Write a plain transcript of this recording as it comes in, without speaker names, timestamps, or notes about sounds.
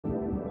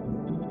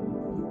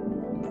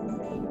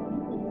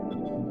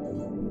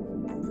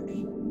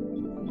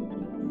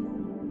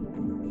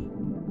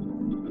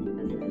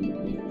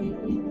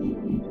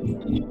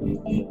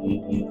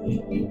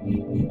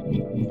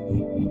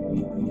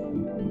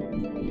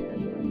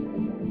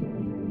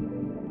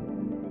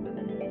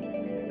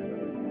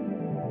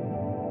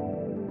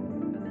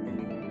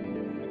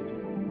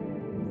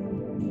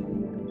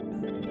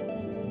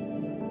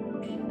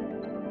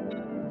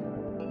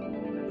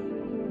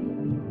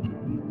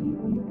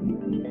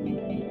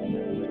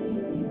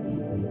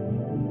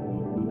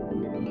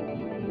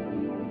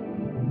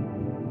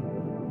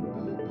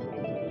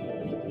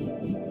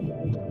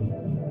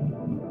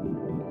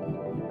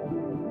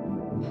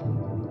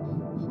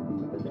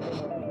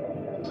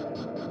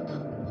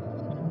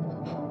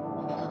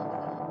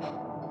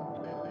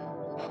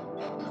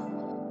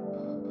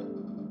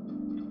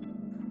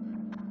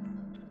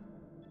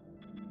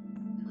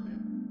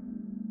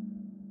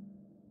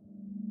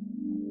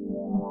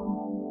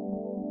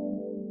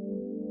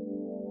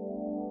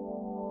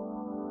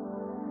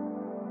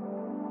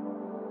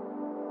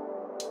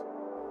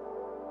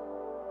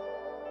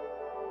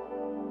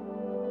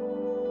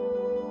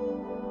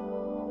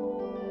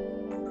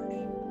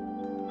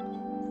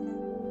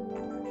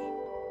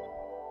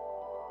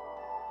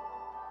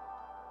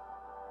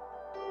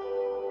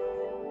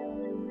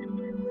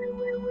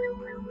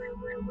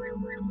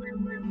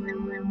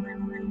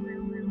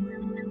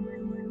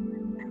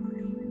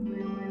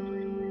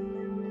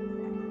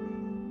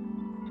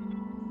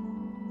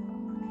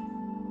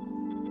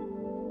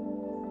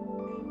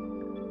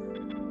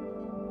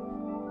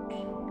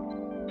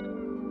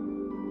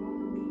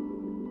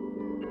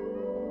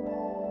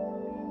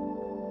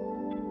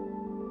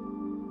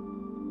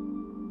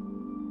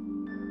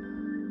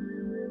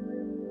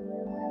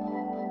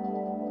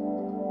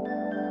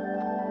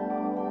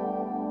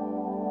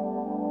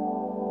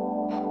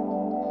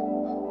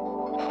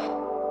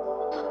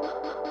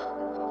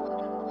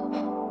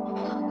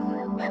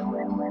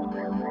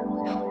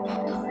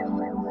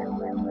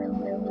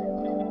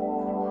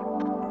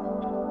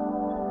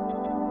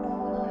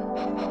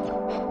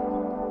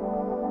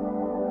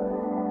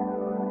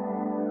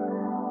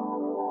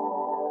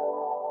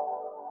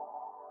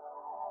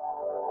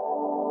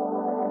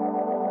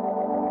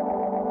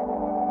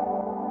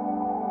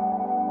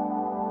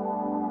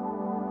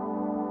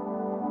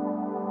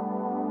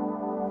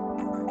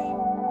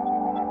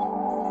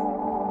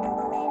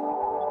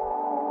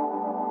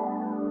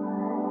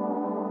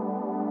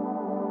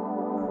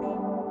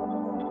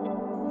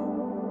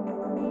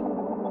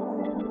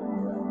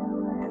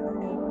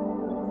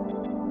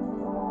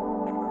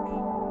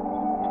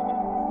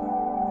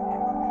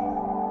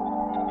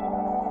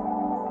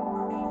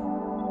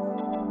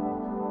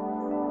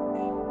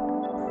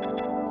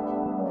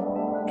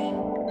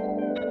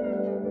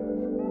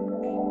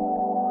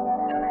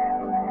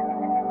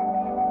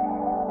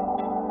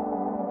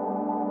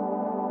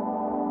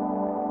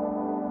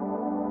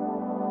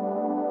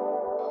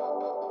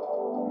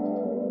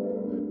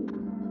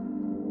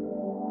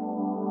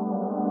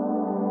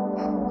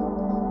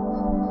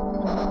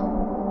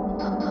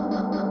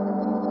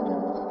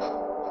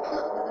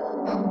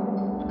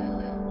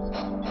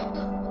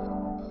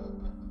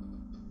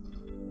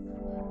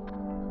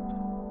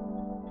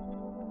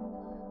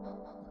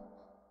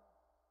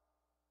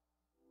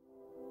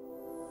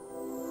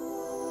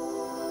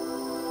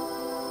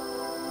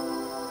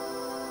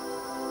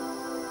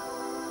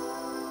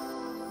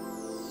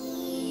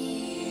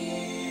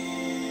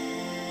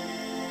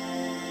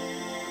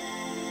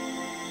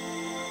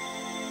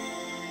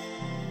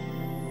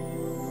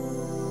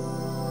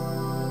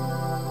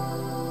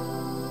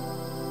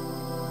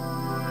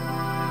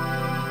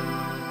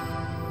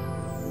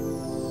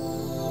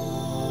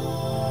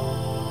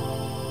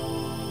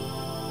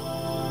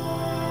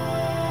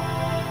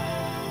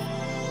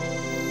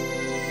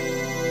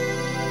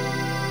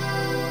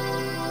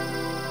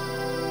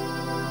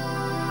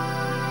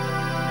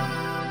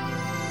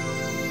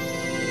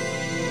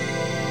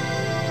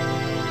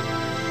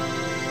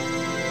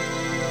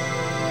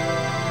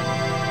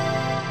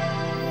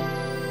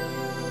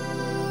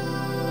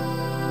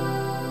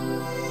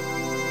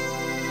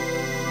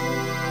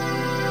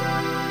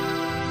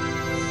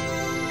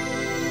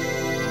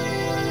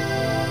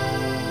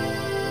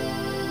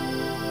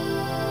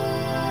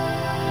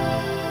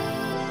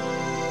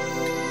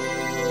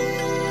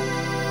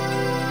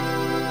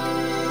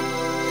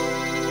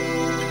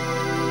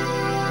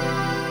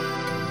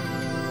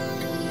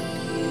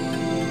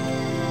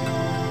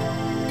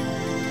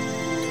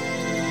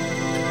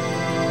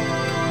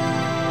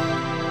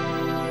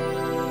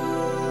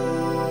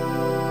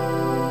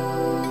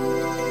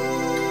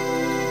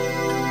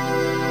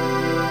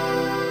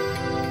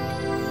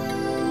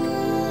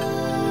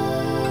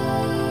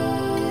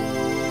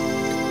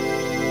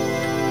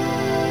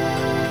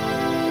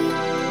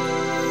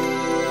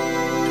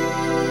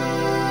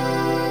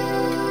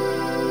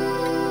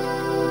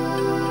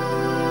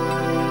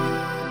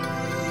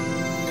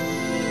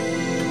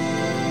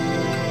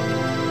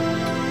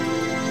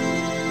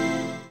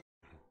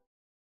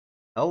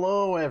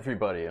Hello,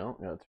 everybody. Oh,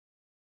 yeah.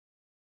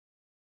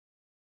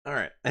 All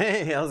right.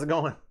 Hey, how's it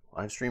going?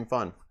 Live stream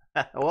fun.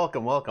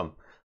 Welcome, welcome.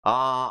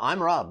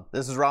 I'm Rob.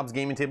 This is Rob's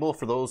Gaming Table.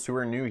 For those who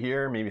are new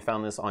here, maybe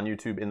found this on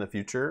YouTube in the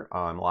future,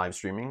 I'm live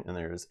streaming, and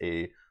there's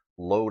a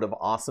load of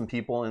awesome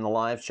people in the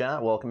live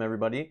chat. Welcome,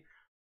 everybody.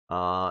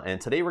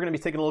 And today we're going to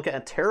be taking a look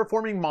at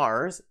Terraforming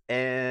Mars,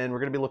 and we're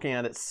going to be looking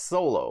at it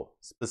solo,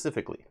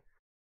 specifically.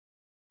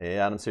 Hey,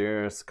 Adam's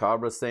here.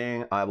 Sacabra's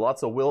saying, I have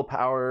lots of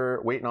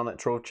willpower waiting on that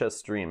trove chest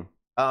stream.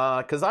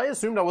 Because I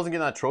assumed I wasn't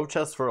getting that trove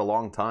chest for a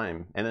long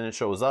time, and then it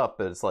shows up,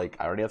 but it's like,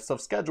 I already have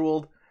stuff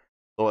scheduled.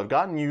 So I've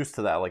gotten used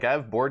to that. Like, I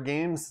have board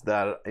games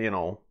that, you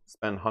know,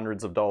 spend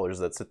hundreds of dollars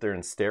that sit there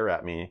and stare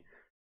at me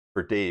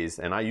for days.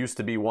 And I used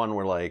to be one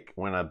where, like,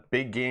 when a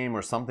big game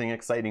or something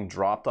exciting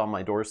dropped on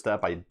my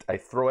doorstep, I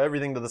throw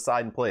everything to the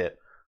side and play it.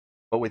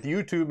 But with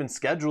YouTube and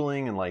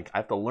scheduling and, like, I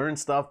have to learn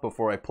stuff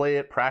before I play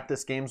it,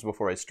 practice games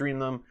before I stream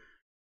them,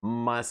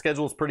 my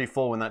schedule is pretty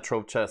full when that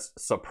trove chest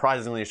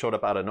surprisingly showed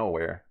up out of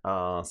nowhere.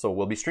 So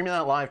we'll be streaming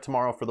that live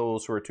tomorrow for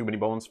those who are Too Many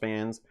Bones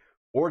fans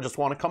or just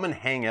want to come and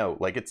hang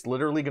out. Like, it's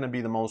literally going to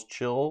be the most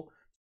chill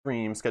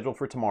stream scheduled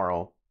for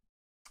tomorrow,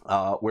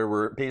 where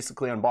we're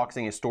basically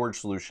unboxing a storage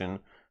solution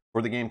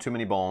for the game Too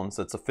Many Bones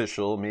that's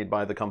official, made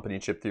by the company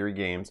Chip Theory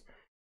Games.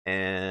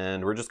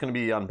 And we're just going to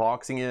be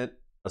unboxing it,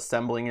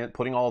 assembling it,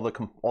 putting all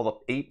the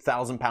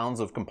 8,000 pounds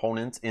of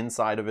components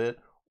inside of it,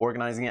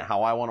 organizing it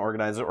how I want to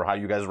organize it or how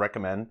you guys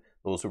recommend,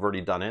 those who've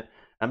already done it.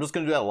 I'm just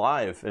going to do that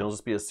live, and it'll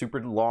just be a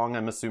super long,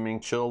 I'm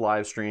assuming, chill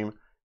live stream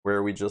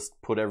where we just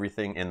put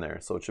everything in there,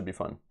 so it should be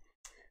fun.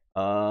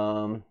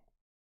 But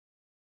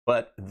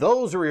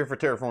those who are here for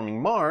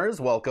Terraforming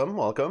Mars, welcome,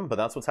 welcome, but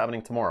that's what's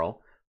happening tomorrow.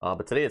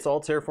 But today it's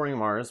all Terraforming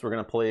Mars. We're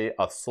going to play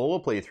a solo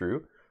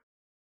playthrough.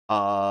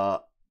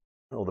 Oh,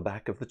 the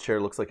back of the chair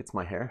looks like it's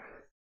my hair.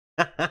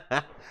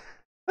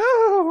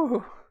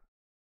 Oh.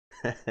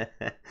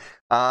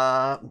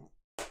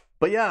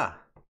 But yeah.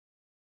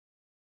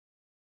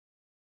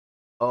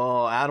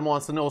 Oh, Adam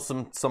wants to know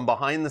some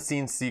behind the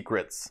scenes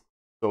secrets.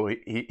 So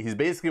he's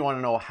basically want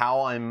to know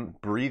how I'm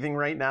breathing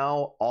right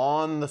now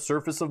on the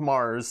surface of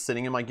Mars,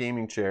 sitting in my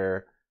gaming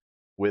chair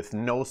with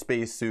no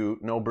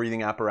spacesuit, no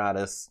breathing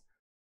apparatus.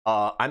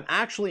 I'm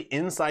actually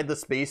inside the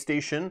space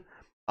station.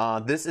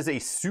 This is a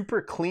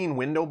super clean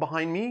window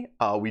behind me.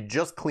 We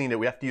just cleaned it.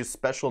 We have to use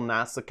special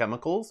NASA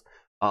chemicals.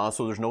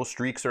 So there's no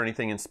streaks or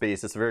anything in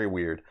space. It's very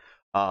weird.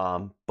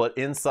 But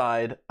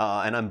inside,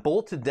 and I'm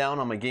bolted down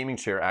on my gaming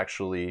chair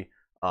actually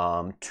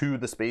to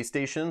the space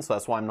station. So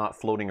that's why I'm not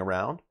floating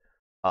around.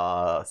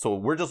 So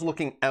we're just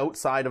looking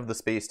outside of the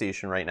space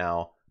station right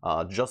now,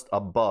 just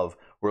above.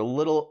 We're a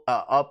little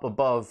up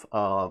above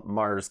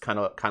Mars, kind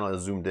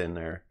of zoomed in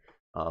there.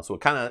 So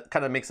it kind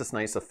of makes this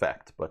nice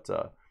effect. But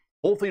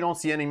hopefully you don't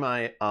see any of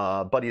my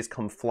buddies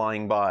come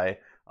flying by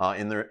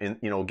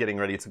getting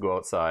ready to go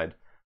outside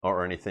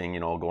or anything,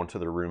 going to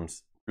their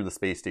rooms through the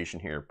space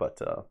station here.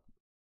 But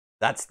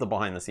that's the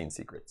behind the scenes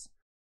secrets.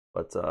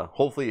 But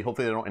hopefully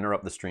they don't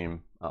interrupt the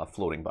stream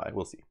floating by.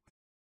 We'll see.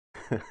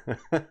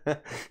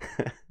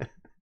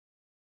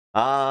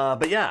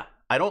 But yeah,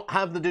 I don't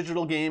have the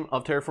digital game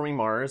of Terraforming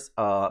Mars.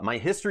 My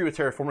history with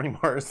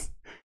Terraforming Mars,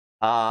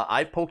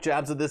 I've poked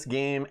jabs at this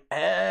game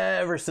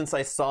ever since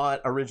I saw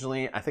it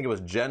originally. I think it was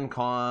Gen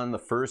Con the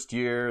first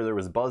year. There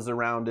was buzz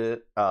around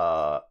it.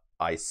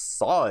 I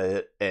saw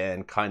it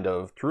and kind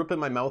of threw up in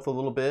my mouth a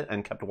little bit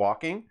and kept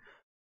walking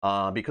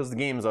because the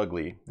game's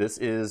ugly. This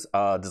is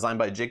designed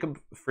by Jacob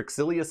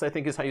Frixilius, I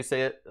think is how you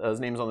say it. His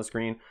name's on the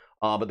screen.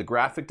 But the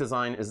graphic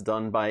design is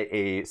done by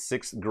a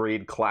 6th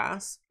grade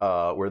class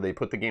where they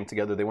put the game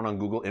together. They went on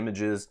Google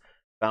Images,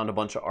 found a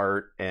bunch of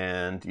art,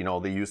 and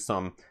they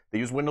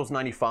use Windows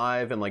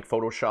 95 and like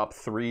Photoshop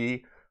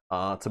 3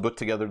 to put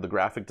together the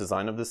graphic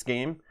design of this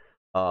game.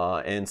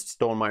 And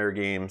Stonemaier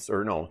Games,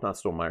 or no, not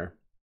Stonemaier,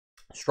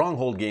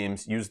 Stronghold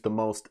Games used the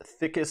most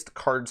thickest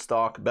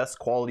cardstock, best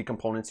quality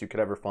components you could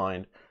ever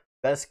find,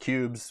 best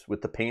cubes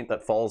with the paint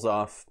that falls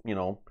off,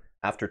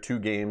 after 2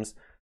 games.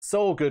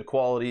 So good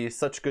quality,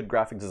 such good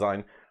graphic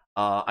design.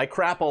 I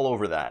crap all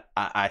over that.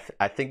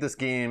 I think this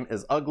game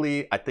is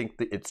ugly. I think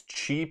that it's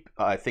cheap.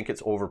 I think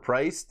it's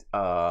overpriced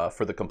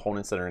for the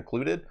components that are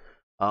included.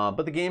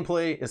 But the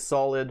gameplay is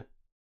solid.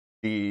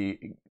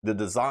 The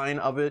design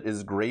of it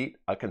is great.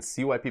 I can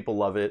see why people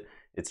love it.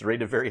 It's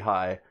rated very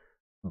high.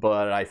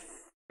 But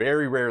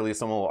very rarely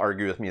someone will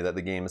argue with me that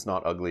the game is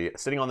not ugly.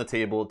 Sitting on the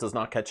table, it does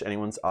not catch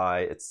anyone's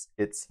eye.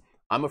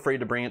 I'm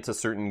afraid to bring it to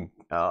certain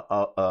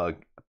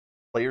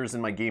players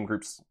in my game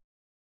groups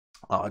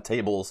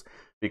tables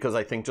because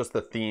I think just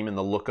the theme and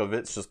the look of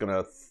it's just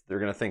they're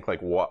gonna think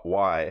like, what?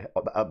 Why?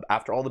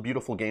 After all the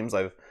beautiful games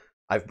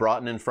I've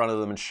brought in front of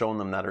them and shown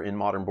them that are in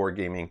modern board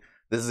gaming,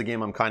 this is a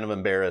game I'm kind of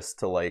embarrassed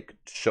to like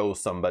show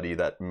somebody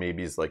that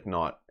maybe is like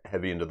not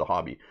heavy into the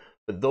hobby.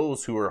 But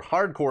those who are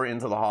hardcore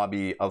into the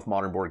hobby of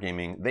modern board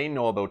gaming, they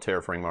know about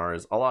Terraforming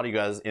Mars. A lot of you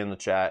guys in the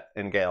chat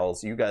and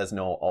gals, you guys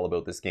know all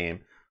about this game.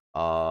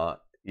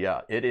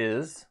 Yeah, it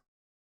is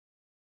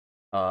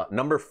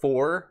number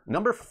four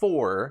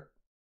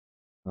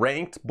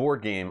ranked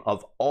board game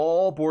of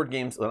all board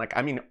games, like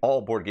I mean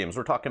all board games.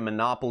 We're talking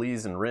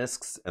Monopolies and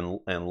Risks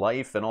and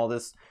Life and all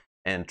this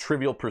and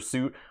Trivial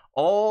Pursuit.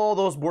 All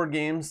those board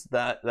games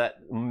that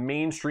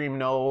mainstream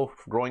know,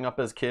 growing up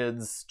as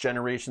kids,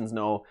 generations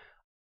know,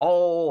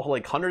 all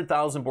like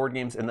 100,000 board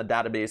games in the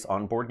database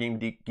on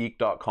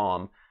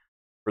BoardGameGeek.com.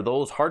 For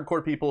those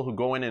hardcore people who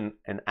go in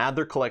and add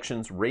their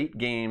collections, rate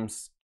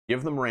games,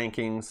 give them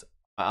rankings,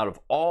 out of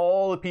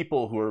all the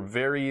people who are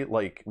very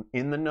like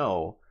in the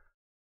know,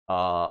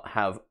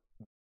 have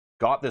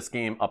got this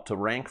game up to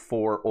rank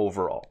 4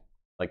 overall.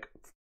 Like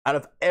out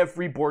of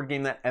every board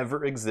game that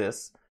ever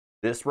exists,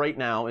 this right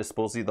now is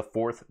supposedly the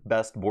 4th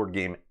best board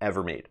game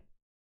ever made.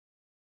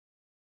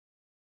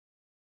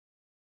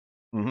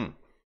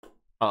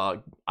 I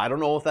don't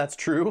know if that's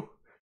true.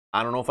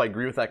 I don't know if I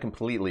agree with that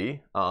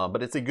completely,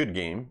 but it's a good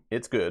game.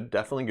 It's good,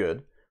 definitely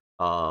good.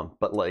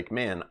 But like,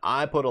 man,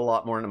 I put a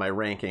lot more into my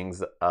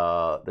rankings.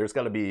 There's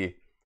got to be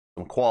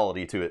some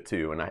quality to it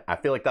too, and I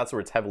feel like that's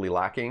where it's heavily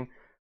lacking.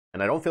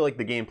 And I don't feel like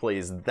the gameplay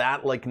is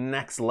that like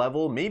next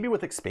level. Maybe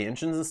with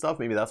expansions and stuff,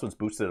 maybe that's what's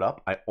boosted it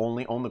up. I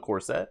only own the core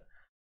set,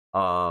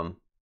 but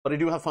I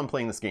do have fun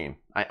playing this game.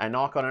 I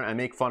knock on it, I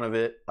make fun of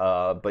it,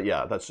 but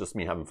yeah, that's just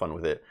me having fun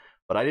with it.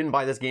 But I didn't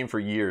buy this game for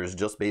years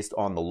just based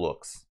on the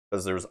looks,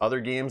 because there's other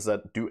games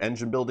that do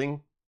engine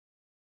building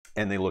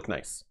and they look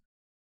nice.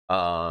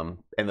 And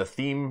the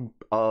theme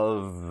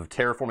of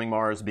Terraforming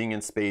Mars, being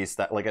in space,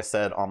 that, like I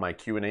said on my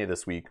Q&A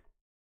this week,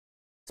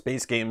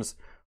 space games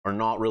are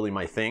not really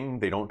my thing.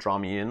 They don't draw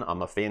me in.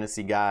 I'm a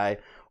fantasy guy,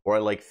 or I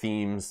like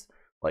themes.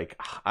 Like,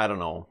 I don't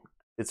know.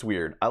 It's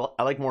weird.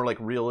 I like more like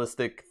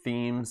realistic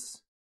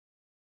themes,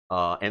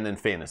 and then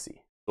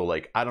fantasy. So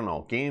like, I don't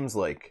know, games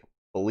like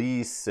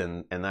police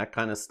and that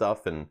kind of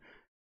stuff, and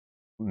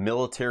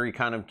military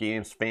kind of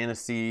games,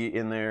 fantasy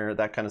in there,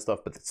 that kind of stuff.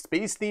 But the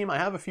space theme, I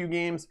have a few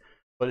games,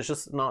 but it's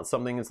just not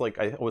something. It's like,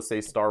 I always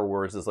say Star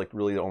Wars is like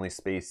really the only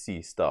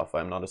spacey stuff.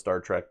 I'm not a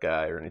Star Trek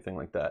guy or anything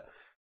like that.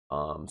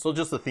 So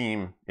just the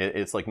theme,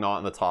 it's like not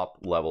in the top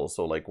level.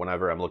 So like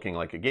whenever I'm looking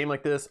like a game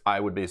like this, I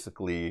would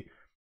basically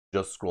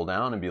just scroll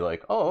down and be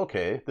like, oh,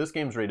 okay, this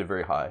game's rated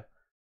very high.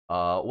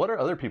 What are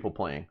other people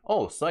playing?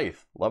 Oh,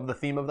 Scythe, love the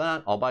theme of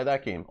that. I'll buy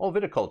that game. Oh,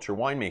 viticulture,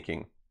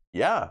 winemaking.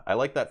 Yeah, I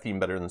like that theme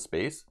better than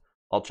space.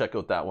 I'll check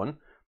out that one.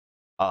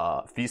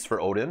 Feast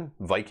for Odin,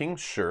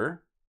 Vikings,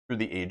 sure. Through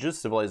the Ages,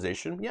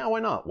 Civilization, yeah, why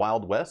not?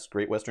 Wild West,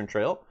 Great Western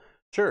Trail,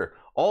 sure.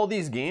 All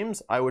these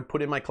games I would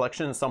put in my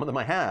collection, and some of them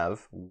I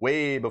have,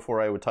 way before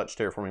I would touch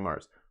Terraforming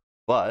Mars.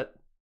 But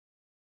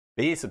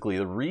basically,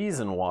 the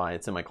reason why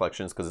it's in my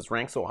collection is because it's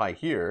ranked so high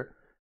here,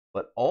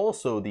 but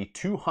also the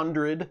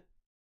 200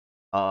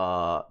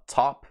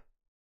 top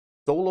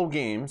solo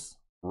games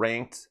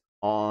ranked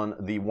on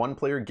the One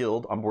Player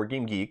Guild on Board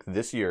Game Geek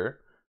this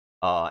year,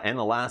 and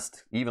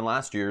even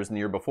last year's and the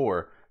year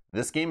before.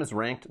 This game is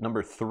ranked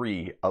number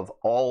 3 of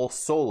all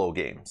solo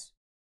games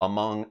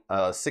among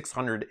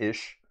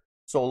 600-ish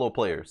solo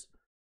players.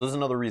 This is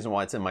another reason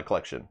why it's in my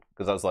collection,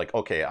 because I was like,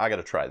 okay, I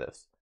gotta try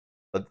this.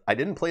 But I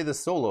didn't play this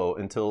solo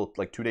until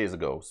like 2 days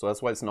ago, so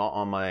that's why it's not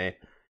on my,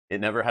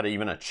 it never had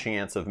even a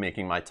chance of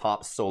making my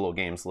top solo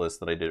games list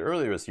that I did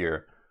earlier this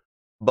year.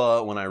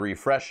 But when I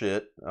refresh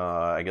it,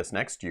 I guess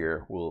next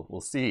year,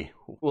 we'll see.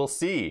 We'll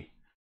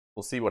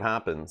see what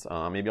happens.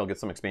 Maybe I'll get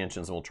some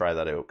expansions and we'll try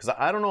that out. Because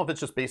I don't know if it's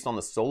just based on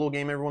the solo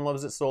game, everyone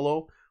loves it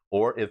solo,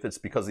 or if it's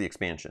because of the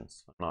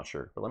expansions. I'm not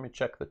sure. But let me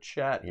check the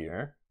chat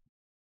here.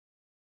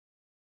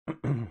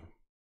 How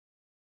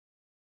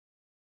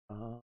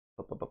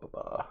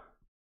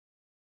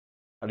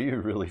do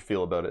you really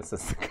feel about it,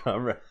 says the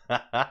camera?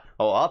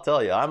 Oh, I'll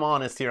tell you, I'm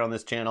honest here on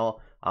this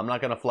channel. I'm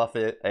not gonna fluff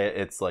it.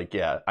 It's like,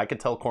 yeah, I could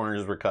tell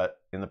corners were cut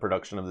in the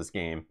production of this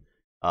game.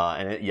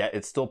 And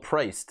it's still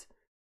priced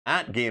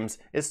at games.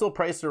 It's still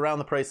priced around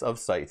the price of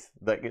Scythe.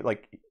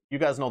 Like, you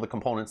guys know the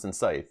components in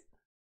Scythe,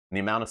 and the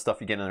amount of stuff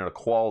you get in there, the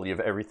quality of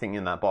everything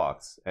in that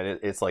box, and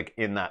it's like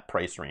in that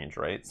price range,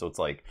 right? So it's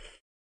like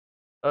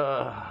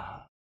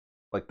the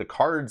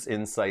cards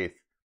in Scythe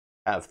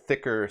have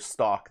thicker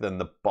stock than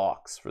the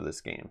box for this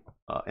game,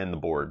 and the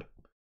board.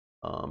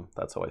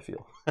 That's how I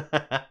feel.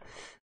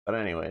 But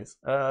anyways,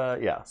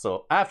 yeah,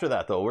 so after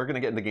that though, we're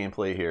gonna get into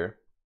gameplay here.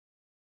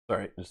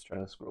 Sorry, just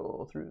trying to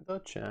scroll through the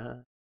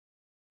chat.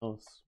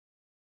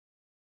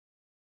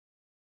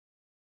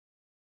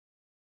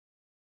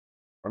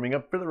 Warming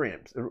up for the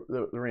ramps,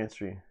 the rant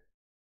stream.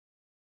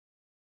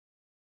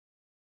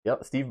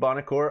 Yep, Steve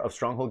Bonacore of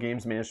Stronghold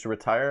Games managed to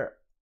retire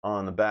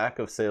on the back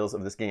of sales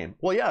of this game.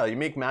 Well, yeah, you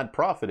make mad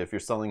profit if you're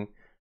selling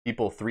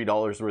people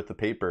 $3 worth of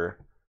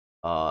paper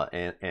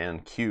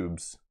and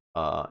cubes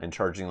and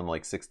charging them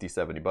like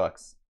 60-70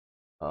 bucks.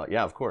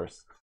 Yeah, of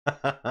course.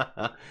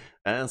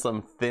 And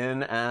some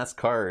thin ass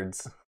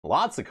cards.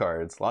 Lots of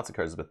cards,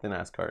 but thin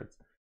ass cards.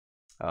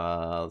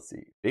 Let's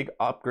see. Big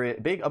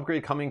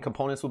upgrade coming.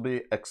 Components will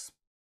be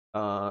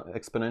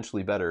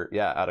exponentially better.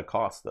 Yeah, at a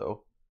cost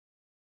though.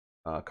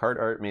 Card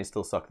art may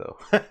still suck though.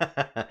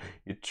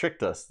 You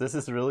tricked us. This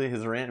is really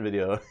his rant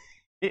video.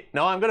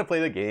 No, I'm going to play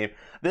the game.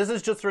 This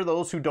is just for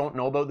those who don't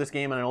know about this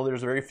game. And I know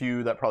there's very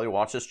few that probably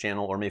watch this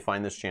channel or may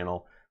find this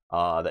channel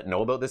that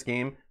know about this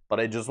game. But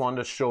I just wanted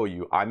to show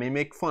you. I may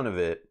make fun of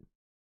it.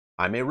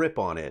 I may rip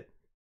on it.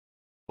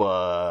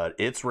 But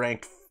it's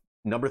ranked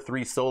number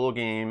 3 solo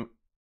game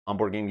on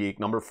Board Game Geek.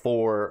 Number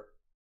 4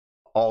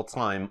 all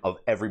time of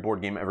every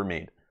board game ever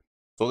made.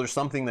 So there's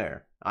something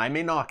there. I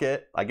may knock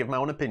it. I give my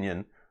own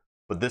opinion.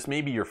 But this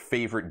may be your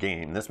favorite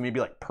game. This may be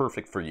like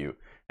perfect for you.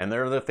 And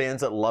there are the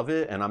fans that love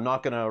it, and I'm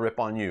not going to rip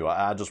on you.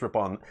 I just rip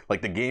on,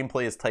 like, the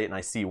gameplay is tight, and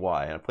I see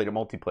why. And I played it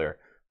multiplayer.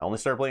 I only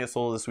started playing it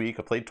solo this week.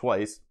 I played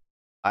twice.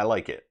 I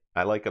like it.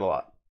 I like it a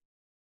lot.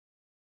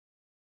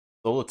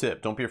 Solo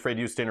tip, don't be afraid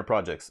to use standard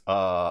projects.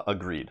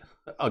 Agreed.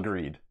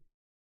 Agreed.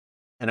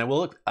 And I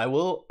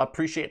will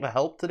appreciate the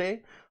help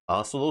today.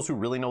 So those who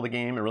really know the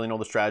game and really know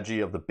the strategy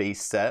of the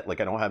base set,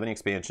 like I don't have any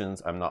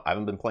expansions. I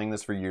haven't been playing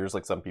this for years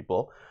like some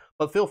people.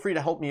 But feel free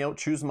to help me out.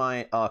 Choose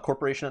my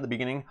corporation at the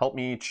beginning. Help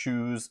me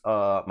choose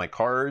my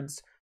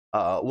cards.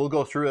 We'll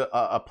go through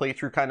a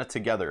playthrough kind of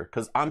together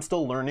because I'm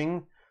still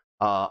learning.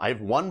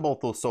 I've won both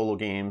those solo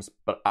games,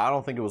 but I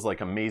don't think it was like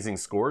amazing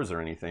scores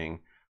or anything.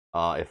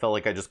 It felt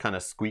like I just kind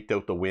of squeaked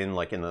out the win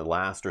like in the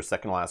last or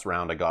second last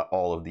round. I got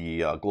all of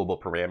the global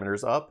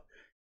parameters up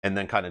and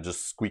then kind of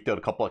just squeaked out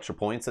a couple extra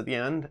points at the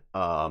end.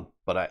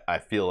 But I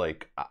feel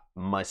like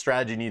my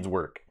strategy needs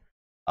work.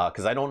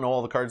 Because I don't know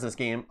all the cards in this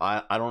game.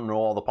 I don't know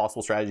all the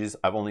possible strategies.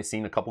 I've only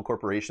seen a couple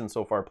corporations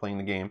so far playing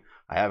the game.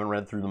 I haven't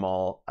read through them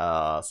all.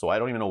 So I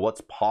don't even know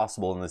what's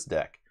possible in this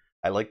deck.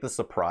 I like the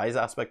surprise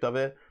aspect of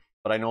it.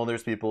 But I know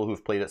there's people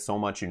who've played it so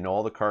much. You know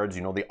all the cards.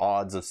 You know the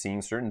odds of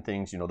seeing certain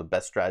things. You know the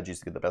best strategies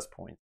to get the best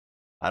points.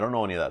 I don't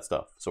know any of that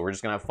stuff. So we're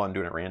just going to have fun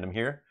doing it random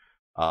here.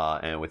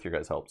 And with your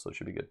guys' help. So it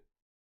should be good.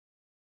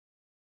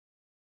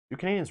 Do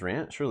Canadians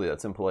rant? Surely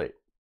that's impolite.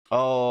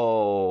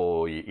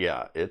 Oh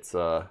yeah, it's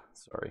sorry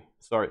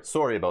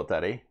about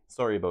that, eh?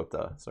 Sorry about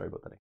that,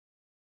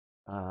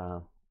 eh?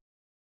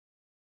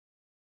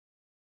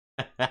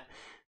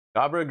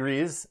 Gabra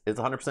agrees. It's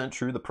 100%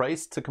 true. The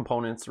price to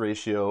components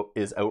ratio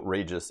is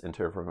outrageous in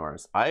Terraforming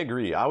Mars. I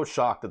agree. I was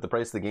shocked at the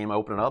price of the game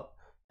opening up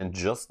and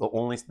just the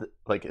only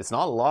like it's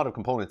not a lot of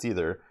components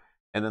either.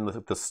 And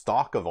then the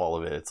stock of all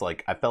of it. It's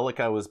like I felt like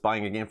I was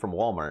buying a game from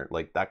Walmart,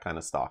 like that kind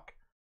of stock.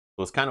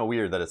 So it's kind of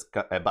weird that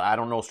but I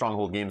don't know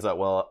Stronghold Games that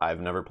well.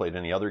 I've never played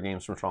any other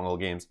games from Stronghold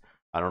Games.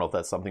 I don't know if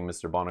that's something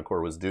Mr.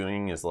 Bonacore was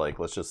doing, is like,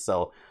 let's just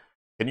sell.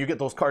 Can you get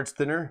those cards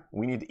thinner?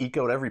 We need to eke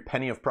out every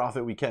penny of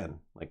profit we can.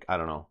 Like, I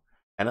don't know.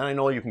 And then I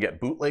know you can get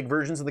bootleg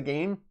versions of the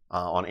game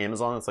on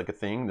Amazon. It's like a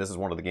thing. This is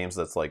one of the games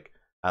that's like,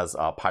 has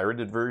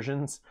pirated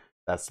versions.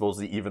 That's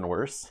supposedly even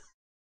worse.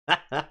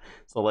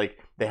 So like,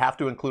 they have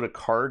to include a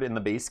card in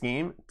the base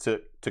game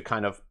to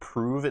kind of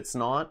prove it's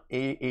not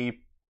a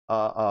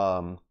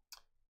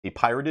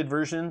pirated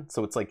version.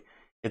 So it's like,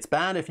 it's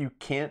bad if you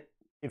can't,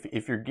 if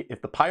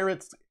the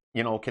pirates,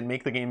 you know, can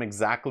make the game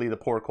exactly the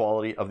poor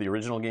quality of the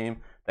original game,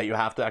 that you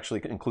have to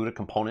actually include a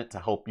component to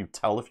help you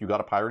tell if you got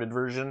a pirated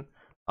version.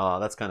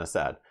 That's kind of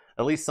sad.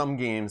 At least some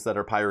games that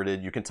are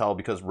pirated, you can tell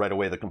because right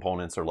away the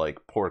components are like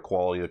poor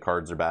quality, the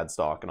cards are bad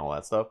stock and all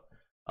that stuff.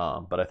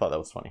 But I thought that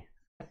was funny.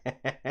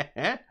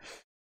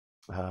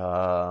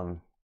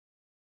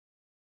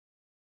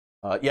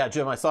 Yeah,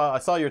 Jim, I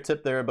saw your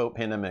tip there about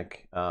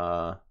Pandemic.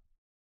 I'll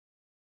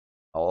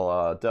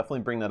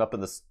definitely bring that up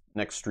in this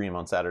next stream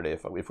on Saturday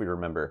if we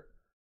remember.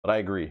 But I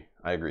agree.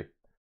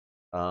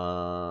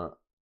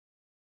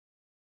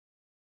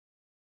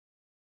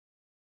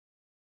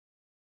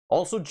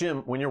 Also,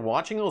 Jim, when you're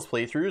watching those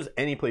playthroughs,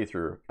 any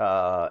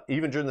playthrough,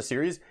 even during the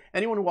series,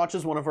 anyone who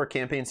watches one of our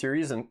campaign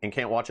series and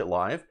can't watch it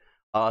live,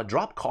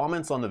 drop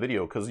comments on the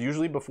video, because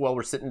usually while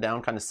we're sitting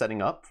down kind of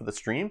setting up for the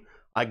stream,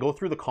 I go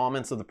through the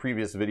comments of the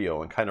previous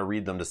video and kind of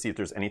read them to see if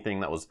there's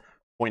anything that was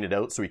pointed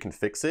out so we can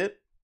fix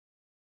it.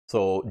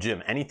 So,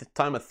 Jim,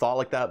 anytime a thought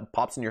like that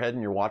pops in your head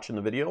and you're watching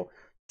the video,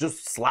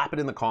 just slap it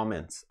in the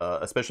comments,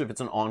 especially if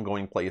it's an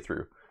ongoing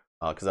playthrough,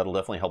 because that'll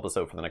definitely help us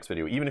out for the next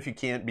video, even if you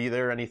can't be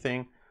there or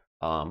anything.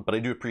 But I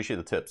do appreciate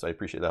the tips. I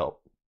appreciate the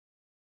help.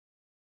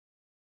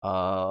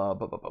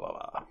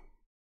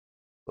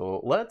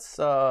 So let's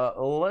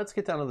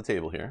get down to the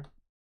table here.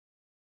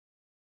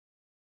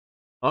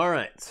 All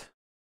right.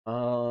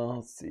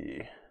 Let's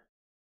see.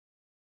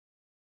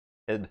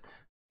 Get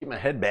my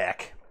head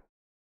back.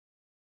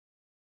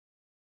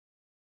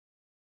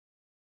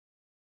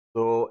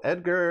 So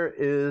Edgar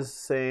is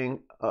saying,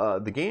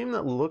 the game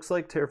that looks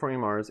like Terraforming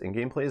Mars and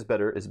gameplay is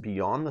better is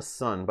Beyond the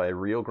Sun by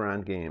Rio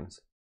Grande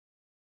Games.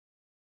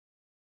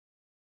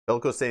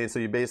 Belco's saying, so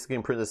you basically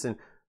can print this in.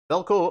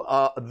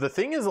 Belco, the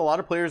thing is, a lot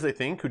of players, I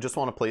think, who just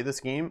want to play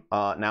this game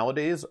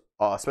nowadays,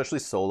 especially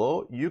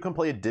solo, you can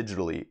play it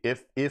digitally.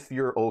 If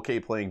you're okay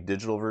playing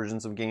digital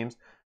versions of games,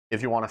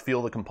 if you want to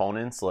feel the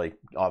components, like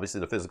obviously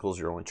the physical is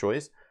your own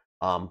choice.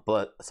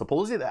 But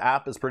supposedly the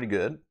app is pretty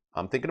good.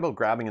 I'm thinking about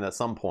grabbing it at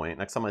some point,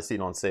 next time I see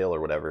it on sale or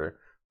whatever.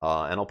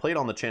 And I'll play it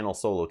on the channel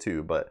solo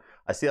too, but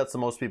I see that's the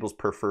most people's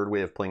preferred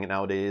way of playing it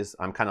nowadays.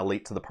 I'm kind of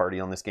late to the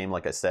party on this game,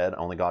 like I said. I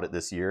only got it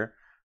this year.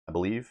 I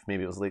believe.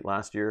 Maybe it was late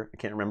last year. I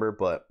can't remember,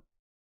 but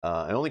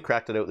I only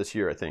cracked it out this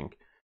year, I think.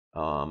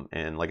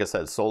 And like I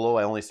said, solo,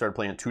 I only started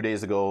playing it 2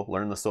 days ago,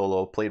 learned the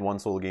solo, played one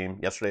solo game.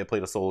 Yesterday I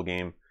played a solo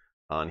game,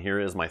 and here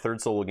is my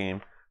third solo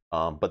game.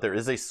 But there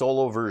is a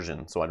solo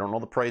version, so I don't know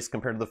the price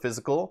compared to the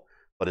physical,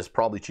 but it's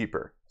probably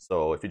cheaper.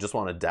 So if you just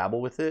want to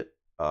dabble with it,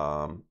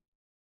 you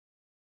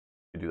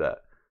do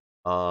that.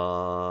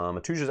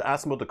 Matuja's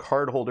asking about the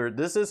card holder.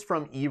 This is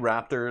from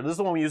eRaptor. This is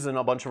the one we use in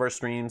a bunch of our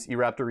streams.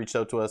 eRaptor reached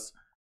out to us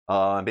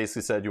and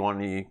basically said, you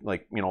want any,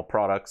 like, you know,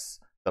 products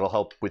that'll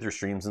help with your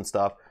streams and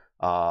stuff.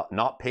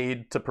 Not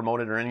paid to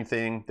promote it or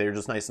anything. They're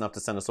just nice enough to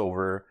send us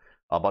over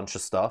a bunch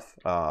of stuff.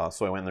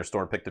 So I went in their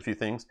store and picked a few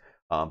things.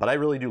 But I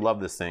really do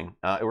love this thing.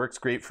 It works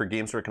great for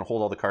games where it can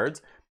hold all the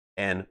cards.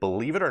 And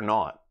believe it or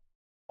not,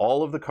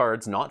 all of the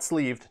cards, not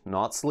sleeved,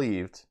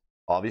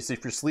 obviously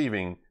if you're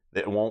sleeving,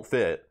 it won't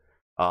fit.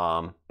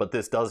 But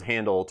this does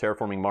handle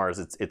Terraforming Mars.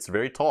 It's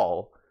very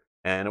tall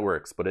and it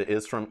works, but it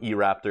is from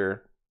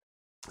eRaptor.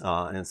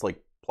 And it's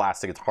like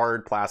plastic. It's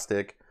hard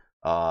plastic.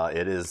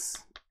 It is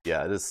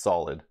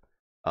solid.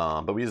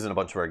 But we use it in a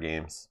bunch of our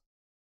games.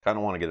 Kind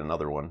of want to get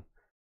another one.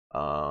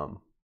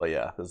 But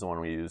yeah, this is the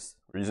one we use.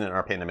 We're using it in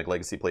our Pandemic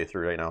Legacy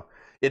playthrough right now.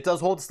 It does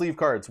hold sleeve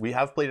cards. We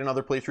have played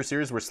another playthrough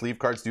series where sleeve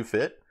cards do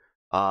fit.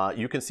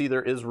 You can see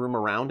there is room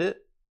around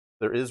it.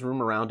 There is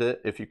room around it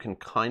if you can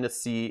kind of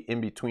see in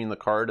between the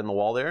card and the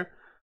wall there.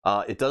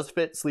 It does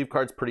fit sleeve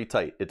cards pretty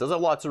tight. It does have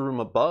lots of room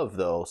above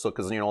though, so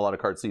because you know a lot of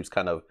card sleeves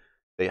kind of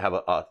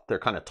they're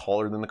kind of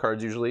taller than the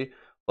cards usually.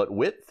 But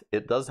width,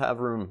 it does have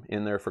room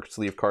in there for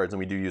sleeve cards, and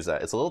we do use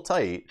that. It's a little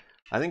tight.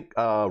 I think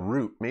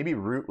maybe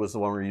Root was the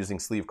one we're using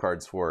sleeve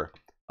cards for.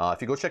 If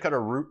you go check out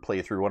our Root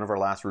playthrough, one of our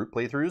last Root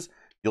playthroughs,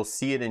 you'll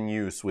see it in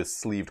use with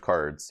sleeved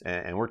cards.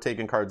 And we're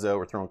taking cards out,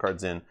 we're throwing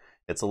cards in.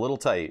 It's a little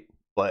tight,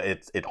 but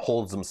it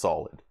holds them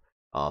solid.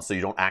 So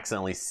you don't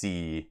accidentally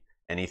see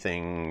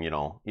anything, you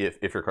know,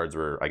 if your cards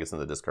were, I guess, in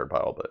the discard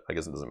pile, but I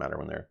guess it doesn't matter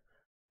when they're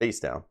face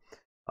down.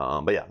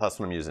 But yeah, that's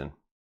what I'm using.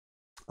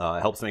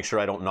 It helps make sure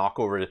I don't knock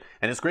over it.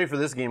 And it's great for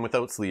this game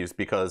without sleeves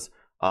because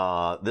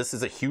this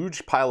is a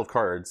huge pile of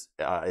cards.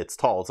 It's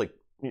tall. It's like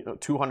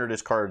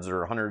 200-ish cards or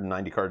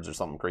 190 cards or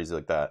something crazy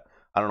like that.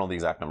 I don't know the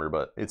exact number,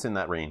 but it's in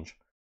that range.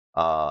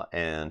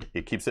 And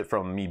it keeps it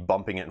from me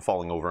bumping it and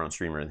falling over on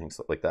stream or anything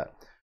like that.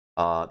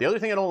 The other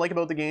thing I don't like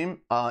about the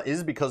game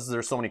is because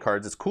there's so many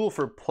cards. It's cool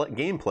for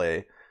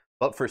gameplay,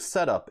 but for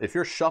setup, if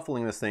you're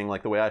shuffling this thing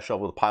like the way I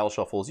shuffle with pile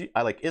shuffles,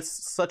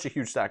 it's such a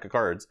huge stack of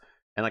cards.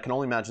 And I can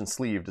only imagine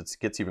sleeved, it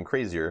gets even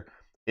crazier,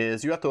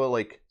 is you have to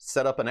like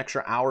set up an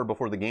extra hour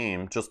before the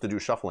game just to do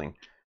shuffling.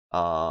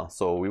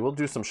 So we will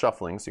do some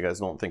shuffling so you guys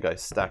don't think I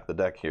stack the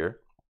deck here.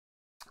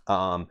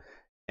 And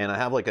I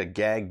have like a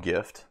gag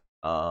gift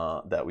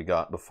that we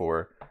got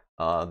before.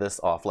 This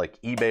off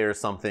like eBay or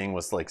something,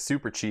 was like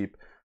super cheap.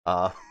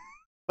 But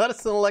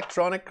it's an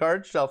electronic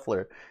card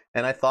shuffler.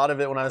 And I thought of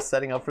it when I was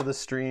setting up for the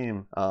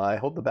stream. I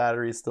hope the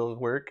batteries still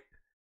work.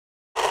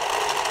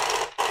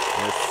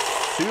 It's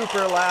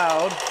super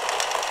loud.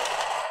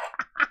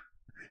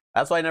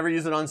 That's why I never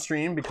use it on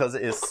stream, because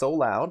it is so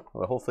loud.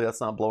 Well, hopefully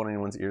that's not blowing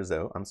anyone's ears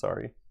out. I'm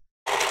sorry.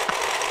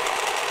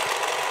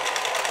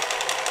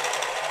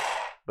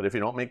 But if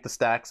you don't make the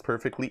stacks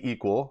perfectly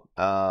equal,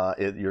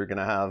 you're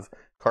gonna have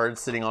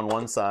cards sitting on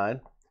one side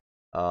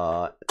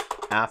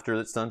after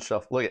it's done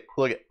shuffle.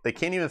 Look at, they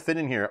can't even fit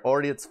in here.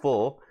 Already it's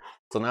full.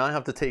 So now I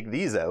have to take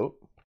these out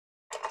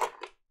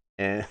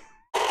and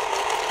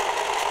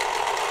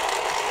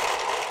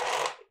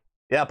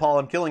yeah, Paul,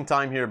 I'm killing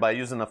time here by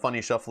using a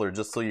funny shuffler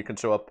just so you can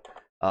show up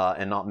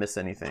and not miss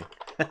anything.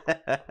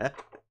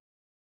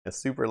 It's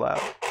super loud.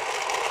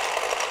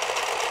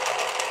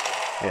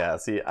 Yeah,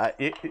 see,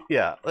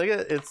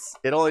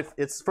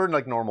 it's for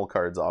like normal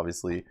cards,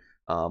 obviously,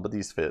 but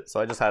these fit.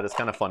 So I just had, it's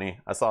kind of funny.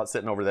 I saw it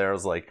sitting over there. I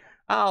was like,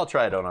 I'll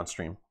try it out on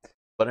stream.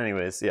 But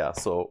anyways, yeah.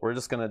 So we're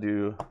just gonna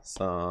do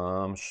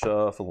some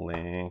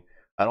shuffling.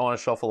 I don't want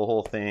to shuffle the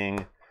whole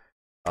thing.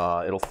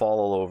 It'll fall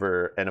all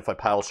over, and if I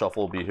pile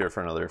shuffle, we'll be here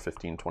for another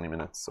 15-20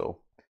 minutes. So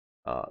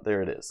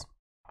there it is.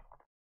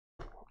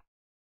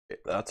 Okay,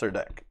 that's our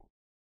deck.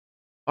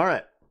 All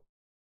right.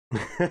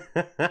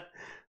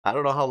 I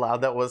don't know how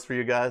loud that was for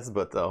you guys,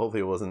 but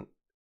hopefully it wasn't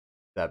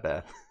that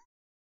bad.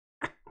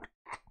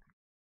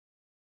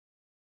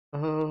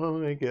 Oh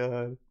my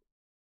god.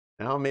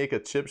 Now make a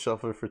chip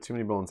shuffler for Too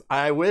Many Bones.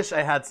 I wish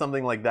I had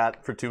something like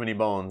that for Too Many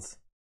Bones.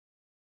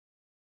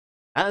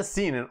 As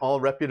seen in all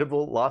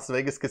reputable Las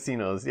Vegas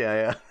casinos.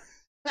 Yeah.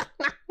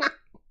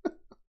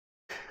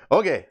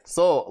 Okay,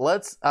 so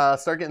let's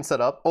start getting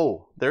set up.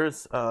 Oh,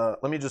 there's,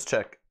 let me just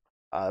check.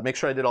 Make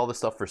sure I did all this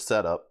stuff for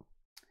setup.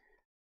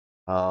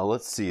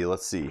 Let's see. Where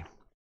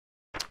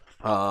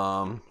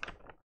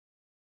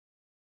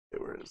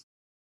is it?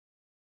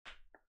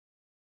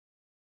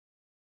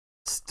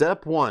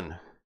 Step 1.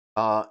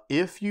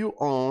 If you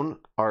own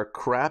our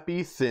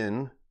crappy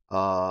thin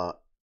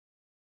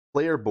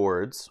player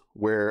boards,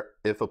 where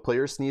if a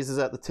player sneezes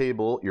at the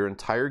table, your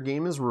entire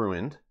game is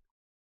ruined,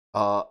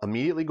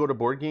 immediately go to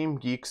Board Game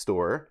Geek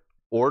store,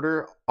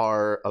 order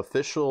our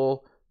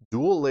official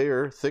dual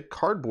layer thick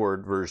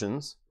cardboard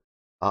versions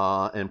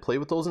and play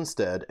with those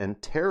instead,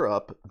 and tear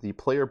up the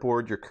player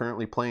board you're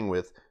currently playing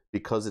with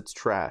because it's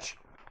trash.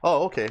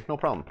 Oh, okay, no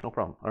problem, no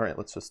problem. All right,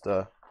 let's just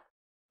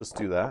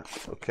do that.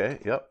 Okay,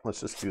 yep, let's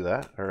just do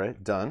that. All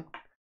right, done.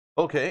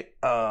 Okay,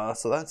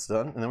 so that's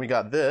done. And then we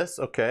got this.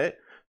 Okay,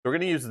 so we're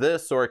gonna use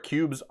this so our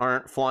cubes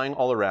aren't flying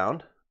all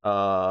around.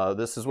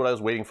 This is what I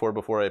was waiting for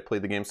before I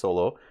played the game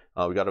solo.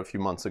 We got it a few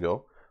months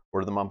ago.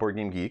 Ordered them on Board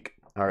Game Geek.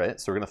 All right,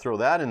 so we're gonna throw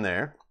that in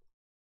there,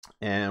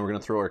 and we're gonna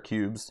throw our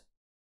cubes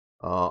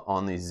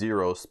on the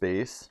 0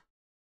 space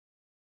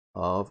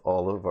of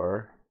all of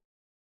our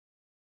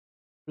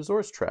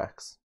resource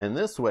tracks. And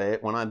this way,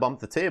 when I bump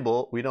the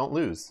table, we don't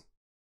lose.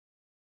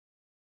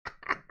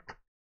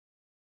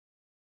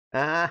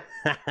 I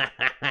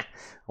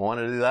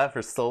wanted to do that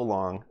for so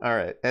long. All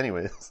right,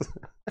 anyways.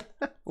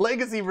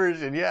 Legacy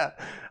version, yeah.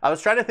 I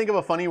was trying to think of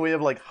a funny way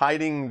of like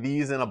hiding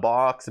these in a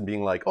box and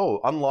being like, oh,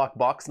 unlock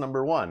box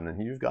number 1,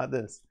 and you've got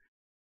this.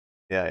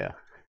 Yeah.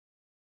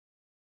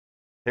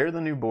 Tear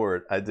the new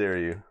board, I dare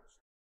you.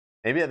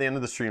 Maybe at the end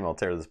of the stream I'll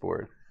tear this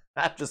board.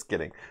 I'm just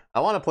kidding.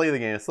 I want to play the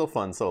game. It's still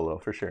fun solo,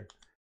 for sure.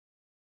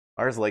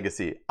 Mars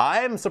Legacy.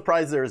 I am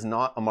surprised there is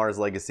not a Mars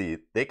Legacy.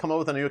 They come out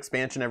with a new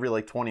expansion every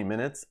like 20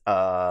 minutes.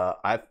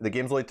 The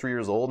game's only 3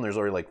 years old and there's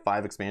already like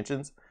 5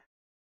 expansions.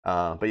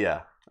 But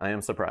yeah, I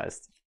am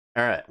surprised.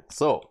 All right,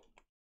 so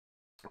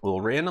we'll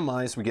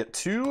randomize. We get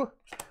two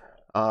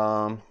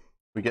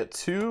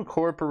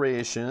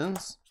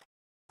corporations.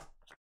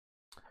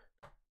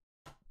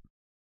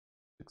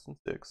 6 and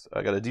 6.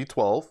 I got a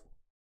D12.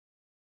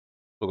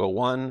 We'll go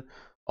 1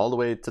 all the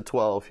way to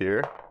 12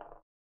 here.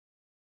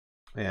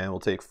 And we'll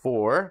take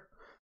 4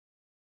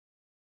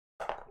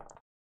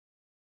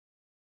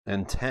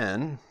 and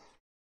 10.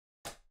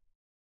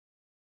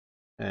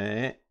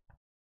 Okay.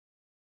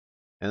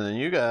 And then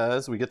you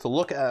guys, we get to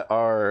look at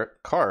our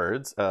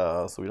cards.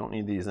 So we don't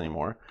need these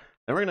anymore.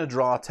 Then we're going to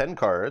draw 10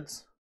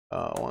 cards.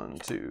 1,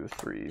 2,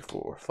 3,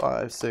 4,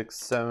 5, 6,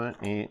 7,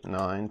 8,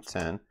 9,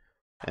 10.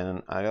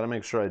 And I got to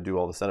make sure I do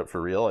all the setup for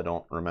real. I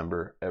don't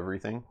remember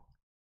everything.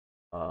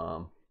 I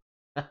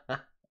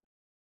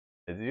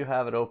do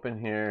have it open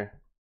here.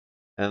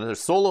 And there's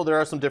solo, there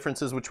are some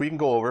differences which we can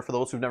go over for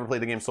those who've never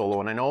played the game solo.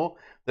 And I know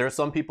there are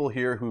some people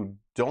here who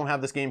don't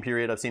have this game,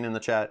 period, I've seen in the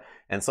chat,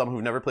 and some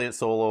who've never played it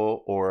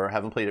solo or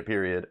haven't played it,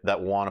 period,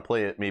 that want to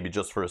play it maybe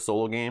just for a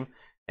solo game.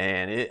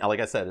 And it, like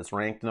I said, it's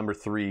ranked number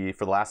 3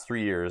 for the last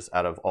 3 years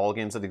out of all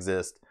games that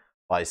exist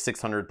by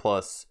 600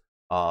 plus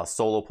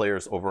solo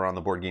players over on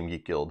the Board Game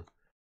Geek Guild.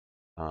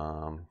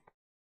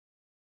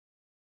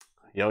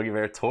 Yogi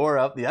Bear tore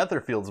up the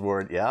Etherfields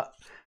board. Yeah,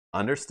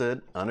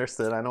 understood. I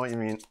know what you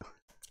mean.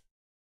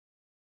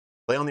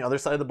 Play on the other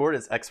side of the board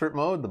is expert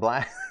mode, the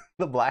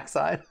black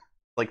side,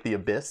 like the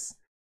abyss.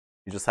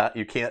 You just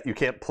you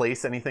can't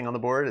place anything on the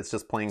board. It's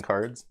just playing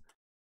cards.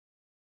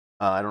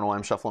 I don't know why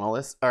I'm shuffling all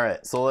this. All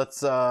right, so let's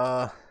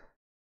so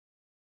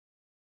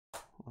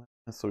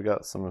we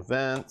got some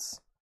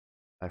events.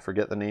 I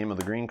forget the name of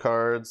the green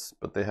cards,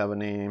 but they have a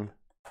name.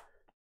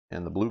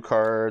 And the blue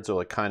cards are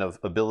like kind of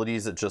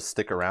abilities that just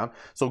stick around.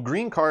 So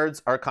green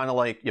cards are kind of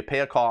like you pay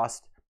a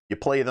cost, you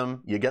play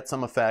them, you get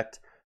some effect,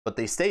 but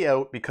they stay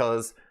out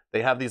because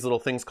they have these little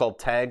things called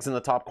tags in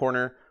the top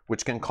corner,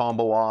 which can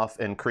combo off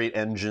and create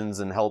engines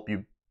and help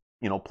you,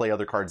 play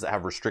other cards that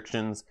have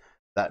restrictions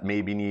that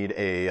maybe need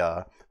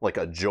a like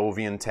a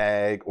Jovian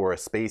tag or a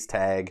space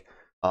tag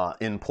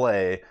in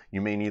play.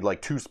 You may need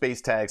like 2 space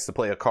tags to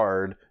play a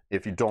card.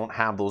 If you don't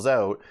have those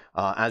out,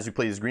 as you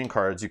play these green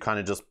cards, you kind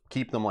of just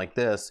keep them like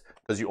this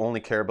because you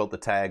only care about the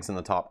tags in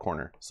the top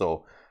corner.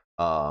 So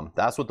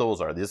that's what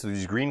those are.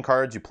 These green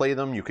cards, you play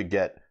them, you could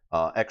get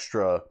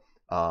extra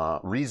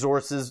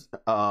resources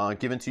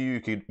given to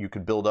you. You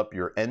could build up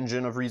your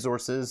engine of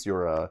resources,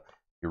 your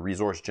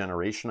resource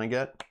generation, I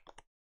get.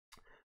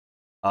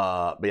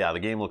 But yeah, the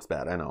game looks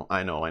bad. I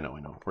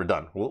know. We're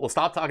done. We'll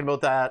stop talking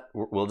about that.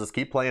 We'll just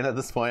keep playing at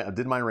this point. I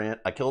did my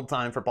rant. I killed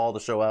time for Paul to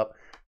show up.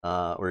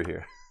 We're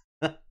here.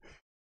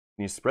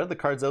 Can you spread the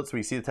cards out so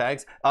we see the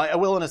tags? I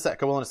will in a sec.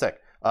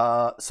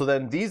 So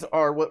then these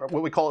are what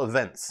we call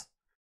events.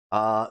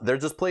 They're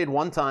just played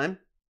one time.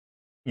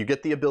 You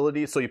get the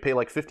ability, so you pay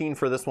like 15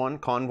 for this one,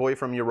 Convoy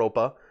from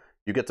Europa.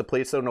 You get to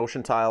place an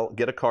ocean tile,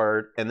 get a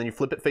card, and then you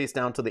flip it face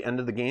down to the end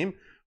of the game,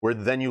 where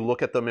then you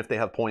look at them if they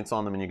have points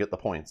on them and you get the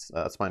points.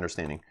 That's my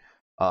understanding.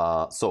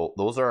 So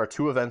those are our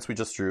 2 events we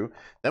just drew.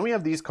 Then we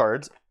have these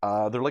cards.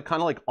 They're like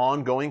kind of like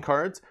ongoing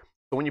cards.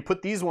 So when you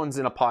put these ones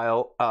in a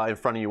pile in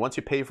front of you, once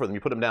you pay for them,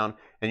 you put them down,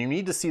 and you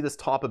need to see this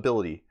top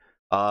ability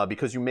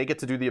because you may get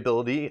to do the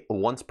ability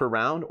once per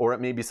round, or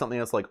it may be something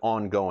that's like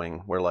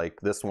ongoing, where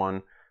like this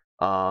one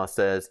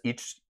says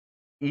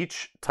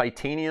each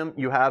titanium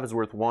you have is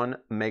worth 1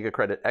 mega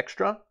credit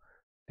extra,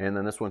 and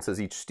then this one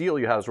says each steel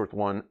you have is worth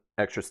 1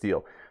 extra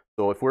steel.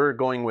 So if we're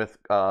going with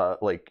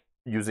like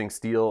using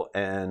steel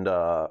and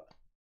to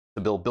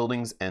build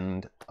buildings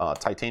and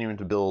titanium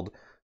to build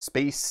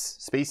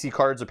spacey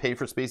cards or pay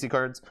for spacey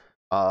cards,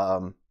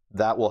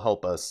 that will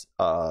help us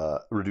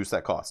reduce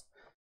that cost.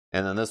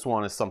 And then this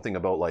one is something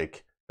about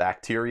like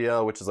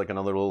bacteria, which is like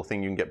another little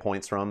thing you can get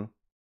points from.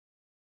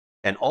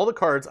 And all the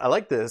cards, I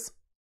like this,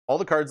 all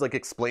the cards like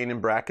explain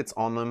in brackets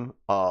on them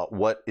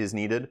what is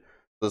needed.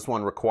 This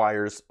one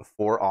requires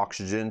 4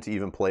 oxygen to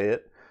even play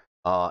it.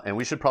 And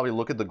we should probably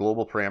look at the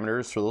global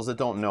parameters. For those that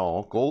don't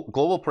know,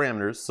 global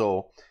parameters.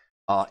 So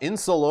in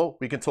solo,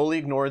 we can totally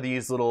ignore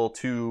these little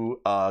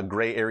 2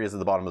 gray areas at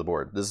the bottom of the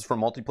board. This is for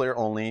multiplayer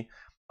only.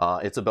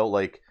 It's about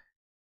like,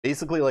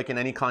 basically like in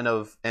any kind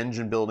of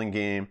engine building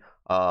game,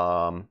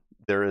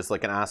 there is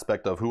like an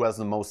aspect of who has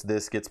the most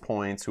this gets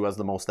points, who has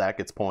the most that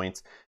gets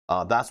points.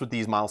 That's what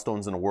these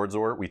milestones and awards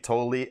are. We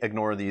totally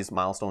ignore these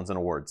milestones and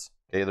awards.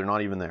 Okay, they're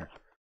not even there.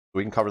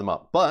 We can cover them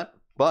up.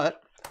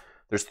 But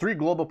there's 3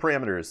 global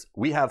parameters.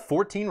 We have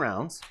 14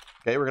 rounds.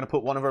 Okay, we're gonna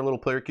put one of our little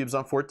player cubes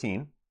on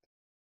 14.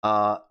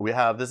 We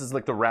have, this is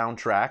like the round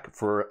track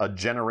for a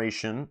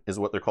generation is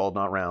what they're called,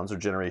 not rounds or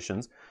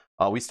generations.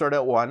 We start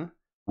at 1.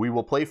 We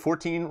will play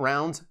 14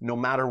 rounds no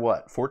matter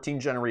what. 14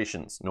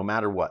 generations, no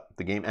matter what.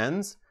 The game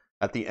ends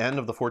at the end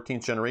of the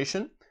 14th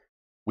generation.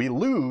 We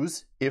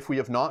lose if we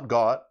have not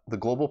got the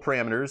global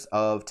parameters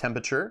of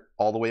temperature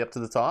all the way up to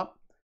the top,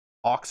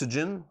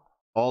 oxygen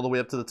all the way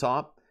up to the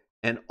top,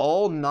 and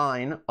all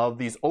 9 of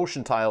these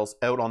ocean tiles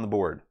out on the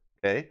board,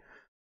 okay?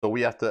 So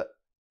we have to,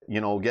 you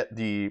know, get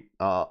the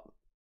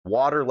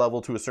water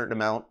level to a certain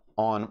amount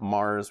on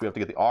Mars. We have to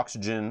get the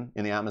oxygen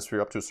in the atmosphere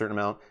up to a certain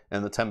amount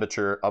and the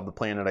temperature of the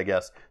planet, I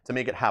guess, to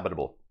make it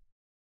habitable.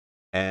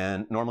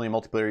 And normally in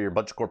multiplayer, you're a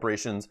bunch of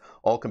corporations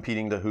all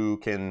competing to who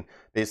can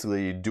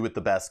basically do it the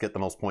best, get the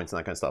most points and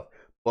that kind of stuff.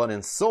 But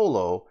in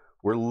solo,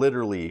 we're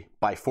literally,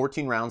 by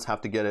 14 rounds,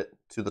 have to get it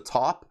to the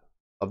top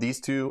of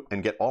these 2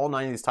 and get all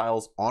 9 of these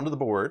tiles onto the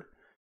board.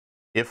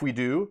 If we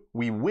do,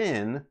 we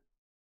win,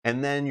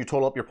 and then you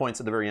total up your points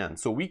at the very end.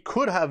 So we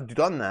could have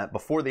done that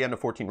before the end of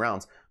 14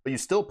 rounds, but you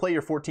still play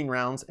your 14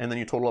 rounds, and then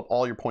you total up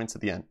all your points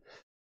at the end.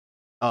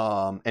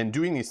 And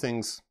doing these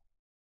things,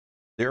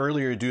 the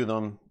earlier you do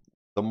them,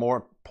 the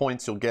more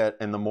points you'll get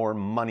and the more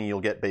money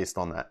you'll get based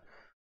on that.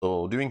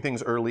 So doing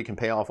things early can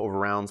pay off over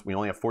rounds. We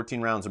only have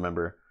 14 rounds,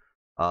 remember.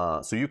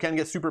 So you can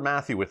get super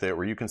mathy with it,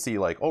 where you can see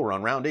like, oh, we're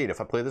on round 8. If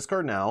I play this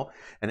card now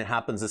and it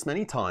happens this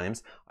many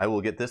times, I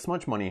will get this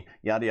much money,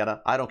 yada,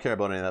 yada. I don't care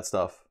about any of that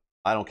stuff.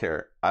 I don't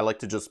care. I like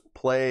to just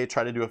play,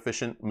 try to do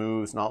efficient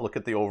moves, not look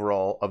at the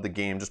overall of the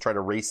game, just try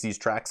to race these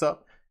tracks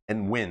up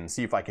and win,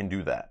 see if I can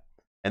do that.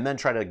 And then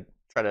try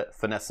to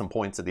finesse some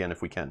points at the end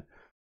if we can.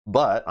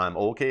 But I'm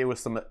okay with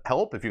some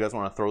help if you guys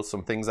want to throw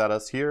some things at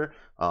us here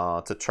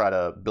to try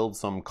to build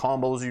some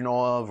combos you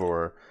know of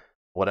or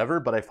whatever.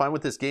 But I find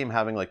with this game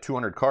having like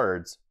 200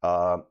 cards,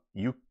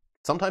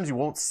 sometimes you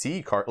won't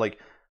see like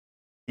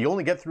you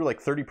only get through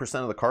like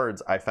 30% of the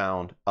cards I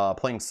found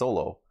playing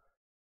solo.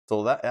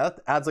 So that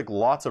adds like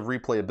lots of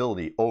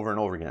replayability over and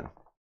over again.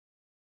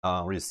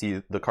 Where you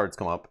see the cards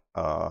come up,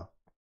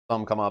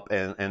 some come up,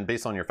 and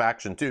based on your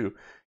faction too,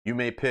 you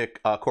may pick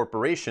a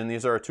corporation.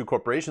 These are our 2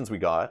 corporations we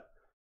got.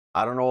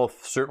 I don't know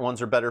if certain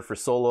ones are better for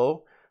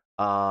solo,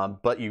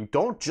 but you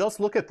don't just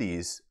look at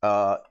these.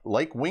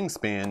 Like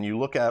Wingspan, you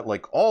look at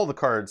like all the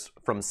cards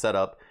from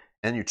setup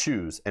and you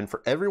choose. And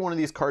for every one of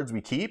these cards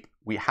we keep,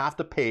 we have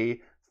to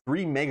pay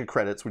 3 mega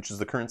credits, which is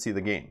the currency of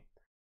the game.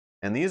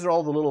 And these are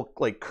all the little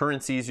like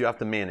currencies you have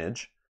to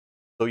manage.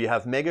 So you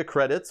have mega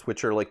credits,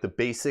 which are like the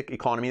basic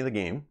economy of the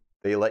game.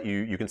 They let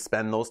you can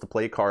spend those to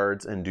play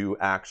cards and do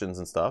actions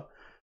and stuff.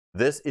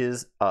 This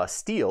is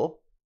steel,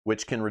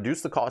 which can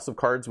reduce the cost of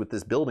cards with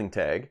this building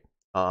tag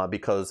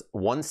because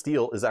 1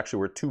 steel is actually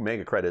worth 2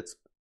 mega credits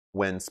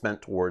when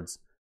spent towards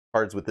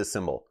cards with this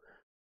symbol.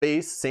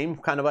 Space, same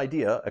kind of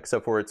idea,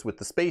 except for it's with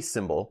the space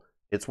symbol,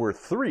 it's worth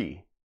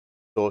 3.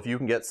 So if you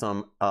can get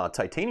some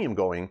titanium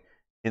going,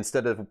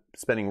 instead of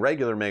spending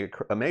regular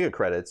mega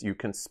credits, you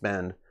can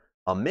spend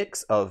a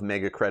mix of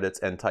mega credits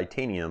and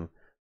titanium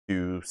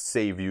to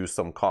save you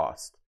some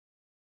cost.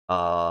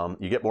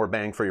 You get more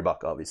bang for your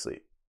buck,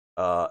 obviously.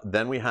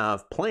 Then we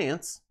have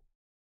plants,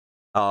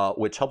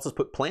 which helps us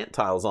put plant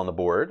tiles on the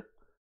board.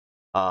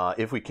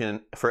 If we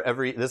can,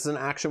 this is an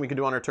action we can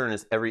do on our turn,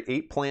 is every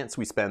 8 plants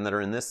we spend that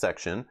are in this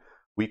section,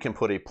 we can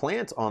put a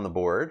plant on the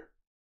board.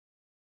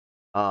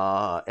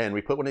 And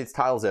we put one of these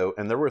tiles out,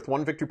 and they're worth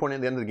 1 victory point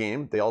at the end of the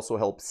game. They also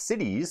help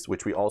cities,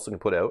 which we also can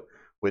put out,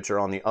 which are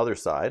on the other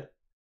side.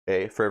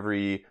 Okay, for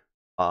every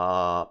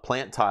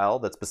plant tile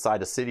that's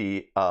beside a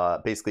city,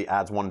 basically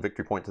adds 1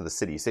 victory point to the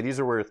city. Cities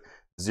are worth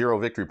 0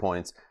 victory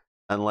points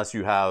unless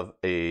you have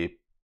a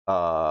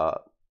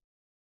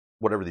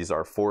whatever these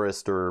are,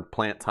 forest or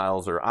plant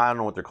tiles, or I don't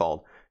know what they're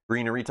called,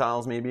 greenery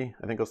tiles maybe,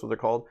 I think that's what they're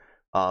called.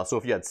 So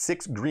if you had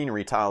 6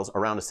 greenery tiles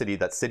around a city,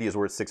 that city is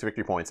worth 6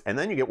 victory points, and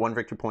then you get 1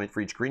 victory point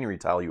for each greenery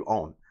tile you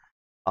own.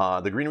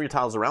 The greenery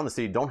tiles around the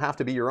city don't have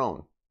to be your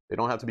own. They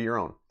don't have to be your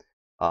own.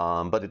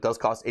 But it does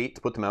cost 8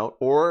 to put them out,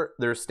 or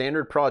there's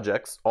standard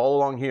projects all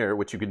along here,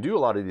 which you can do a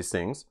lot of these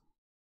things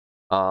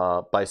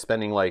by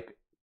spending like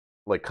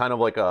kind of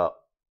like a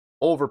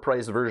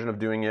overpriced version of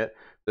doing it.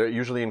 They're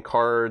usually in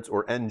cards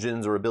or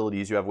engines or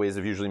abilities. You have ways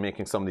of usually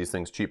making some of these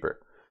things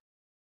cheaper.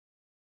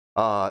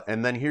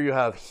 And then here you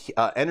have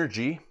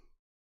energy.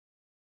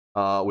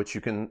 which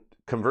you can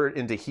convert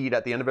into heat.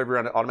 At the end of every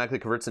round, it automatically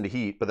converts into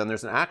heat. But then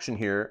there's an action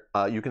here.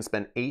 You can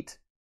spend 8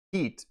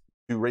 heat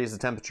to raise the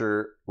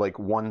temperature like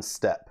 1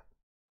 step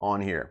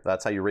on here.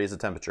 That's how you raise the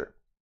temperature.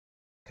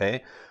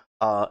 Okay.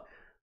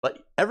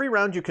 But every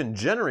round you can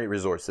generate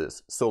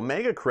resources. So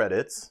mega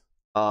credits,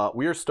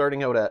 we are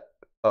starting out at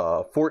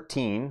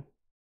 14.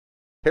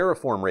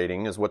 Terraform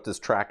rating is what this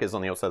track is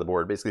on the outside of the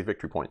board, basically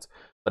victory points.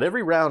 But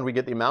every round we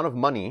get the amount of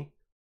money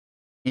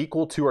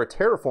equal to our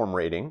terraform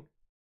rating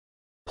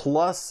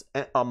plus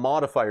a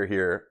modifier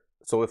here.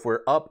 So if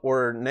we're up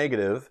or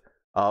negative,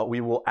 we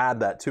will add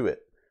that to it.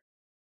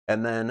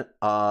 And then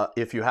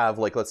if you have,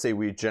 like, let's say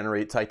we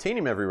generate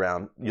titanium every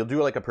round, you'll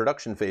do like a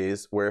production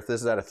phase where if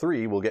this is at a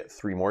 3, we'll get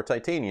 3 more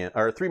titanium,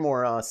 or 3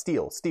 more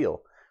steel.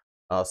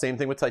 Same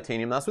thing with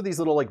titanium. That's what these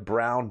little like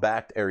brown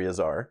backed areas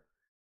are.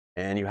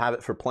 And you have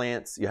it for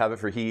plants, you have it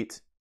for heat,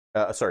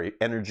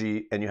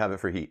 energy, and you have it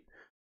for heat.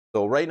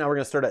 So right now we're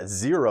going to start at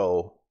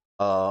 0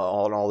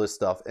 on all this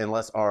stuff,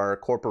 unless our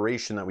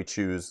corporation that we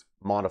choose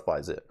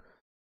modifies it.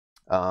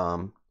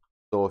 So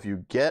if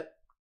you get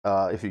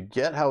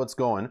how it's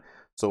going,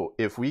 so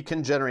if we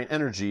can generate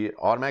energy, it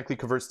automatically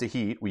converts to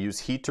heat. We use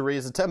heat to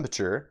raise the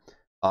temperature.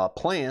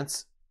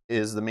 Plants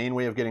is the main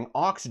way of getting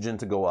oxygen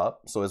to go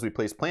up. So as we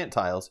place plant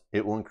tiles,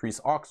 it will increase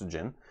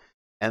oxygen.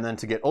 And then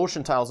to get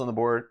ocean tiles on the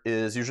board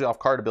is usually off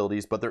card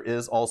abilities, but there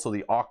is also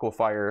the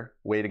aquafire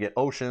way to get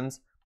oceans.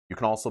 You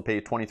can also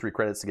pay 23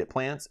 credits to get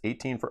plants,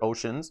 18 for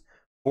oceans,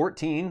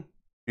 14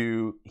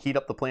 to heat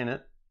up the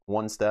planet,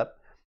 1 step.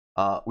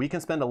 We can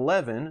spend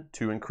 11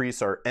 to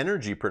increase our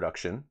energy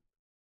production.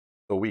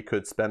 So we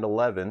could spend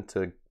 11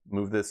 to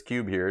move this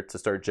cube here to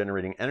start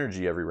generating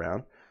energy every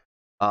round.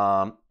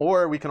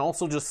 Or we can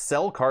also just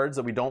sell cards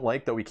that we don't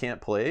like, that we can't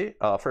play.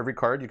 For every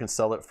card, you can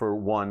sell it for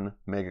 1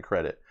 mega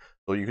credit.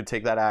 So you could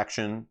take that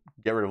action,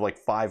 get rid of like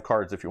 5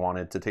 cards if you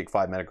wanted to take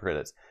 5 mega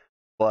credits.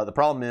 But the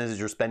problem is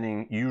you're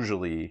spending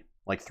usually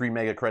like 3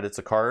 mega credits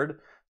a card.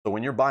 So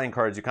when you're buying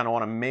cards, you kind of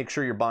want to make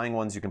sure you're buying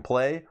ones you can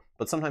play.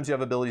 But sometimes you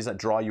have abilities that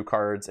draw you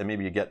cards, and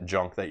maybe you get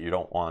junk that you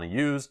don't want to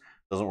use.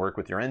 Doesn't work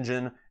with your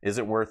engine. Is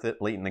it worth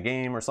it late in the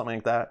game or something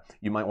like that?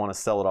 You might want to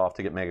sell it off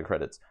to get mega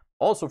credits.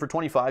 Also for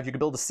 25, you could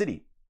build a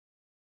city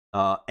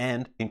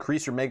and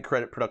increase your mega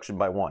credit production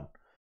by 1.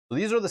 So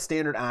these are the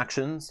standard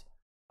actions.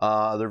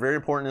 They're very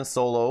important in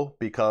solo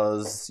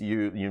because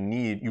you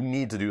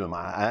need to do them.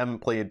 I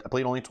played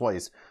only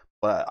twice,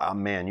 but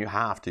man, you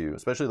have to,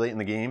 especially late in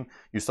the game.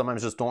 You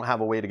sometimes just don't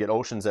have a way to get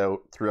oceans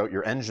out throughout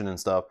your engine and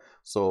stuff,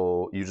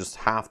 so you just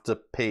have to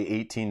pay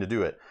 18 to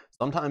do it.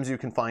 Sometimes you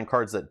can find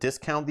cards that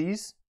discount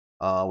these,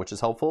 which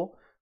is helpful.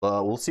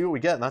 But we'll see what we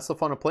get, and that's the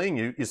fun of playing.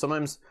 You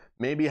sometimes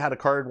maybe had a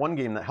card one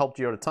game that helped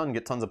you out a ton,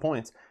 get tons of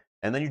points,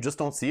 and then you just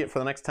don't see it for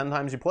the next 10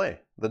 times you play.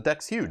 The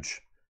deck's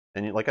huge,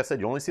 and like I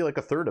said, you only see like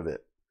a third of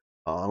it.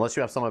 Unless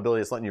you have some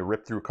ability that's letting you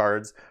rip through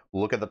cards,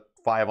 look at the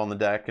 5 on the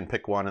deck and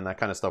pick one and that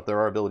kind of stuff. There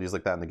are abilities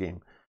like that in the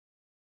game.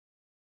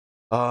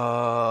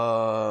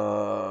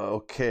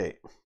 Okay.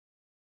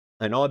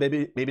 I know I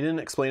maybe didn't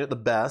explain it the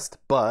best,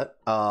 but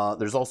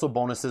there's also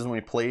bonuses when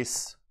we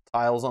place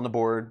tiles on the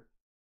board.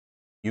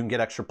 You can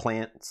get extra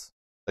plants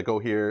that go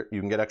here. You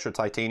can get extra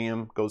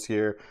titanium, goes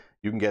here.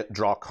 You can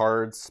draw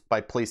cards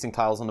by placing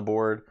tiles on the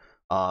board.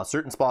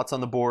 Certain spots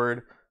on the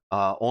board,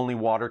 only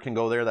water can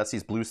go there. That's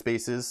these blue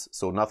spaces,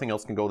 so nothing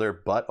else can go there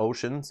but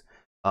oceans.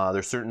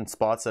 There's certain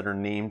spots that are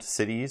named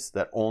cities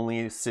that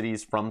only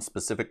cities from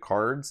specific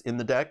cards in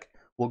the deck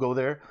will go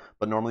there,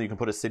 but normally you can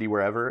put a city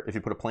wherever. If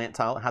you put a plant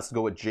tile, it has to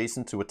go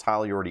adjacent to a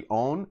tile you already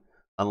own,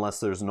 unless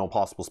there's no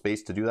possible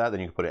space to do that, then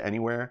you can put it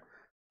anywhere.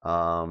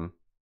 And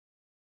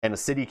a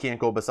city can't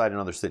go beside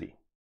another city.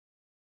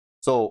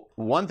 So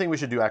one thing we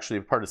should do,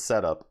 actually, part of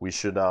setup, we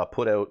should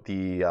put out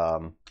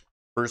the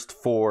first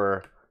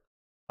 4.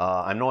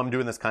 I know I'm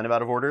doing this kind of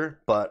out of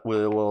order, but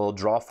we'll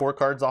draw 4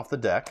 cards off the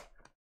deck,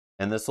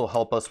 and this will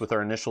help us with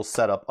our initial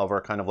setup of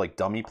our kind of like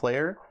dummy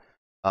player.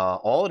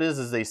 All it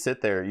is they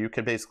sit there. You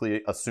can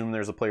basically assume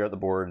there's a player at the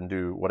board and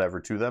do whatever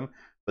to them,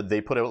 but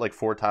they put out like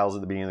 4 tiles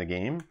at the beginning of the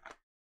game.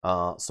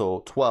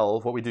 So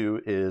 12, what we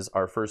do is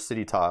our first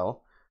city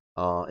tile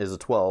is a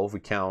 12. We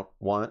count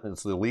 1,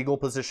 it's the legal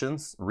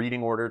positions,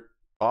 reading order,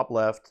 top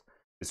left.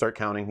 We start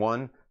counting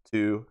 1,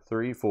 2,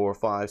 3, 4,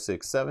 5,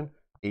 6, 7,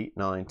 8,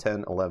 9,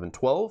 10, 11,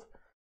 12.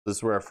 This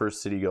is where our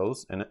first city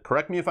goes. And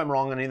correct me if I'm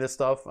wrong on any of this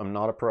stuff. I'm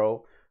not a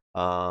pro.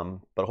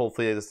 But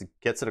hopefully this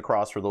gets it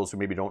across for those who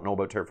maybe don't know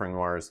about Terraforming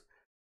Mars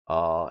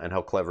and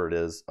how clever it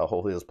is.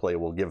 Hopefully this play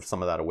will give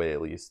some of that away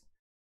at least,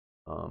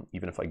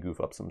 even if I goof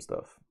up some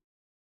stuff.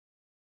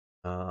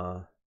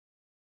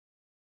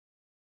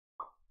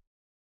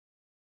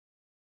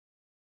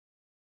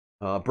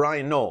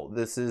 Brian, no,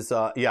 this is,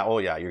 yeah, oh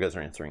yeah, you guys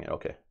are answering it,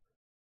 okay.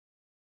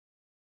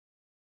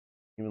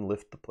 Even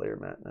lift the player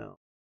mat now.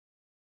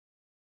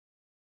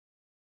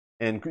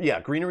 And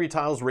yeah, greenery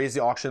tiles raise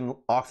the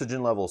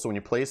oxygen level. So when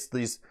you place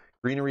these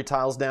greenery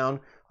tiles down,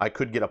 I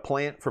could get a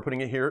plant for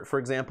putting it here, for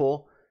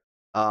example.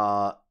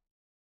 So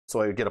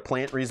I would get a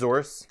plant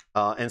resource.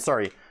 And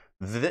sorry,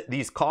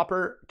 these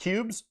copper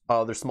cubes,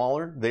 they're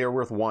smaller. They are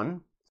worth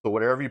 1. So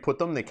wherever you put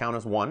them, they count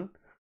as 1.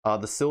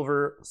 The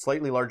silver,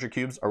 slightly larger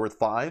cubes are worth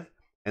 5.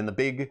 And the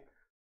big,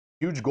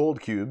 huge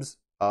gold cubes,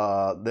 they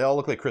all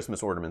look like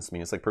Christmas ornaments to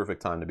me. It's like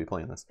perfect time to be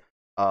playing this.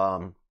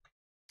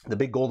 The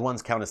big gold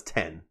ones count as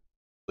 10.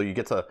 So you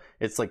get to,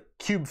 it's like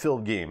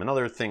cube-filled game.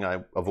 Another thing I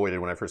avoided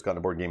when I first got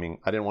into board gaming,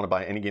 I didn't want to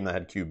buy any game that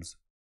had cubes.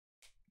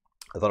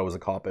 I thought it was a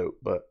cop-out,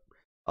 but,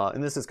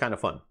 and this is kind of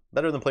fun.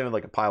 Better than playing with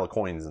like a pile of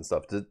coins and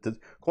stuff. The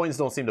coins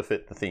don't seem to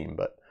fit the theme,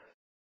 but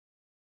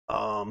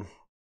the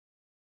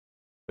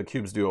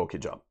cubes do an okay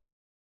job.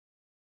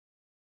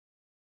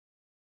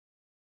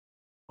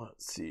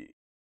 Let's see.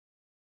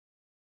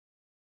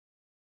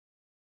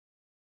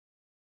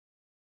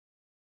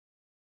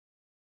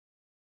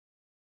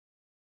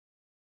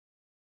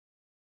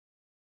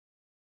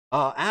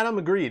 Adam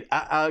agreed.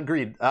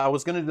 Agreed. I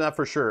was going to do that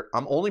for sure.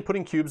 I'm only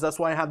putting cubes. That's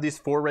why I have these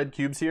 4 red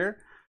cubes here.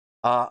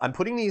 I'm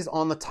putting these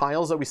on the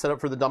tiles that we set up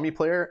for the dummy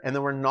player, and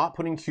then we're not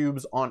putting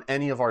cubes on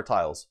any of our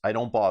tiles. I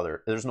don't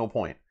bother. There's no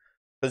point.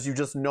 Because you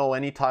just know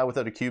any tile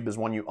without a cube is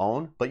one you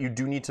own, but you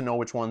do need to know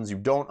which ones you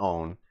don't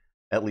own,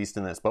 at least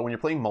in this. But when you're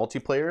playing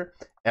multiplayer,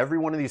 every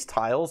one of these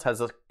tiles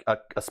has a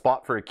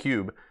spot for a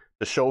cube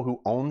to show who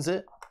owns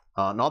it.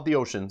 Not the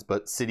oceans,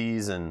 but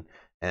cities and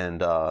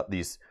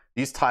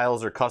these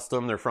tiles are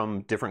custom. They're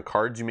from different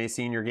cards you may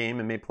see in your game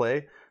and may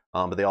play,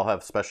 but they all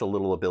have special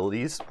little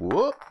abilities.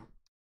 Whoop!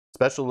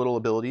 Special little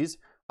abilities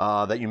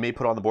that you may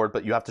put on the board,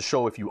 but you have to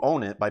show if you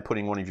own it by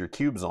putting one of your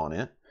cubes on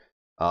it.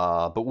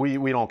 But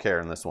we don't care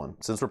in this one.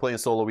 Since we're playing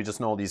solo, we just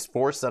know these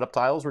 4 setup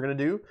tiles we're going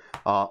to do,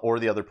 or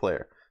the other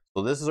player.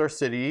 So this is our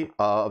city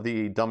of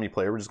the dummy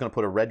player. We're just going to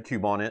put a red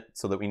cube on it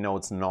so that we know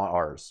it's not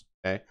ours.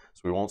 Okay,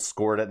 so we won't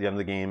score it at the end of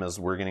the game as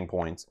we're getting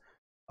points.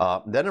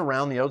 Then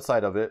around the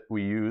outside of it,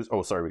 we use,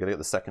 oh, sorry, we got to get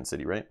the second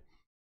city, right?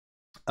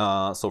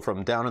 So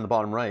from down in the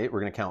bottom right, we're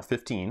going to count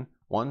 15.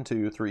 1,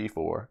 2, 3,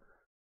 4,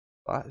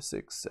 5,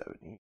 6, 7,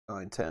 8,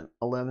 9, 10,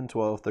 11,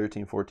 12,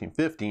 13, 14,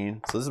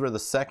 15. So this is where the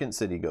second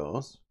city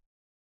goes.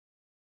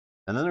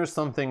 And then there's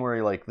something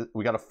where like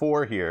we got a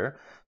 4 here.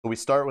 So we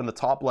start with the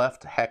top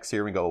left hex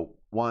here. We go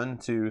 1,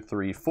 2,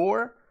 3,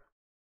 4.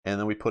 And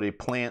then we put a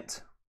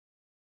plant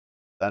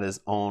that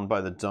is owned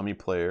by the dummy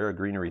player, a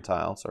greenery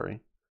tile,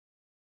 sorry.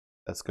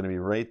 That's going to be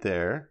right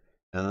there.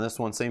 And then this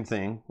one, same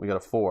thing. We got a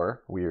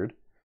 4. Weird.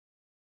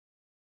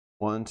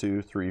 1,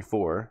 2, 3,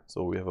 4.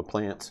 So we have a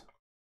plant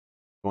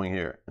going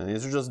here. And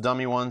these are just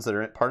dummy ones that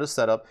are part of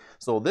setup.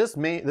 So this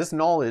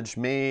knowledge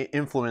may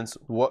influence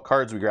what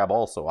cards we grab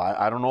also.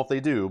 I don't know if they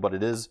do, but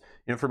it is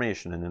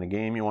information. And in a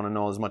game, you want to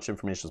know as much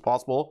information as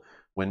possible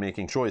when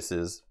making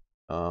choices,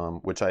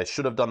 which I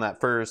should have done that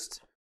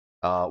first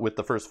with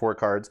the first 4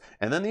 cards.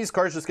 And then these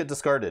cards just get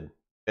discarded.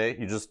 Okay,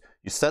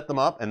 you set them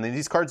up, and then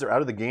these cards are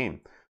out of the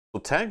game. So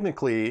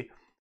technically,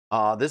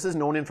 this is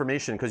known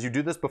information because you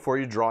do this before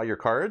you draw your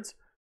cards.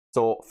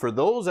 So for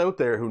those out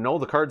there who know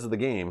the cards of the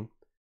game,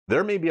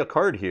 there may be a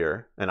card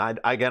here, and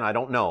I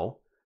don't know,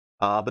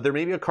 but there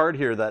may be a card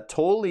here that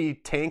totally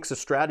tanks a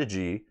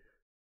strategy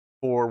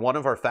for one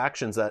of our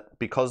factions that,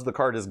 because the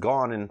card is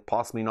gone and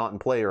possibly not in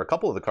play, or a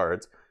couple of the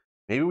cards,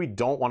 maybe we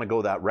don't want to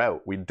go that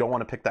route. We don't want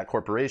to pick that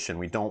corporation.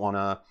 We don't want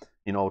to,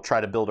 you know,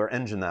 try to build our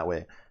engine that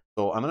way.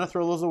 So I'm going to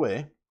throw those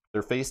away.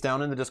 They're face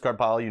down in the discard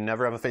pile. You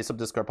never have a face up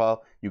discard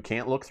pile. You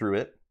can't look through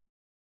it.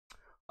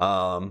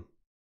 Oh,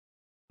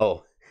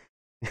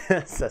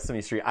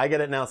 Sesame Street. I get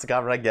it now,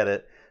 Sakavra. I get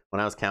it. When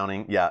I was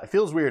counting, yeah, it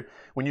feels weird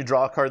when you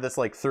draw a card that's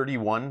like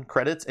 31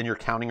 credits and you're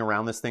counting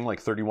around this thing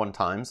like 31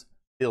 times.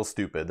 Feels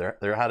stupid.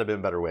 There had to be a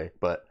better way,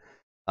 but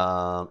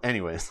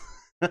anyways.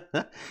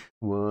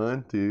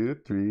 1, 2,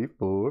 3,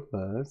 4,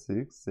 5,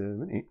 6,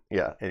 7, 8.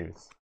 Yeah,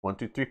 anyways. 1,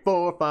 2, 3,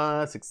 4,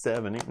 5, 6,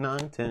 7, 8,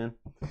 9, 10.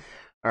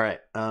 All right,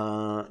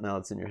 now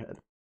it's in your head.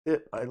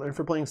 I learned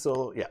for playing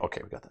solo. Yeah,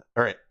 okay, we got that.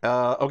 All right,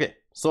 okay,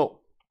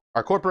 so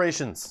our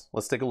corporations.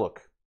 Let's take a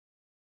look.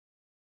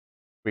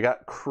 We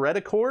got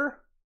Credicore.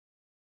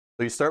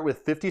 So you start with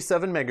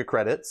 57 mega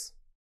credits.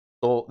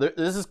 So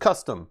this is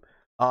custom.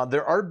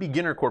 There are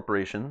beginner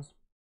corporations,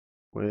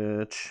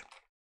 which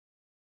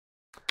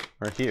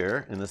are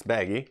here in this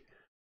baggie.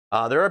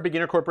 There are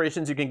beginner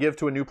corporations you can give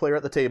to a new player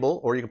at the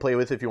table, or you can play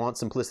with if you want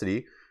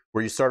simplicity,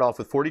 where you start off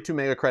with 42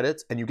 mega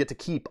credits, and you get to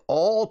keep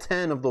all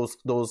 10 of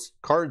those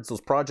cards,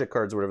 those project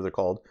cards, or whatever they're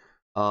called,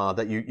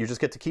 that you just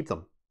get to keep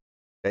them.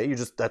 Okay,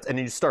 and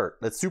you start.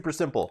 That's super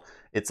simple.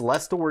 It's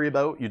less to worry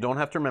about. You don't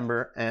have to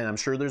remember, and I'm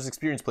sure there's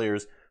experienced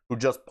players who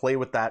just play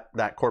with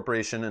that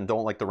corporation and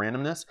don't like the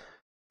randomness.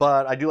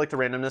 But I do like the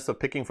randomness of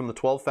picking from the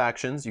 12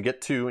 factions. You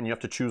get 2, and you have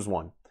to choose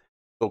one.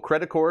 So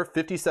Credicore,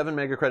 57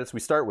 mega credits we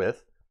start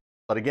with.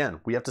 But again,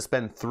 we have to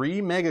spend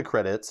 3 mega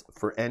credits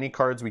for any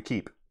cards we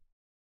keep.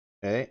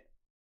 Okay?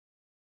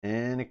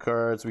 Any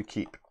cards we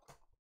keep.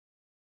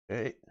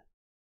 Okay?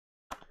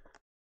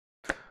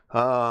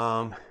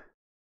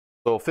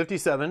 So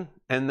 57,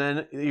 and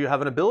then you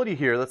have an ability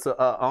here that's an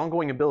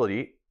ongoing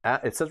ability.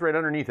 It says right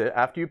underneath it,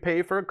 after you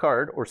pay for a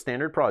card or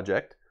standard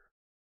project,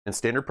 and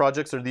standard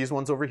projects are these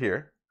ones over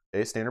here,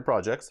 okay, standard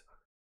projects,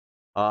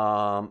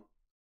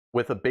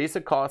 with a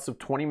basic cost of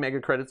 20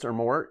 mega credits or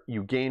more,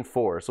 you gain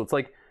 4. So it's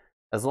like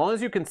as long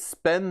as you can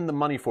spend the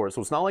money for it.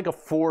 So it's not like a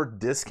 4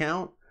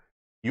 discount.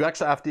 You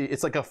actually have to,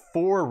 it's like a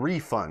 4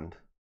 refund.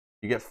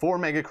 You get 4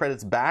 mega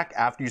credits back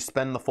after you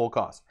spend the full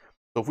cost.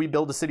 So if we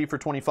build a city for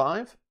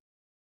 25,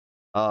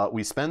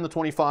 we spend the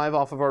 25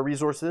 off of our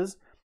resources,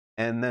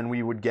 and then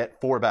we would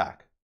get 4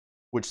 back.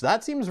 Which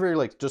that seems very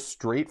like just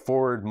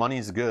straightforward.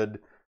 Money's good.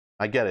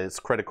 I get it. It's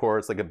credit core.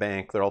 It's like a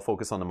bank. They're all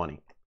focused on the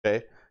money.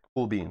 Okay,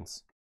 cool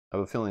beans. I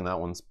have a feeling that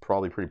one's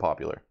probably pretty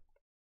popular.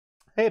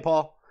 Hey,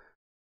 Paul.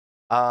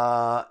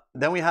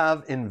 Then we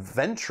have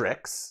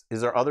Inventrix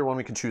is our other one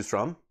we can choose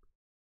from.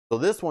 So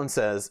this one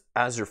says,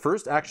 as your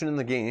first action in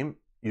the game,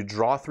 you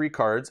draw 3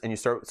 cards and you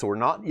start. So we're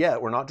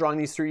not drawing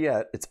these 3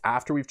 yet. It's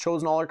after we've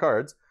chosen all our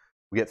cards.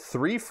 We get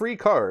 3 free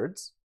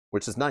cards,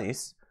 which is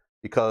nice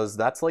because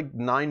that's like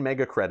 9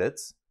 mega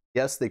credits.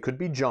 Yes, they could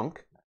be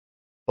junk,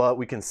 but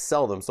we can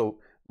sell them. So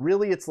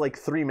really it's like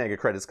 3 mega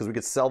credits because we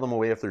could sell them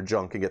away if they're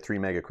junk and get 3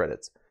 mega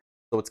credits.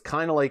 So it's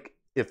kind of like,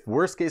 if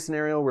worst case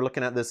scenario, we're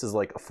looking at this as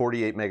like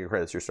 48 mega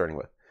credits you're starting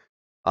with.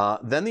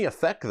 Then the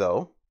effect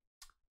though,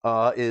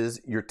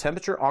 is your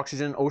temperature,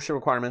 oxygen, OSHA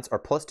requirements are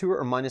 +2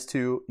 or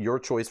 -2, your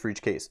choice for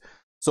each case.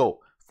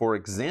 So for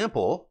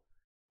example,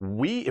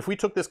 if we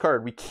took this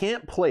card, we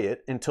can't play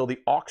it until the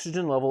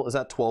oxygen level is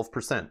at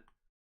 12%.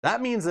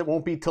 That means it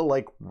won't be till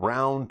like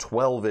round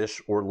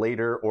 12-ish or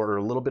later or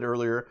a little bit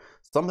earlier,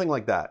 something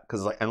like that.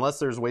 Because like, unless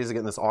there's ways of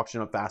getting this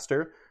oxygen up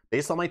faster,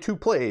 based on my 2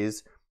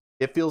 plays,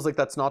 it feels like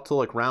that's not till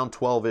like round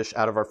 12-ish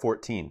out of our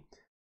 14.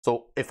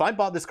 So if I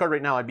bought this card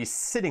right now, I'd be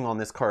sitting on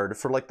this card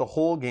for like the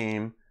whole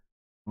game.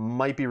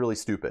 Might be really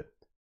stupid.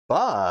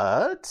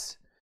 But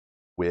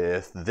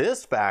with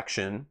this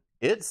faction,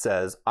 it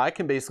says I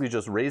can basically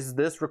just raise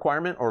this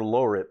requirement or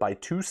lower it by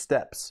 2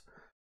 steps.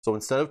 So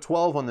instead of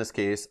 12 on this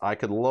case, I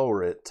could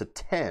lower it to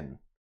 10.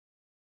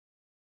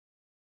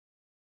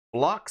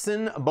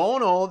 Bloxen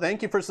Bono,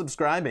 thank you for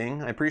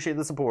subscribing. I appreciate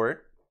the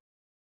support.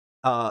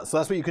 So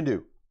that's what you can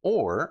do.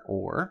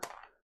 Or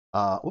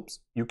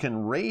you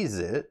can raise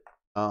it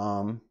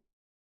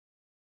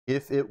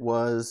if it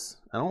was,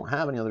 I don't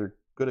have any other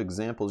good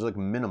examples, like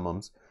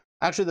minimums.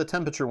 Actually, the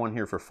temperature one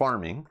here for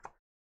farming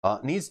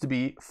needs to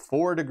be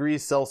 4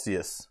 degrees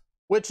Celsius,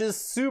 which is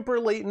super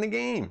late in the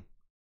game.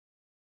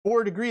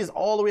 4 degrees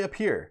all the way up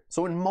here.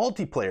 So in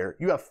multiplayer,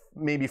 you have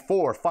maybe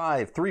 4,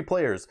 5, 3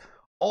 players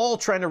all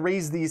trying to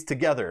raise these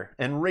together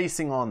and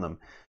racing on them.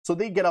 So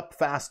they get up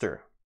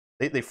faster.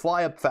 They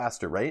fly up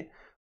faster, right?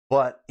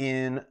 But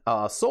in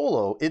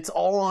solo, it's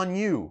all on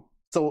you.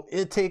 So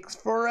it takes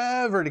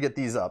forever to get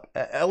these up,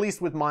 at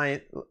least with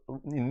my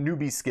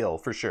newbie skill,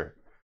 for sure.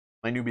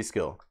 My newbie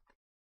skill.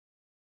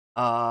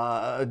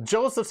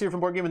 Joseph's here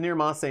from Board Game with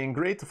Nirma saying,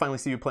 great to finally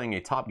see you playing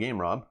a top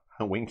game, Rob.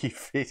 Winky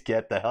face,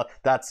 get the hell.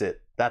 That's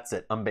it. That's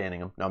it. I'm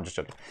banning him. No, I'm just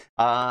joking.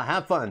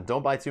 Have fun.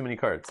 Don't buy too many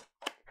cards.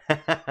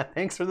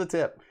 Thanks for the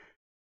tip.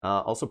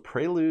 Also,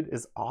 Prelude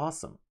is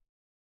awesome.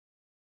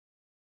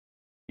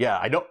 Yeah,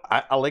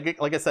 I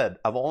like I said,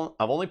 I've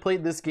only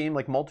played this game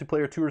like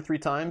multiplayer 2 or 3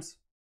 times.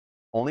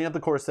 Only have the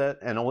core set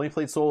and only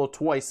played solo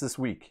twice this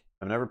week.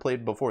 I've never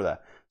played before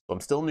that. So I'm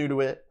still new to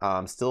it.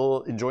 I'm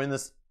still enjoying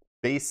this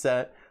base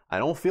set. I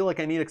don't feel like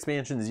I need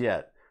expansions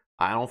yet.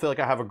 I don't feel like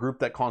I have a group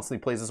that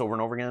constantly plays this over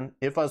and over again.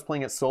 If I was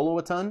playing it solo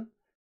a ton,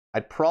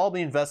 I'd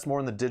probably invest more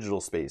in the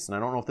digital space. And I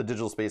don't know if the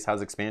digital space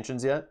has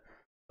expansions yet,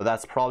 but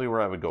that's probably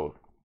where I would go.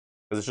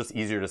 Because it's just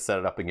easier to set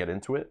it up and get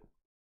into it.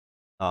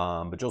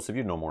 But Joseph,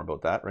 you know more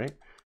about that, right?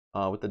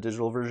 With the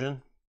digital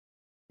version.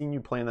 I've seen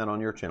you playing that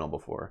on your channel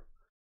before.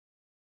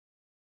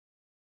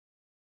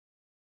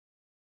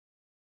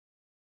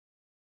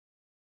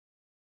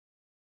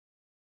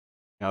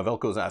 Now,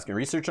 Velko's asking,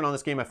 researching on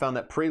this game, I found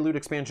that Prelude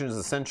expansion is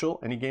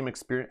essential. Any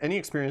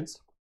experience,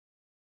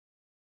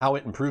 how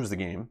it improves the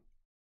game.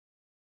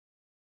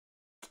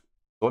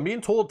 So I'm being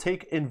told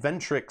take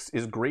Inventrix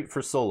is great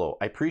for solo.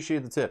 I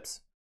appreciate the tips.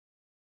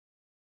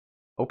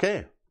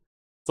 Okay.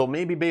 So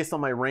maybe based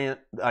on my rant,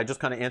 I just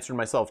kind of answered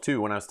myself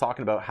too when I was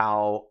talking about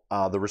how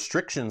the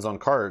restrictions on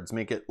cards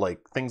make it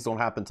like things don't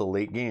happen till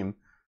late game.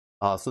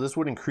 So this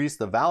would increase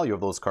the value of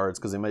those cards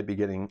because they might be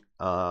getting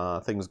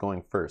things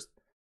going first.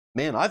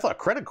 Man, I thought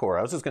credit core.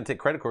 I was just going to take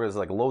credit core as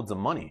like loads of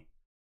money.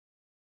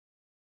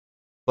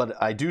 But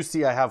I do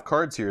see I have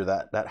cards here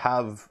that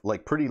have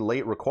like pretty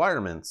late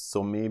requirements.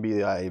 So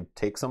maybe I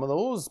take some of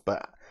those.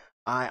 But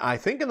I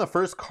think in the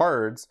first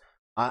cards,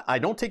 I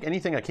don't take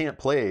anything I can't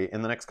play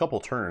in the next couple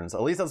turns.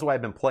 At least that's why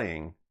I've been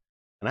playing.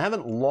 And I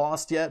haven't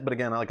lost yet. But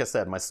again, like I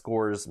said, my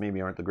scores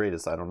maybe aren't the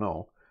greatest. I don't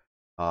know.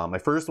 My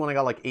first one I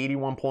got like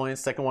 81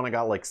 points. Second one I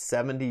got like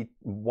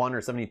 71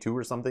 or 72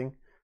 or something.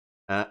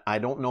 I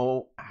don't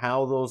know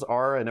how those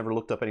are. I never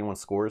looked up anyone's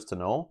scores to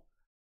know.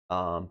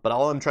 But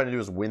all I'm trying to do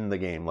is win the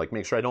game. Like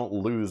make sure I don't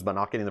lose by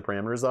not getting the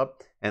parameters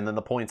up. And then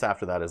the points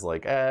after that is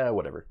like,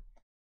 whatever.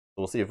 So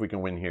we'll see if we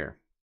can win here.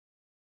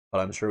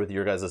 But I'm sure with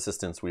your guys'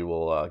 assistance, we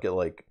will get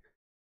like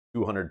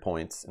 200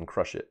 points and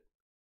crush it.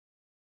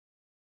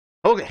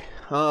 Okay,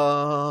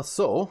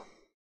 so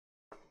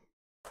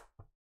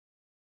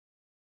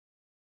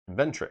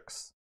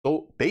Inventrix.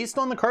 So based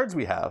on the cards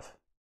we have,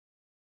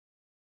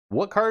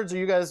 What cards are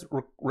you guys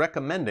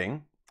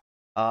recommending?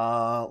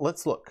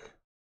 Let's look.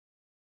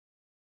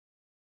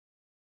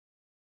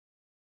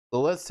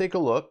 So let's take a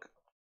look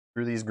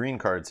through these green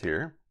cards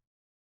here.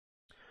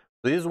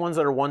 So these are ones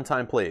that are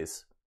one-time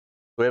plays.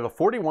 So we have a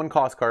 41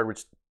 cost card,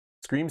 which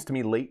screams to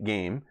me late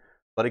game.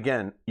 But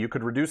again, you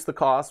could reduce the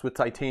cost with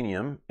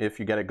titanium if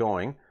you get it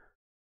going.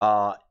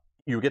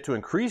 You get to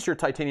increase your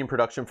titanium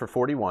production for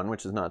 41,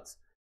 which is nuts.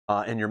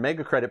 And your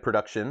mega credit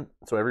production,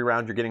 so every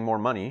round you're getting more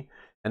money.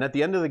 And at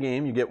the end of the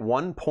game, you get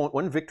one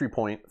victory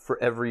point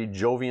for every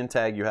Jovian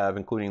tag you have,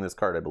 including this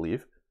card, I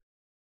believe.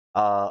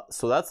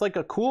 So that's like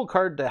a cool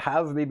card to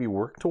have maybe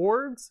work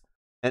towards.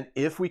 And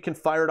if we can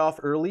fire it off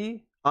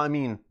early, I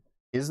mean,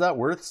 is that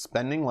worth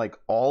spending like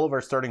all of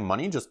our starting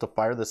money just to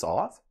fire this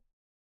off?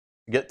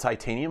 Get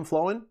titanium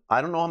flowing?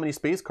 I don't know how many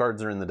space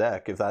cards are in the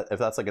deck if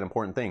that's like an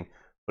important thing.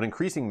 But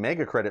increasing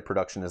mega credit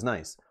production is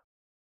nice.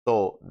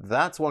 So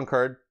that's one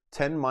card.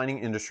 10 Mining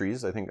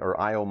Industries, I think,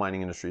 or IO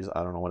Mining Industries.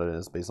 I don't know what it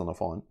is based on the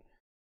font.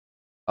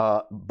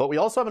 But we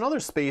also have another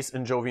space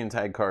and Jovian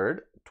tag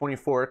card,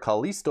 24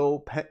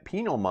 Callisto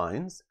Penal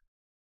Mines.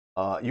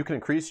 You can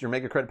increase your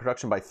mega credit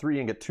production by 3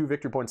 and get 2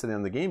 victory points at the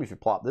end of the game if you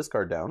plop this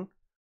card down.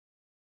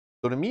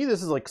 So to me,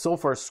 this is like so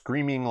far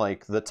screaming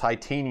like the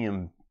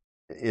titanium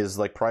is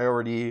like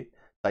priority.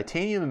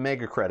 Titanium and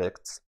mega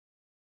credits.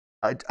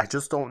 I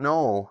just don't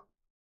know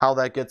how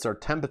that gets our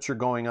temperature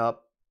going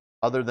up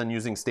other than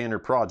using standard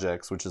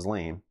projects, which is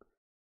lame.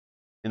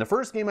 In the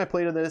first game I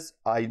played of this,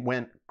 I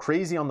went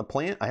crazy on the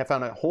plant. I have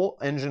found a whole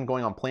engine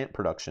going on plant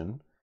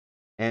production.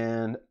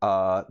 And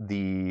what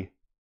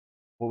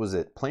was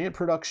it? Plant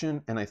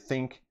production, and I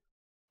think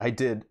I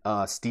did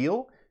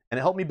steel. And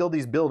it helped me build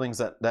these buildings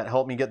that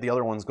helped me get the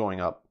other ones going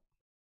up.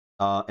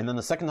 And then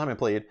the second time I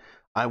played,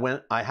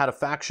 I had a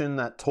faction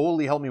that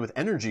totally helped me with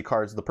energy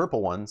cards, the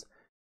purple ones.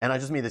 And I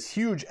just made this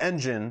huge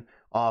engine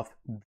of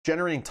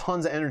generating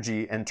tons of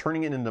energy and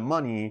turning it into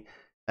money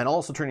and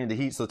also turning it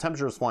into heat, so the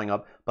temperature was flying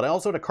up. But I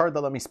also had a card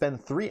that let me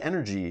spend 3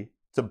 energy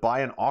to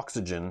buy an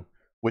oxygen,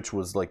 which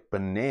was like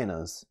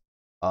bananas.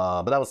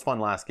 But that was fun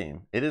last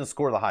game. It didn't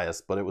score the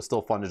highest, but it was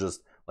still fun to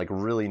just like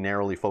really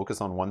narrowly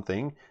focus on one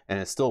thing, and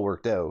it still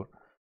worked out.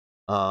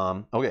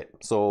 Okay,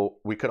 so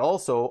we could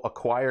also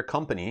acquire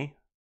company.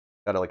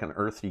 Got like an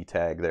earthy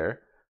tag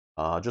there.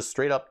 Just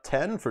straight up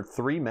 10 for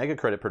 3 mega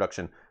credit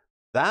production.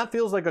 That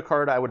feels like a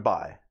card I would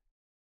buy.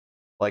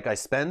 Like I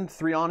spend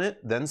 3 on it,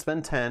 then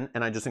spend 10,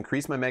 and I just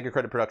increase my mega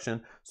credit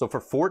production. So for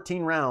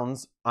 14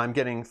 rounds, I'm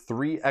getting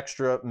 3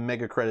 extra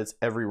mega credits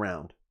every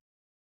round.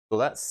 So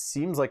that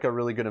seems like a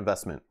really good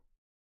investment,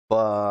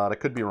 but I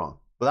could be wrong.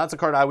 But that's a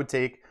card I would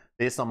take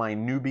based on my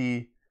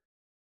newbie.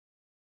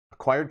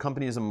 Acquired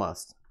company is a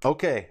must.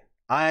 Okay,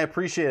 I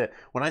appreciate it.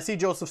 When I see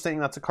Joseph saying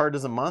that's a card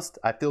is a must,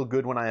 I feel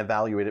good when I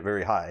evaluate it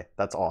very high.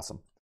 That's awesome.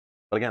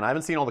 But again, I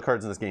haven't seen all the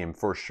cards in this game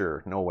for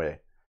sure. No way.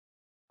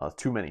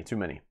 Too many.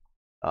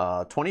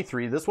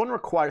 23. This one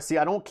requires... See,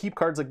 I don't keep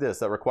cards like this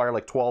that require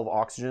like 12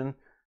 oxygen.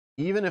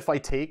 Even if I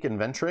take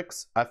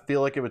Inventrix, I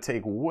feel like it would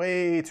take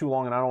way too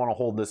long and I don't want to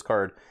hold this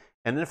card.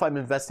 And then if I'm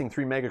investing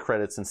 3 mega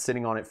credits and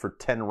sitting on it for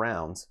 10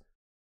 rounds,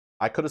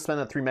 I could have spent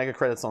that 3 mega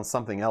credits on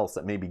something else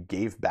that maybe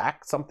gave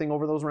back something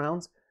over those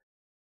rounds.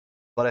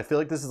 But I feel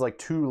like this is like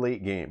too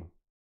late game.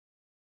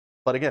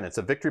 But again, it's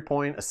a victory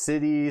point, a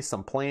city,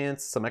 some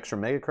plants, some extra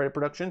mega credit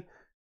production.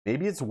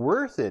 Maybe it's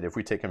worth it if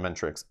we take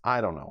Inventrix. I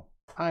don't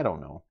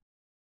know.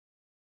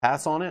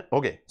 Pass on it?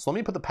 Okay, so let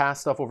me put the pass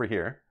stuff over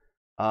here.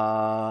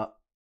 And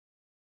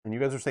you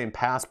guys are saying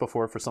pass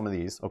before for some of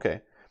these.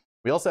 Okay.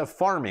 We also have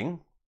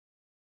farming.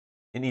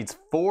 It needs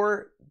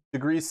 4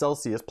 degrees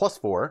Celsius plus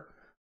 4.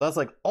 So that's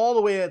like all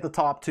the way at the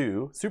top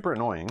too. Super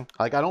annoying.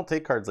 Like I don't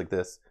take cards like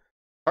this.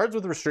 Cards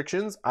with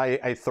restrictions,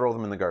 I throw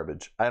them in the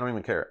garbage. I don't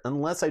even care.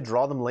 Unless I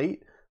draw them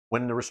late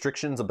when the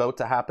restriction's about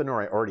to happen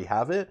or I already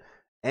have it.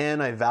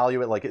 And I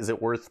value it like, is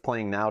it worth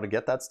playing now to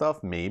get that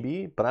stuff?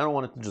 Maybe. But I don't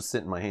want it to just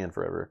sit in my hand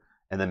forever.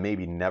 And then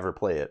maybe never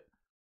play it.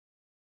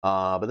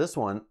 But this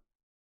one,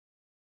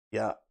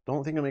 yeah,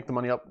 don't think I'll make the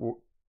money up.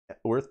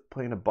 Worth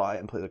playing to buy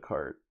and play the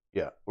card.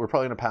 Yeah, we're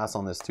probably going to pass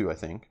on this too, I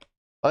think.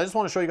 I just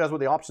want to show you guys what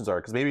the options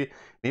are, because maybe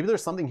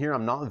there's something here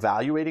I'm not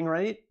evaluating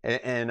right,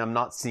 and I'm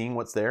not seeing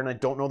what's there, and I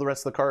don't know the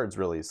rest of the cards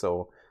really.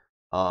 So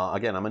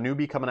again, I'm a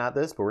newbie coming at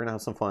this, but we're gonna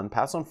have some fun.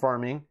 Pass on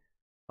farming,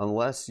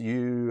 unless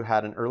you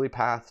had an early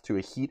path to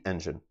a heat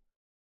engine.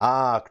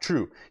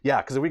 True.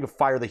 Yeah, because we could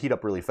fire the heat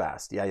up really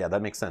fast. Yeah,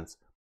 that makes sense.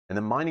 And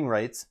then mining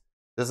rights.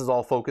 This is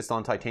all focused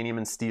on titanium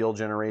and steel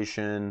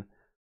generation,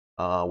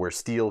 where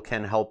steel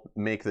can help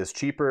make this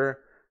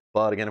cheaper.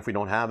 But again, if we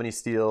don't have any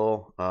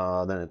steel,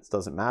 then it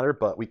doesn't matter.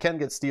 But we can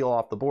get steel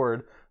off the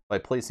board by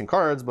placing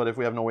cards. But if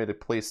we have no way to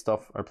place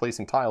stuff, or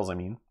placing tiles, I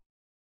mean.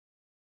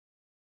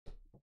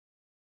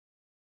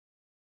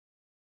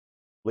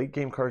 Late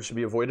game cards should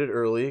be avoided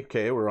early.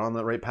 Okay, we're on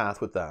the right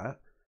path with that.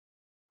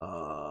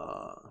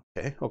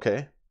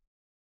 Okay.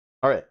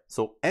 All right,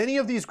 so any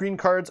of these green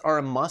cards are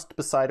a must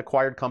beside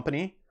acquired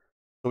company.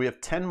 So we have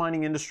 10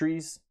 mining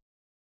industries.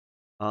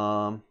 I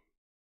don't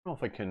know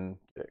if I can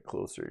get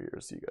closer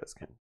here so you guys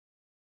can.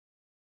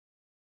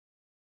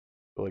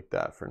 Go like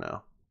that for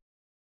now.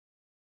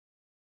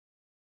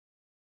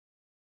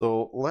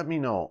 So let me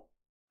know.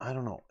 I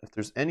don't know if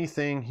there's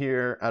anything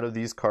here out of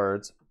these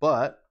cards,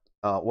 but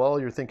while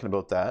you're thinking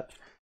about that,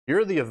 here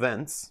are the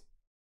events.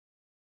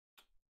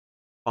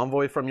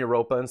 Envoy from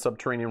Europa and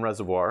Subterranean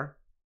Reservoir.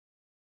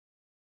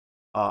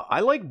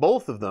 I like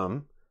both of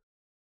them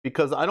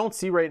because I don't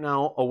see right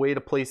now a way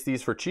to place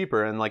these for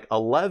cheaper, and like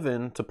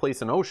 11 to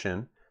place an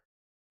ocean.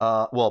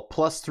 Well,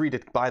 +3 to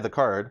buy the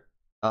card.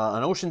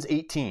 An ocean's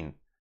 18.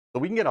 So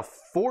we can get a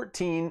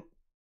 14,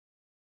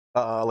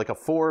 like a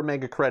 4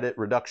 mega credit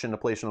reduction to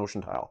place an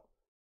ocean tile.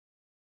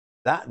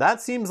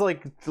 That seems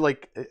like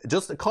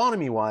just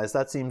economy wise,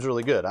 that seems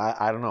really good.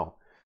 I don't know,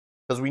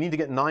 because we need to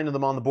get 9 of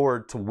them on the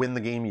board to win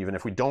the game. Even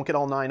if we don't get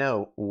all 9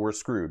 out, we're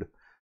screwed.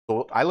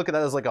 So I look at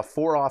that as like a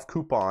 4 off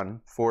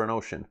coupon for an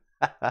ocean.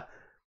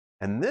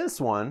 And this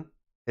one,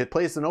 it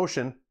plays an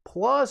ocean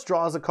plus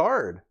draws a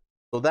card.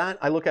 So that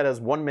I look at as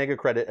 1 mega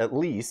credit at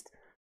least.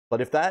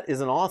 But if that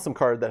is an awesome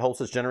card that helps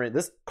us generate,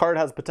 this card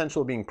has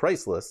potential of being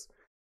priceless,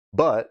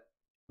 but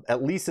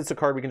at least it's a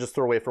card we can just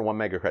throw away for 1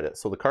 mega credit.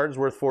 So the card is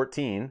worth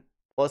 14,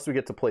 plus we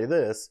get to play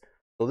this.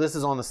 So this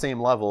is on the same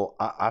level.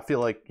 I feel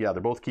like, yeah,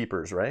 they're both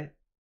keepers, right?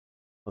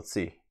 Let's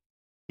see.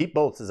 Keep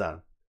both,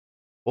 Suzanne.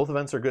 Both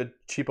events are good.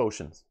 Cheap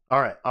oceans.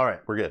 All right,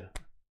 we're good.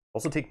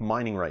 Also take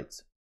mining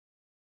rights.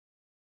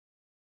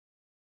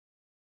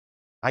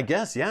 I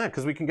guess, yeah,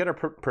 because we can get our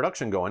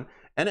production going.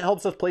 And it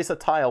helps us place a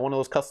tile, one of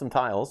those custom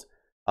tiles,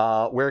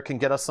 where it can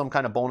get us some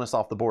kind of bonus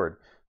off the board.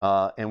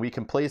 And we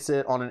can place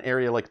it on an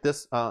area like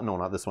this. No,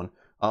 not this one.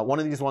 One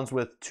of these ones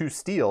with 2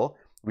 steel.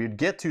 We'd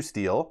get 2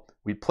 steel.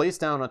 We'd place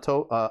down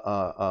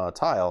a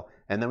tile,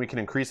 and then we can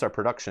increase our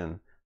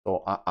production.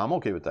 So I'm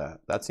okay with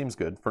that. That seems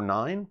good. For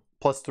 9,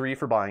 +3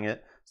 for buying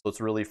it. So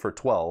it's really for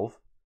 12.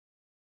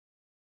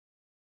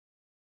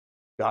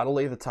 Gotta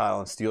lay the tile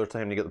and steal our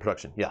time to get the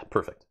production. Yeah,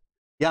 perfect.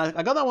 Yeah,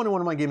 I got that one in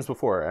one of my games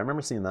before. I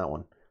remember seeing that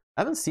one.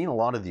 I haven't seen a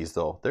lot of these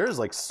though. There's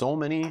like so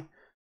many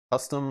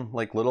custom,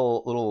 like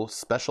little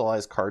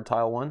specialized card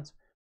tile ones.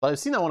 But I've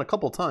seen that one a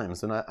couple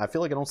times, and I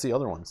feel like I don't see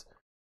other ones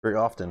very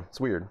often. It's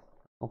weird. I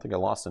don't think I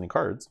lost any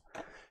cards.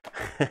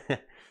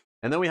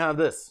 And then we have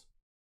this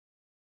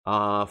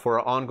for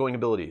our ongoing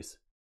abilities.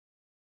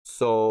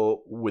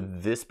 So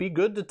would this be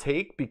good to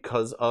take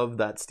because of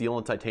that steel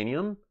and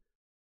titanium?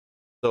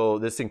 So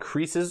this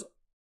increases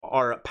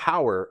our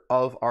power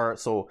of our,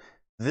 so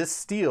this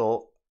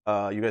steel,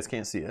 you guys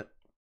can't see it,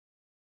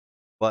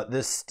 but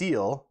this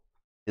steel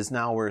is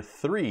now worth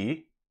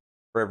 3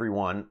 for every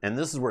 1, and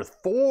this is worth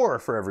 4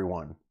 for every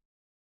 1.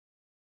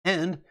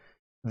 And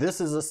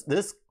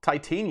this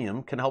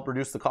titanium can help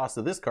reduce the cost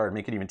of this card,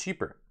 make it even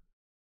cheaper.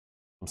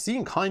 I'm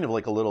seeing kind of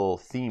like a little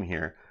theme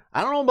here.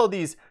 I don't know about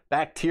these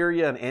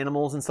bacteria and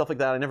animals and stuff like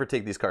that. I never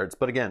take these cards,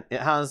 but again, it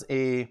has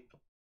a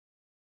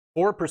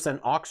 4%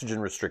 oxygen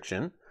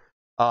restriction,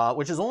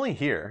 which is only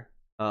here.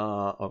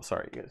 Oh,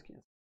 sorry, you guys can't.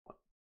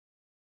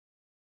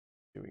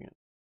 Doing it.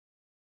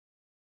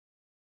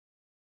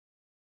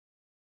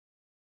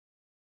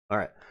 All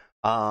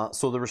right.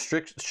 So the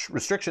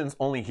restrictions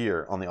only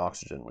here on the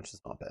oxygen, which is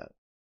not bad.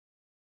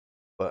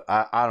 But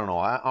I don't know.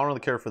 I don't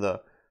really care for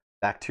the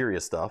bacteria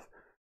stuff.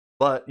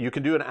 But you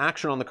can do an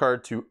action on the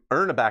card to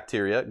earn a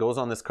bacteria. It goes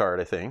on this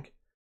card, I think.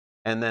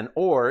 And then,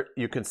 or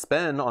you can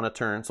spend on a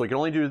turn. So you can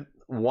only do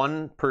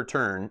 1 per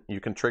turn. You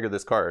can trigger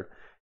this card.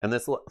 And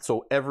this,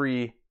 so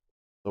every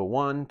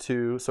 1,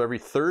 2, so every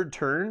 3rd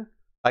turn,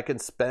 I can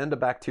spend a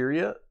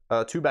bacteria,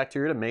 2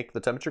 bacteria to make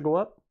the temperature go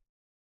up.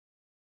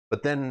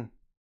 But then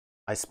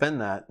I spend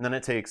that, and then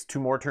it takes 2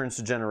 more turns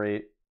to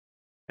generate,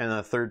 and then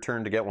a 3rd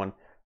turn to get one.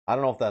 I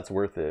don't know if that's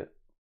worth it.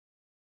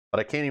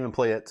 But I can't even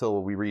play it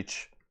till we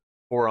reach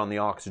 4 on the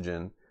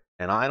oxygen.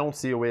 And I don't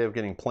see a way of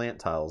getting plant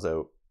tiles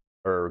out,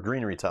 or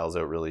greenery tiles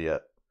out really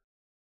yet.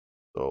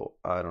 So,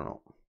 I don't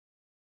know.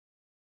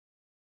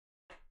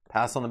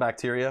 Pass on the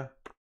bacteria?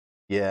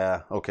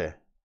 Yeah, okay.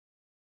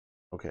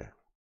 Okay.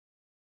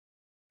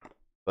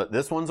 But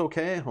this one's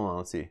okay. Hold on,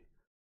 let's see.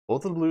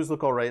 Both of the blues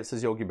look all right,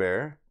 says Yogi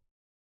Bear.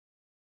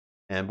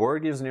 And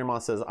Board Gives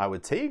Nearmoth says, I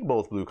would take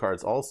both blue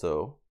cards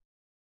also.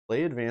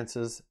 Play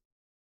advances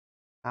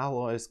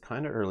alloys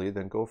kind of early,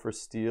 then go for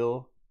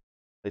steel,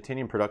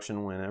 titanium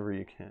production whenever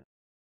you can.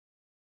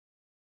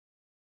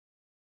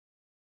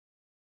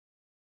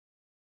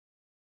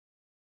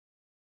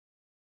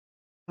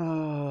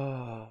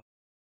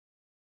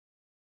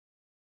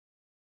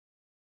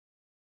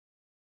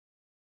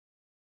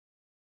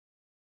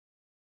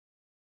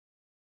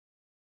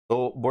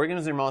 So Board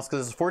Games Near Moss,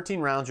 because it's 14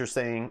 rounds, you're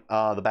saying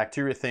the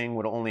bacteria thing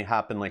would only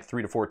happen like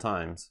 3 to 4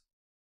 times.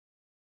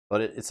 But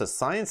it's a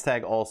science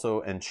tag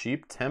also, and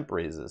cheap temp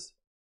raises.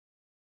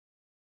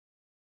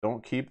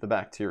 Don't keep the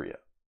bacteria.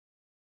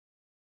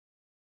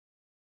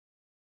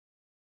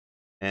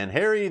 And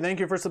Harry, thank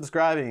you for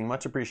subscribing.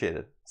 Much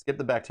appreciated. Skip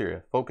the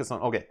bacteria. Focus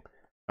on, okay.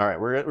 All right,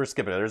 we're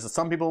skipping it. There's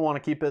some people want to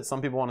keep it,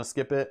 some people want to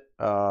skip it,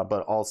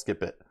 but I'll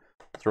skip it.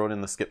 Throw it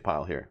in the skip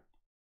pile here.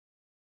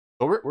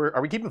 So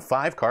are we keeping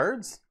 5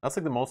 cards? That's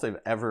like the most I've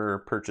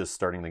ever purchased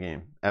starting the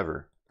game,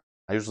 ever.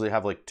 I usually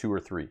have like 2 or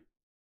 3.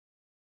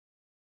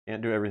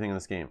 Can't do everything in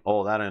this game.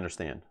 Oh, that I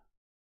understand.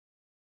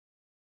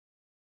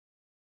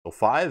 So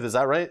 5, is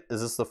that right?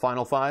 Is this the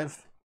final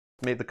 5?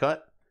 Made the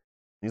cut?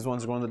 These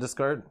ones are going to the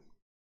discard?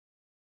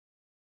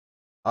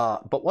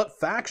 But what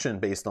faction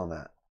based on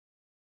that?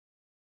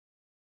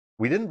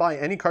 We didn't buy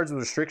any cards with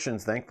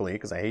restrictions, thankfully,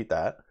 because I hate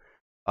that.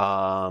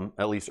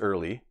 At least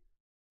early.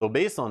 So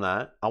based on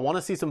that, I want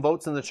to see some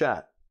votes in the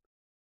chat.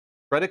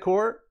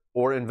 Credicore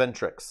or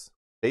Inventrix?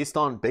 Based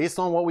on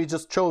what we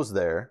just chose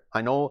there,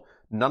 I know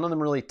none of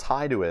them really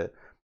tie to it.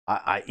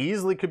 I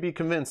easily could be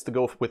convinced to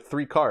go with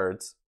 3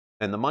 cards,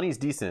 and the money's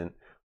decent,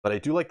 but I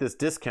do like this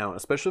discount,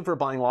 especially for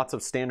buying lots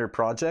of standard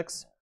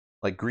projects,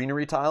 like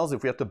greenery tiles.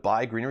 If we have to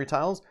buy greenery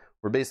tiles,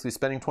 we're basically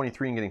spending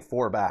 23 and getting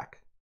 4 back.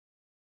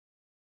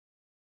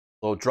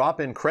 So drop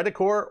in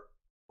Credicore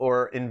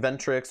or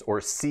Inventrix,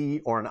 or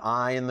C or an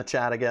I in the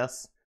chat, I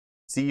guess.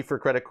 C for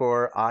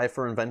Credicore, I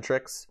for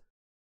Inventrix.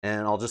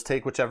 And I'll just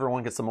take whichever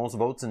one gets the most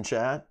votes in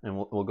chat, and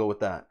we'll go with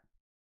that.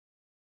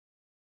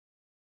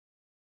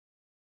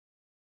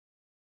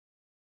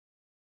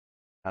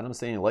 Adam's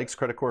saying he likes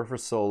Credicore for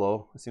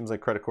solo. It seems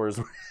like Credicore's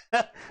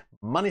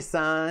money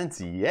signs,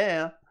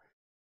 yeah.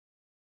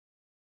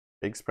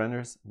 Big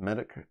spenders,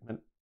 mega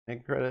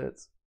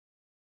credits.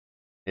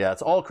 Yeah,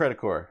 it's all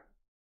Credicore.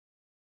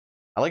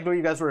 I liked what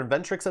you guys were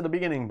Inventrix at the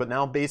beginning, but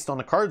now based on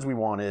the cards we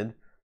wanted,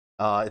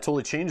 it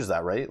totally changes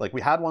that, right? Like we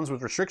had ones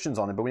with restrictions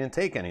on it, but we didn't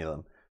take any of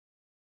them.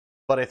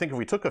 But I think if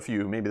we took a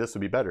few, maybe this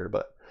would be better.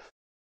 But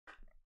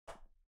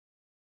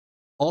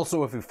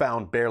also, if we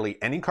found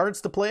barely any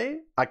cards to play,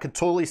 I could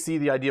totally see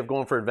the idea of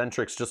going for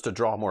Inventrix just to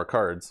draw more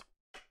cards,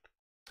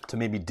 to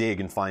maybe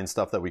dig and find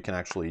stuff that we can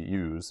actually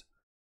use.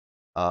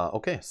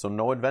 Okay, so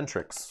no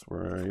Inventrix.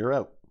 You're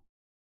out.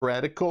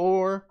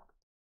 Credicore.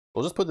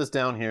 We'll just put this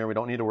down here. We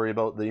don't need to worry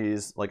about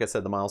these. Like I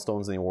said, the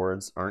milestones and the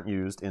awards aren't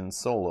used in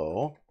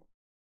solo.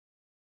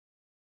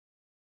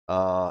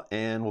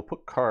 And we'll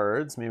put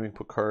cards. Maybe we can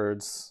put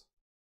cards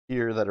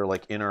here that are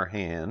like in our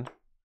hand.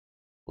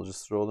 We'll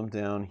just throw them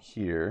down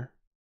here.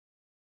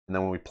 And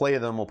then when we play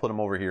them, we'll put them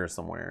over here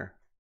somewhere.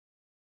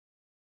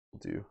 We'll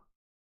do.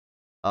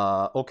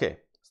 Okay,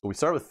 so we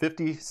start with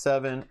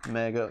 57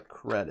 mega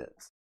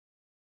credits.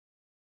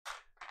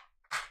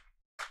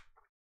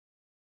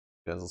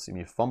 You guys will see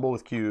me fumble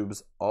with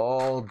cubes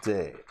all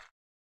day.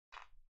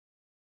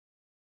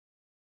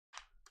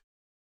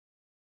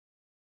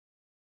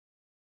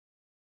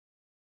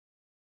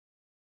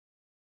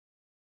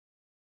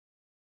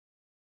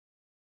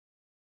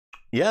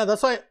 Yeah,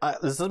 that's why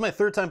this is my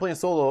 3rd time playing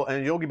solo,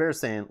 and Yogi Bear's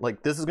saying,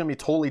 like, this is going to be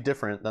totally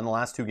different than the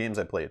last 2 games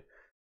I played.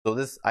 So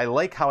this, I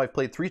like how I've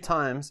played 3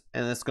 times,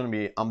 and it's going to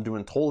be, I'm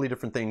doing totally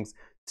different things,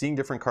 seeing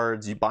different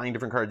cards, buying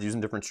different cards,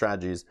 using different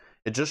strategies.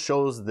 It just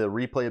shows the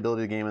replayability of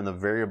the game, and the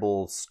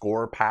variable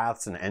score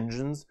paths and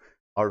engines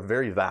are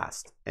very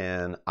vast,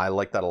 and I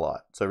like that a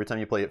lot. So every time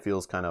you play, it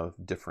feels kind of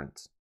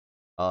different.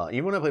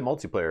 Even when I play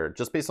multiplayer,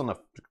 just based on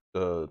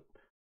the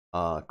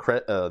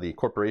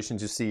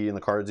corporations you see and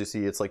the cards you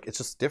see, it's like it's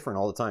just different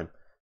all the time.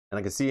 And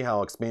I can see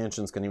how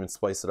expansions can even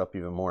spice it up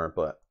even more.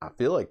 But I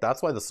feel like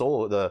that's why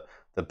the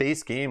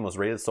base game was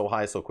rated so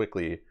high so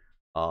quickly,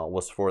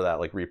 was for that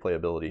like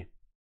replayability.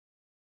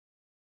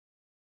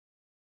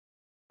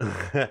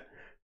 It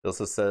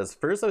also says,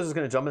 first I was just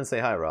going to jump in and say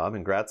hi, Rob,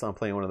 and congrats on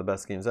playing one of the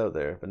best games out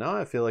there. But now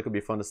I feel like it'd be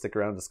fun to stick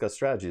around and discuss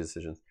strategy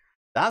decisions.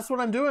 That's what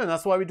I'm doing.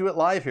 That's why we do it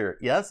live here.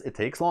 Yes, it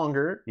takes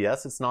longer.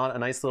 Yes, it's not a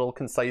nice little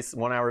concise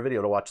 1-hour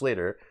video to watch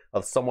later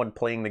of someone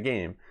playing the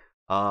game.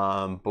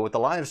 But with the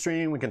live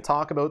stream, we can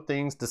talk about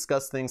things,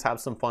 discuss things, have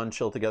some fun,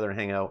 chill together, and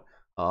hang out.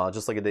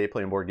 Just like a day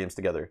playing board games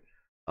together.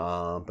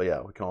 But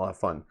yeah, we can all have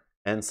fun.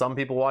 And some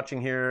people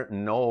watching here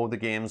know the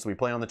games we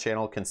play on the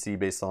channel, can see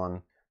based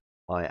on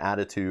my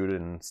attitude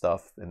and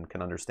stuff, and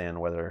can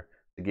understand whether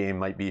the game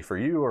might be for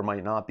you or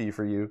might not be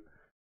for you,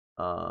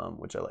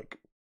 which I like.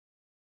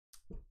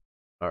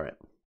 All right.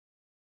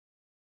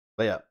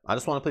 But yeah, I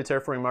just want to play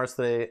Terraforming Mars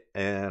today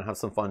and have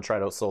some fun, try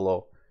it out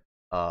solo.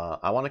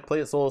 I want to play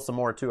it solo some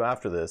more too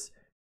after this.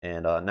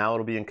 And now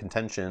it'll be in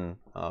contention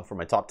for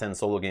my top 10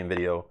 solo game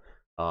video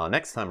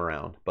next time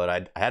around. But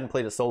I hadn't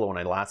played it solo when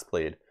I last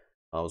played. It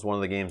was one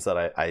of the games that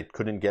I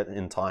couldn't get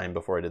in time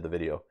before I did the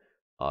video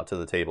to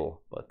the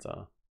table. But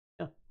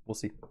yeah, we'll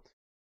see.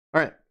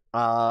 All right.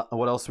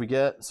 What else do we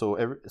get?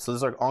 So this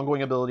is our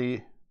ongoing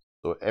ability.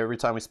 So every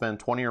time we spend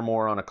 20 or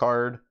more on a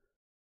card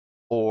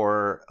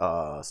or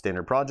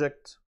standard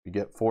project, we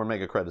get 4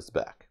 mega credits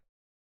back.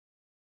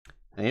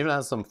 And it even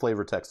has some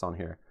flavor text on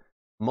here.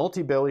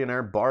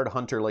 Multi-billionaire Bard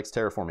Hunter likes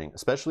terraforming,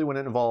 especially when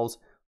it involves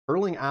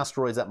hurling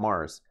asteroids at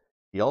Mars.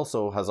 He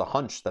also has a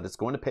hunch that it's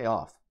going to pay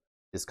off.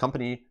 His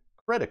company,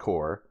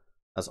 Credicore,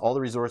 has all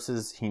the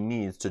resources he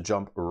needs to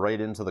jump right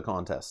into the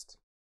contest.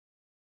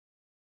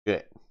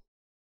 Okay.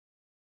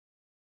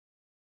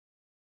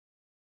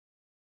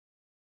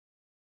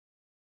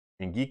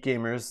 And Geek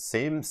Gamers,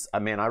 same. I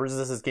mean, I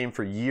resisted this game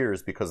for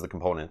years because of the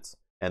components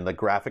and the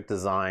graphic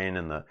design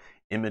and the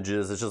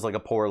images. It's just like a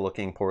poorly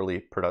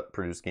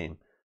produced game.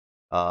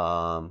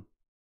 But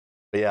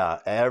yeah,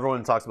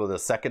 everyone talks about the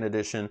 2nd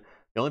edition.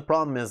 The only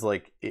problem is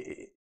like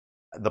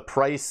the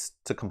price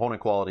to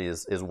component quality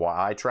is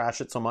why I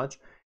trash it so much.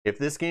 If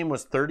this game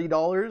was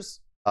 $30,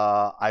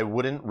 I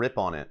wouldn't rip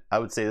on it. I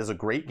would say this is a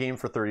great game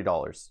for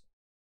 $30.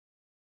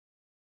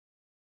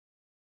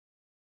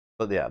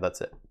 But yeah,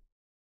 that's it.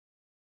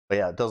 But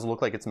yeah, it does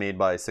look like it's made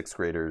by 6th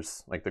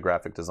graders, like the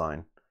graphic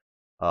design.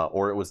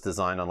 Or it was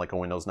designed on like a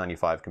Windows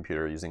 95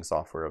 computer using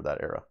software of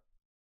that era.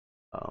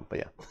 But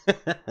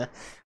yeah,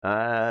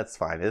 that's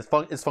fine.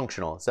 It's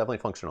functional. It's definitely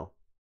functional.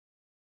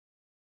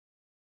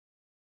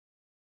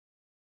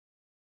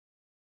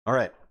 All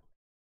right.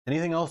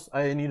 Anything else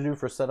I need to do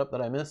for setup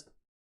that I missed?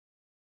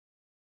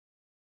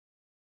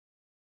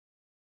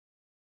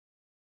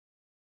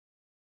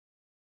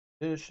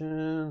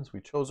 Additions. We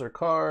chose our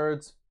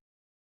cards.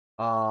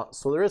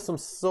 So there is some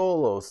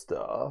solo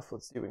stuff.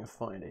 Let's see if we can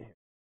find it here.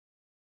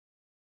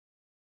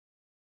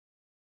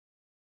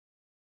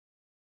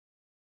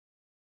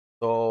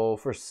 So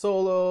for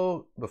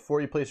solo,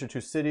 before you place your 2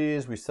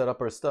 cities, we set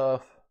up our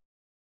stuff.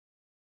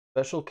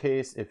 Special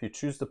case, if you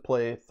choose to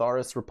play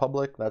Tharis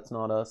Republic, that's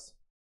not us.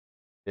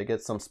 You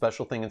get some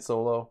special thing in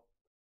solo.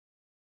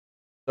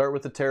 Start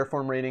with the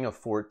Terraform rating of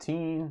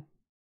 14.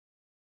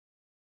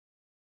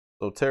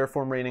 So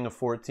Terraform rating of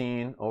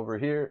 14 over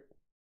here.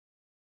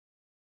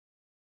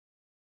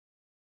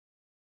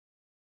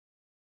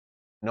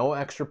 No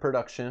extra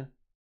production.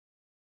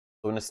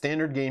 So in a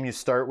standard game, you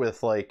start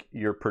with like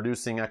you're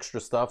producing extra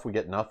stuff. We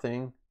get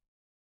nothing.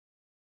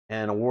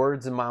 And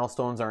awards and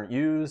milestones aren't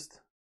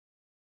used.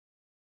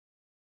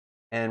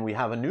 And we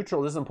have a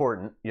neutral, this is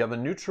important. You have a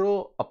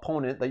neutral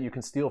opponent that you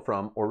can steal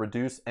from or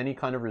reduce any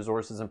kind of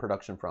resources in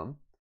production from.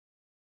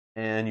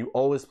 And you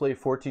always play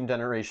 14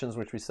 generations,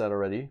 which we said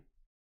already.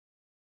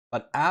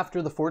 But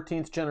after the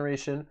 14th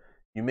generation,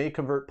 you may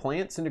convert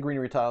plants into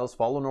greenery tiles,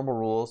 follow normal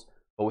rules,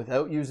 but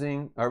without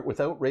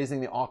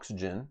raising the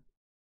oxygen.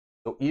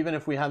 So even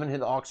if we haven't hit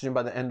the oxygen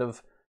by the end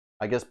of,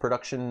 I guess,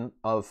 production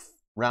of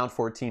round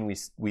 14,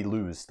 we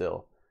lose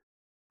still.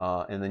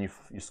 And then you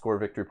score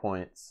victory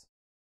points.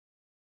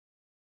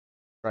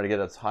 Try to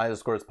get as high a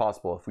score as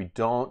possible. If we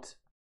don't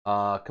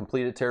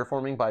complete it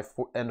terraforming by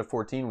end of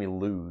 14, we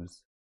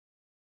lose.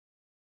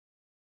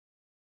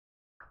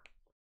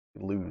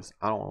 We lose.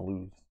 I don't want to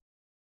lose.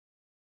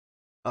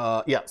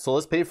 Yeah, so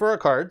let's pay for our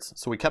cards.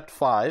 So we kept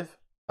 5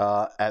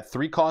 at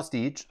 3 cost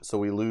each. So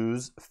we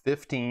lose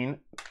 15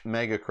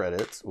 mega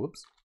credits.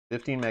 Whoops,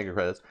 15 mega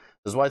credits.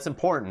 This is why it's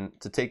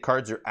important to take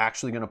cards you're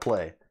actually going to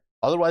play.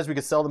 Otherwise, we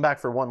could sell them back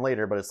for 1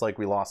 later, but it's like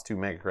we lost 2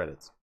 mega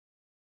credits.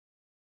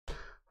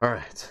 All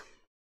right.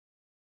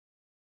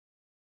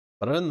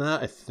 But other than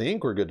that, I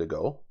think we're good to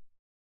go.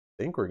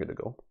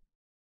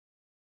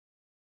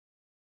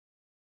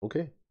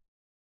 Okay.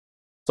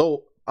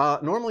 So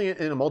normally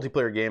in a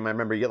multiplayer game, I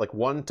remember you get like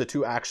 1 to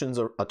 2 actions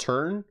a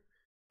turn,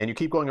 and you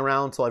keep going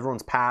around until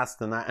everyone's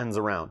passed, and that ends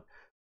a round.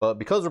 But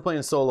because we're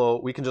playing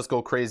solo, we can just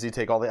go crazy,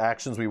 take all the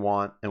actions we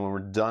want, and when we're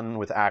done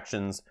with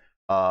actions,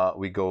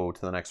 we go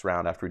to the next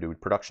round after we do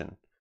production.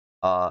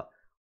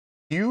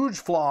 Huge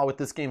flaw with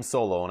this game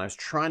solo, and I was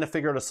trying to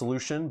figure out a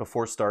solution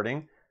before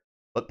starting,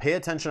 but pay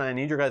attention, I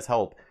need your guys'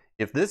 help.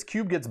 If this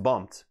cube gets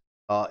bumped,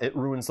 it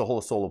ruins the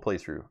whole solo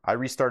playthrough. I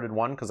restarted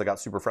one because I got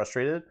super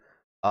frustrated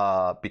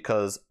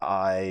because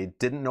I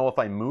didn't know if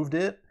I moved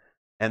it,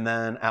 and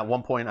then at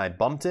one point I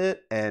bumped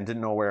it and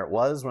didn't know where it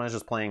was when I was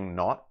just playing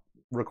not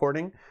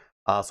recording,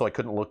 so I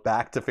couldn't look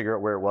back to figure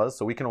out where it was.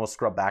 So we can always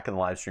scrub back in the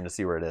live stream to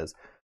see where it is.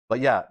 But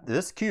yeah,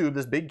 this cube,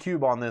 this big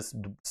cube on this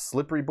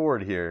slippery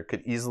board here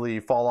could easily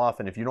fall off,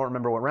 and if you don't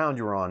remember what round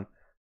you were on,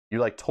 you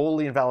like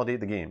totally invalidate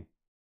the game.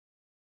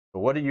 So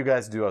what do you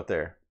guys do out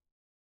there?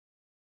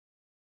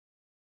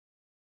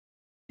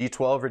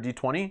 D12 or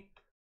D20?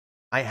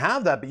 I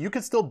have that, but you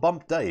could still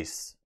bump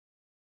dice.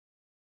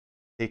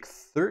 Take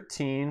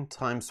 13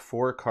 times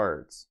 4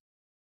 cards.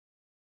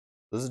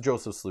 This is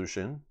Joseph's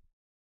solution.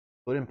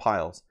 Put in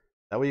piles.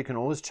 That way you can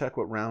always check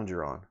what round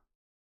you're on.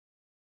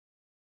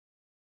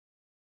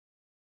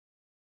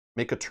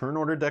 Make a turn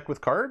order deck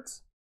with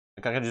cards?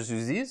 Like I can just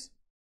use these?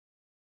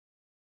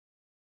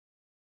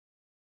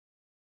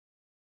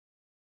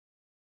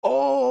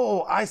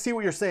 Oh, I see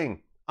what you're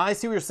saying. I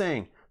see what you're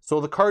saying.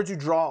 So the cards you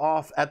draw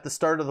off at the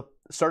start of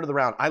the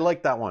round. I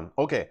like that one.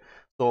 Okay.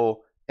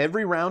 So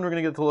every round we're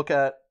gonna get to look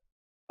at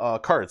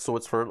cards. So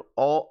it's for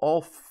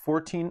all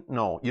 14.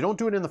 No, you don't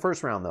do it in the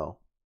first round though.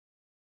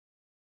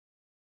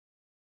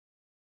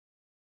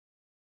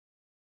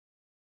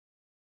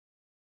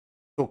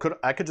 So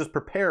I could just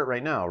prepare it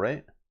right now,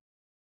 right?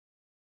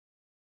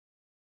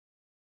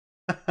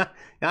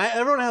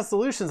 Everyone has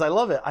solutions. I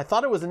love it. I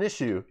thought it was an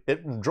issue.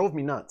 It drove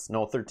me nuts.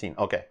 No, 13.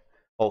 Okay.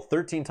 Oh,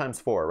 13 times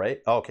 4,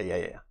 right? Okay,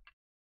 yeah.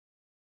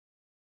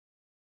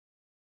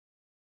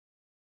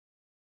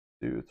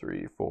 2,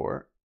 3,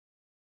 4.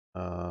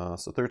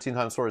 So 13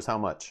 times 4 is how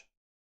much?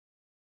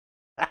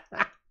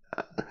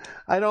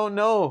 I don't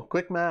know.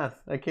 Quick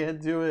math. I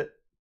can't do it.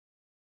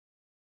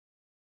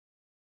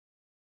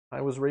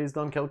 I was raised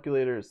on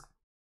calculators.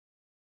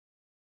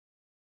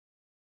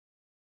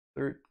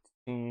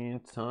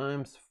 13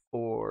 times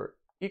 4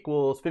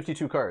 equals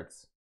 52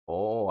 cards.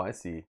 Oh, I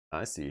see.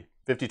 I see.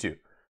 52.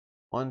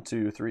 1,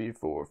 2, 3,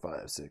 4,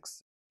 5,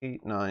 6,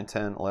 8, 9,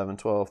 10, 11,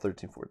 12,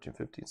 13, 14,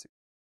 15, 16,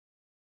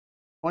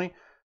 20,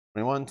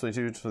 21,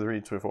 22,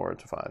 23, 24,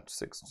 25,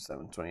 26,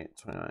 27, 28,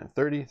 29,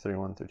 30,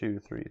 31, 32,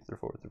 33,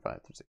 34,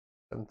 35, 36,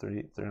 37,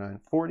 38, 39,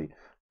 40,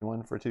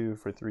 41, 42,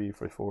 43,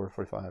 44,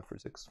 45,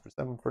 46,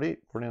 47, 48,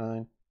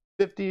 49,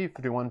 50,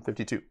 51,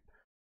 52.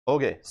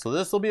 Okay, so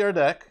this will be our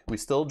deck. We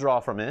still draw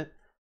from it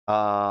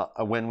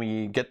when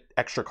we get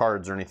extra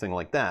cards or anything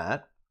like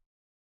that.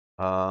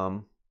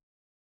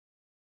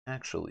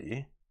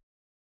 Actually,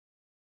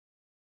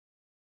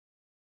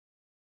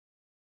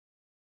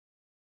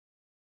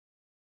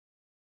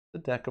 the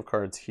deck of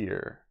cards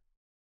here.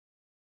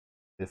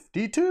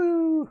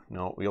 52.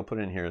 No, we'll put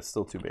it in here. It's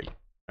still too big.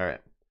 All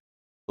right.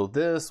 So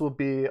this will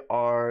be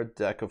our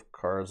deck of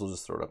cards. We'll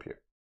just throw it up here.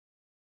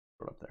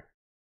 Throw it up there.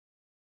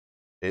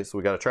 Okay, so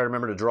we got to try to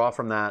remember to draw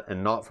from that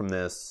and not from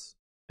this,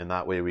 and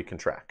that way we can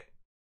track.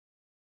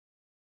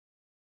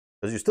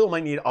 Because you still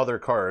might need other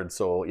cards,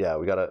 so yeah,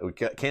 we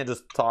can't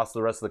just toss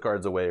the rest of the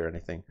cards away or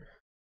anything.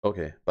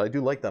 Okay, but I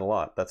do like that a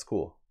lot. That's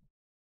cool.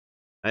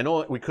 I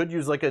know we could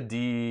use like a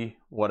D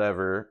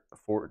whatever,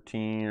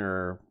 14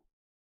 or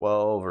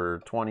 12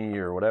 or 20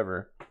 or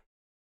whatever,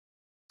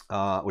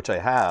 which I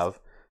have,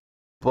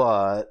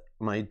 but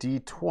my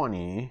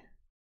D20,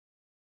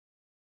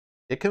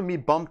 it can be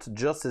bumped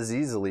just as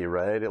easily,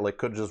 right? It like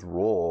could just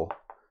roll.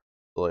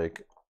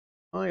 Like,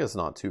 I guess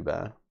not too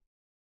bad.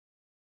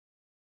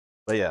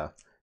 But yeah,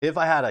 if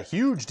I had a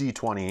huge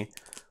D20,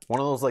 one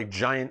of those like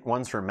giant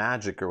ones for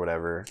Magic or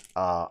whatever,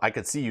 I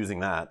could see using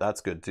that.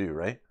 That's good too,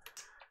 right?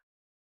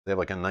 They have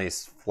like a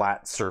nice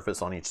flat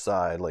surface on each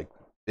side, like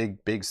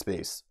big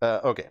space.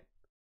 Okay,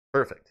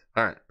 perfect.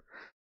 All right.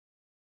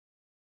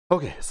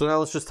 Okay, so now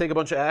let's just take a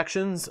bunch of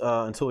actions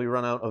until we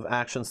run out of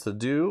actions to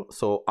do.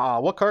 So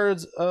what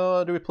cards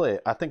do we play?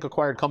 I think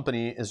Acquired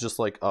Company is just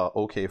like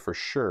okay for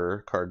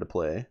sure card to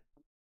play,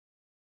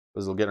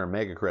 because we'll get our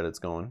mega credits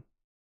going.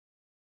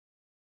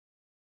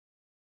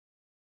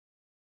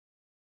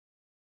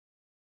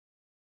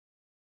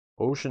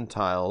 Ocean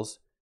Tiles.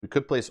 We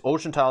could place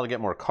Ocean Tile to get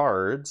more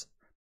cards,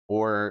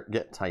 or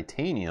get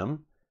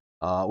Titanium,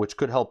 which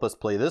could help us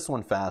play this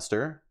one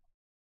faster.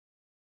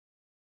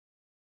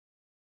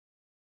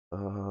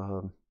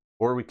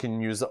 Or we can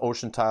use the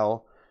Ocean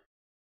Tile.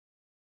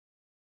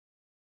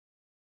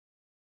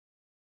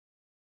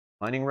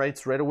 Mining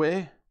rights right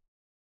away.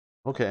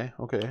 Okay,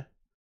 okay.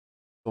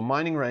 So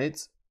mining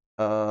rights,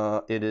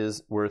 it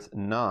is worth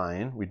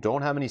 9. We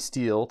don't have any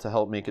steel to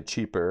help make it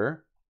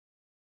cheaper.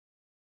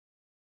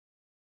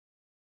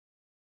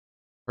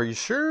 Are you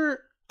sure?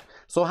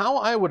 So how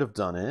I would have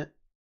done it,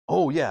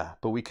 oh yeah,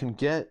 but we can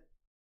get,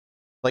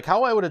 like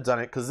how I would have done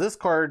it, because this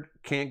card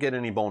can't get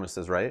any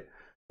bonuses, right?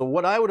 So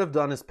what I would have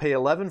done is pay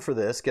 11 for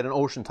this, get an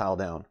Ocean Tile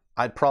down.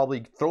 I'd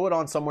probably throw it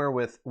on somewhere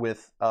with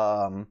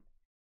the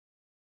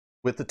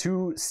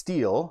 2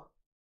 steel,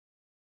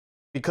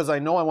 because I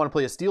know I want to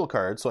play a steel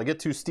card, so I get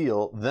 2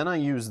 steel. Then I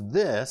use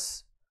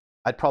this.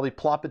 I'd probably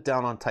plop it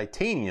down on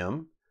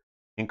Titanium,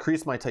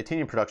 increase my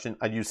Titanium production.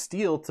 I'd use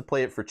steel to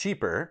play it for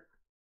cheaper,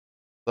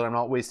 so that I'm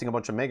not wasting a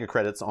bunch of mega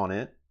credits on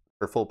it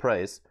for full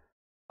price.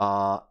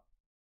 But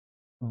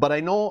I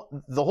know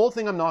the whole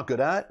thing I'm not good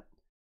at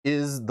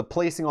is the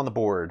placing on the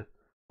board.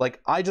 Like,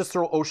 I just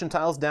throw Ocean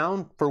Tiles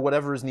down for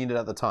whatever is needed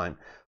at the time.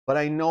 But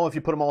I know if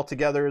you put them all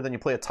together, then you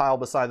play a tile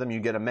beside them, you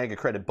get a mega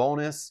credit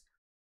bonus.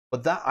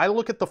 But that, I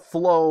look at the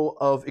flow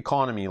of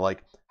economy.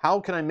 Like, how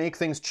can I make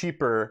things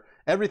cheaper?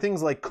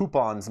 Everything's like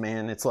coupons,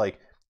 man. It's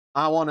like,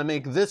 I want to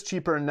make this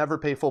cheaper and never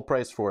pay full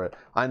price for it.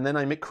 And then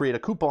I create a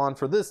coupon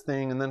for this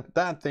thing and then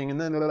that thing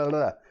and then blah, blah,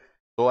 blah.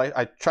 So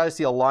I try to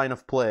see a line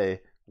of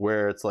play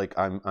where it's like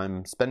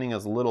I'm spending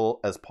as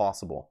little as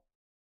possible.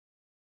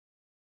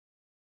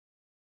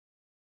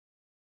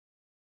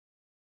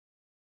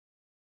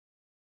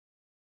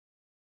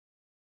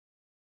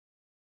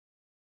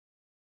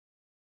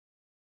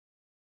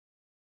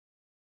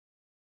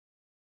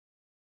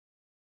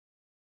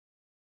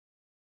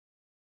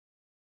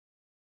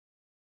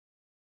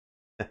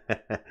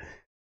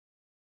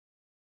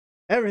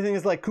 Everything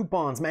is like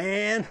coupons,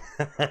 man.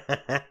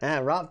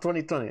 Rob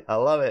 2020. I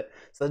love it.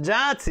 So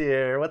Jot's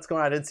here. What's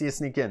going on? I didn't see you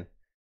sneak in.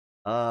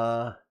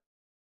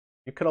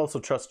 You could also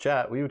trust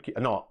chat. We would keep,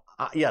 no,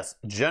 yes,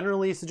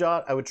 generally,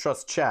 Sajat, I would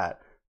trust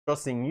chat.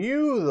 Trusting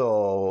you,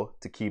 though,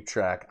 to keep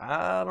track,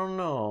 I don't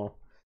know.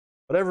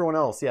 But everyone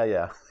else,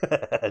 yeah.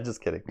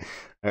 Just kidding.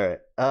 All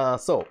right.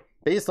 So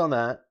based on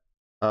that,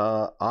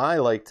 I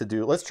like to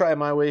do, let's try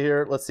my way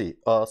here. Let's see.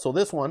 So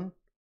this one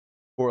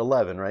for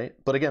 11, right?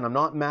 But again, I'm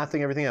not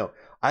mathing everything out.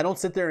 I don't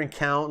sit there and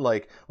count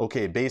like,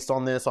 okay, based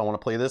on this, I want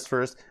to play this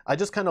first. I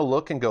just kind of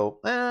look and go,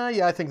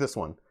 yeah, I think this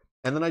one.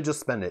 And then I just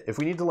spend it. If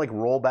we need to like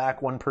roll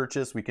back one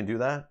purchase, we can do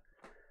that.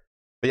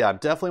 But yeah, I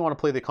definitely want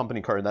to play the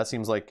company card. That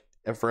seems like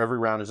for every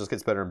round, it just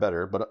gets better and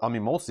better. But I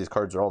mean, most of these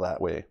cards are all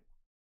that way.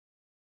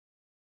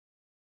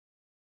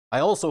 I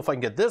also, if I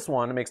can get this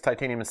one, it makes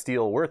titanium and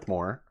steel worth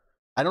more.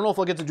 I don't know if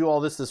I'll get to do all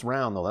this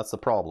round, though. That's the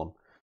problem.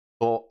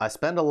 So I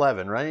spend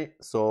 11, right?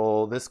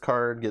 So this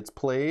card gets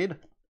played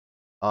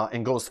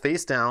and goes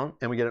face down,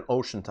 and we get an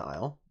ocean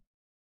tile.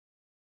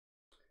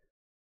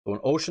 So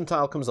an ocean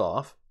tile comes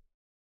off.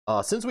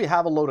 Since we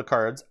have a load of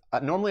cards,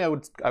 normally I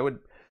would,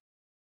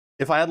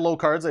 if I had low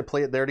cards, I'd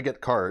play it there to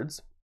get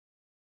cards.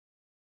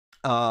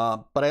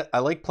 But I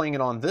like playing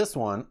it on this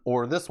one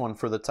or this one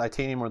for the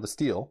titanium or the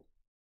steel.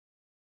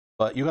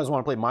 But you guys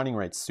want to play mining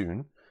rights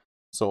soon.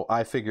 So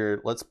I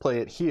figured let's play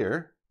it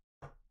here,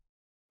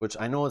 which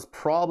I know is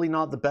probably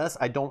not the best.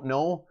 I don't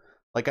know.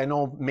 Like, I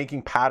know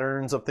making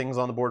patterns of things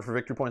on the board for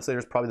victory points later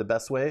is probably the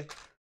best way.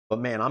 But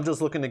man, I'm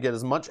just looking to get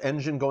as much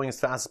engine going as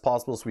fast as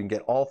possible so we can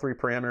get all 3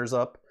 parameters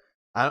up.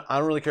 I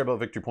don't really care about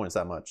victory points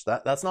that much.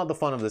 That's not the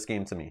fun of this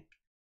game to me.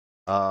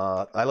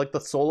 I like the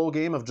solo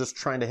game of just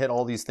trying to hit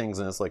all these things,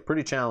 and it's like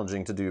pretty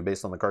challenging to do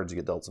based on the cards you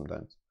get dealt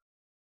sometimes.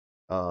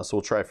 So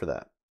we'll try for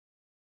that.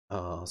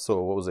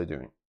 So what was I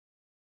doing?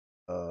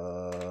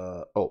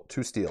 Oh,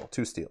 2 steel.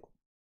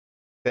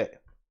 Okay.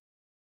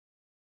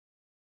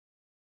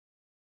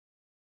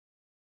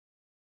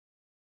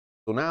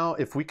 So now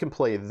if we can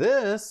play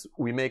this,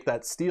 we make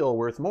that steel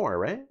worth more,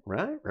 right?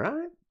 Right?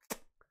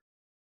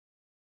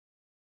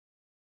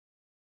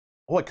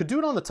 Oh, I could do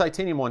it on the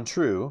titanium one,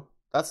 true.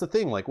 That's the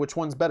thing, like, which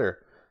one's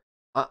better?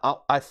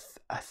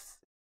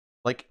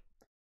 Like,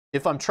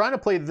 if I'm trying to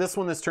play this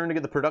one this turn to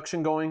get the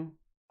production going,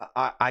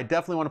 I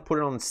definitely want to put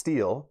it on the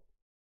steel.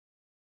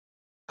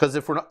 Because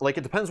if we're not, like,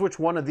 it depends which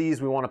one of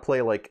these we want to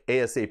play, like,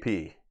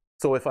 ASAP.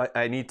 So if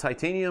I need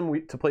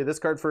titanium to play this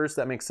card first,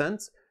 that makes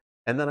sense.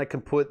 And then I can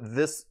put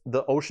this,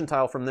 the ocean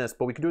tile from this,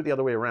 but we can do it the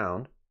other way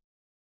around.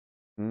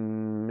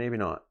 Maybe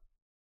not.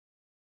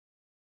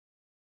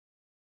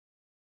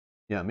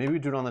 Yeah, maybe we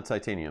do it on the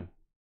titanium.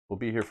 We'll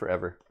be here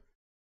forever.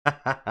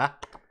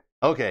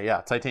 Okay,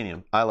 yeah,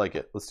 titanium. I like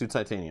it. Let's do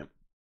titanium.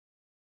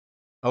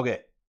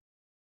 Okay.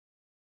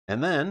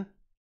 And then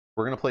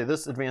we're going to play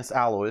this advanced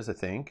alloys, I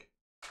think.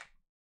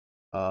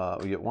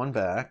 We get 1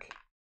 back.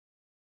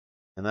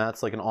 And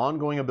that's like an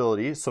ongoing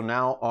ability. So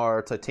now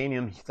our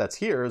titanium that's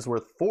here is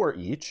worth 4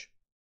 each.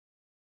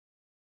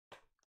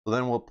 So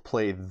then we'll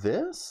play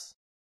this,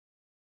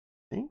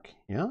 I think.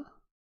 Yeah.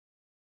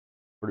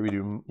 What do we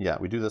do? Yeah,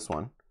 we do this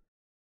one.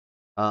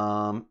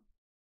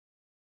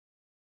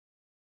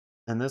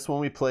 And this one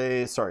we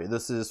play, sorry,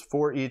 this is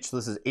 4 each.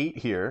 This is 8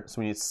 here.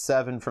 So we need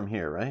 7 from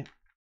here, right?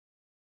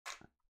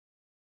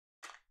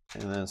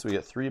 And then so we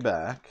get 3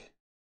 back.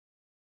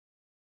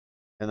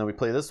 And then we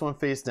play this one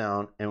face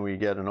down, and we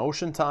get an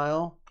ocean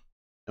tile,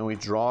 and we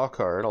draw a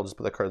card. I'll just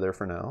put that card there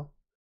for now.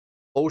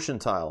 Ocean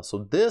tile. So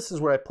this is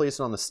where I place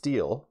it on the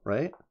steel,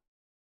 right?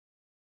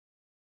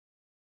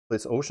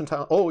 Place ocean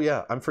tile. Oh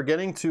yeah, I'm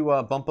forgetting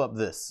to bump up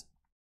this.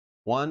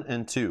 1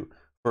 and 2.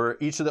 For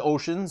each of the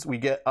oceans, we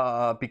get,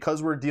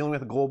 because we're dealing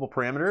with a global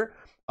parameter,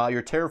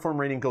 your terraform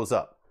rating goes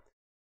up.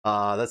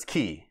 That's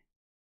key.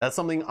 That's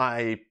something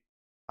I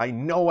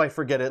know I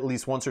forget at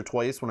least once or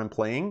twice when I'm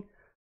playing.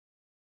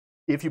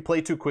 If you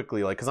play too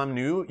quickly, like, because I'm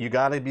new, you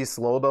got to be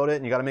slow about it,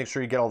 and you got to make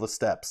sure you get all the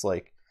steps,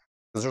 like,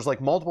 because there's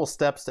like multiple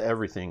steps to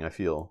everything, I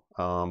feel.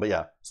 But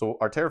yeah, so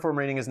our terraform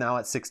rating is now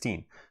at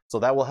 16. So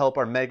that will help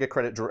our mega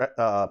credit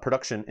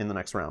production in the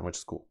next round, which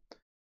is cool.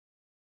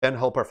 And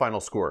help our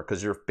final score,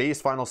 because your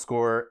base final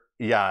score,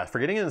 yeah,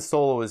 forgetting it in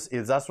solo is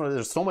that's when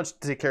there's so much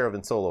to take care of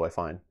in solo, I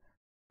find.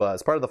 But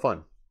it's part of the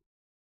fun.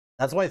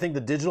 That's why I think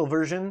the digital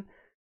version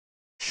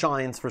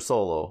shines for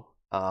solo.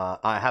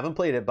 I haven't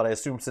played it, but I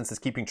assume since it's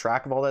keeping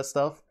track of all that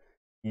stuff,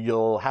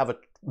 you'll have a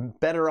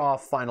better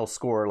off final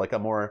score, like a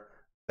more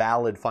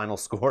valid final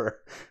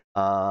score,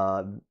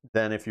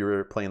 than if you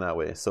were playing that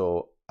way.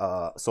 So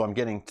I'm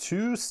getting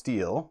 2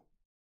 steel,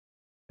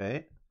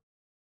 okay,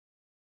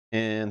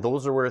 and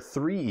those are worth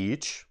 3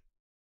 each.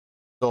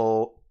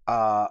 So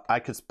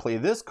I could play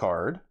this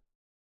card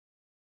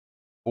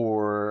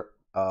for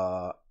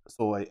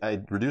so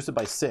I reduce it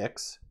by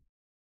 6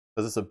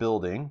 because it's a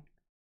building.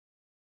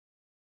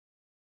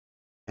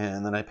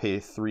 And then I pay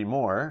 3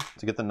 more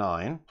to get the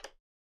 9.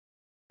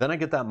 Then I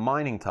get that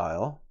mining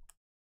tile.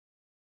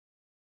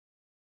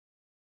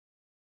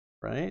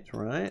 Right.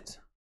 Whatever.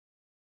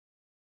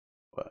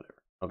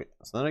 Okay,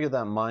 so then I get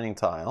that mining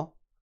tile.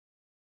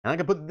 And I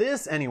can put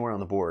this anywhere on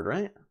the board,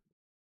 right?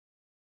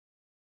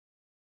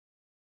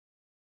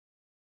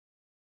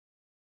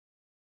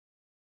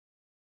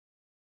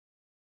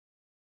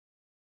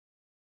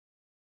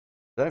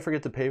 Did I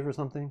forget to pay for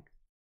something?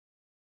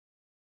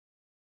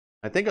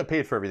 I think I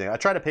paid for everything. I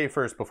try to pay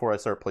first before I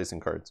start placing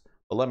cards.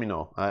 But let me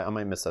know. I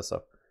might miss that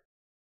stuff.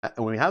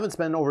 And we haven't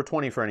spent over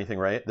 20 for anything,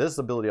 right? This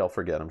ability I'll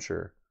forget, I'm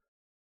sure.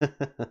 Okay.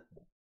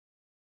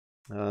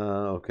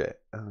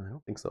 I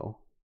don't think so.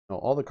 No,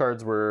 all the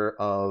cards were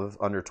of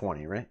under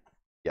 20, right?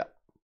 Yeah.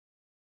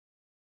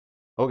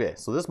 Okay,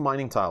 so this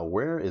mining tile,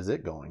 where is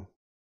it going?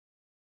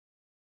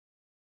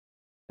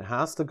 It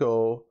has to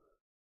go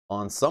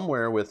on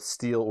somewhere with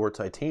steel or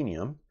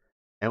titanium.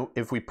 And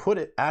if we put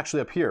it actually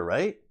up here,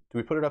 right? Do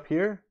we put it up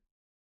here?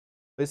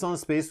 Based on the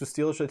space with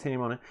steel or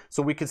titanium on it.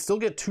 So we could still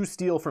get 2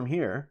 steel from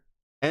here.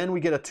 And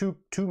we get a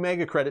two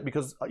mega credit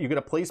because you get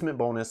a placement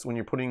bonus when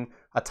you're putting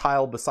a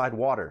tile beside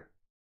water.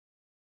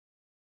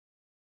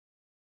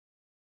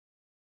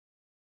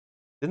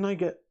 Didn't I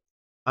get...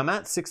 I'm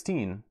at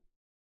 16.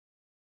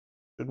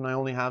 Shouldn't I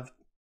only have...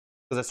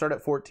 Because I start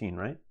at 14,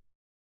 right?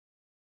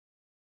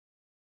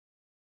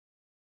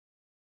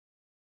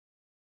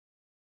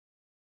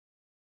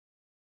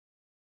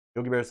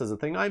 Yogi Bear says, the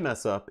thing I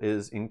mess up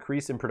is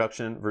increase in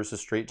production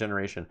versus straight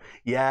generation.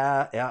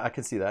 Yeah, I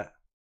can see that.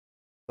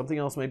 Something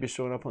else might be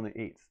showing up on the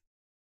 8th.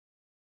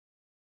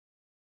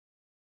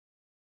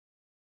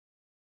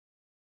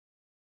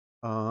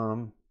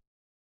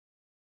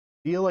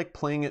 Feel like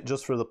playing it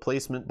just for the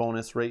placement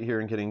bonus right here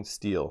and getting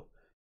steel.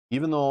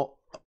 Even though,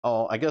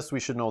 oh, I guess we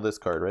should know this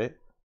card, right?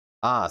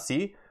 Ah,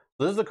 see?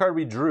 So this is the card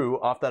we drew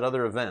off that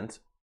other event.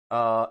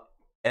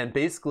 And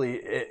basically,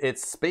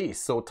 it's space,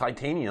 so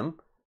titanium.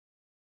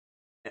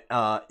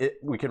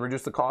 We can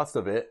reduce the cost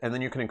of it, and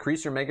then you can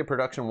increase your mega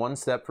production 1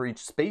 step for each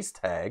space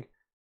tag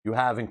you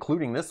have,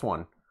 including this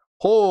one.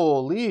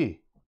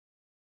 Holy!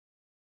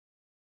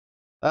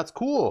 That's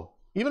cool.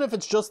 Even if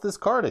it's just this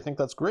card, I think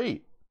that's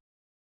great.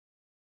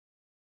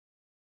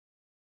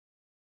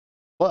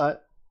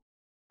 But,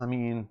 I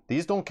mean,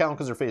 these don't count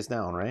because they're face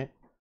down, right?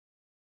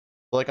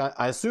 Like,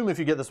 I assume if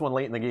you get this one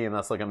late in the game,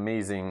 that's like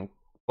amazing.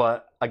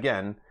 But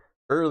again,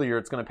 earlier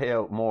it's going to pay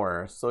out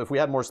more. So if we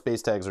had more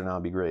space tags right now,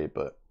 it'd be great.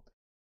 But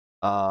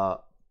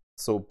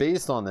so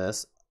based on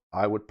this,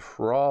 I would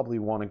probably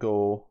want to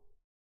go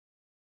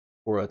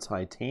for a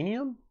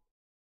titanium.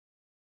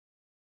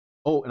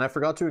 Oh, and I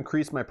forgot to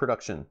increase my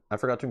production.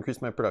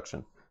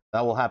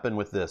 That will happen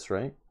with this,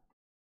 right?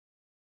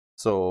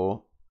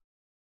 So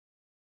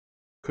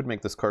could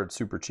make this card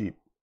super cheap.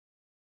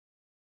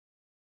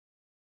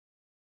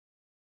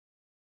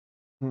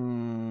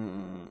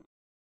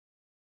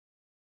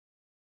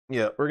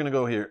 Yeah, we're gonna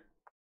go here.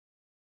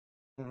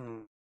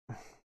 No,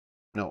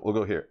 we'll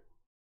go here.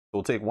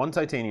 We'll take 1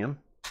 titanium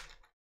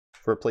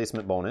for a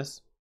placement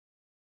bonus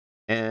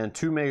and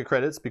 2 mega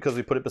credits because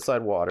we put it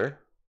beside water.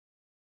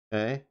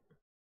 Okay,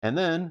 and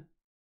then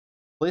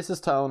place this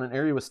tile in an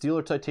area with steel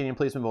or titanium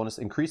placement bonus.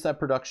 Increase that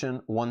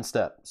production 1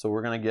 step. So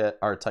we're gonna get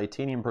our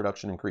titanium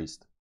production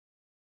increased.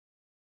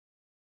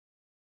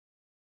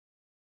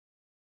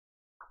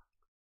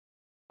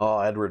 Oh,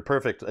 Edward,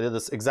 perfect. I did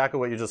this exactly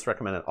what you just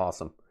recommended.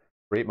 Awesome.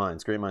 Great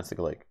minds think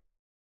alike.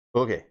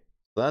 Okay,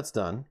 so that's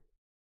done.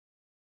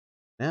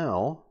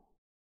 Now,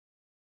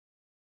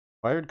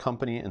 wired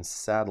company and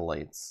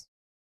satellites.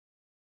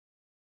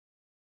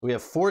 We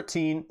have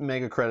 14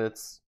 mega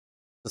credits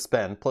to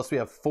spend, plus we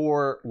have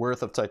 4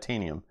 worth of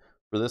titanium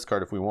for this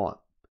card if we want.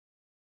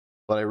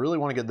 But I really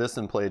want to get this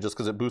in play just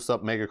because it boosts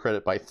up mega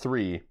credit by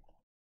 3.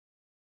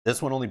 This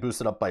one only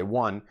boosted up by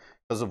 1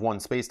 because of 1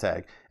 space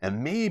tag.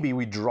 And maybe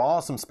we draw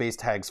some space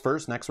tags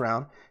first next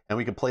round, and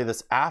we can play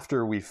this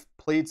after we've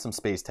played some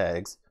space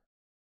tags,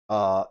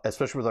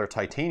 especially with our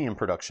titanium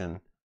production.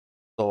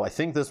 So I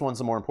think this one's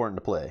the more important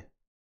to play.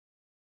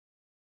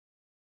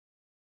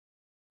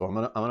 So I'm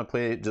gonna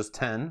play just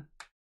 10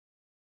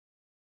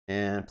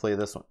 and play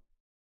this one.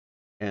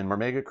 And my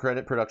mega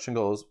credit production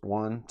goes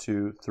 1,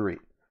 2, 3.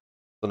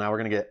 So now we're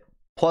gonna get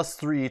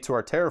 +3 to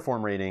our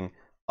terraform rating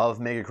of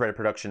mega credit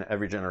production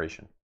every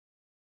generation.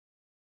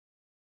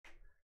 I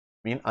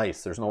mean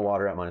ice, there's no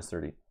water at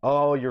 -30.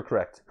 Oh, you're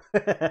correct.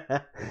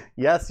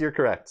 Yes, you're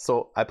correct.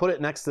 So I put it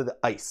next to the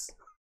ice.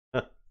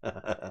 Flip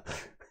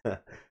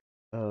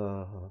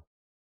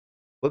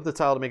the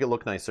tile to make it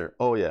look nicer.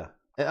 Oh yeah.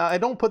 I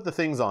don't put the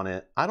things on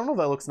it. I don't know if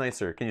that looks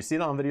nicer. Can you see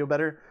it on video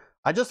better?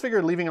 I just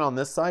figured leaving it on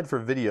this side for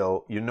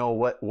video, you know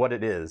what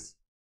it is.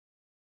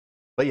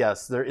 But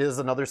yes, there is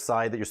another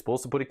side that you're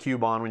supposed to put a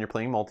cube on when you're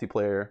playing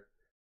multiplayer.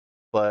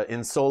 But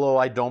in solo,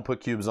 I don't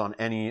put cubes on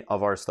any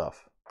of our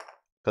stuff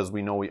because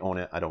we know we own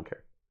it. I don't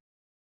care.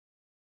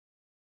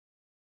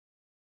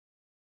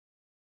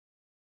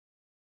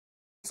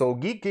 So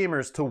Geek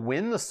Gamers, to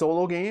win the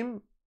solo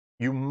game,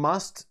 you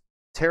must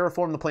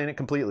terraform the planet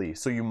completely.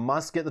 So you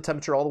must get the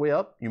temperature all the way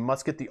up. You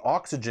must get the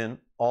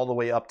oxygen all the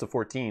way up to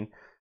 14.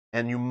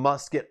 And you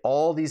must get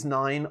all these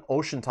 9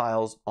 ocean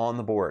tiles on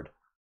the board.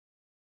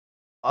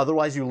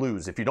 Otherwise, you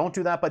lose. If you don't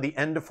do that by the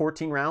end of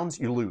 14 rounds,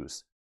 you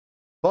lose.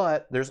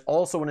 But there's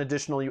also an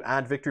additional, you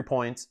add victory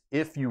points.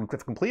 If you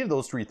have completed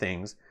those 3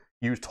 things,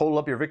 you total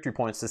up your victory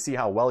points to see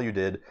how well you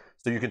did.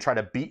 So you can try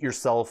to beat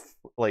yourself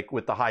like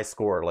with the high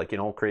score, like, you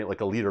know, create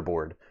like a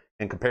leaderboard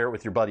and compare it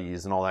with your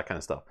buddies and all that kind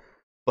of stuff.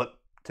 But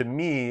to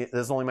me,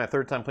 this is only my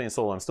 3rd time playing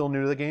solo. I'm still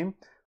new to the game.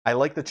 I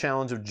like the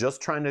challenge of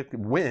just trying to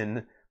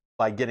win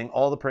by getting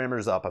all the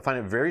parameters up. I find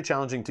it very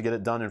challenging to get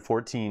it done in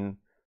 14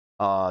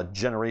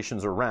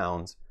 generations or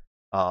rounds.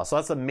 So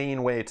that's the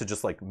main way to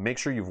just like make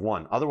sure you've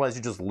won. Otherwise,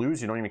 you just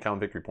lose. You don't even count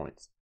victory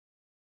points.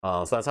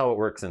 So that's how it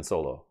works in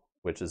solo,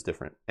 which is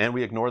different. And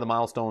we ignore the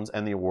milestones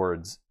and the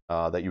awards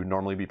that you would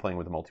normally be playing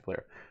with the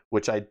multiplayer,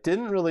 which I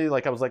didn't really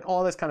like. I was like,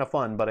 oh, that's kind of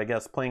fun. But I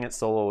guess playing it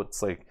solo,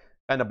 it's like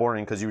kind of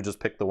boring because you would just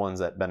pick the ones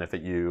that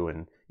benefit you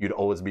and you'd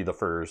always be the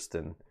first.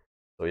 And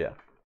so, yeah.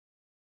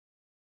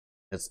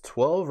 It's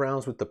 12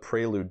 rounds with the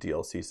Prelude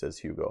DLC, says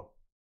Hugo.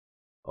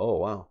 Oh,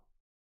 wow.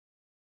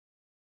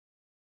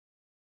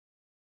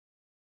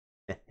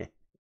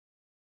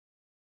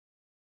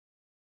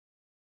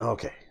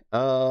 Okay.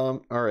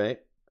 All right.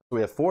 So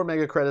we have 4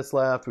 mega credits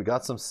left. We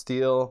got some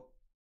steel.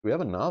 Do we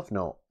have enough?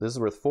 No. This is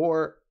worth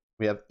 4.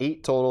 We have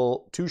 8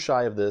 total, 2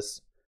 shy of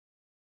this.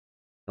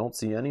 Don't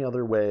see any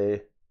other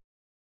way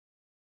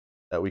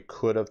that we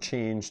could have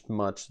changed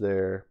much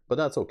there, but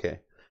that's okay.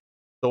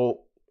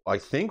 So I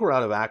think we're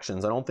out of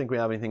actions. I don't think we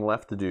have anything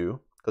left to do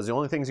because the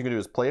only things you can do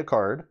is play a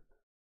card,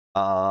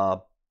 buy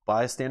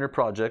a standard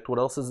project. What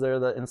else is there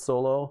that in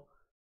solo?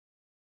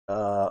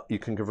 You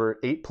can convert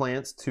 8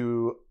 plants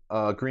to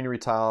greenery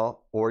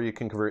tile, or you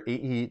can convert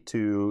 8 heat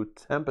to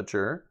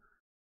temperature.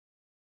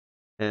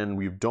 And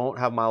we don't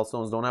have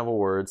milestones, don't have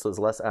awards, so it's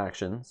less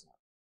actions.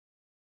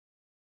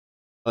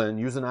 And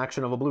use an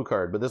action of a blue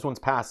card, but this one's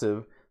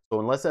passive. So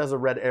unless it has a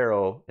red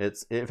arrow,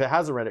 if it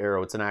has a red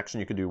arrow, it's an action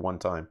you can do one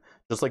time.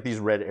 Just like these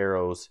red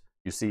arrows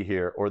you see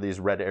here, or these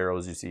red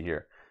arrows you see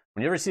here.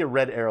 When you ever see a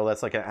red arrow,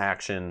 that's like an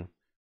action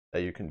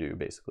that you can do,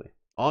 basically.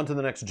 On to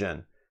the next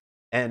gen.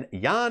 And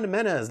Jan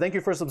Menez, thank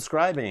you for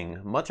subscribing.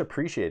 Much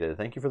appreciated.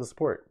 Thank you for the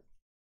support.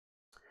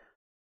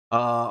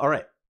 All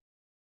right.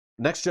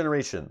 Next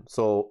generation.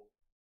 So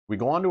we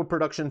go on to a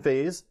production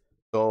phase.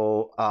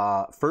 So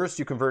first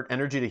you convert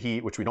energy to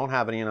heat, which we don't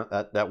have any.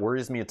 That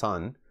worries me a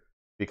ton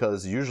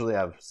because usually I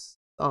have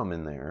some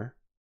in there.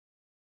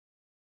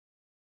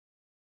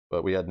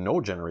 But we had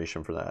no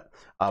generation for that.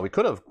 We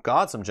could have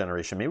got some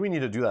generation. Maybe we need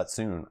to do that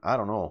soon. I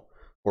don't know.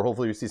 Or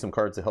hopefully we see some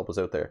cards to help us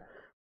out there.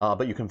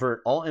 But you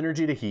convert all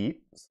energy to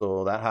heat.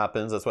 So that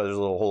happens. That's why there's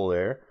a little hole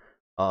there.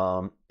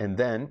 And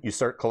then you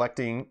start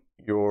collecting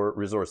your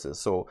resources.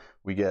 So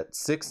we get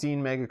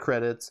 16 mega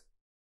credits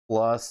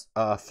plus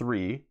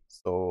 3.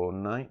 So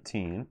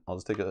 19. I'll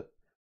just take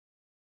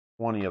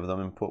 20 of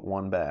them and put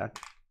 1 back.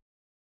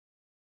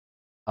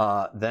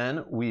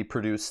 Then we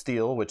produce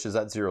steel, which is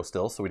at 0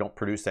 still, so we don't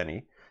produce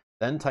any.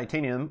 Then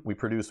titanium, we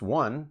produce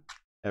 1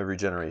 every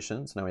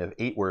generation. So now we have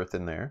 8 worth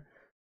in there.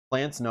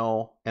 Plants,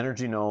 no.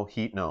 Energy, no.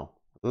 Heat, no.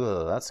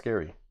 Ugh, that's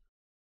scary.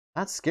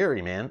 That's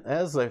scary, man.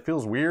 It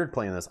feels weird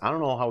playing this. I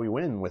don't know how we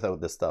win without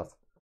this stuff.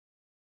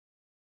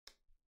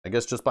 I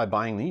guess just by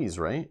buying these,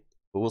 right?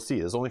 But we'll see.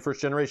 It's only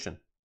first generation.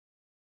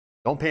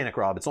 Don't panic,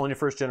 Rob. It's only your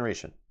first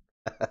generation.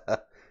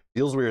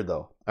 Feels weird,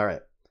 though. All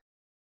right.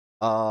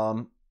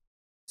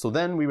 So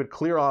then we would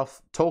clear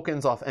off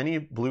tokens off any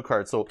blue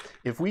card. So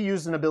if we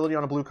used an ability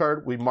on a blue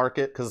card, we'd mark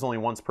it because it's only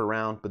once per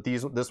round. But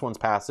this one's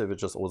passive. It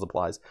just always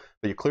applies.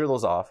 But you clear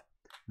those off.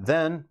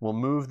 Then we'll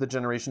move the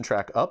generation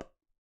track up.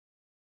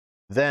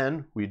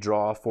 Then we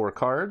draw 4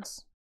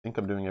 cards. I think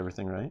I'm doing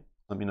everything right.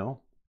 Let me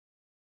know.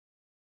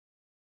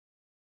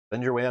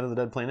 Bend your way out of the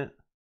dead planet.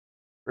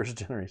 First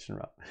generation,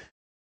 Rob.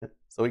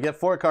 So we get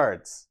 4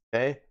 cards.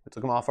 Okay, we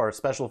took them off our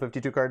special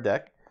 52 card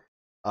deck.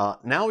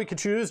 Now we can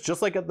choose,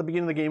 just like at the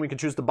beginning of the game, we can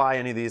choose to buy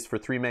any of these for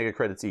 3 mega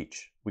credits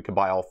each. We can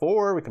buy all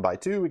 4, we can buy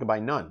 2, we can buy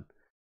none.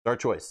 It's our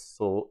choice.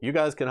 So you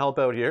guys can help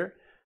out here.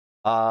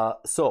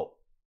 So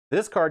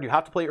this card you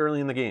have to play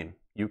early in the game.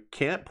 You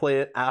can't play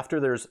it after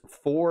there's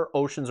 4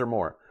 oceans or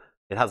more.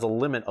 It has a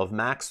limit of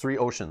max 3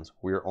 oceans.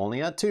 We're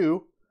only at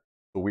 2,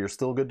 so we're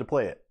still good to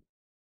play it.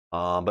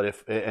 But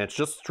if it's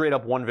just straight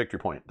up 1 victory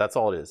point, that's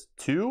all it is.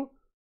 2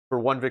 for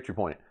 1 victory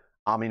point.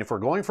 I mean, if we're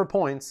going for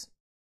points,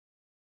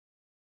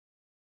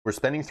 we're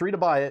spending 3 to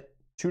buy it,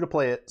 2 to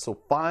play it, so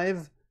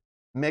 5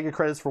 mega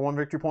credits for 1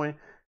 victory point.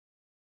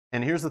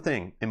 And here's the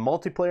thing, in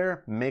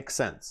multiplayer, makes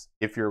sense.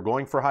 If you're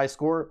going for high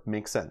score,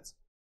 makes sense.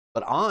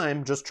 But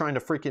I'm just trying to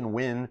freaking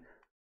win,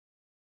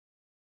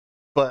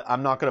 but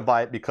I'm not going to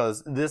buy it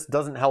because this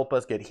doesn't help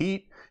us get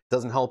heat,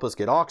 doesn't help us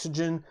get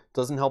oxygen,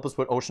 doesn't help us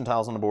put ocean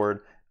tiles on the board.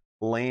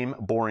 Lame,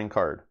 boring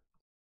card.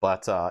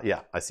 But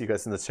yeah, I see you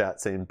guys in the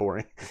chat saying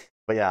boring.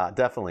 But yeah,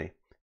 definitely.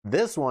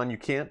 This one, you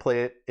can't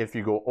play it if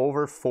you go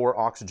over 4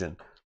 oxygen.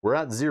 We're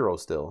at 0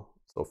 still,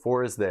 so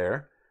 4 is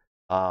there.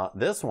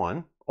 This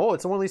one, oh,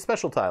 it's one of these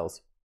special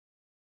tiles.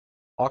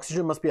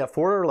 Oxygen must be at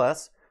 4 or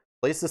less.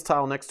 Place this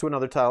tile next to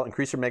another tile.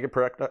 Increase your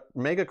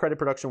mega credit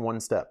production 1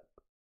 step.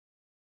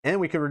 And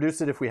we can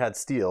reduce it if we had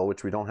steel,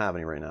 which we don't have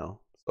any right now.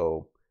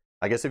 So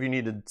I guess if you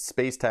needed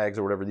space tags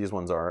or whatever these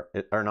ones are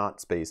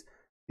not space.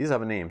 These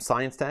have a name.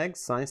 Science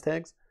tags.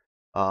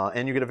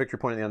 And you get a victory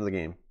point at the end of the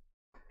game.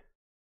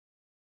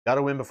 Got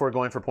to win before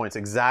going for points.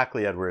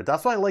 Exactly, Edward.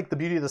 That's why I like the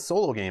beauty of the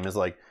solo game is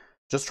like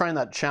just trying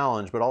that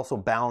challenge, but also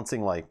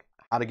balancing like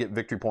how to get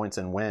victory points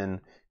and when,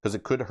 because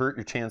it could hurt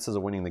your chances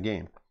of winning the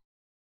game.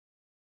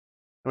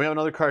 And we have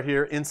another card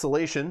here,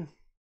 Insulation.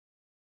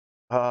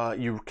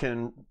 You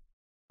can,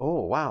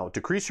 oh wow,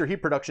 decrease your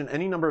heat production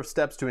any number of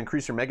steps to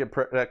increase your mega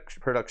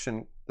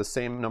production the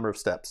same number of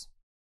steps.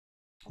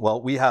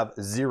 Well, we have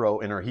 0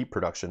 in our heat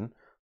production,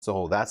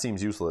 so that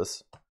seems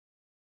useless.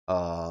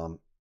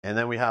 And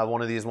then we have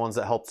one of these ones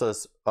that helps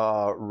us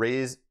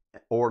raise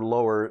or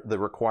lower the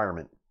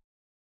requirement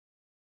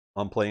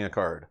on playing a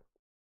card.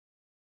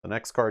 The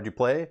next card you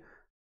play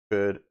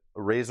could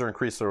raise or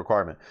increase the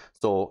requirement.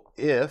 So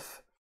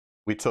if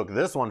we took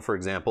this one, for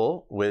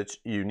example, which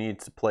you need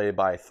to play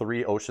by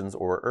 3 oceans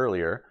or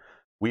earlier.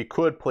 We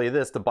could play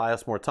this to buy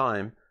us more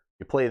time.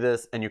 You play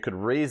this, and you could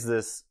raise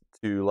this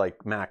to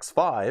like max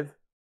 5,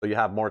 so you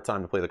have more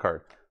time to play the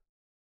card.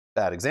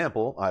 Bad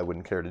example. I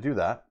wouldn't care to do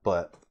that,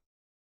 but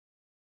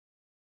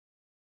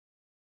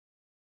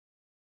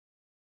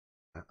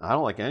I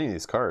don't like any of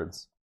these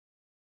cards.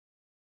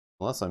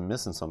 Unless I'm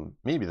missing some.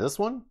 Maybe this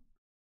one?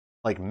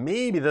 Like,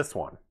 maybe this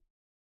one.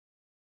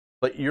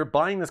 But you're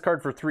buying this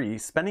card for 3,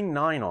 spending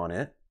 9 on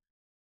it,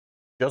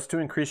 just to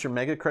increase your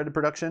mega credit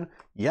production.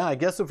 Yeah, I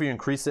guess if we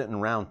increase it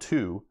in round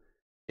 2,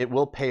 it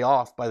will pay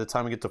off by the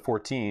time we get to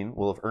 14.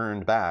 We'll have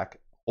earned back,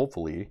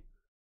 hopefully.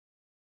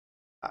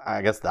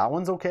 I guess that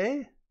one's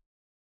okay.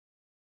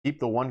 Keep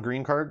the 1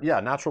 green card. Yeah,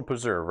 Natural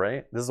Preserve,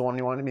 right? This is the one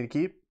you wanted me to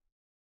keep?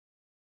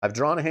 I've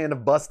drawn a hand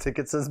of bus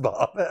tickets, says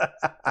Bob.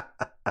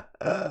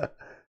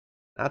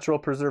 Natural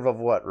Preserve of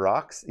what?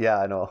 Rocks? Yeah,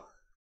 I know.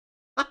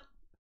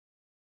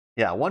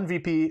 Yeah, 1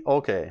 VP,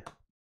 okay.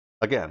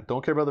 Again,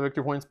 don't care about the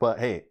victory points, but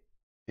hey,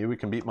 maybe we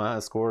can beat my high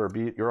score or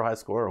beat your high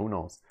score, or who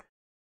knows.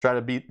 Try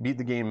to beat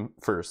the game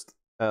first.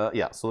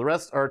 Yeah, so the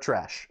rest are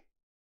trash.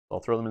 So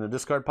I'll throw them in the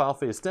discard pile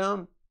face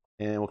down,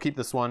 and we'll keep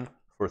this one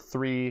for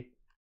 3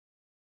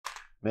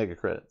 mega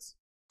credits.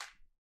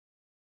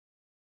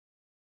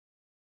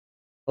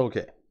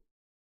 Okay.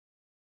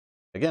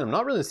 Again, I'm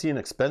not really seeing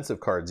expensive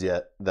cards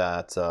yet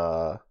that,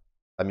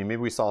 I mean,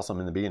 maybe we saw some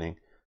in the beginning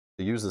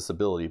to use this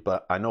ability,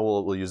 but I know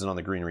we'll use it on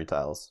the greenery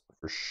tiles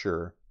for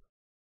sure.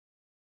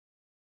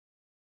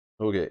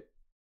 Okay.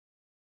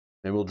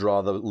 And we'll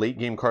draw the late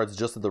game cards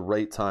just at the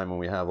right time when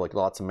we have like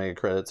lots of mega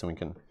credits and we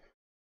can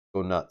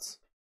go nuts.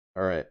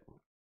 All right.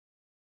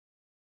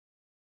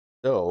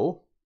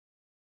 So,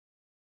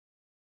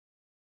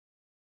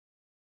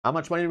 how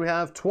much money do we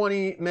have?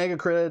 20 mega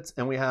credits,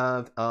 and we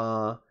have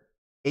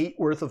 8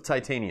 worth of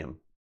titanium.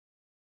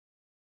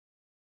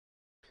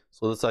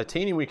 So the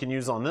titanium we can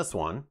use on this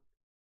one,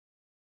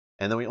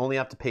 and then we only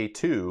have to pay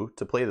 2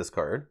 to play this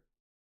card.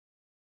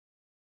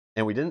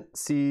 And we didn't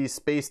see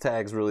space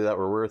tags really that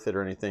were worth it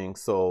or anything,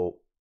 so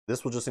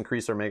this will just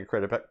increase our mega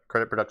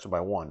credit production by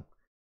 1.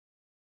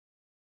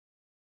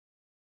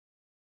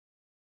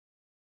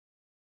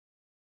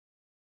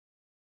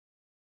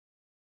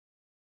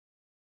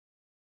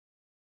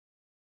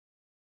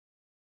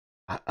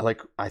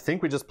 I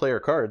think we just play our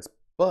cards,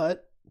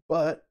 but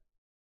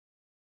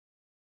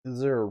is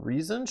there a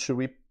reason? Should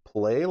we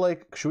play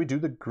should we do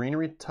the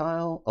greenery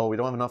tile? Oh, we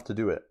don't have enough to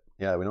do it.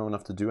 Yeah, we don't have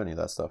enough to do any of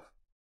that stuff.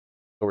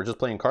 So we're just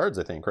playing cards,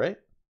 I think, right?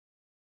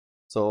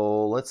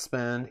 So let's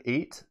spend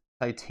 8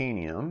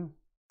 titanium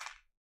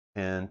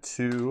and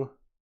 2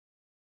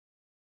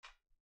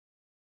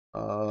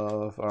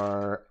 of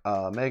our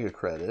mega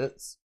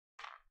credits.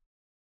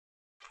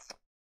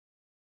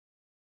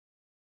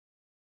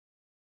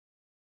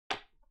 To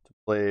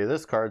play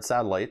this card,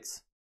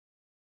 Satellites.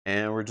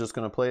 And we're just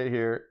going to play it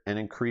here and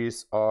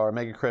increase our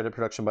mega credit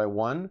production by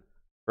 1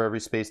 for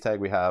every space tag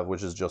we have,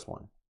 which is just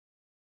 1.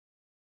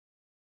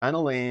 Kind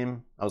of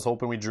lame. I was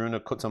hoping we drew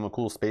into some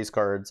cool space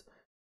cards.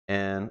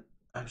 And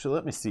actually,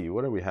 let me see.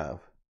 What do we have?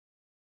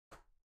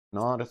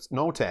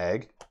 No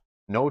tag,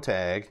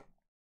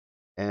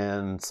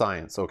 and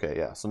science. Okay,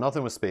 yeah. So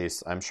nothing with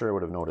space. I'm sure I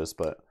would have noticed,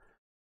 but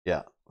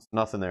yeah,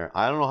 nothing there.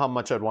 I don't know how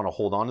much I'd want to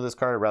hold on to this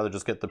card. I'd rather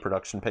just get the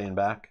production paying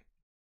back.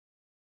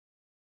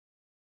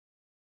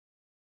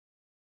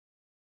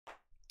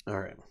 All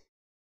right.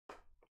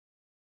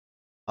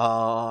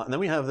 And then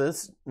we have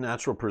this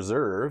Natural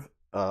Preserve,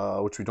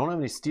 which we don't have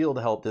any steel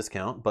to help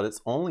discount, but it's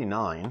only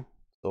 9.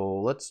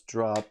 So let's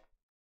drop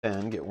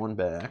 10, get 1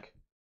 back.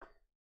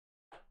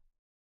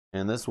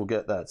 And this will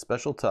get that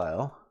special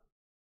tile.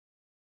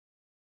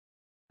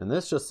 And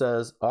this just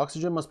says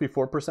oxygen must be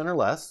 4% or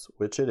less,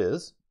 which it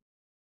is.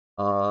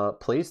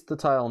 Place the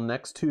tile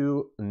next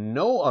to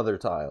no other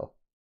tile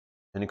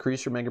and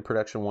increase your mega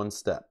production 1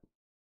 step.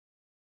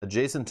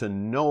 Adjacent to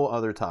no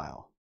other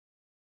tile.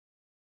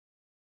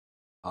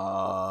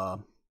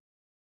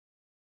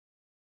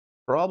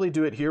 Probably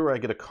do it here where I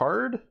get a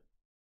card,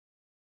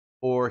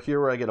 or here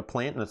where I get a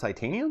plant and a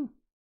titanium.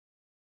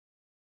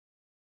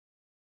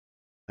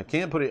 I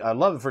can't put it. I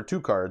love it for 2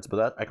 cards,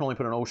 but I can only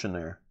put an ocean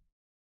there.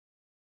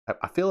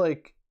 I feel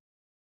like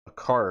a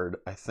card.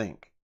 I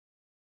think.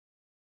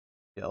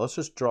 Yeah, let's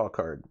just draw a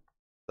card. Is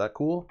that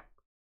cool?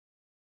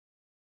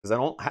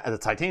 Because the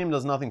titanium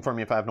does nothing for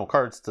me if I have no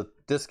cards to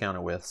discount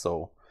it with.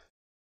 So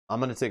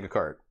I'm gonna take a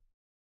card.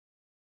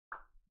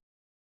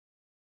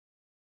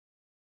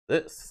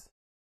 This.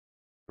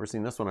 Never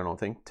seen this one, I don't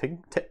think.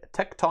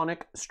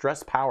 Tectonic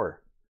Stress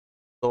Power.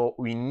 So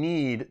we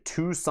need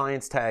 2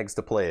 science tags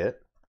to play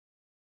it.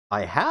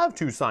 I have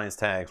 2 science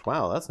tags.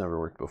 Wow, that's never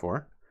worked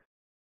before.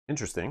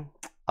 Interesting.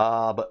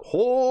 But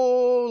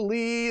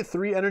holy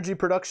 3 energy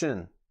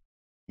production.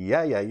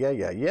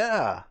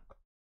 Yeah.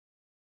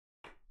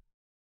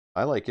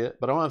 I like it,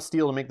 but I don't have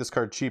steel to make this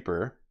card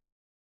cheaper.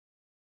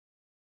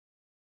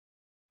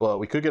 Well,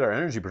 we could get our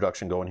energy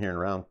production going here in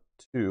round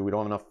 2. We don't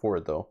have enough for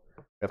it, though.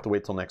 We have to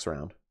wait till next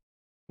round.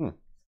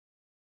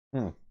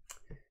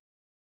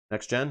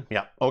 Next gen?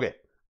 Yeah. Okay.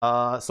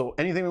 So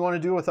anything we want to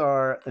do with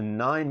our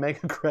 9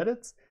 mega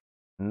credits?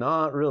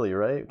 Not really,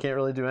 right? Can't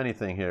really do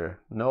anything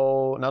here.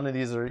 No, none of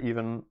these are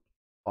even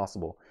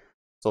possible.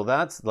 So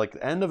that's like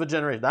the end of a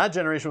generation. That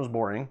generation was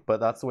boring, but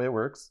that's the way it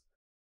works.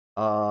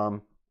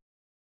 So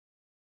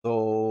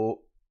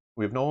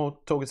we have no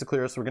tokens to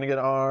clear, so we're gonna get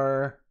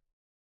our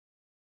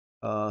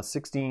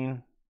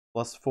 16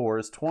 plus 4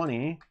 is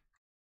 20.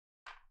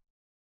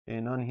 Okay,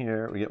 none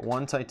here. We get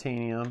 1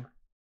 titanium,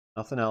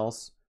 nothing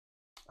else.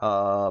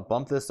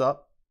 Bump this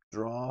up,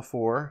 draw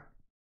 4.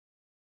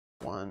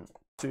 1,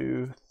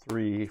 2,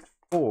 3,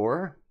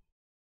 4.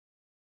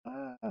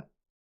 All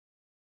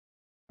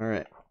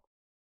right.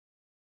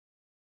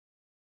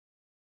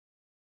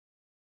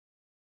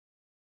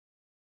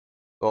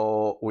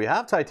 So we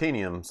have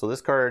titanium, so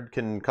this card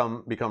can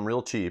become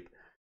real cheap.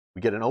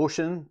 We get an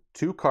ocean,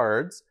 2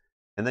 cards,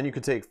 and then you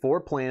can take 4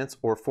 plants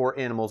or 4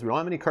 animals. We don't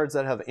have any cards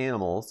that have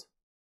animals,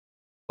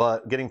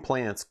 but getting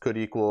plants could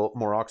equal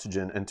more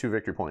oxygen and 2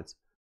 victory points.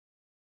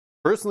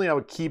 Personally, I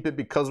would keep it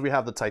because we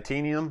have the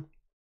titanium.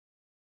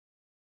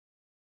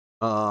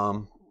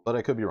 But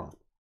I could be wrong.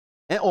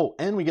 And, oh,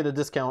 and we get a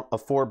discount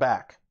of 4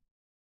 back.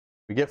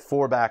 We get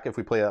 4 back if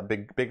we play a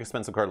big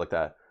expensive card like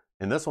that.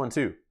 And this one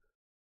too.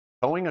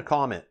 Towing a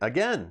comet.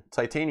 Again,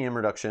 titanium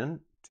reduction,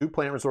 2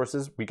 plant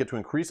resources. We get to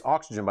increase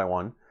oxygen by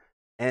 1.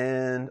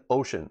 And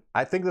ocean.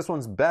 I think this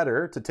one's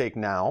better to take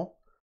now,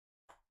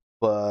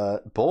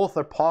 but both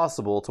are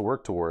possible to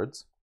work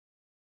towards.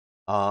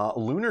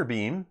 Lunar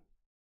beam.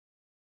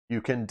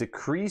 You can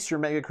decrease your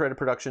mega credit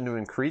production to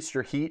increase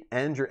your heat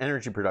and your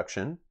energy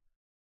production.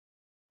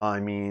 I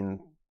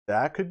mean,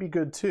 that could be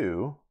good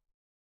too.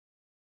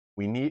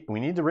 We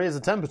need to raise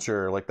the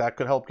temperature. Like, that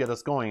could help get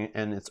us going,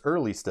 and it's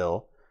early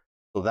still.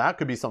 So that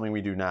could be something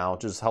we do now,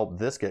 just help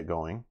this get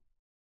going.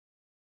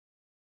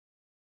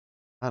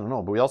 I don't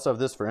know, but we also have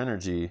this for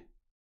energy.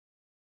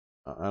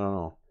 I don't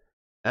know.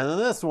 And then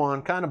this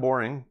one, kind of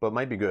boring, but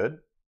might be good,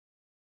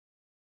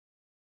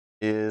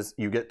 is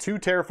you get 2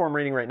 terraform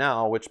rating right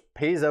now, which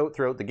pays out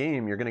throughout the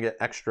game. You're going to get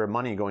extra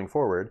money going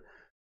forward.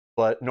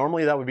 But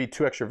normally that would be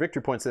 2 extra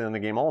victory points in the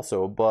game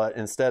also, but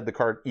instead the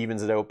card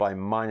evens it out by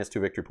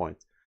 -2 victory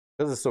points.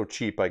 Because it's so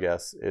cheap, I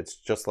guess. It's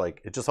just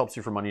like, it just helps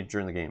you for money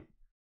during the game.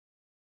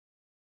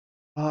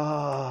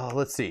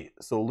 Let's see.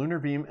 So Lunar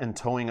Beam and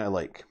Towing I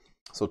like.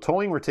 So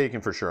Towing we're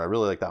taking for sure. I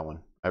really like that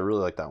one. I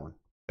really like that one.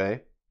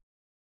 Okay.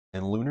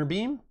 And Lunar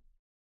Beam?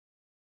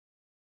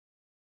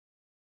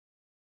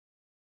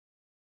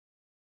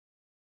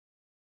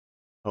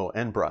 Oh,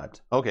 and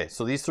Bribed. Okay,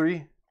 so these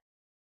 3.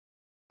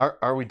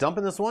 Are we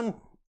dumping this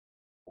one?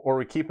 Or are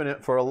we keeping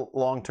it for a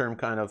long-term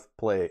kind of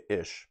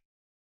play-ish?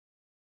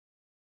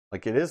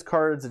 Like, it is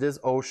cards, it is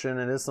ocean,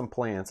 it is some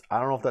plants. I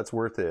don't know if that's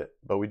worth it,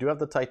 but we do have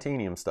the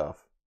titanium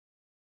stuff.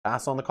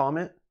 Pass on the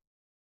comet?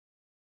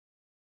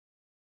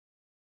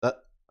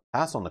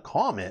 Pass on the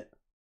comet?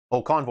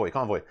 Oh, convoy.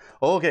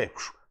 Oh, okay,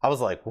 I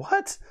was like,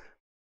 what?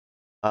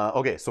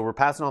 Okay, so we're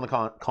passing on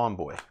the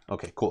convoy.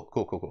 Okay,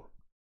 cool.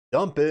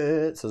 Dump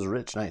it, says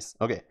Rich, nice.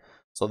 Okay,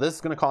 so this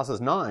is gonna cost us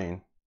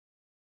 9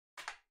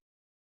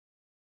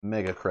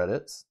 mega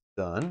credits.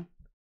 Done.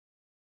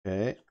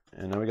 Okay,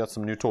 and now we got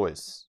some new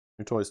toys.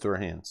 New toys to our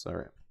hands. All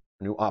right,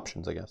 new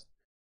options, I guess.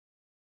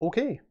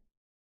 Okay,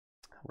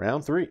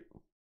 round 3.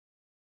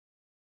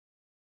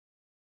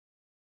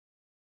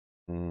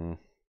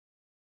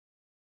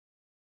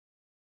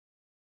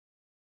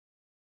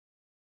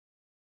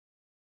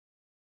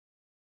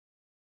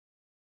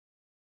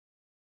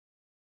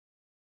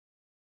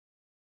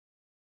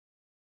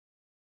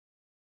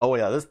 Oh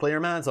yeah, this player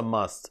mat is a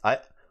must. I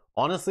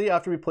honestly,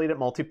 after we played it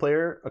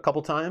multiplayer a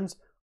couple times,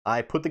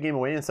 I put the game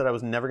away and said I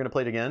was never going to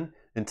play it again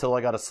until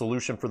I got a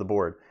solution for the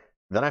board.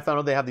 Then I found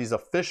out they have these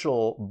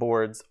official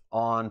boards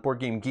on Board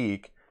Game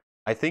Geek.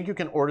 I think you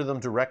can order them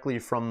directly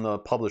from the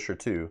publisher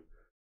too.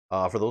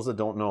 For those that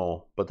don't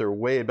know, but they're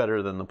way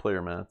better than the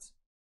player mats.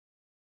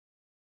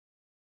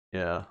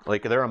 Yeah,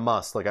 like they're a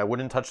must. Like, I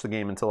wouldn't touch the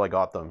game until I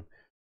got them.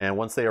 And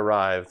once they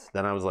arrived,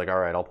 then I was like, all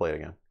right, I'll play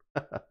again.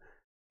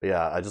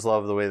 Yeah, I just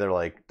love the way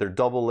they're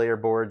double layer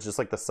boards, just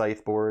like the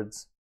Scythe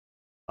boards.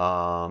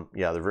 Yeah,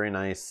 they're very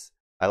nice.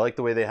 I like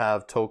the way they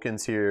have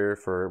tokens here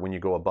for when you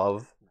go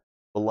above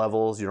the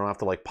levels. You don't have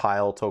to like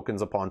pile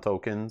tokens upon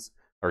tokens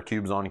or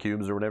cubes on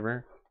cubes or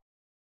whatever.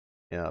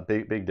 Yeah,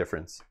 big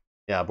difference.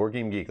 Yeah, Board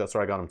Game Geek, that's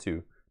where I got them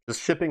too.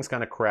 Just shipping's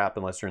kind of crap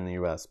unless you're in the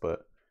US,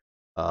 but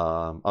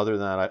other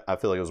than that, I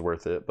feel like it was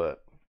worth it.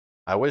 But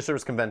I wish there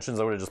was conventions.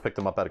 I would have just picked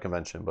them up at a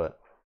convention, but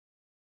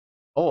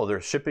oh,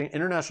 their shipping,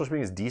 international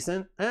shipping is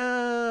decent.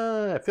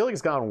 I feel like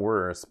it's gotten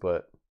worse,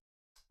 but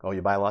oh,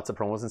 you buy lots of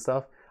promos and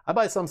stuff. I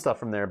buy some stuff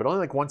from there, but only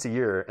like once a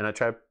year, and I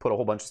try to put a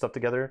whole bunch of stuff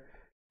together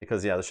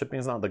because yeah, the shipping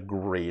is not the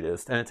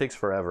greatest, and it takes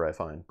forever, I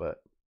find.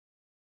 But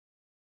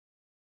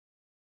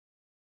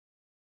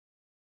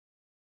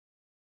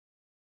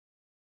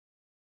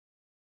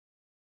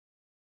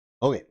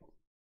okay.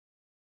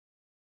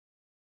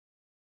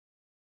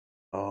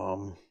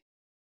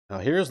 Now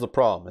here's the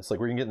problem. It's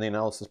like we're getting the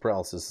analysis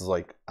paralysis. Is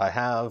like I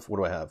have, what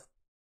do I have?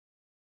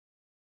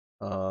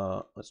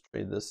 Let's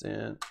trade this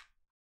in.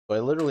 So I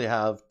literally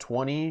have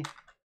 20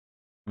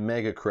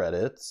 mega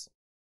credits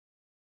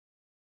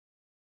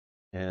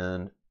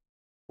and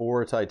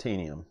 4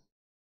 titanium.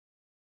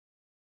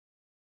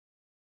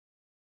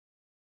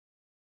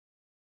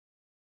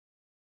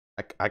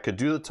 I could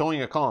do the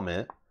towing a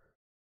comet.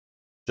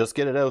 Just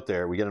get it out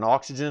there. We get an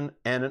oxygen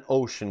and an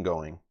ocean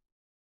going.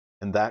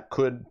 And that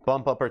could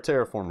bump up our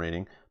terraform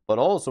rating. But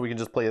also we can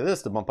just play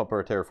this to bump up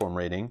our terraform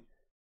rating.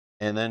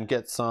 And then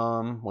get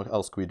some, what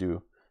else could we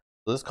do?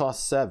 So this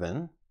costs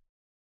 7.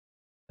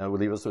 That would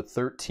leave us with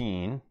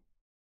 13.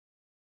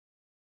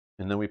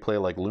 And then we play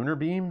like Lunar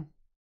Beam.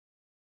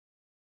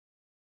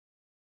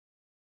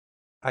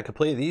 I could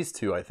play these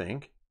two, I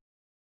think.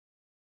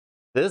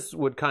 This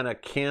would kind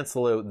of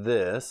cancel out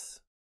this,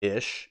 the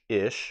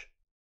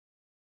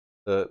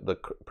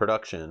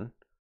production.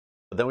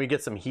 But then we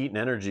get some heat and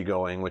energy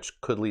going, which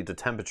could lead to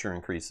temperature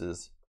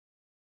increases.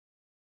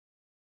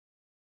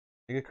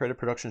 Mega credit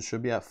production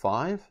should be at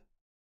 5.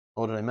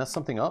 Oh, did I mess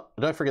something up?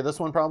 Did I forget this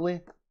one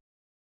probably?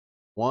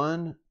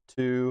 1,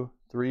 2,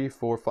 3,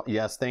 4, 5.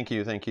 Yes, thank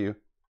you, thank you.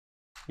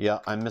 Yeah,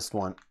 I missed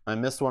one. I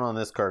missed one on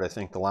this card, I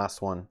think, the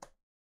last one.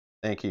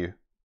 Thank you.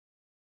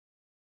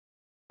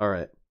 All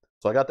right,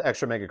 so I got the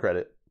extra mega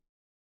credit.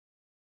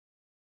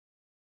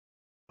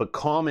 But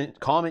Comet,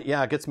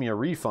 yeah, it gets me a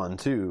refund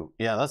too.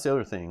 Yeah, that's the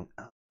other thing.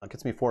 It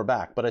gets me 4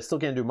 back, but I still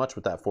can't do much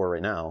with that 4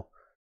 right now.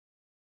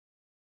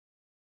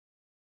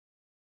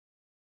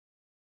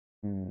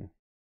 And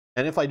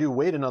if I do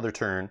wait another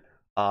turn,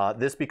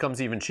 this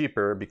becomes even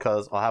cheaper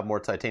because I'll have more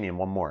titanium,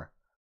 1 more.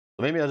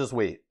 So maybe I'll just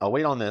wait. I'll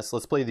wait on this.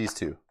 Let's play these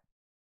 2.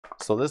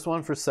 So this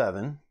one for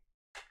 7.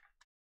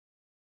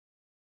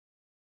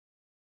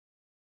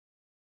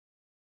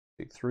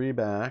 Take 3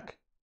 back.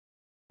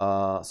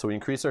 So we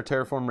increase our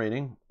terraform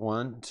rating.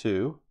 1,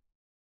 2.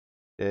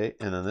 Okay,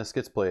 and then this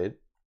gets played.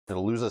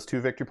 It'll lose us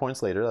 2 victory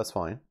points later. That's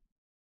fine.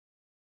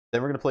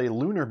 Then we're going to play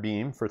Lunar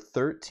Beam for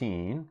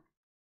 13.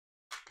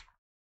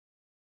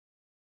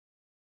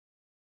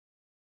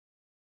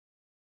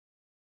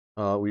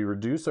 We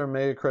reduce our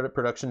mega credit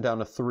production down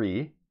to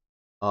 3.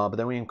 But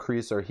then we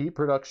increase our heat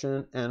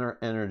production and our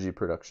energy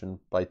production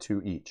by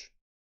 2 each.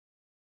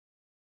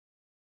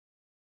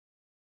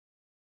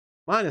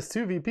 Minus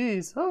 2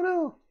 VPs. Oh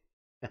no.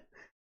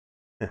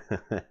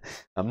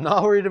 I'm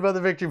not worried about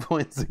the victory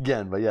points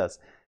again, but yes,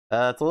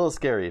 it's a little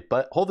scary.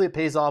 But hopefully it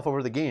pays off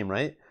over the game,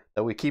 right?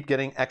 That we keep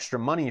getting extra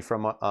money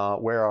from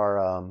where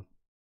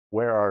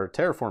our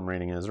terraform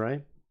rating is,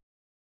 right?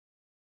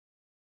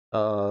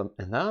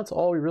 And that's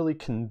all we really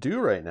can do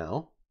right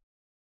now.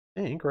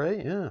 I think,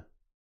 right? Yeah.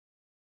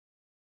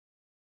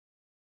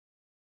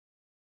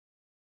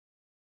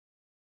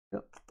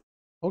 Yep.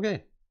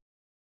 Okay.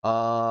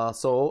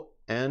 So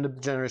end of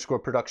the generation score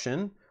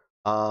production.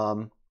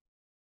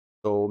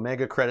 So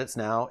mega credits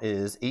now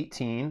is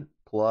 18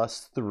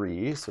 plus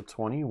 3, so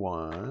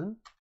 21.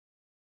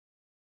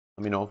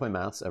 Let me know if my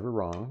math's ever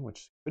wrong,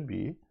 which could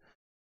be.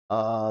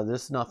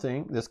 This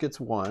nothing. This gets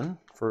 1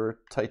 for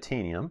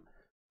titanium.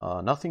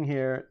 Nothing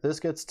here. This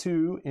gets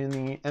 2 in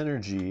the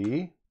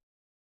energy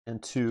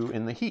and 2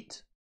 in the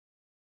heat.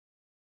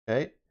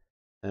 Okay.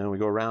 And we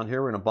go around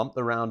here. We're going to bump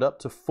the round up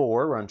to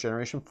 4. We're on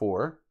generation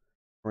 4.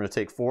 We're going to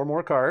take 4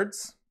 more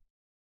cards.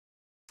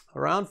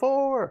 Around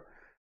 4.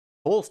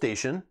 Pole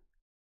station.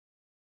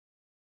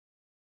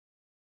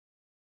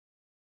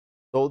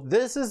 So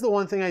this is the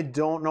one thing I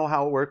don't know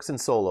how it works in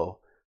solo.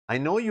 I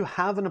know you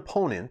have an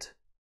opponent,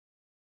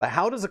 but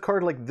how does a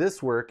card like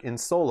this work in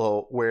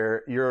solo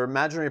where your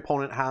imaginary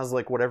opponent has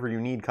like whatever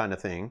you need kind of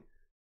thing?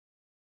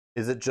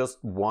 Is it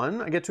just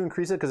 1? I get to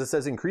increase it because it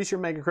says increase your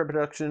mega credit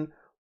production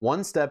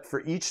 1 step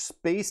for each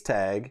space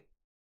tag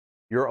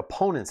your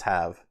opponents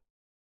have.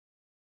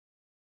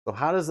 So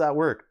how does that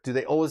work? Do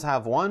they always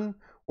have 1?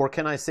 Or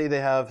can I say they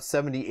have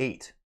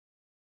 78?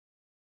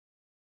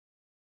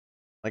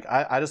 Like,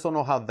 I just don't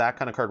know how that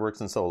kind of card works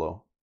in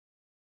solo.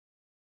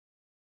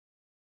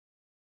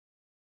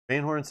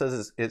 Mainhorn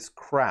says it's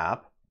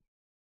crap.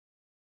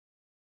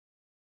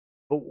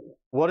 But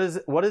what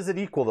is it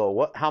equal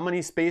though? How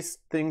many space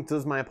things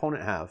does my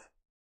opponent have?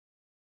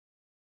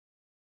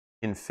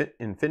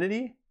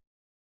 Infinity?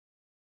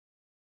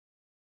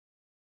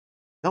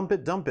 Dump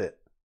it, dump it.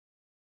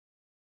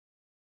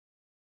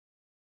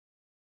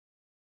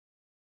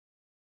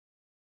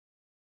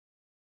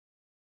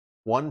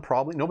 One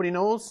probably. Nobody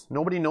knows?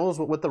 Nobody knows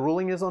what the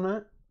ruling is on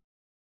that?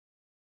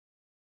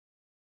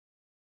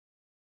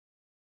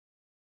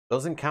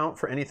 Doesn't count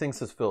for anything,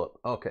 says Philip.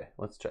 Okay,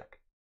 let's check.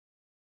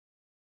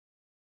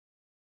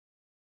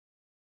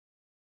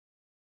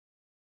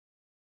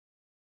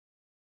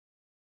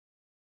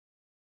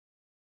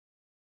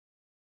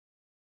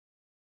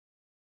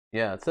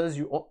 Yeah, it says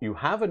you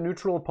have a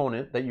neutral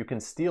opponent that you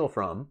can steal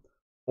from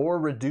or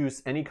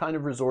reduce any kind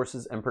of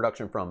resources and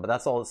production from, but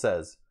that's all it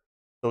says.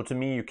 So to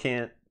me, you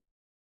can't,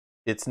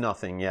 it's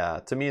nothing. Yeah,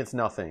 to me, it's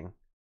nothing.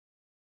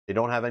 They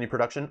don't have any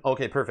production?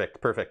 Okay, perfect,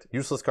 perfect.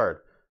 Useless card.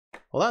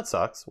 Well, that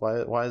sucks.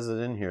 Why is it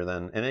in here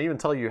then? And I even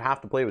tell you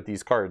have to play with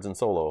these cards in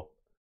solo.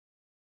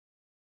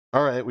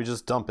 All right, we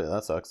just dump it.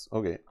 That sucks.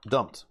 Okay,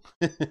 dumped.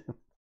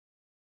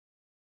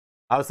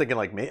 I was thinking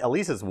like at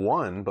least it's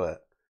one,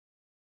 but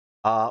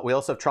we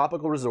also have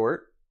Tropical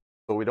Resort.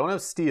 So we don't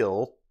have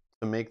steel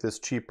to make this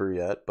cheaper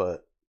yet,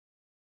 but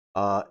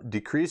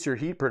decrease your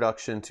heat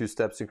production 2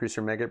 steps, increase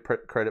your mega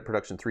credit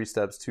production 3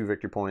 steps, 2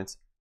 victory points.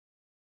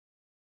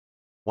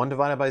 1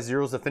 divided by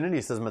 0 is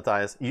affinity, says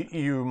Matthias.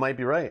 You might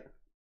be right.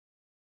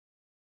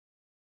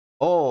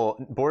 Oh,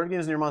 Board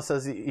Games Near Moss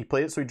says he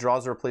played it so he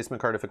draws a replacement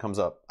card if it comes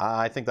up.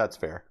 I think that's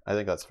fair. I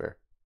think that's fair.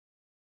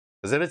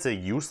 Because if it's a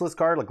useless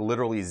card, like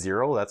literally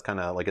 0, that's kind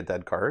of like a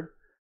dead card.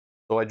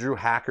 So I drew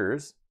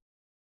Hackers.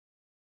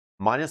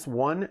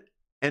 -1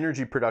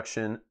 energy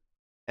production,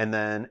 and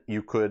then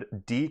you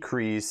could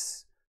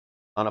decrease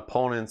an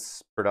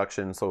opponent's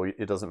production so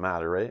it doesn't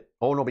matter, right?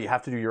 Oh, no, but you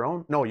have to do your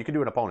own? No, you can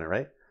do an opponent,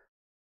 right?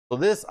 So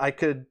this, I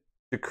could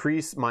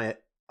decrease my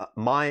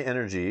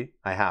energy,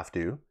 I have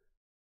to,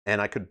 and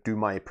I could do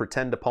my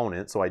pretend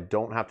opponent, so I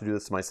don't have to do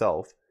this to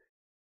myself,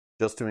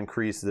 just to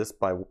increase this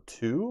by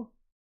 2.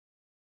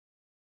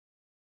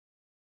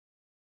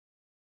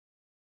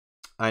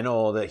 I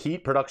know the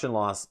heat production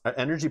loss,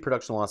 energy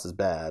production loss is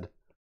bad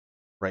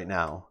right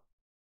now.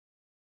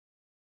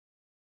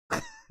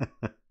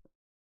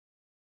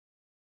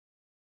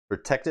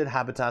 Protected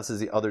Habitats is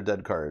the other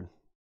dead card.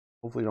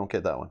 Hopefully you don't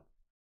get that one.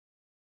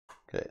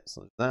 Okay,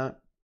 so that.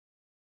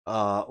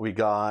 We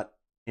got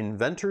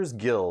Inventor's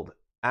Guild.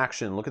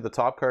 Action. Look at the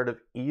top card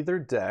of either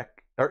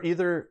deck, or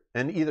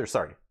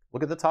sorry.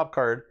 Look at the top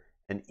card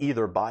and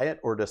either buy it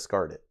or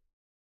discard it.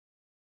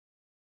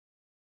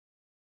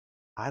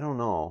 I don't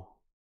know.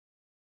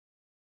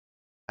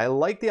 I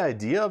like the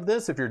idea of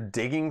this if you're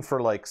digging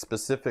for like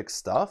specific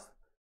stuff.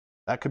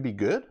 That could be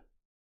good.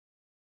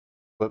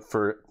 But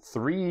for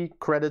 3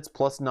 credits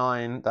plus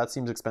 9, that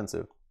seems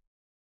expensive.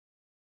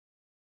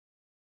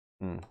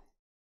 And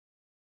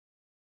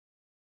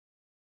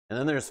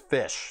then there's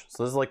fish.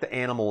 So this is like the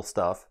animal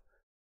stuff.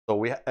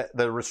 So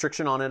the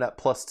restriction on it at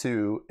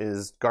 +2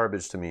 is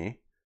garbage to me.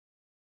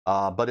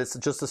 But it's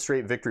just a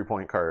straight victory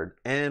point card.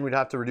 And we'd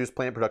have to reduce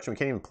plant production. We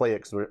can't even play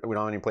it because we don't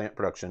have any plant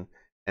production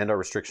and our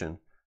restriction.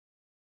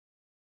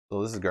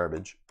 So this is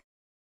garbage.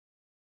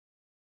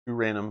 2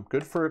 random.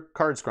 Good for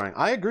card scrying.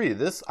 I agree.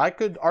 This, I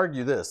could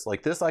argue this.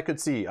 Like this I could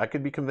see. I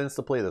could be convinced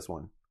to play this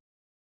one.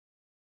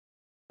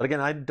 But again,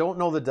 I don't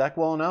know the deck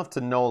well enough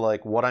to know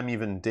like what I'm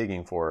even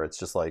digging for. It's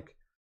just like,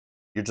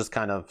 you're just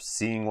kind of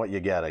seeing what you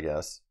get, I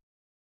guess.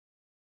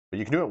 But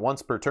you can do it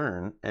once per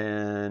turn,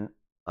 and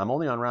I'm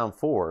only on round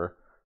 4,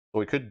 so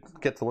we could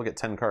get to look at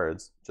 10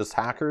 cards. Just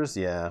Hackers?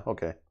 Yeah,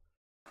 okay.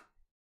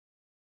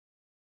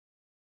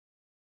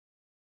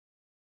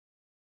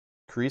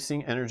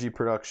 Increasing energy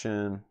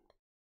production.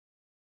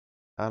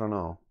 I don't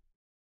know.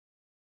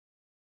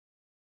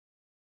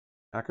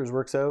 Hackers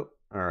works out?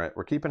 Alright,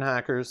 we're keeping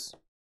Hackers.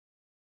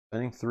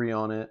 Spending 3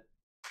 on it.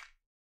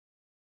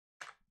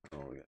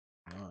 Oh, we got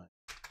 9.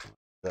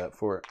 That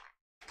for it.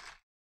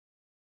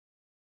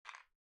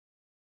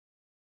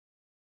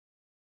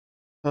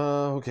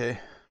 Okay.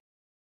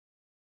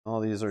 All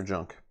these are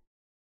junk.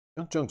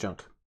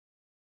 Junk.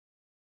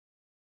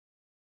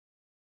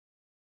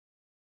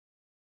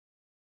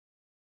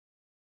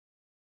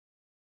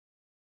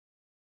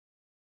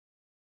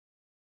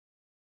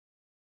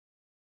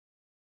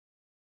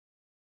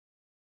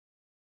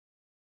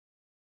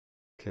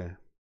 Okay.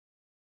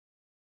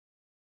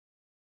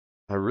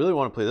 I really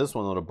want to play this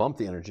one though to bump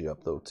the energy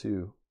up though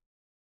too.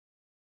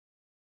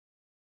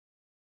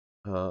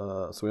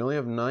 So we only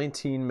have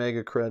 19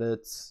 mega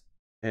credits,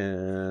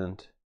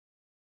 and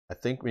I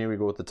think maybe we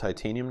go with the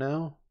titanium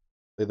now.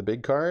 Play the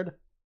big card,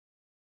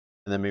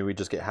 and then maybe we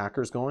just get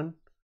Hackers going.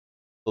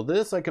 So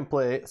this I can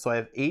play. So I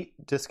have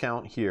 8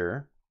 discount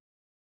here.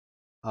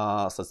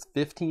 So it's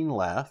 15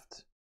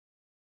 left.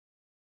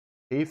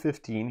 Pay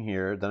 15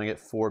 here, then I get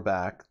 4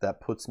 back.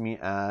 That puts me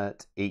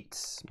at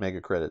 8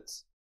 mega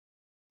credits.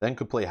 Then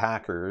could play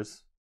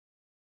Hackers.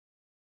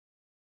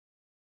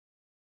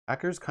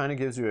 Hackers kind of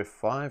gives you a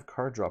 5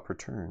 card draw per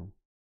turn.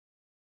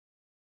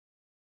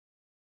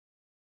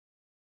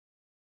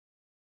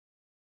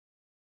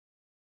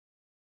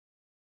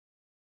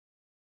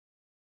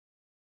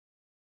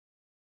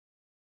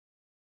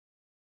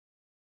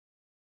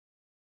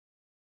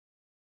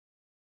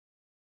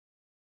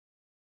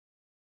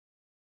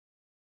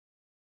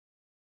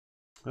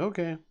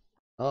 Okay,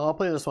 I'll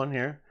play this one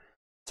here.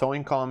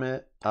 Towing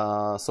Comet.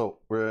 So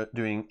we're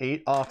doing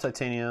 8 off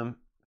titanium,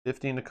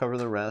 15 to cover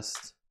the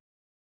rest.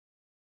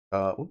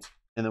 Oops.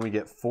 And then we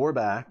get 4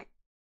 back.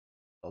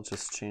 I'll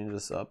just change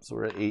this up. So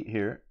we're at 8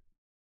 here.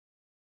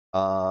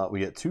 We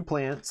get 2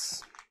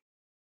 plants.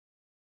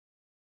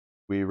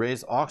 We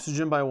raise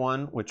oxygen by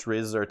 1, which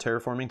raises our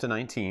terraforming to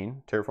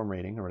 19, terraform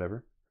rating or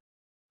whatever.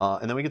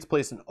 And then we get to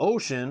place an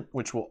ocean,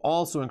 which will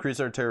also increase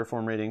our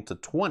terraform rating to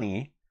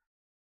 20.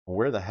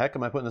 Where the heck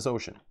am I putting this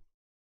ocean?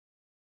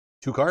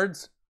 2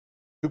 cards?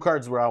 2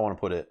 cards where I want to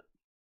put it.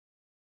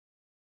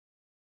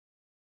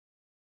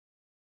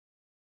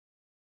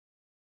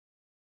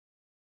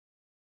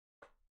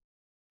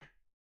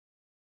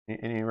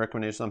 Any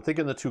recommendations? I'm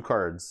thinking the 2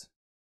 cards.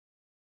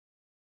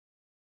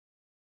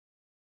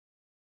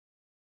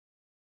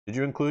 Did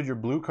you include your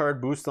blue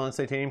card boost on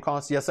titanium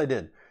cost? Yes, I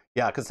did.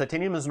 Yeah, because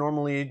titanium is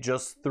normally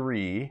just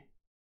 3.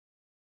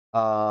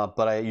 But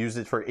I used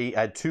it for 8. I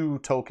had 2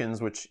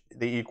 tokens, which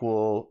they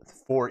equal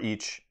 4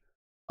 each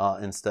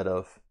instead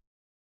of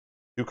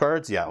 2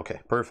 cards. Yeah,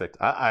 okay, perfect.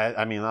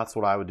 I mean, that's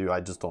what I would do.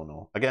 I just don't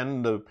know.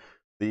 Again,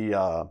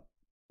 the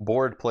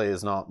board play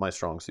is not my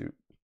strong suit.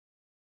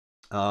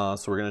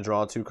 So we're gonna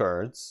draw 2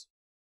 cards.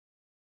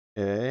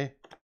 Okay,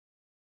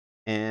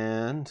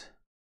 and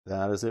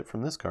that is it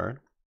from this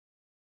card.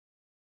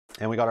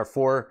 And we got our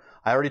 4.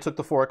 I already took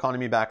the 4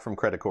 economy back from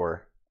Credit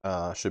Core.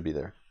 Should be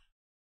there.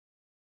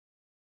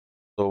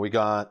 So we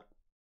got.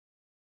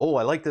 Oh,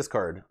 I like this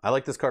card. I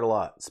like this card a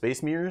lot.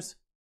 Space Mirrors,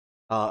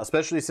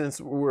 especially since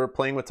we're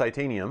playing with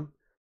titanium.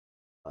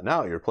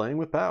 Now you're playing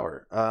with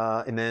power.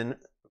 And then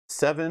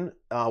 7.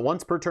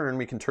 Once per turn,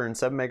 we can turn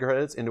 7 mega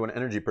credits into an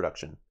energy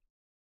production.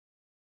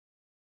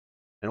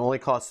 It only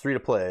costs 3 to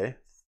play,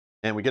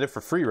 and we get it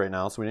for free right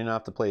now, so we didn't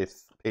have to pay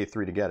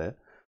 3 to get it.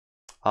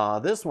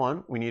 This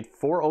one, we need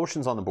 4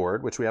 oceans on the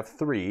board, which we have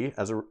 3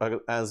 as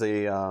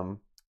a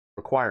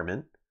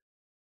requirement.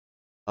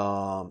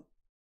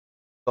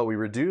 But we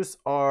reduce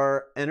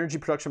our energy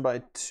production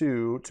by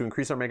 2 to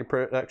increase our mega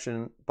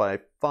production by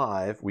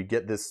 5. We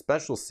get this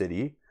special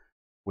city,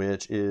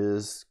 which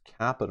is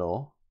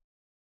capital.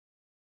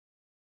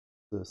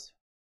 This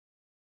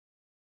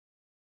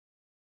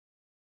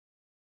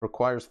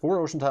requires 4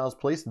 ocean tiles.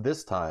 Place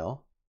this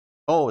tile.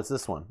 Oh, it's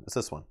this one. It's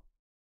this one.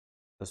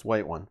 This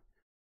white one.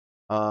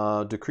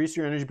 Decrease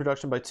your energy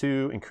production by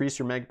 2. Increase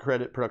your mega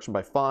credit production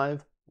by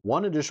 5.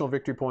 1 additional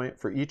victory point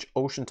for each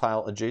ocean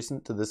tile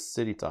adjacent to this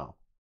city tile.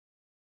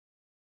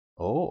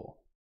 Oh,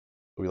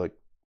 we like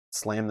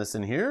slam this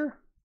in here?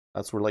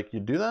 That's where like you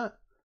do that?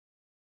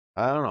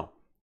 I don't know.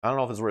 I don't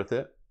know if it's worth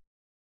it.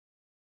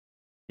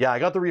 Yeah, I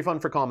got the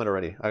refund for Comet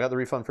already. I got the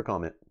refund for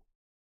Comet.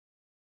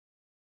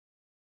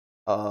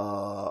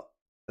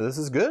 This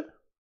is good.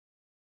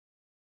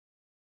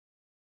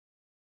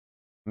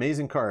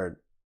 Amazing card.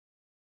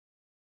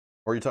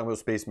 Or are you talking about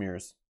Space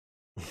Mirrors?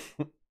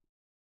 Is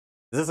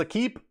this a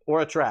keep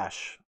or a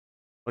trash?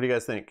 What do you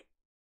guys think?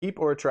 Keep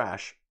or a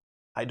trash?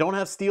 I don't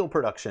have steel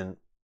production.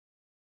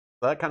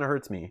 So that kind of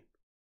hurts me.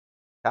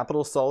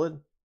 Capital solid.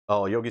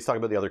 Oh, Yogi's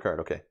talking about the other card.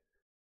 Okay.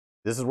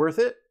 This is worth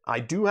it. I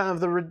do have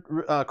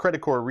the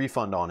Credit Core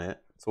refund on it.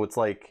 So it's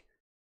like,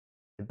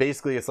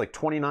 basically it's like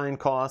 29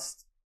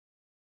 costs.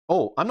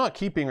 Oh, I'm not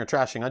keeping or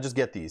trashing. I just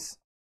get these.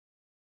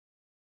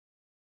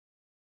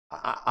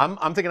 I'm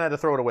thinking I had to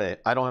throw it away.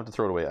 I don't have to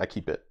throw it away. I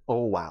keep it.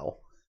 Oh, wow.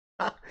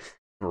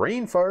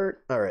 Brain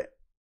fart. All right.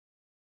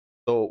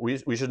 So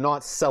we should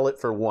not sell it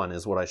for 1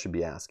 is what I should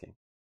be asking.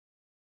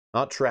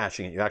 Not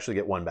trashing it. You actually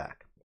get 1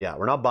 back. Yeah,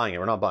 we're not buying it.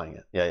 We're not buying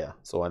it. Yeah.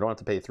 So I don't have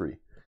to pay 3.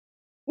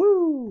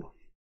 Woo!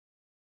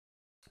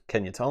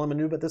 Can you tell I'm a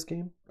noob at this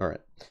game? All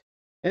right.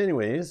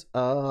 Anyways,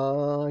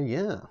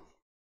 yeah.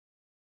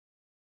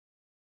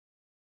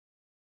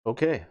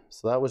 Okay,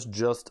 so that was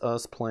just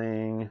us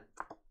playing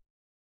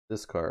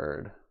this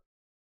card.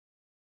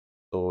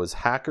 So is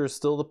Hackers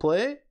still to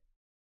play?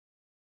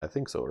 I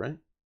think so, right?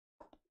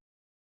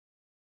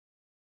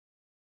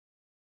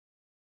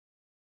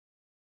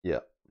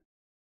 Yeah.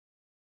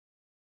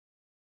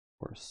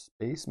 Or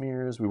Space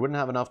Mirrors. We wouldn't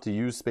have enough to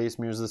use Space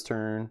Mirrors this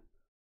turn.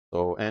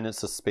 So, and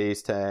it's a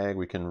space tag.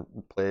 We can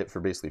play it for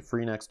basically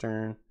free next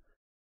turn.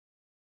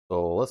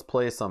 So let's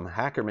play some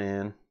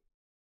Hackerman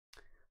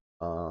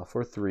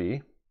for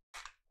 3.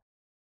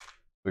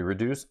 We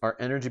reduce our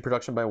energy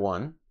production by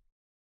 1.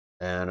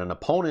 And an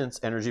opponent's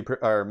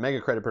our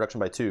mega credit production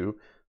by 2.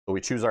 So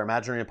we choose our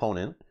imaginary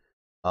opponent.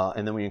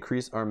 And then we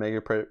increase our mega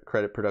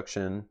credit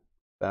production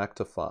back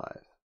to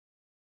 5.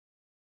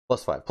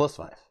 Plus 5, plus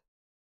 5.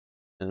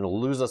 And it'll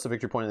lose us a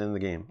victory point at the end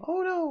of the game.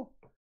 Oh no!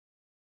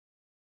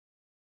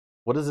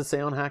 What does it say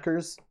on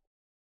Hackers?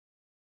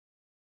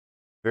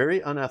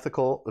 Very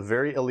unethical,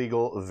 very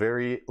illegal,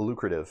 very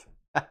lucrative.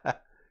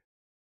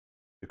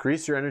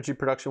 Decrease your energy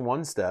production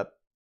 1 step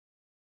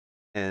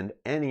and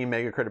any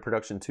mega credit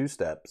production 2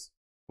 steps.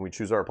 We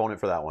choose our opponent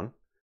for that one.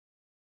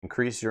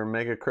 Increase your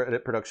mega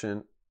credit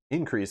production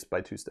increase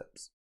by 2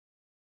 steps.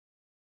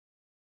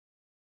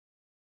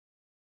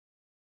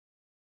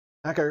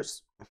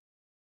 Hackers.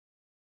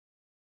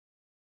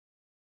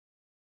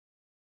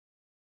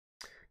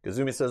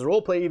 Kazumi says,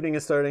 roleplay evening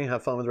is starting.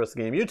 Have fun with the rest of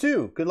the game. You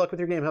too. Good luck with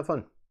your game. Have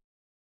fun.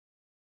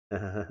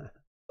 That's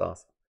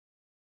awesome.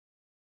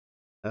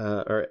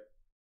 All right.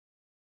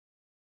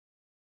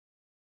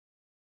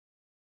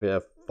 We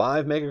have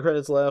 5 mega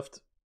credits left.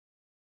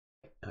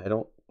 I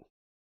don't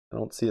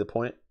see the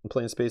point in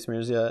playing Space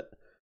Mirrors yet.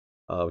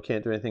 We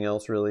can't do anything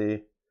else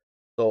really.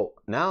 So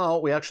now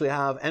we actually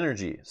have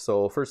energy.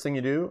 So first thing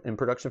you do in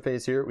production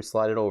phase here, we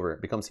slide it over.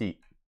 It becomes heat.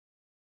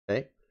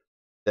 Okay.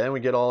 Then we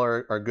get all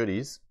our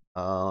goodies.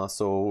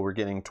 So we're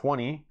getting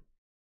 20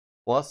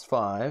 plus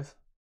 5.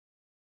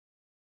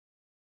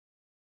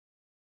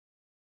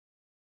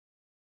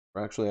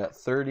 We're actually at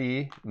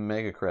 30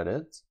 mega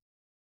credits.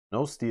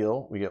 No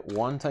steel. We get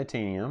 1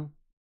 titanium.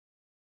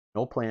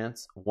 No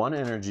plants. 1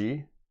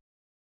 energy.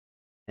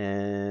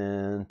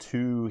 and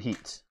 2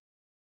 heat.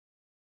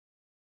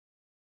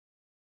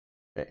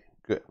 Okay,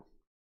 good.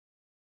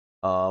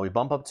 We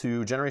bump up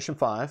to Generation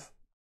 5.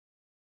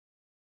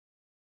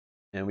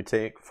 And we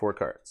take 4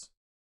 cards.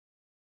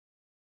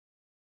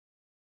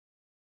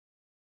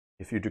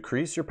 If you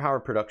decrease your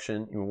power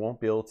production, you won't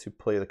be able to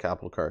play the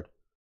capital card.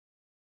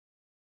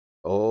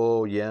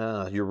 Oh,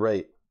 yeah, you're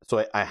right.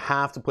 So I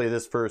have to play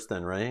this first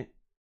then, right?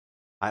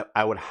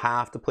 I would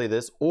have to play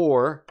this,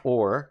 or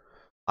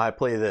I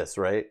play this,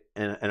 right?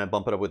 And I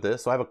bump it up with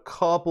this. So I have a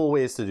couple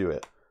ways to do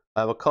it.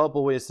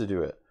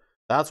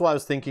 That's why I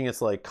was thinking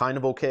it's like kind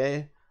of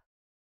okay.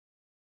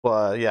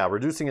 But yeah,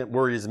 reducing it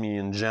worries me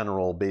in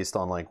general based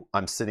on like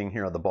I'm sitting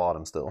here at the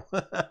bottom still.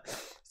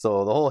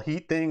 So the whole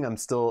heat thing, I'm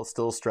still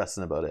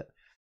stressing about it.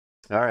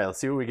 All right, let's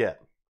see what we get.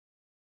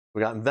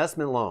 We got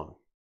investment loan.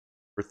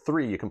 For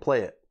 3, you can play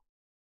it.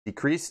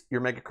 Decrease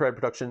your mega credit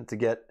production to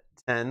get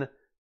 10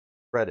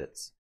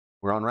 credits.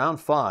 We're on round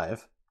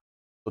 5.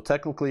 So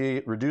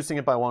technically, reducing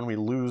it by 1, we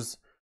lose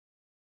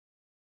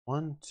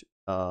 1,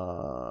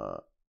 2,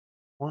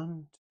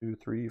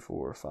 3,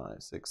 4, 5,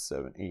 6,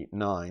 7, 8,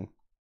 9.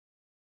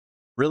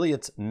 Really,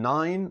 it's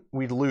 9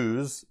 we'd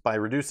lose by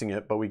reducing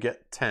it, but we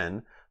get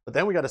 10. But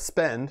then we got to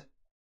spend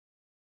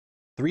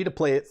 3 to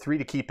play it, 3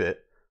 to keep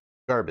it.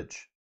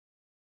 Garbage.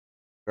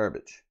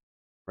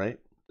 Right?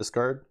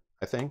 Discard,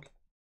 I think.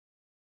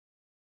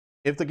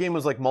 If the game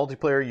was like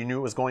multiplayer, you knew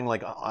it was going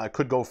like, I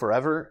could go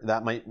forever.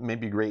 That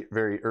might be great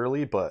very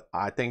early, but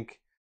I think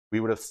we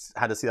would have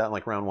had to see that in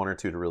like round 1 or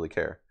 2 to really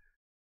care.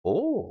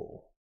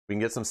 Oh, we can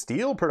get some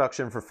steel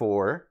production for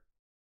 4.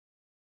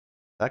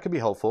 That could be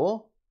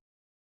helpful.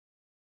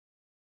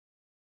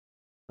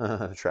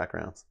 Track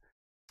rounds.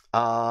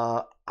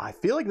 I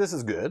feel like this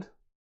is good,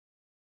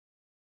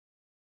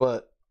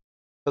 but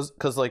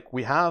because like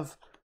we have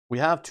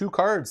 2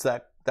 cards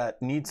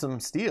that need some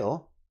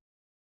steel.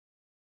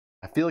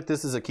 I feel like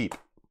this is a keep.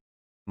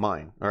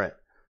 Mine. All right.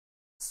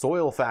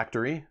 Soil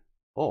factory.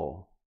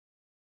 Oh,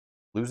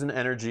 losing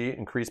energy,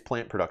 increase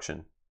plant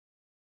production.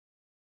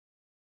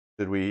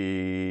 Should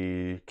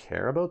we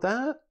care about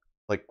that?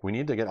 Like we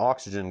need to get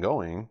oxygen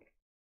going.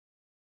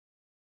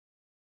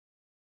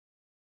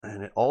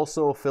 And it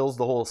also fills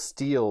the whole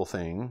steel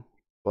thing.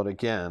 But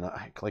again,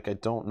 I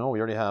don't know. We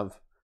already have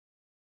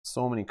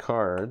so many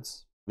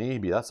cards.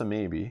 Maybe. That's a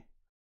maybe.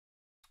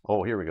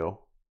 Oh, here we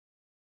go.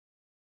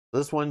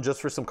 This one, just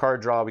for some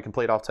card draw, we can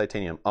play it off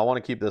titanium. I want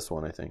to keep this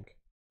one, I think.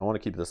 I want to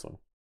keep this one.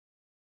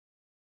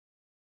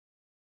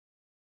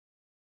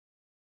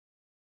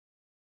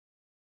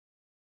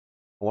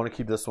 I want to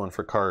keep this one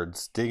for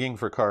cards. Digging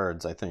for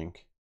cards, I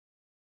think.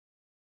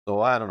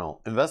 So I don't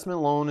know. Investment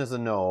loan is a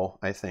no,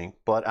 I think.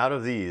 But out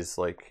of these,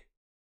 like,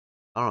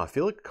 I don't know. I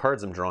feel like the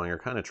cards I'm drawing are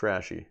kind of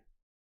trashy.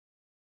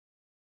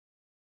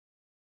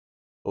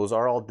 Those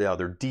are all, yeah,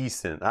 they're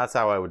decent. That's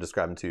how I would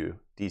describe them to you.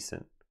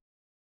 Decent.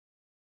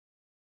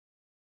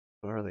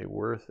 But are they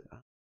worth it?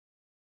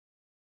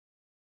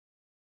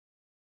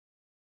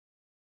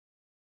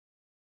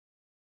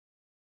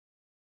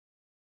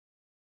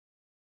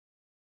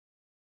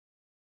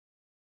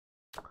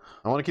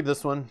 I want to keep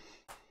this one.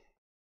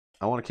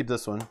 I want to keep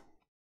this one.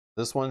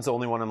 This one's the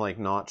only one I'm like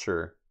not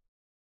sure.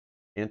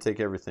 Can't take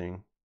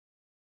everything.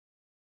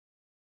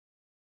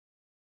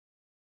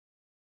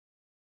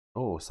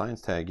 Oh,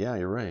 science tag. Yeah,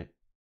 you're right.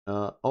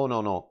 Oh,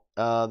 no.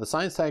 The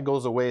science tag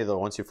goes away though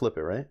once you flip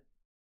it, right?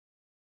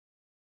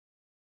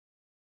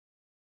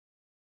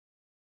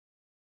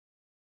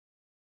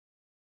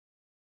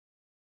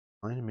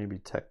 Mine maybe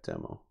tech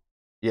demo.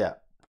 Yeah.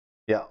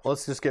 Yeah,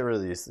 let's just get rid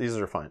of these. These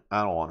are fine.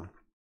 I don't want them.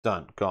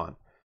 Done. Gone.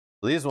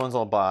 So these ones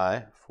I'll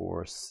buy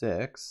for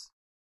 6.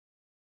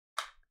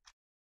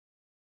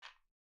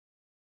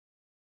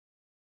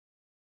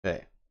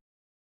 Okay.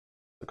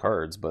 The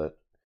cards, but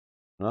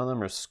none of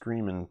them are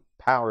screaming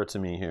power to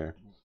me here.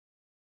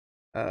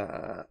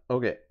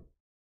 Okay.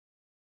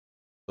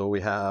 So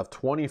we have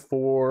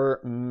 24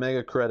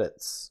 mega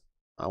credits.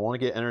 I want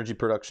to get energy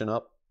production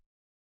up.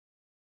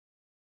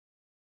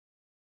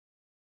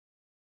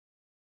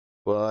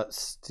 But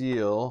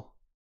steel,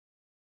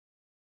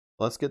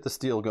 let's get the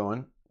steel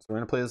going. So we're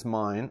going to play this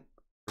mine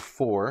for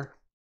 4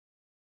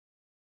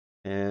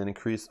 and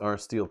increase our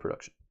steel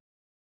production.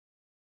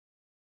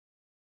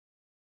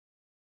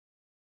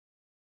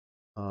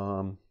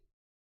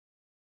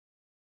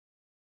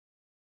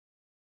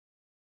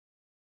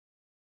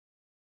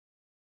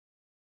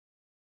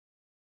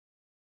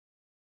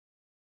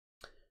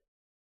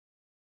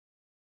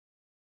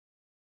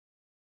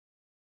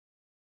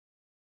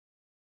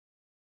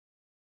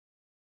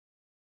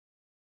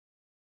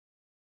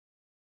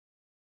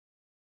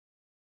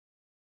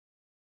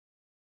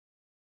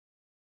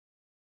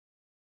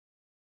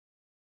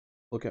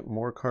 Look at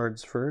more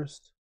cards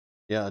first.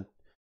 Yeah,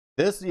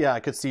 this, yeah, I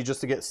could see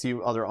just to see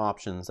other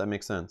options. That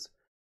makes sense.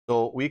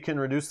 So we can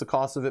reduce the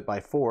cost of it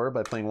by 4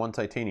 by playing 1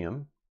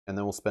 titanium, and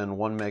then we'll spend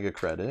 1 mega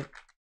credit.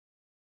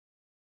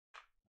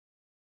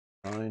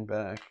 9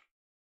 back,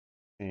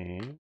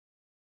 chain,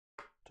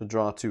 to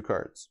draw 2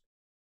 cards.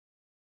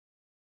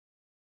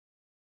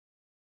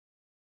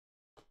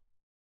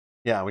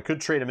 Yeah, we could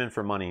trade him in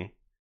for money.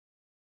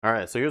 All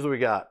right, so here's what we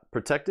got.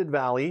 Protected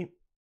Valley.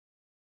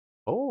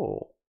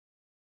 Oh,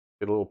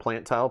 get a little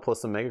plant tile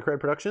plus some mega credit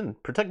production.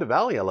 Protected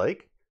Valley, I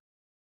like.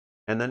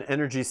 And then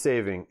energy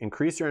saving.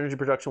 Increase your energy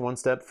production 1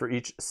 step for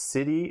each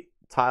city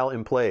tile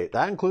in play.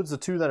 That includes the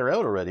 2 that are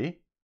out already.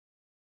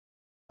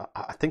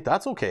 I think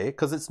that's okay,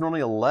 because it's normally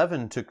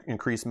 11 to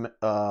increase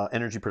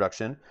energy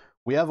production.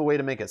 We have a way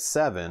to make it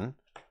 7.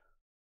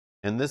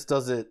 And this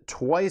does it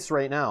twice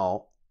right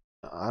now.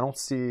 I don't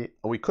see...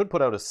 We could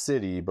put out a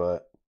city,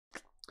 but...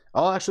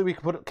 Oh, actually, we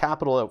could put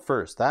capital out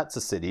first. That's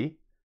a city.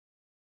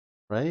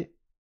 Right?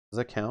 Does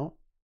that count?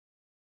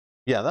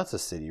 Yeah, that's a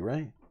city,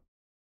 right?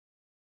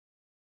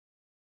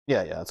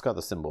 Yeah, it's got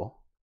the symbol.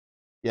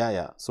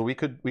 Yeah. So we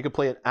could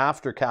play it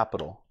after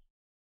capital.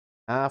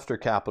 After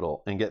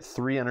capital and get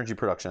 3 energy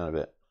production out of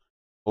it.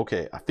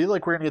 Okay, I feel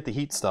like we're gonna get the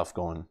heat stuff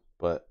going,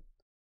 but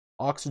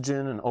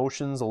oxygen and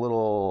ocean's a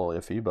little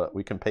iffy, but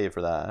we can pay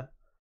for that.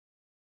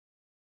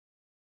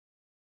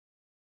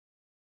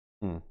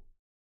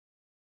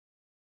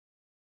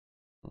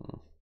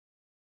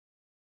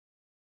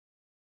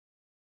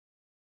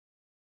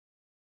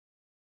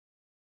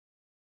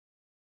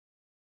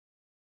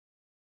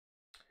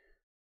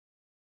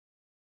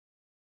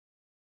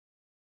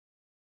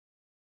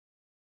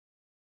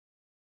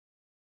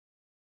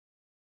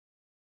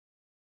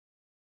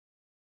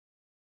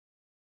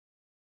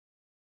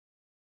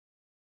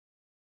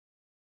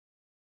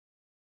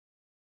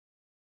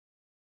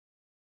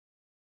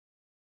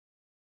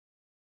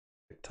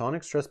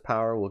 Tectonic stress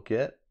power will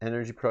get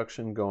energy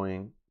production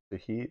going. The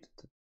heat.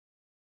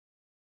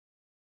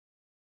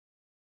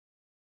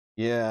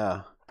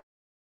 Yeah.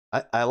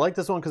 I like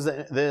this one because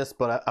this,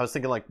 but I was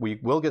thinking like we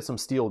will get some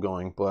steel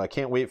going, but I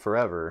can't wait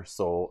forever.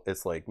 So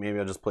it's like maybe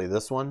I'll just play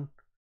this one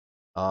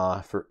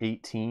for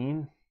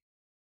 18.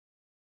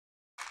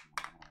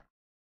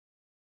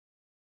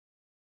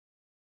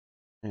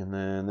 And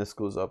then this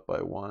goes up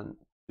by 1,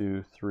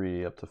 2,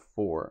 3, up to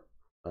 4.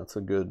 That's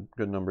a good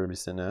number to be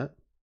sitting at.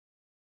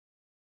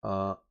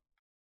 I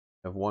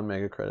have 1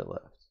 mega credit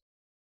left.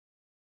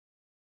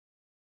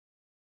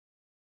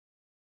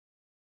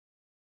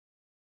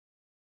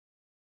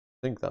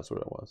 I think that's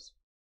what it was.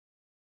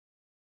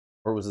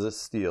 Or was this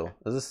steel?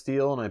 Is this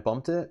steel and I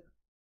bumped it?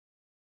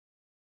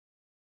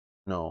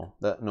 No,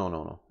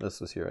 no.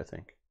 This was here, I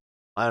think.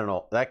 I don't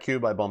know. That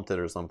cube, I bumped it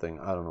or something.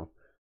 I don't know.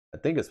 I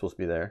think it's supposed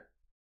to be there.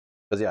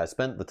 Because, yeah, I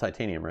spent the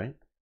titanium, right?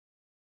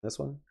 This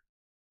one?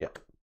 Yeah.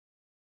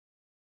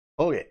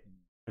 Okay.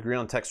 Agree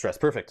on tech stress.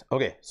 Perfect.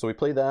 Okay, so we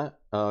played that.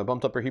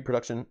 Bumped up our heat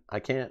production. I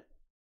can't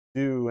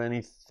do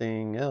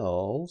anything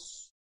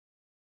else.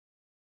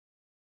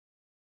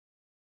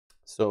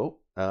 So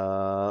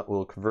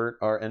we'll convert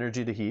our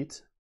energy to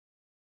heat.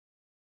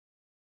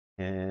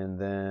 And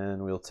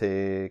then we'll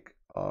take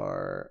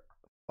our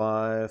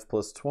 5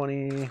 plus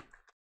 20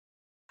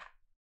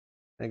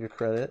 mega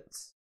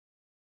credits,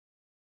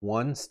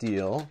 1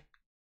 steel,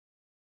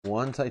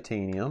 1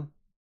 titanium,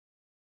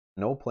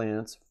 no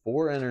plants,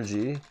 4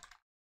 energy,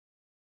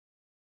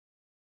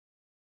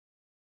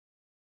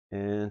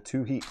 and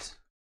 2 heat.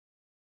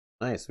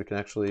 Nice, we can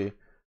actually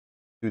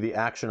do the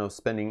action of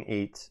spending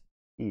 8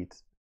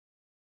 heat.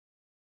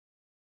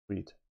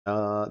 Sweet.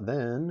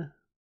 Then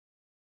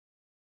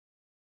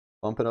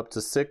bump it up to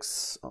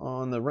 6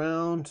 on the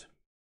round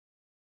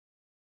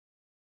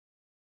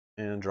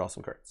and draw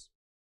some cards.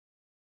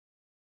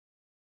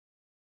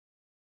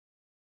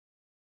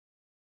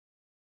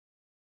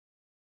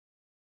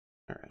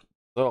 All right,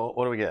 so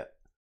what do we get?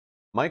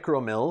 Micro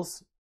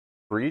mills,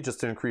 3 just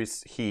to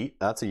increase heat.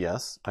 That's a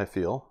yes, I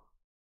feel.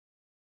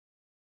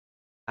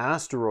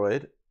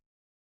 Asteroid,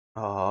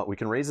 we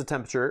can raise the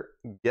temperature,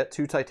 get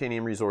 2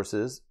 titanium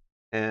resources,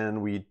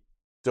 and we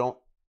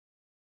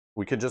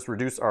could just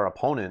reduce our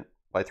opponent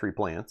by 3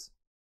 plants.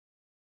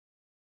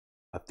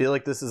 I feel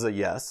like this is a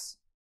yes.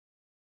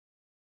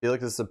 I feel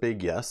like this is a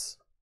big yes.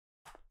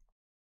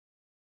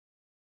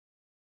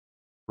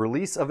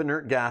 Release of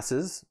inert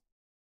gases,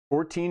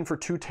 14 for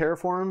 2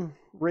 terraform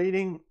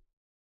rating.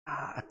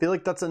 I feel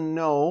like that's a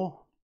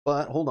no,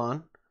 but hold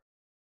on.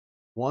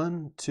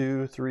 1,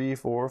 2, 3,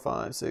 4,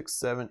 5, 6,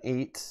 7,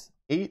 8.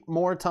 8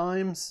 more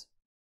times.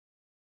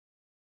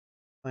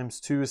 Times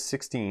 2 is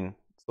 16.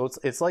 So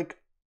it's like,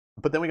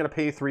 but then we gotta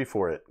pay 3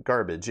 for it.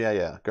 Garbage.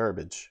 Yeah,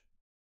 garbage.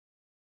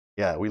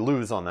 Yeah, we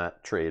lose on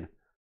that trade.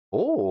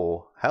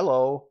 Oh,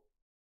 hello.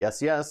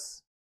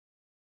 Yes.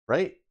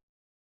 Right?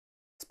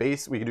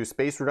 Space, we can do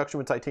space reduction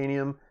with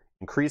titanium,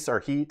 increase our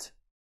heat.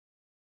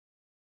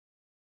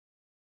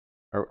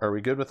 Are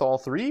we good with all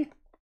 3?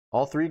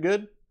 All 3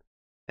 good?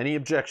 Any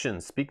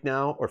objections? Speak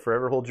now or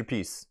forever hold your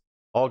peace.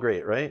 All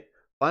great, right?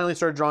 Finally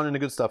started drawing into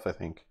good stuff, I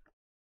think.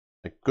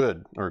 Like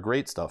good or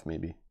great stuff,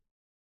 maybe. At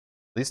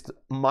least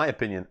my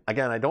opinion.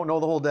 Again, I don't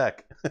know the whole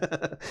deck.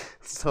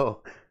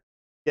 So,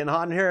 getting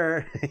hot in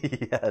here.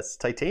 Yes,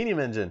 titanium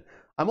engine.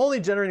 I'm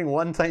only generating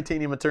 1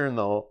 titanium a turn,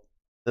 though.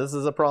 This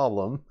is a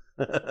problem.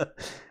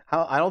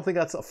 I don't think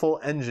that's a full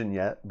engine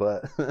yet,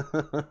 but...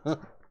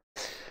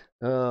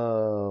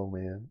 Oh,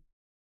 man.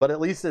 But at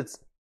least it's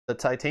the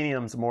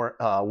titanium's more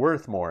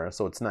worth more,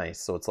 so it's nice.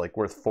 So it's like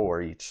worth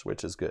 4 each,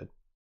 which is good.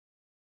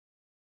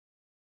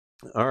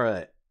 All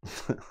right.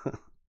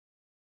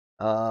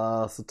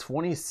 So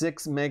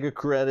 26 mega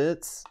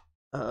credits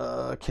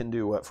can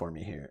do what for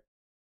me here?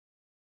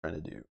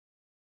 Trying to do.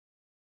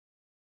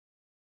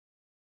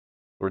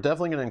 We're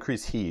definitely going to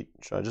increase heat.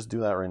 Should I just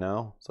do that right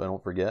now so I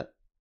don't forget?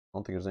 I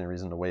don't think there's any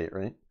reason to wait,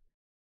 right?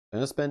 I'm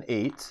going to spend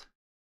 8.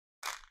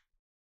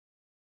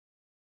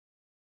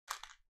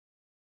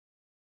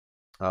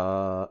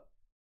 Bump.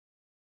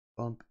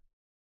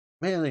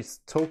 Man, these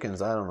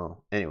tokens, I don't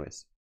know.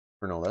 Anyways,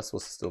 or no, that's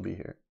supposed to still be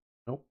here.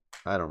 Nope,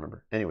 I don't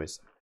remember. Anyways,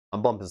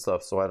 I'm bumping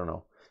stuff, so I don't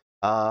know.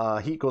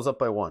 Heat goes up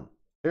by 1.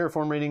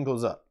 Terraform rating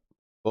goes up.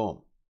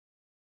 Boom.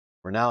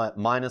 We're now at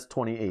minus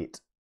 28.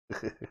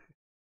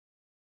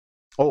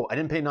 Oh, I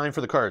didn't pay 9 for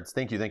the cards.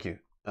 Thank you, thank you.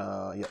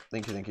 Yeah,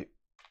 thank you, thank you.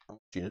 Oh,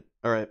 cheated.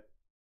 All right.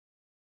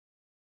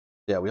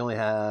 Yeah, we only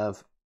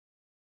have.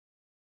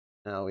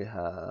 Now we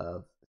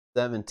have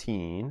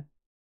 17.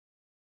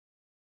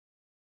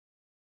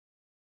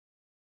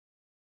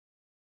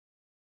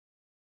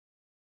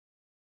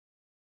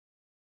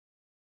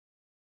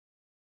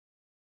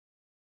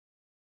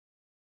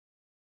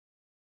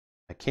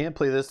 I can't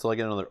play this till I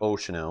get another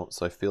ocean out,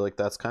 so I feel like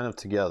that's kind of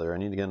together. I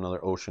need to get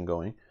another ocean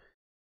going.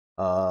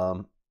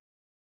 I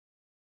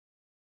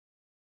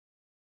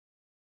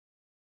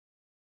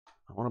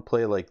want to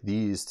play like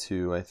these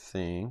two, I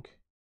think.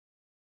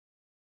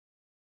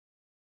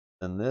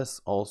 And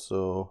this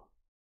also.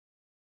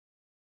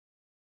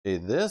 Okay,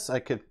 this I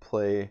could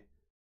play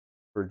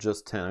for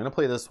just 10. I'm going to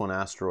play this one,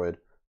 Asteroid.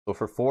 So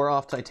for 4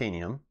 off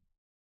titanium,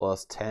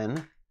 plus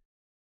 10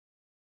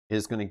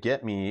 is going to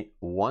get me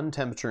 1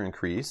 temperature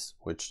increase,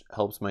 which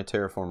helps my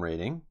terraform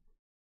rating,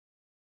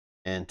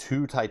 and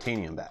 2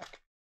 titanium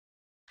back.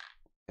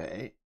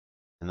 Okay.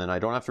 And then I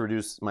don't have to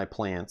reduce my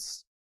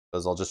plants,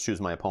 because I'll just choose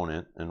my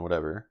opponent and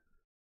whatever.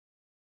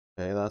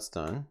 Okay, that's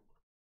done.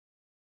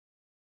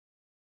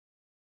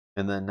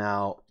 And then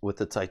now with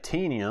the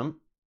titanium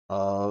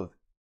of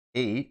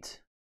 8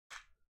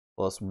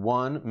 plus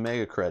 1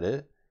 mega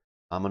credit,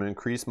 I'm going to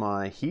increase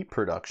my heat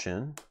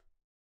production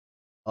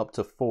up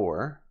to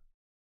 4.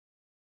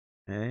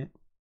 Okay.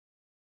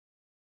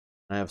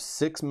 I have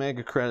 6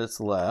 mega credits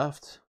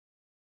left.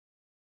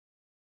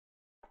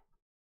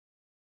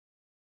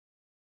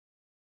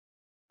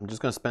 I'm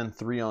just going to spend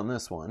 3 on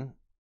this one.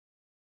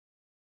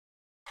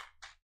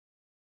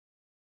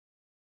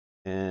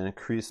 And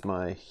increase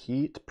my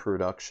heat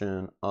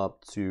production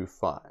up to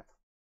 5.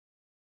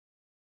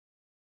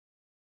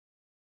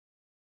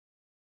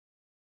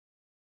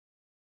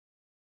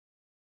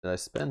 Did I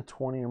spend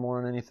 20 or more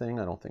on anything?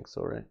 I don't think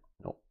so, right?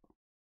 Nope.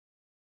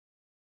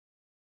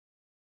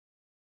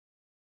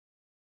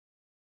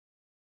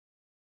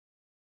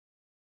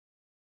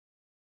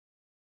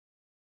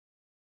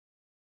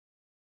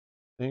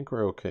 I think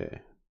we're okay. I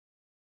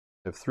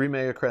have 3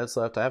 mega credits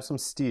left. I have some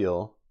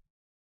steel.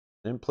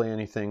 I didn't play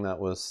anything that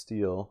was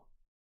steel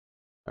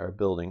or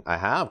building. I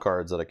have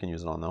cards that I can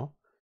use it on though.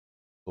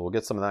 So we'll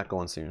get some of that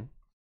going soon.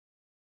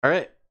 All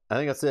right, I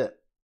think that's it.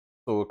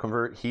 So we'll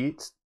convert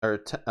heat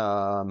or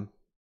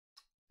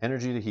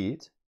energy to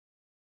heat.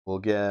 We'll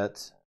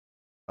get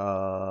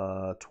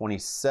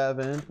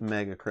 27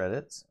 mega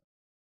credits.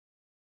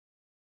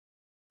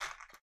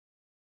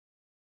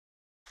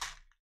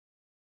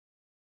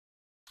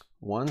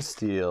 One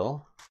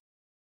steel,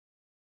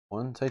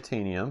 1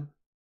 titanium,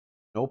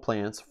 no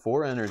plants,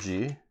 4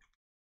 energy,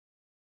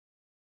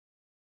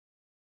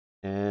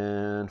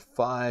 and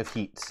 5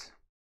 heat.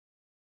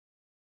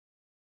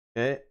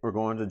 Okay, we're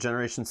going to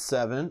generation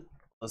 7.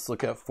 Let's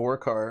look at 4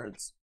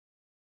 cards.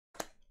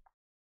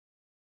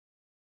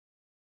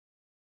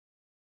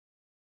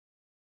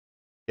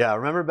 Yeah,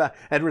 remember back,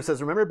 Edward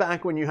says, remember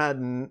back when you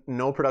had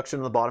no production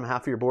in the bottom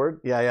half of your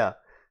board? Yeah, yeah.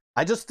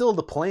 I just still,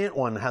 the plant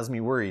one has me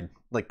worried.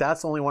 Like,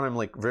 that's the only one I'm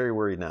like very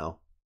worried now.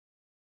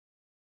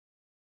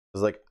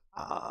 It's like,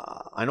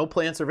 I know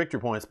plants are victory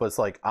points, but it's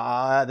like,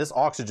 this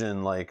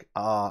oxygen, like,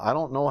 I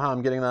don't know how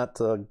I'm getting that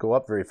to go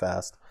up very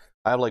fast.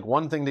 I have like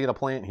 1 thing to get a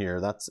plant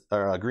here. That's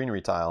a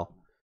greenery tile.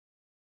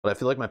 But I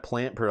feel like my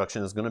plant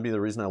production is going to be the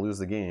reason I lose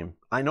the game.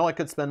 I know I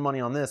could spend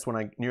money on this when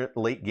I near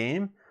late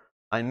game.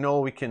 I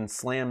know we can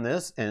slam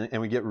this and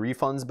we get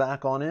refunds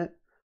back on it.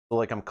 So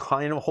like I'm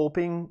kind of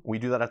hoping we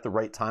do that at the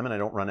right time and I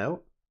don't run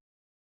out.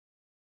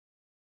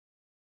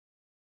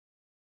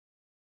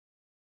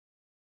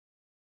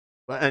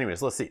 But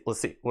anyways, let's see. Let's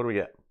see. What do we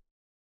get?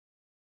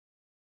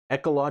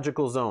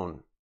 Ecological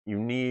zone. You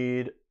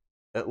need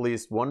at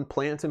least 1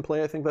 plant in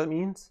play, I think that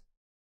means.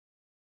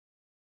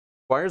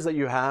 Requires that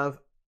you have,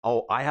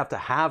 oh, I have to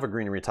have a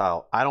greenery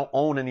tile. I don't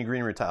own any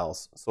greenery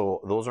tiles.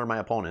 So those are my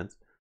opponents.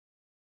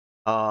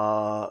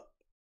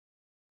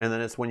 And then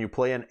it's when you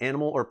play an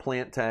animal or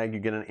plant tag, you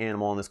get an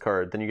animal on this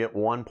card. Then you get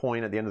 1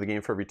 point at the end of the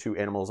game for every 2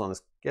 animals on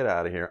this. Get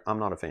out of here. I'm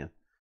not a fan.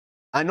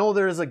 I know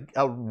there is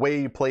a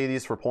way you play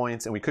these for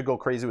points, and we could go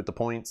crazy with the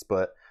points,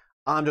 but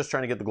I'm just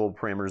trying to get the global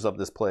parameters of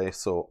this play,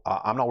 so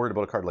I'm not worried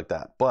about a card like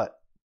that. But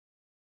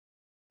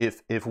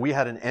if we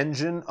had an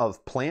engine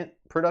of plant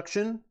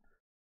production,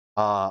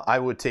 I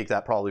would take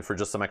that probably for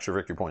just some extra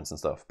victory points and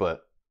stuff,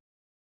 but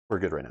we're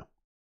good right now.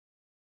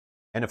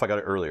 And if I got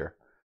it earlier.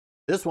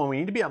 This one, we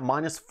need to be at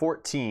minus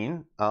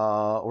 14.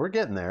 We're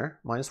getting there.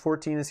 Minus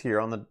 14 is here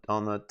on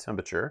the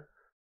temperature.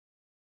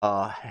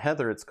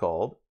 Heather, it's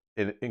called.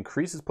 It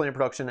increases plant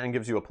production and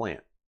gives you a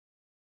plant.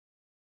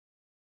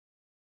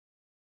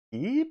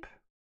 Keep?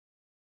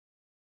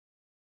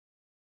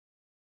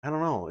 I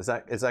don't know. Is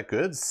that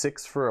good?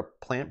 6 for a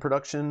plant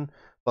production,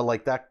 but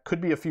like that could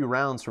be a few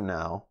rounds from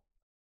now.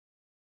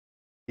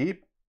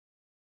 Keep?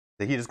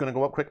 The heat is going to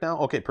go up quick now?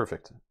 Okay,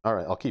 perfect. All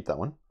right, I'll keep that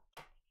one.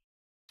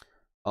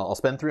 I'll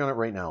spend 3 on it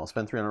right now. I'll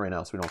spend 3 on it right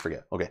now so we don't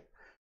forget. Okay.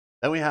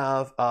 Then we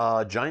have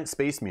giant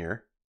space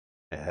mirror.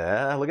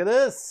 Yeah, look at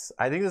this.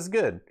 I think this is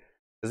good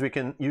because we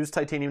can use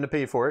titanium to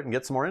pay for it and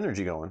get some more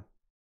energy going.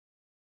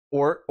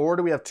 Or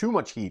do we have too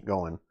much heat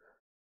going?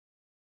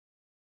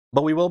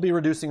 But we will be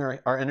reducing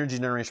our energy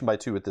generation by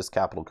 2 with this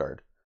capital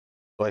card.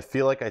 So I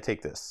feel like I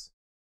take this.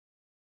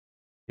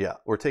 Yeah,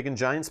 we're taking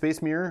giant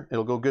space mirror.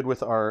 It'll go good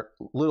with our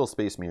little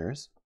space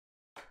mirrors.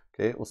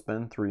 Okay, we'll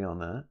spend 3 on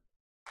that.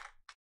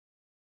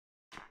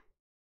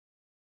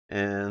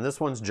 And this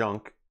one's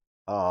junk.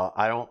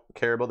 I don't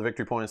care about the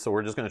victory points, so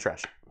we're just going to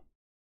trash it.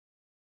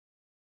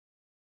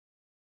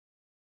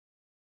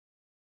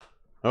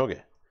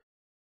 Okay,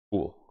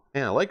 cool.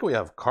 Man, I like we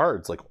have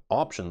cards, like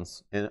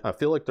options, and I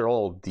feel like they're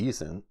all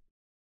decent.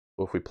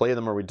 So if we play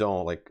them or we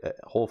don't, like,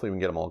 hopefully we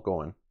can get them all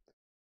going.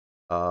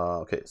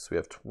 Okay, so we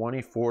have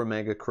 24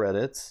 mega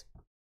credits.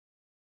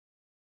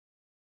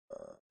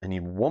 I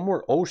need one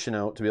more ocean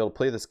out to be able to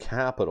play this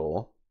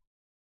capital.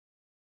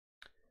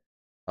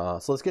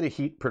 So let's get a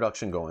heat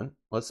production going.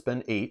 Let's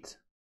spend 8.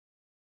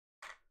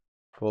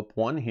 Go up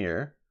 1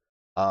 here.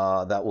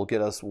 That will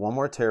get us 1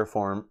 more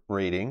terraform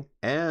rating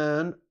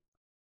and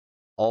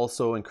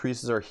also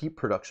increases our heat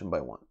production by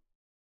 1.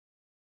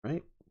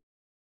 Right?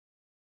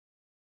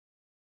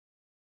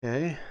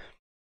 Okay.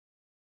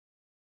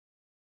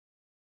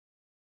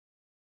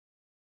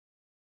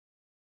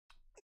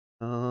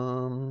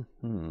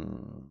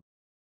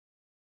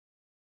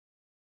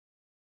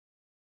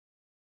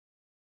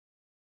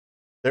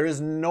 There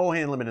is no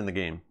hand limit in the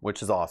game,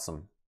 which is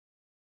awesome.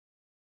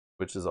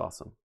 Which is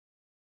awesome.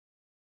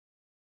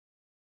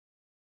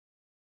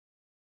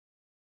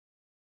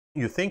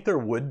 You think there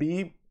would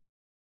be,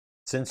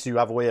 since you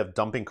have a way of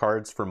dumping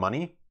cards for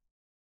money,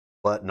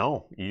 but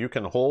no, you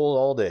can hold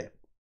all day.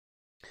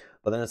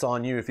 But then it's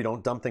on you if you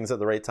don't dump things at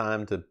the right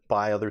time to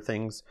buy other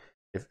things.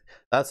 If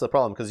that's the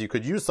problem, because you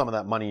could use some of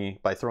that money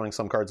by throwing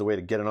some cards away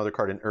to get another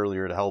card in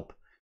earlier to help,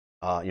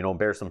 you know,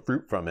 bear some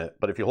fruit from it.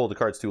 But if you hold the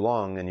cards too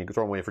long and you can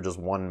throw them away for just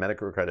 1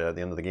 medical credit at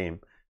the end of the game,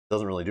 it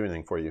doesn't really do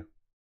anything for you.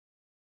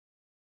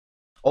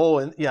 Oh,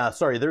 and yeah,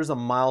 sorry, there's a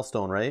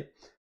milestone, right?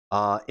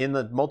 In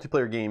the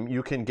multiplayer game,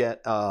 you can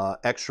get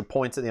extra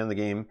points at the end of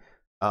the game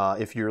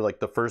if you're like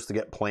the first to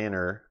get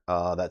planner.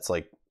 That's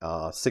like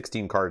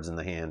 16 cards in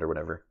the hand or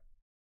whatever.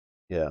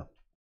 Yeah,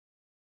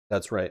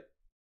 that's right.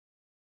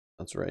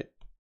 That's right.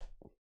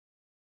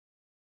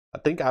 I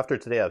think after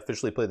today, I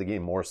officially played the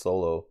game more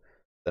solo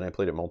than I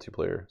played it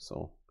multiplayer.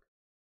 So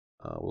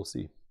we'll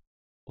see.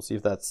 We'll see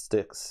if that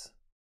sticks.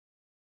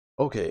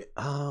 Okay.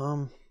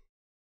 Feel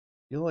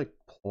like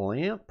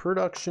plant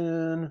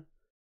production.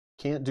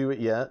 Can't do it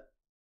yet.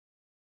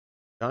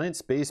 Giant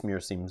space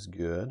mirror seems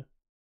good.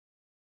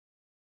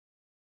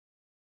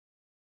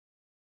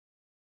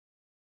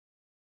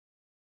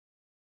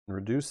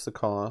 Reduce the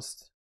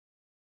cost.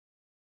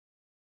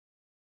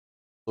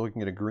 So we can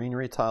get a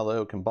greenery tile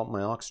out, can bump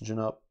my oxygen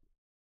up.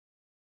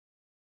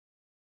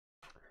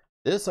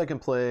 This I can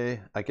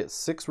play. I get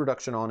 6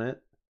 reduction on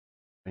it.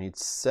 I need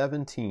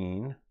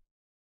 17.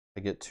 I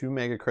get 2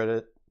 mega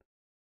credit.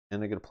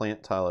 And I get a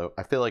plant tile out.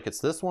 I feel like it's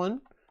this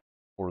one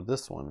or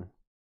this one.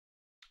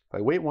 If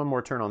I wait 1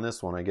 more turn on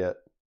this one, I get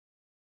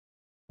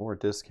more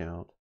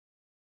discount.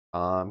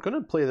 I'm going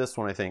to play this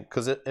one, I think,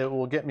 because it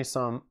will get me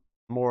some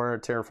more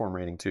terraform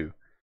rating too.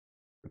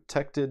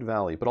 Protected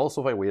Valley. But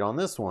also if I wait on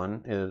this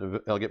one,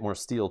 I'll get more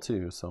steel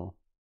too. So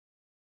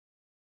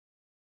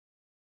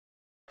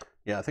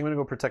yeah, I think I'm going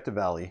to go Protected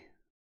Valley.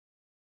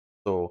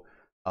 So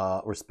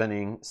we're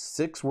spending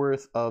 6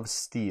 worth of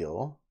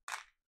steel.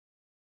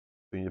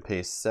 We need to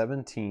pay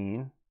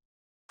 17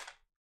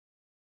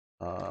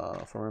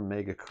 for our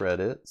mega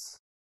credits.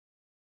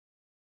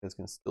 You guys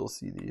can still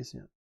see these,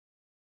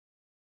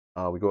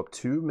 yeah. We go up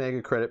 2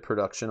 mega credit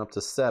production up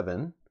to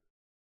 7.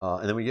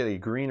 And then we get a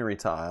greenery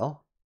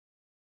tile,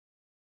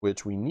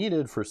 which we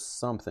needed for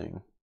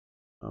something.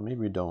 Maybe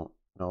we don't.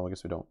 No, I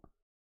guess we don't.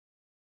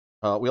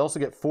 We also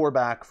get 4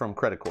 back from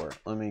Credit Core.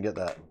 Let me get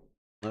that.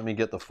 Let me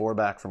get the 4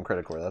 back from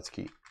Credit Core. That's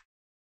key.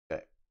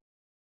 Okay.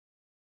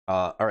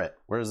 All right.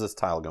 Where is this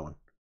tile going?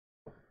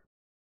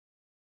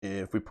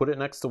 If we put it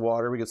next to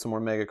water, we get some more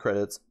mega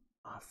credits.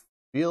 I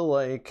feel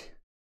like,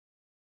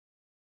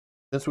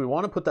 since we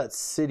want to put that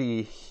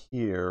city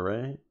here,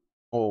 right?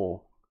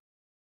 Oh.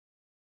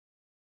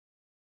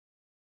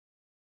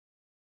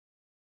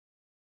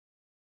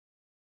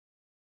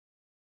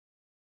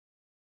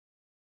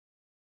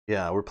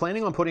 Yeah, we're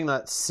planning on putting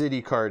that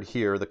city card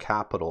here, the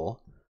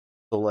capital.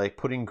 So like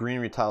putting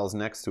greenery tiles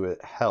next to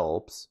it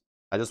helps.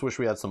 I just wish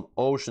we had some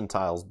ocean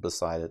tiles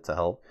beside it to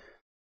help.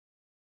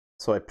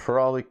 So I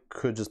probably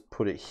could just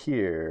put it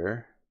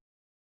here.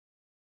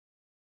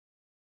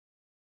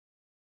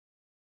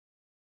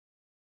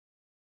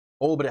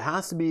 Oh, but it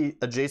has to be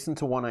adjacent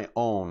to one I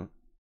own.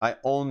 I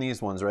own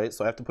these ones, right?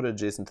 So I have to put it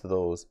adjacent to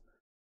those.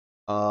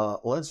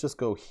 Let's just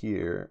go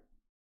here.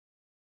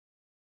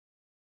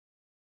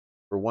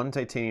 For 1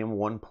 titanium,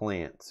 1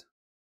 plant.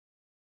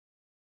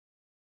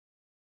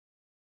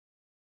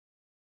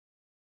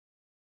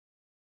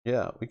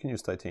 Yeah, we can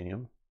use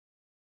titanium.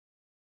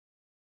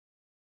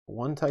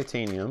 1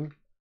 titanium,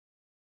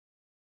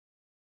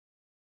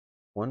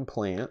 1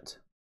 plant.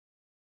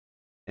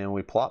 And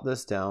we plop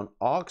this down.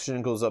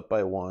 Oxygen goes up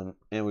by 1,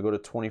 and we go to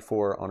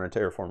 24 on our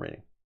terraform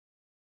rating.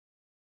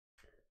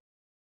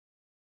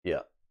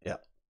 Yeah, yeah.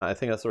 I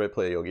think that's the right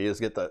play, Yogi. Is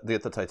get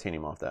the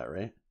titanium off that,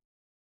 right?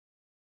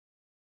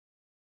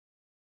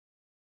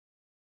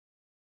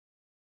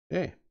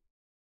 Okay.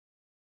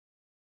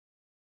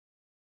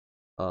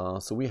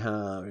 So we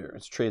have here.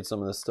 Let's trade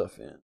some of this stuff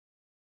in.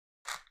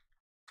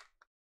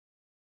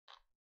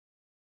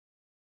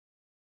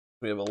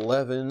 We have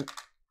 11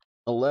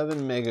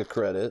 mega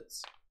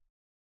credits.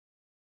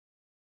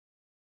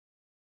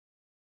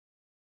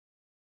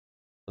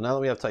 So now that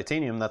we have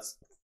titanium, that's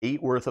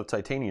 8 worth of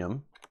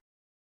titanium.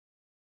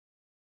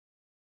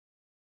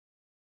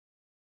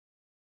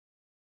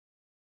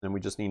 And we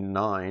just need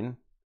 9.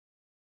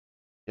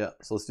 Yeah,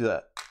 so let's do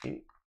that.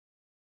 8.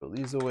 Throw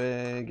these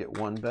away, get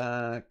 1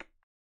 back.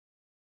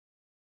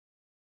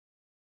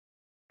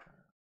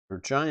 Our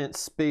giant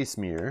space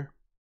mirror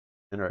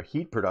and our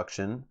heat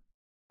production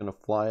is going to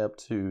fly up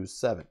to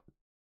 7. I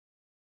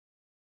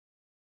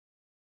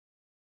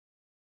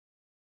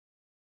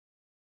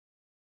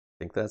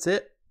think that's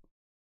it.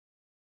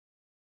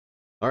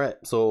 All right,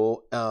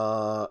 so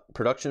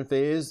production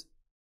phase,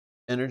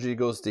 energy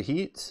goes to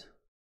heat.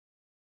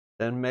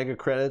 Then mega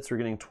credits, we're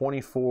getting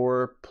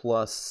 24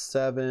 plus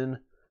 7,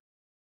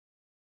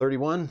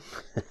 31.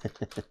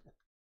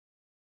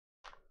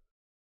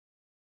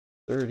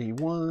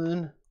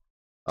 31.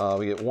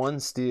 We get 1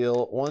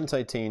 steel, 1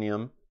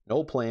 titanium,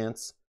 no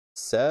plants,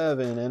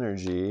 7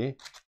 energy.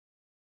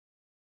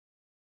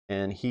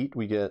 And heat,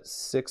 we get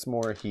 6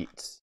 more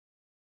heat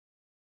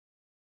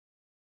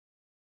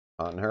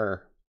on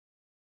her.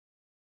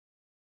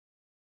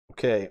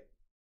 Okay.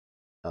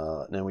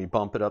 Then we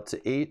bump it up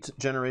to 8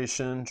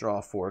 generation,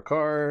 draw 4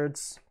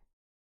 cards.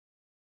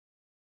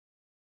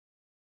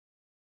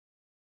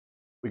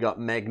 We got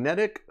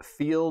magnetic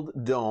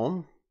field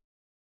dome.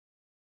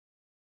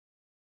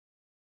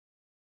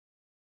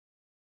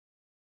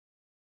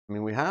 I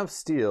mean, we have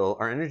steel.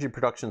 Our energy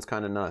production's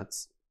kind of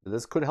nuts.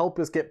 This could help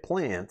us get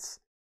plants.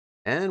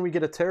 And we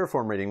get a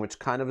terraform rating, which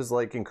kind of is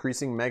like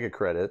increasing mega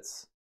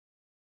credits.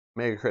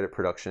 Mega credit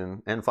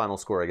production. And final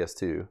score, I guess,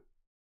 too.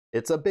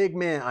 It's a big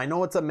meh. I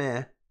know it's a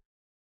meh.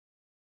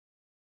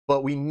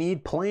 But we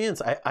need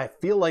plants. I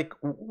feel like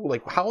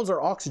how is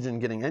our oxygen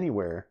getting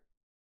anywhere?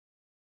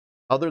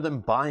 Other than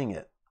buying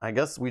it. I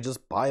guess we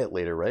just buy it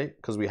later, right?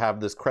 Because we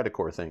have this credit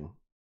core thing.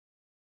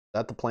 Is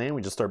that the plan?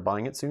 We just start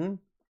buying it soon?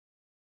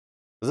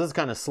 Because this is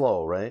kind of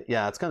slow, right?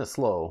 Yeah, it's kind of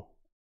slow.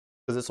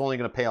 Because it's only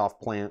going to pay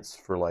off plants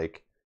for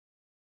like...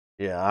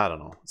 Yeah, I don't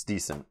know. It's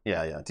decent.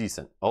 Yeah,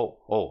 decent.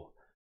 Oh.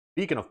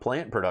 Speaking of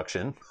plant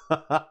production...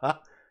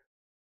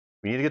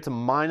 We need to get to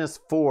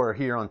 -4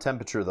 here on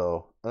temperature,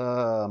 though.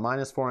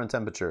 -4 on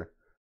temperature.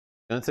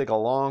 It's going to take a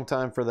long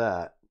time for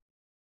that.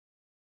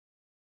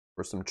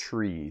 For some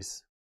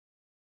trees.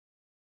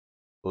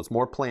 So it's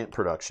more plant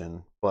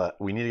production, but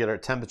we need to get our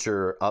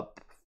temperature up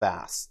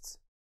fast.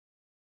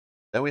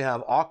 Then we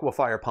have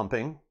aquafire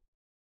pumping.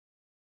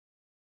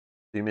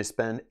 So you may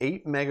spend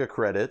 8 mega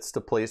credits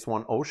to place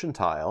 1 ocean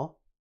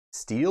tile.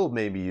 Steel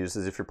may be used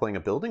as if you're playing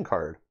a building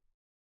card.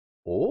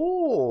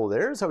 Oh,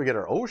 there's how we get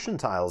our ocean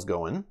tiles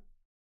going.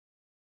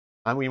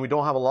 I mean, we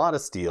don't have a lot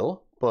of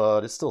steel,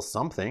 but it's still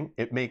something.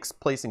 It makes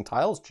placing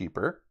tiles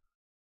cheaper.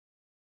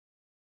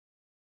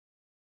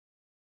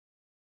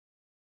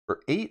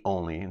 For 8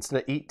 only,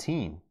 instead of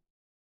 18.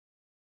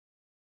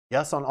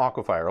 Yes, on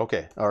aquafire.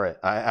 Okay, all right.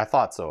 I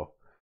thought so.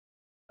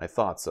 I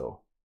thought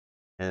so.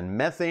 And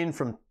methane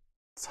from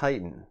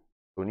Titan.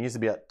 So it needs to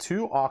be at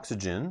 2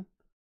 oxygen,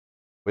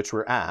 which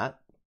we're at.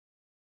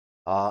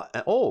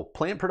 And, oh,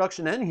 plant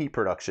production and heat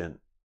production.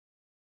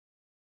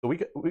 So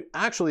we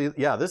actually,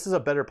 yeah, this is a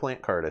better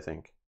plant card, I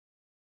think.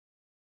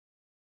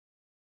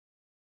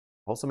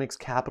 Also makes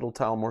capital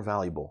tile more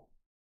valuable.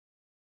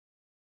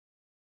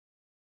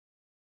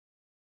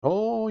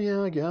 Oh,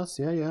 yeah, I guess.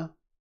 Yeah.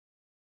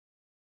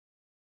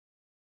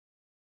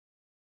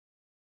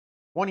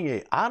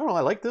 28. I don't know. I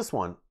like this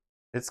one.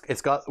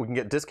 It's got, we can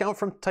get discount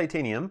from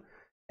titanium,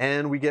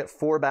 and we get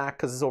 4 back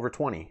because it's over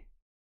 20.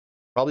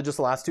 Probably just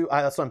the last 2.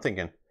 That's what I'm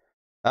thinking.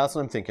 That's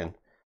what I'm thinking.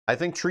 I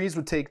think trees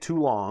would take too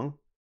long.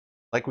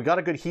 Like, we got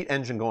a good heat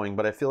engine going,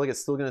 but I feel like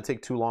it's still going to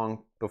take too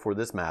long before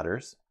this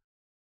matters.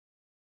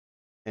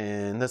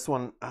 And this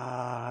one,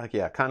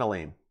 yeah, kind of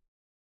lame.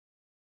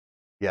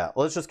 Yeah,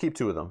 let's just keep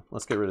 2 of them.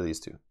 Let's get rid of these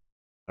 2.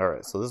 All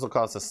right, so this will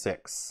cost us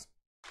 6.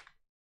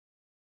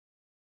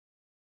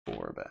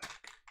 4 back.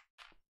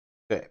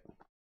 Okay.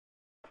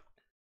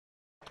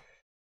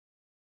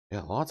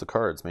 Yeah, lots of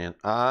cards, man.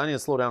 I need to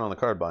slow down on the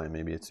card buying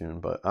maybe soon,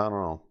 but I don't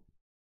know.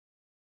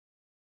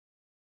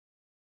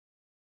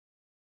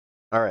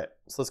 All right,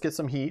 so let's get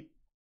some heat.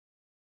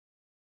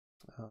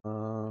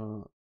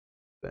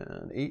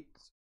 Then 8.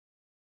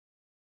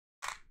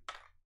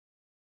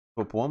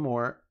 Flip 1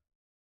 more.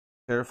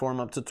 Terraform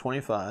up to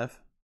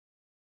 25.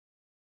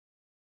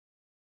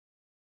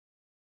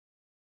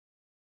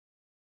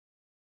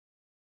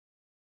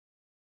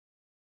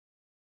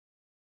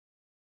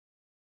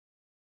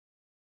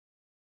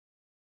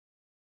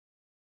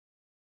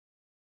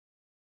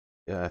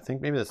 Yeah, I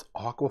think maybe this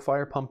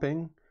Aquafire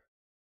pumping.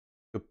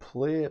 Could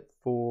play it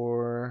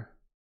for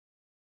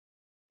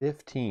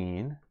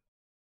 15.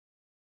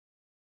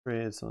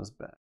 Trade some of this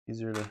back.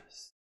 Easier to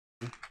see.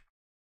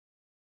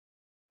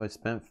 If I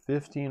spent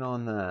 15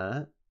 on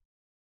that,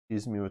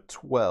 leaves me with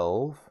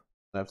 12.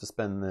 I have to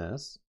spend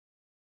this.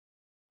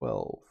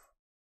 12.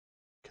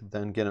 Could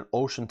then get an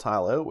ocean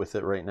tile out with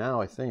it right now,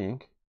 I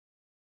think.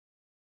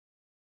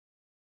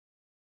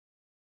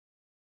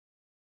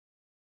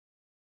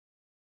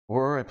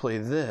 Or I play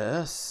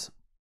this,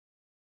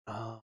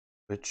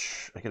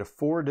 which I get a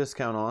 4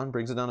 discount on,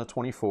 brings it down to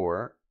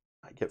 24.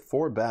 I get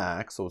 4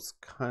 back, so it's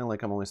kind of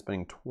like I'm only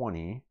spending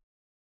 20.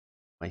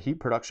 My heat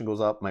production goes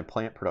up, my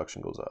plant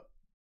production goes up.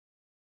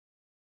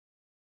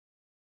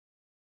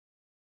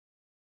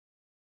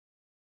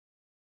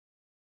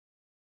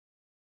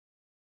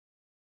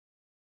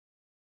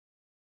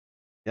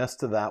 Yes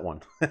to that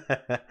one.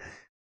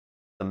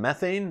 The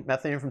methane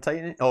from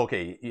Titan. Oh,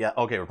 okay, yeah,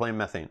 okay, we're playing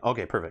methane.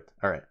 Okay, perfect.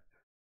 All right.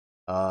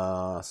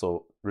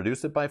 So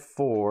reduce it by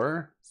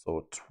 4.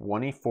 So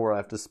 24 I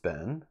have to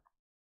spend.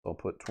 So I'll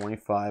put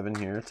 25 in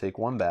here, take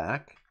 1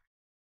 back.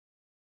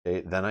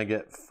 Okay, then I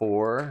get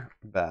 4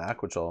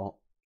 back, which I'll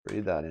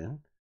trade that in.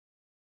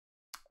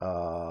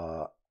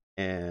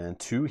 And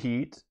 2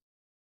 heat.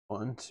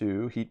 1,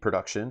 2 heat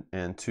production,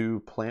 and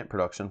 2 plant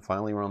production.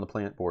 Finally, we're on the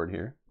plant board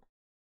here.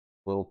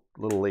 A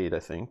little late, I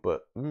think,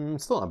 but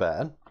still not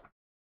bad.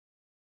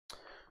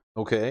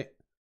 Okay.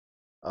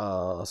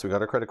 So we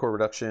got our credit core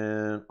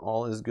reduction.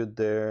 All is good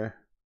there.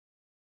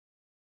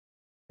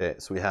 Okay,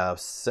 so we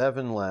have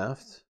 7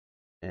 left,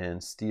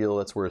 and steel,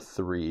 that's worth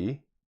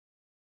 3.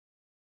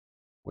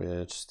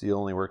 Which steel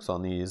only works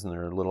on these, and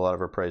they're a little out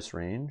of our price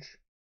range.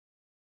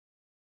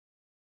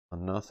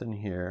 Nothing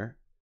here.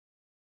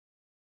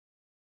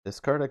 This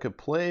card I could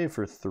play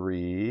for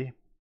 3,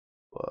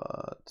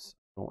 but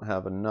I don't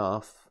have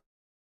enough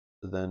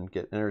to then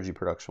get energy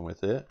production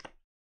with it.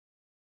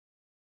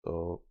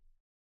 So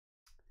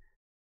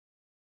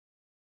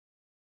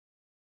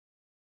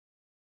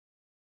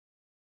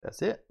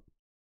that's it.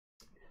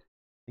 I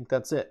think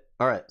that's it.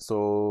 All right,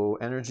 so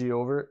energy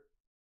over.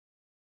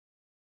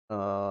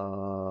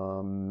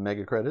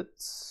 Mega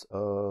credits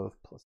of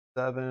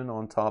 +7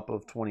 on top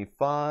of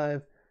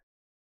 25.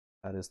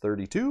 That is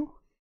 32.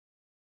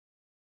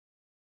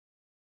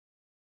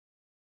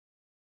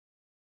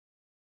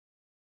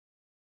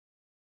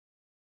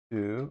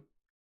 Two.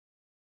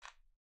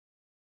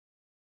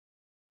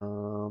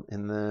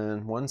 And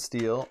then 1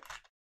 steel,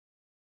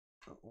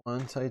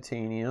 1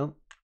 titanium,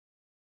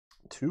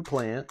 2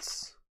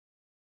 plants,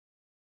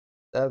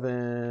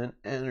 7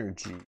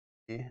 energy,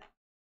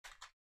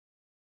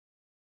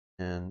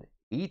 and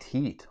 8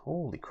 heat.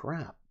 Holy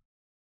crap.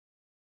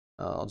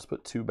 I'll just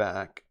put 2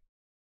 back.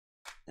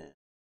 And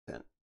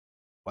 10.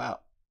 Wow.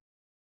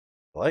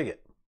 I like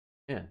it.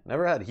 Man,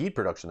 never had heat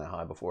production that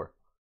high before.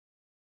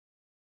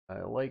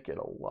 I like it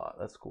a lot.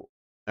 That's cool.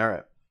 All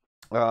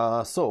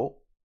right. So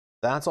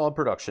that's all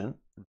production.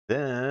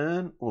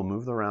 Then we'll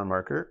move the round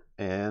marker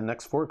and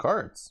next 4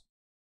 cards.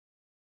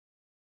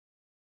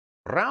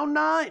 Round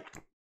 9.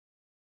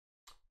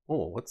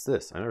 Oh, what's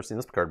this? I've never seen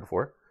this card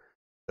before.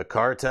 The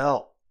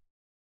Cartel.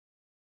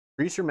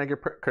 Increase your mega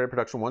credit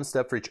production 1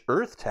 step for each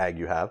Earth tag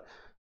you have.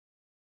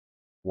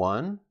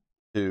 1,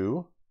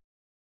 2,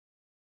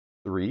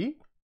 3.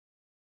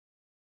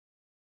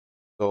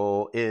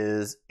 So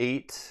is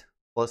 8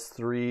 plus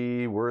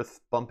 3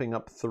 worth bumping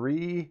up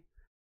 3?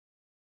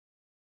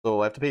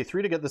 So I have to pay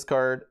 3 to get this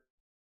card.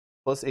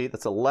 Plus 8,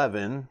 that's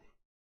 11.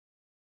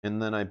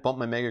 And then I bump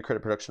my mega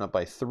credit production up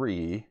by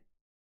 3.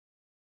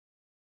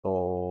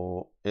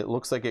 So it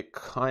looks like it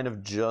kind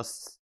of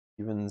just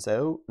evens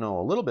out. No,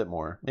 a little bit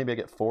more. Maybe I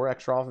get 4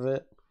 extra off of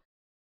it.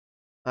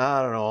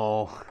 I don't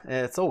know.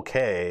 It's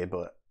okay,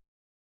 but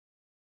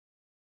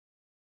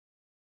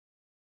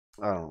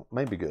I don't know.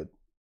 Might be good.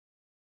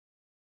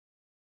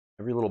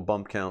 Every little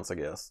bump counts, I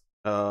guess.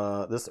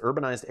 This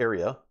urbanized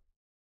area.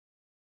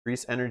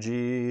 Increase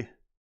energy.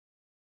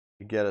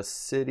 You get a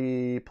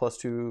city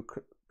 +2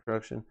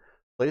 production.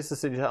 Place the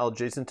city tile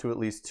adjacent to at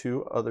least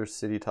 2 other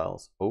city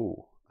tiles.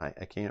 Oh,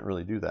 I can't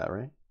really do that,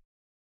 right?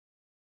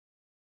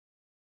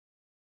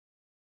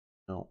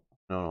 No,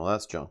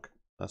 that's junk.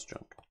 That's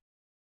junk.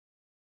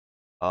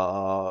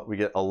 We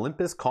get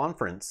Olympus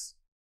Conference.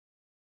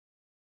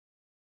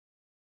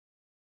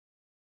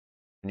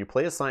 When you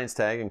play a science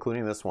tag,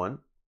 including this one,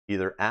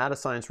 either add a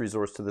science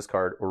resource to this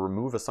card or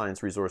remove a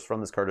science resource from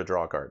this card to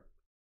draw a card.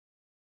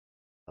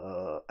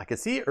 I could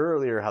see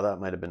earlier how that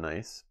might have been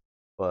nice,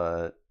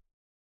 but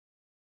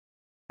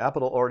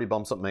capital already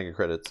bumps up mega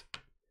credits.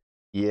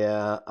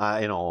 Yeah,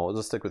 I know. I'll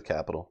just stick with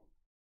capital.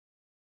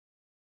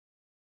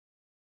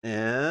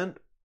 And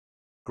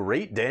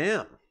Great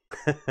Dam.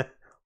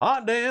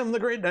 Hot damn, the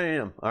Great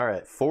Dam. All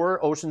right,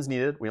 4 oceans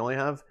needed. We're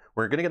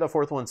going to get a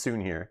 4th one soon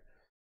here.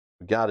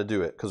 We got to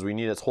do it because we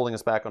need it's holding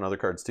us back on other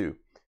cards too.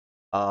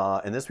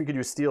 And this we could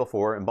use steel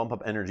for and bump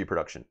up energy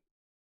production.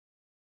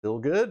 Still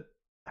good?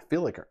 I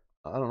feel like,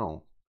 I don't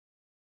know.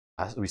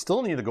 We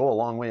still need to go a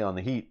long way on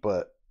the heat,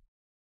 but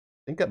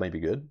I think that might be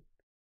good.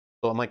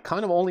 So I'm like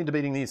kind of only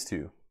debating these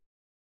two.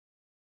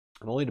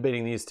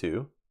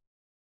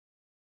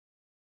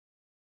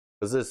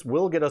 Because this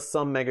will get us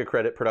some mega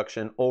credit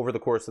production over the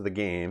course of the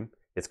game.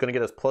 It's going to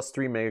get us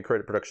 +3 mega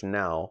credit production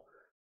now,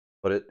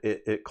 but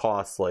it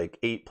costs like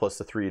 8 plus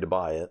the 3 to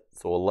buy it.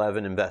 So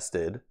 11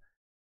 invested,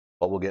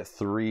 but we'll get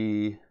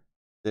 3,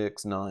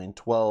 6, 9,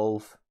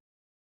 12,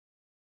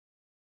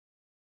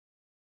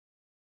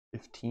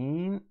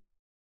 15.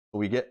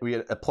 We get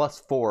a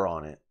 +4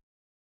 on it.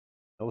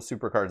 No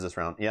super cards this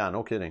round. Yeah,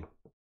 no kidding.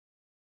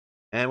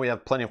 And we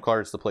have plenty of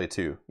cards to play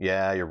too.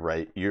 Yeah, you're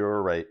right.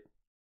 You're right.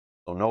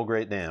 So no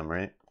Great Dam,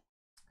 right?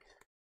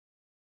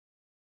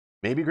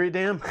 Maybe Great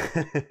Dam?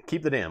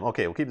 Keep the Dam.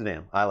 Okay, we'll keep the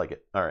Dam. I like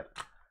it. All right.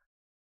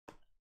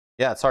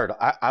 Yeah, it's hard.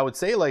 I would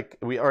say like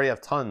we already have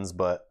tons,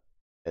 but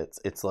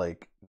it's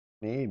like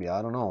maybe,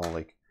 I don't know.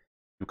 Like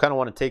you kind of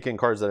want to take in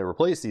cards that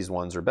replace these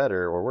ones or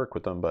better or work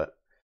with them, but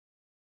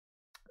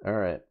all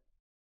right.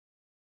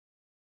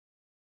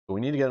 So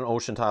we need to get an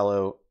ocean tile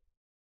out.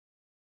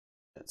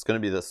 It's going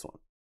to be this one.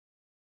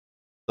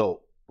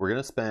 So we're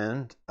going to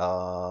spend,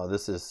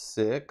 this is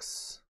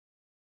 6.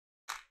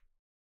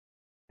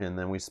 And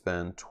then we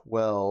spend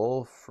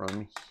 12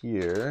 from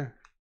here.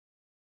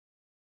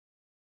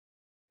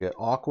 Get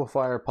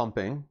Aquafire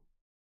pumping,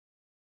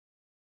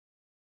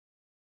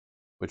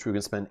 which we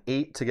can spend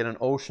 8 to get an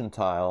ocean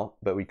tile,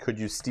 but we could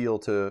use steel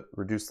to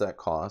reduce that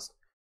cost.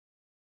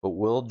 But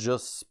we'll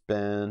just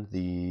spend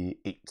the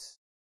 8.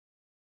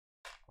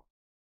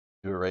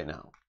 Do it right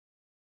now.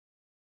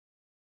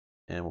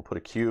 And we'll put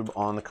a cube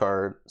on the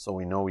card so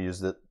we know we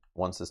used it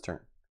once this turn.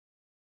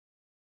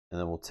 And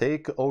then we'll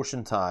take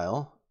ocean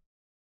tile.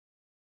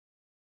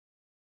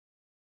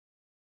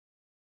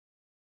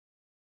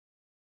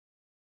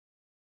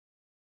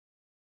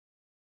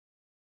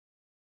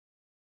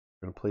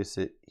 We're going to place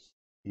it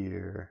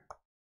here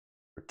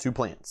for 2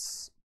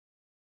 plants.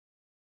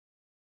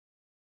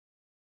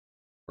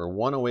 We're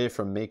 1 away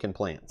from making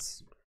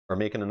plants, or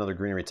making another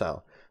greenery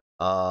tile.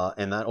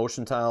 And that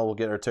ocean tile will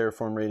get our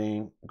terraform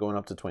rating going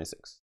up to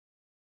 26.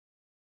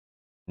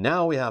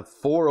 Now we have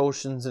 4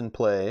 oceans in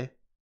play,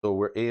 so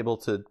we're able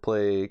to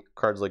play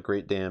cards like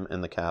Great Dam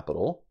and the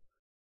Capital.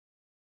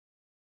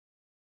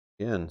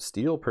 Again,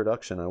 steel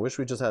production. I wish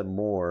we just had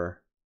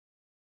more.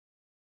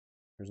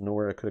 There's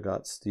nowhere I could have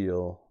got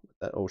steel with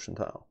that ocean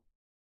tile.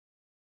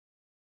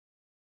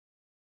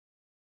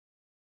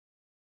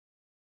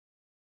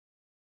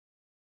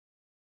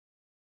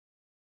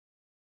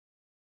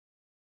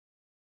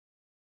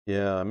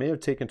 Yeah, I may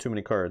have taken too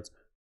many cards.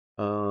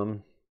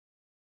 So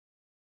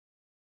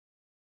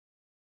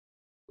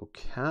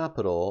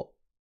capital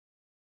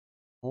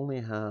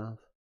only have,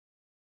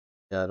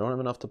 yeah, I don't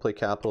have enough to play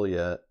capital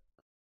yet.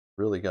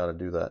 Really got to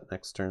do that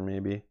next turn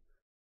maybe.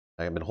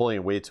 I've been holding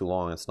it way too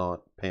long. It's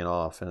not paying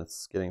off and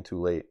it's getting too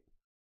late.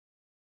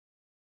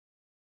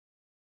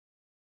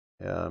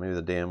 Yeah, maybe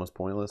the dam was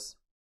pointless.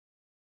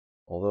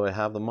 Although I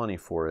have the money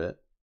for it.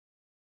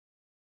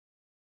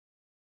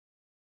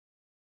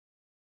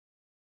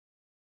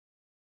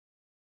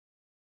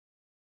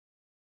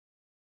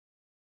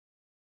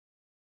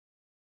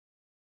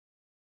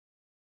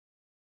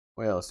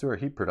 Well, let's do our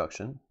heat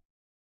production.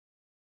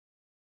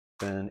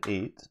 Then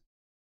 8.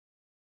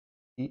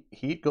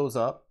 Heat goes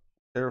up.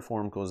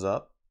 Terraform goes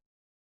up.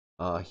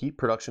 Heat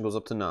production goes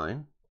up to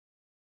 9.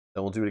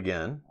 Then we'll do it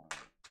again.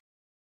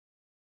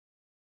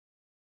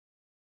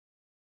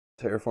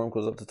 Terraform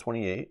goes up to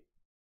 28.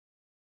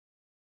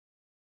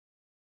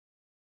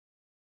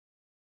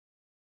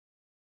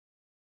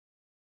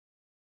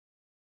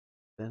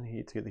 Then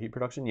heat to get the heat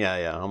production. Yeah,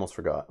 I almost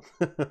forgot.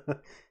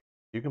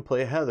 You can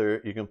play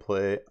Heather. You can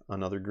play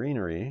another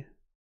greenery.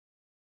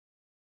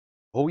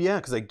 Oh yeah,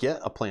 because I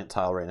get a plant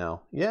tile right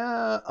now.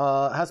 Yeah,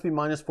 it has to be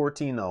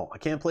 -14 though. I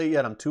can't play it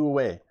yet. I'm 2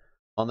 away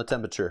on the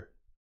temperature.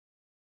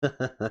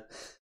 Son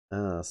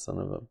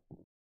of a.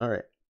 All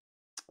right.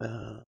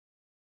 I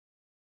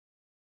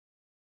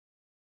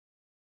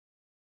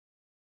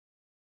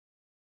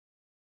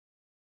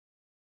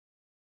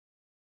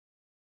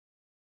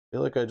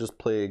feel like I just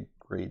played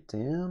Great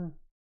Dam.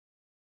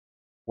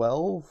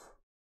 12.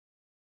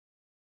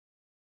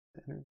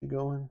 Energy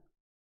going.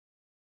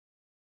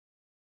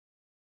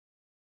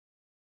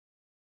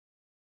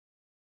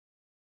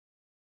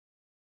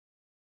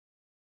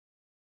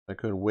 I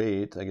could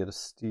wait. I get a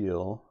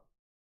steal.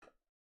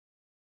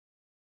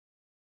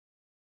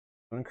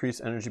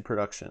 Increase energy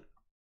production.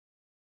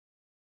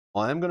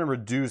 Well, I'm going to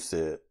reduce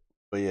it.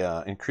 But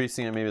yeah,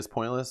 increasing it maybe is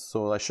pointless.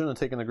 So I shouldn't have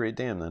taken the Great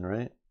Dam then,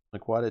 right?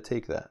 Like, why did I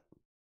take that?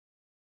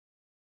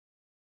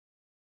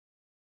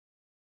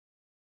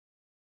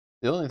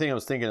 The only thing I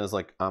was thinking is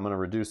like, I'm going to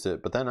reduce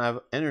it. But then I have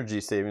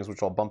energy savings,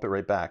 which I'll bump it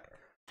right back.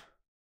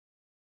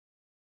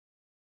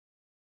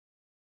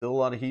 Still a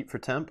lot of heat for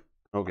temp.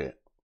 Okay.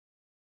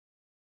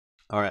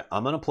 All right,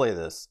 I'm going to play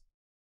this.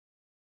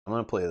 I'm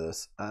going to play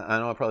this. I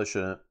know I probably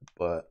shouldn't,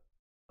 but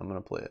I'm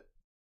going to play it.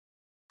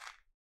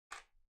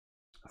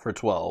 For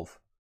 12.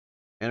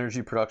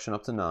 Energy production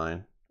up to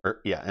 9. Or,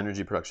 yeah,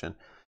 energy production.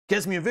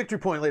 Gets me a victory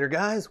point later,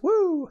 guys.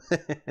 Woo!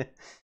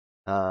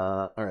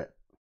 All right.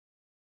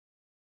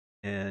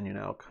 And you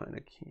now kind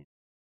of key.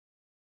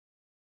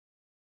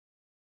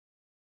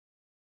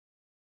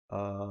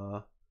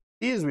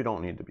 These we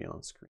don't need to be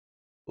on screen.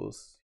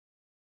 Let's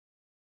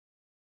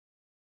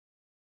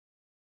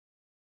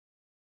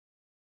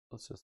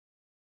just.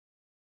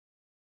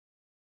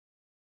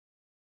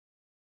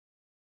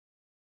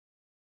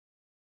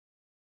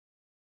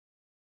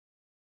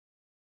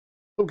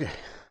 Okay.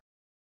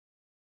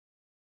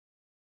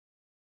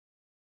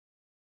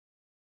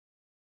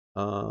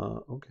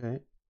 Okay.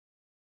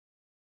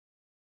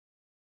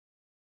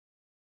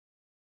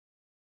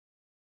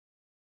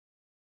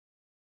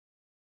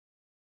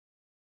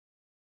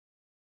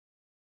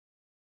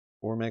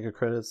 Four mega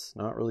credits,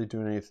 not really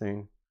doing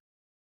anything.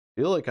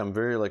 I feel like I'm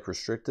very like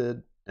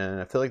restricted, and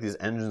I feel like these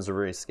engines are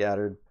very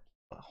scattered.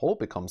 I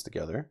hope it comes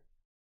together.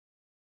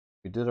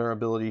 We did our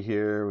ability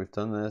here. We've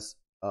done this.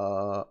 Did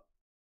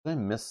I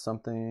miss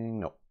something?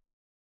 No.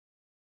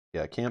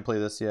 Yeah, I can't play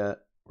this yet.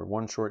 We're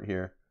one short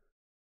here.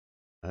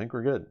 I think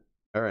we're good.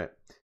 All right.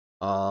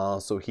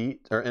 So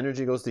heat or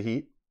energy goes to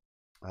heat.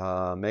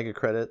 Mega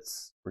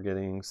credits. We're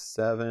getting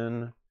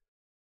 7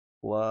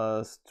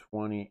 plus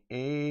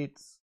 28,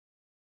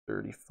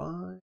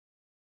 35.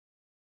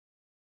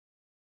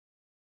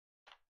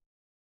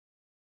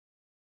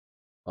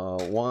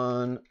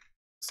 One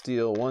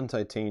steel, one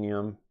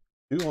titanium,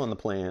 2 on the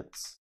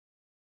plants,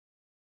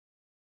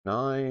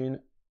 9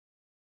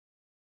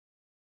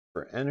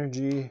 for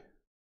energy.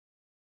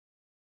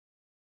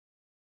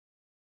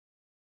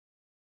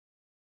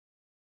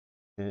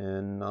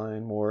 And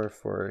 9 more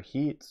for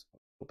heat.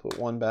 We'll put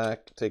 1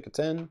 back, take a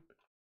 10.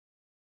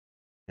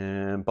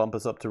 And bump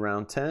us up to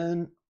round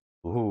 10.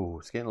 Ooh,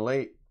 it's getting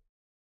late.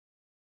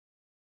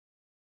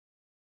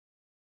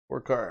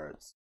 4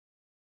 cards.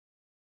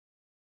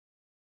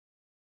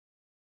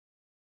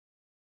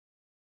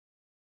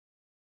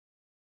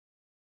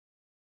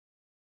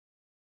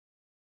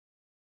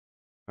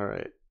 All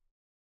right.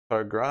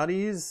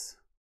 Targratis.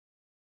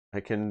 I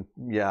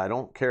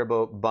don't care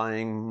about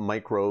buying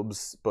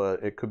microbes,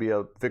 but it could be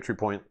a victory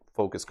point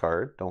focus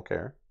card. Don't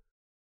care.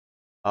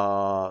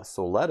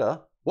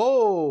 Soletta.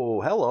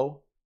 Whoa,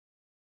 hello.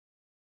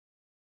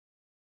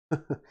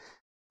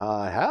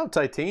 I have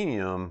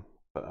titanium.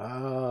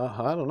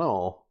 I don't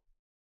know.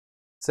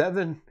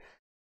 7.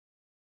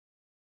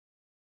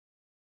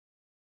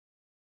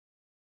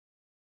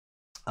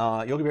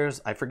 Yogi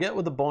Bears, I forget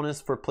what the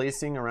bonus for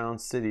placing around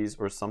cities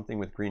or something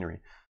with greenery.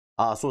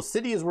 So a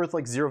city is worth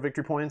like 0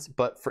 victory points,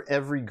 but for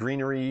every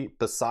greenery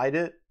beside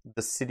it,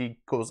 the city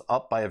goes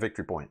up by a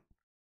victory point.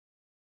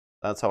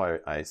 That's how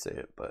I say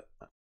it, but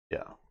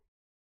yeah.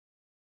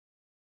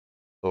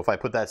 So if I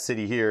put that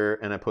city here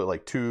and I put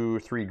like 2,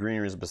 3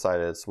 greeneries beside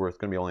it, it's worth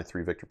gonna be only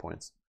 3 victory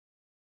points.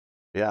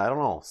 Yeah, I don't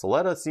know.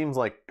 Soletta seems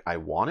like I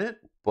want it,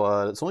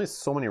 but it's only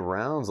so many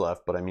rounds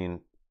left. But I mean,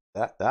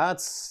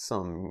 that's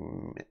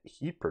some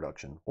heat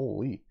production.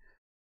 Holy.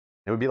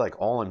 It would be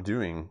like all I'm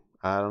doing.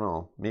 I don't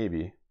know.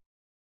 Maybe.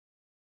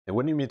 It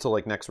wouldn't even be till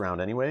like next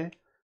round anyway.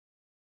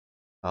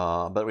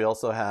 But we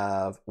also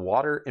have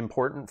water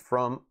import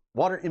from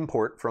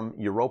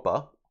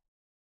Europa.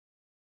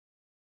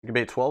 You can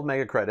pay 12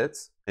 mega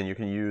credits, and you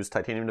can use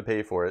titanium to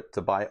pay for it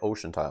to buy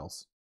ocean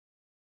tiles.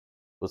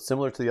 So it's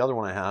similar to the other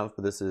one I have,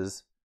 but this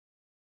is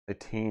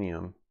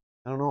titanium.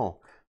 I don't know.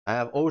 I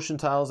have ocean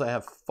tiles. I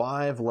have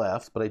 5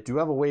 left, but I do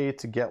have a way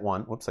to get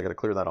one. Whoops, I got to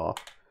clear that off.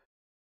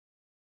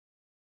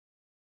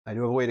 I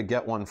do have a way to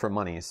get one for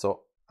money.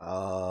 So,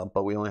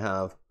 but we only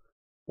have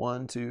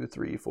 1, 2,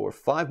 3, 4,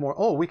 5 more.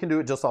 Oh, we can do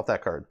it just off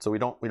that card. So we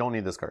don't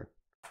need this card.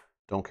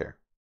 Don't care.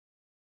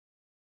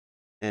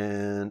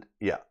 And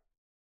yeah.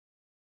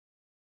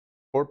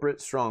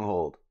 Corporate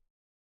Stronghold.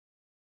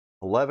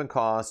 11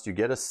 cost. You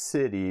get a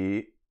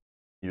city.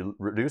 You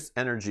reduce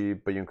energy,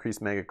 but you increase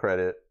mega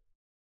credit.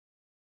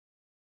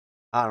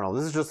 I don't know.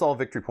 This is just all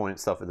victory point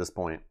stuff at this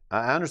point.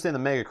 I understand the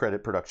mega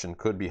credit production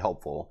could be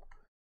helpful,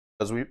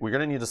 because we're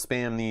going to need to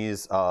spam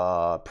these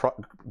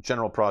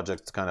general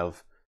projects to kind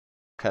of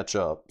catch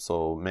up.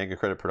 So mega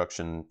credit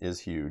production is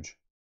huge.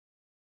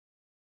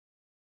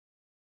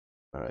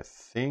 But I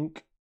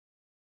think,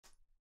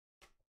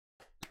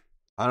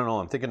 I don't know.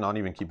 I'm thinking not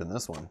even keeping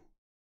this one.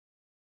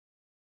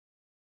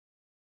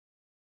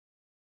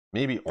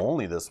 Maybe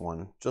only this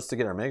one, just to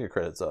get our mega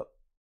credits up.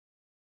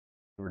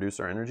 Reduce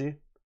our energy.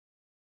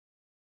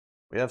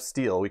 We have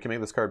steel. We can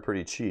make this card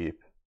pretty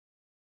cheap.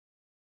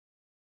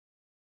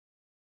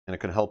 And it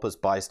could help us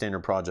buy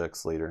standard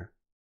projects later.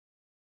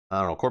 I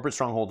don't know. Corporate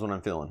strongholds when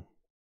I'm feeling.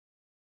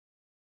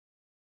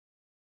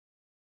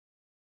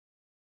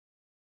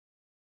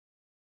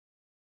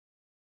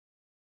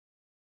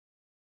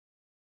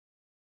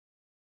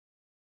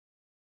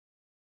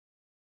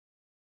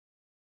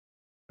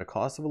 A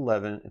cost of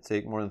 11. It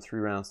take more than 3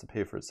 rounds to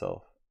pay for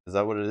itself. Is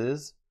that what it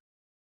is?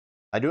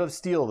 I do have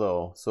steel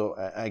though, so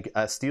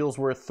steel's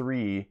worth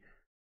 3,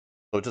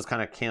 so it just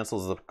kind of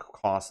cancels the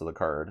cost of the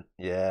card.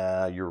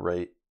 Yeah, you're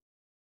right.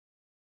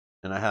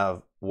 And I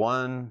have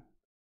 1.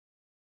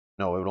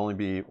 No, it would only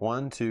be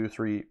 1, 2,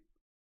 3,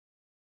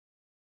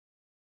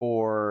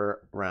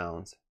 4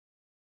 rounds.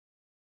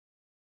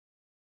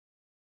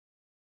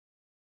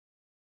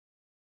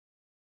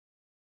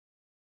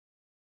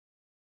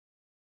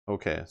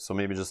 Okay, so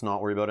maybe just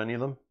not worry about any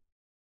of them.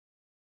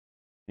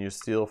 Use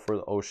steel for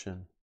the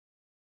ocean.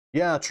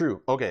 Yeah,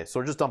 true. Okay, so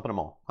we're just dumping them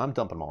all. I'm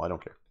dumping them all. I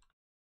don't care.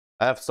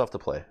 I have stuff to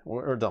play.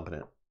 We're dumping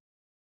it.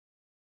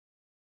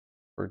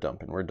 We're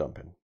dumping.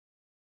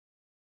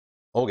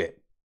 Okay.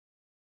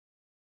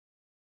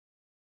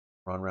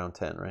 We're on round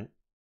 10, right?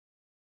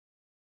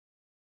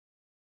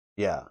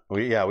 Yeah,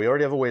 we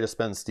already have a way to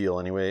spend steel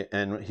anyway,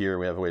 and here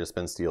we have a way to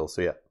spend steel.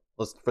 So yeah,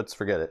 let's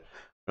forget it.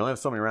 We only have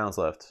so many rounds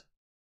left.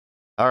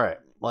 All right,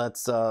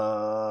 let's we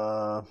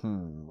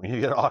need to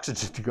get our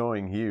oxygen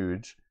going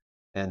huge,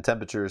 and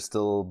temperature is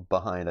still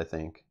behind, I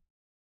think.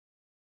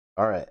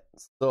 All right,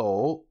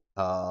 so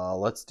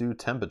let's do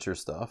temperature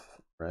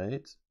stuff,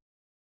 right?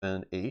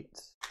 And 8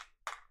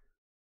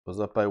 goes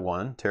up by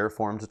 1.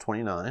 Terraform to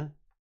 29.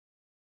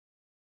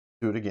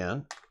 Do it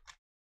again.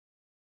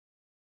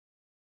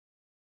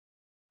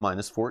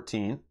 Minus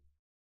 14,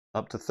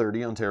 up to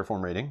 30 on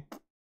terraform rating.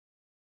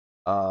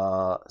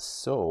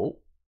 So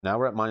now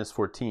we're at minus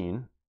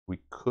 14. We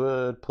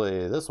could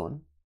play this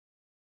one.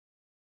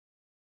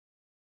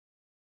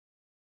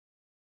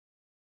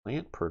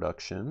 Plant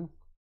production.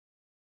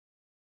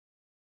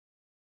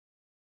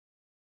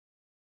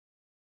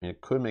 I mean,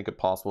 it could make it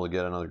possible to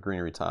get another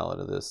greenery tile out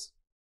of this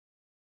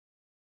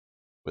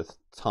with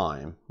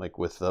time, like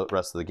with the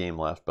rest of the game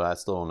left, but I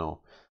still don't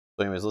know.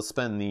 So anyways, let's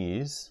spend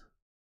these.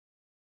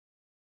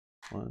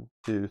 1,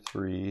 2,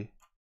 3,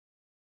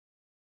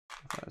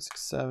 5,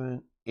 6,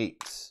 7,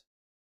 8.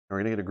 And we're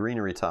gonna get a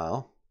greenery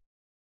tile.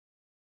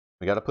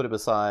 We got to put it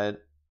beside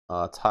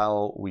a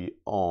tile we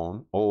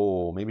own.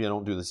 Oh, maybe I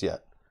don't do this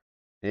yet.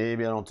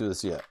 Maybe I don't do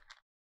this yet.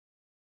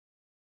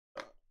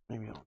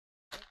 Maybe I don't.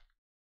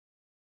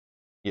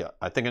 Yeah,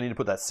 I think I need to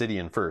put that city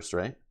in first,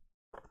 right?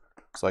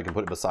 So I can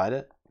put it beside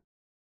it.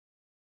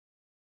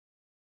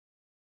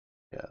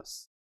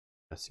 Yes.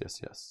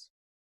 Yes.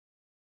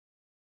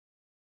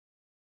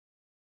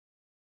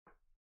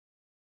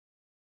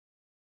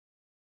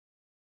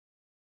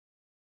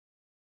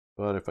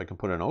 But if I can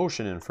put an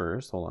ocean in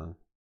first, hold on.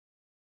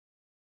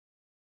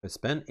 I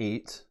spent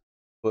 8,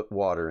 put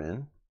water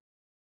in.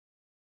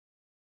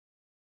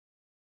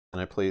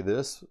 And I play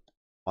this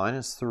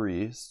minus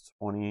 3,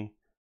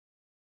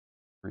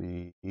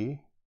 23.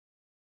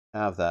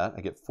 Have that. I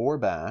get 4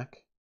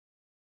 back.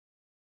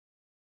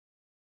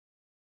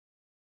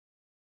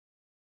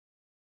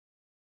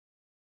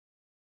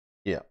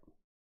 Yeah. So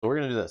we're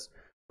going to do this.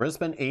 We're going to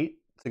spend 8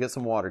 to get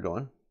some water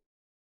going.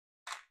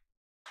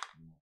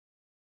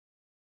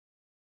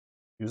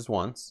 Use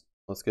once.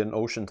 Let's get an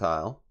ocean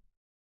tile.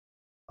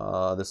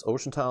 This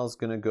ocean tile is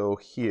going to go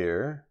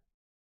here.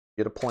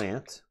 Get a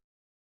plant.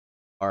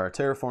 Our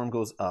terraform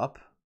goes up.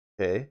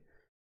 Okay.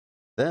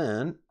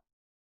 Then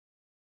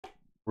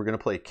we're going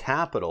to play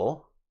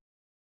capital,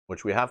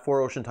 which we have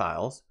 4 ocean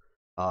tiles.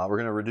 We're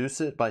going to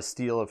reduce it by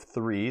steel of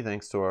 3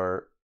 thanks to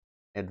our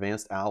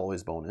advanced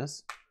alloys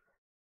bonus.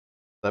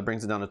 That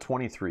brings it down to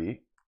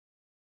 23.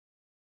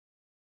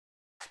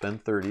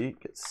 Spend 30,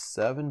 get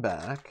 7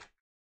 back.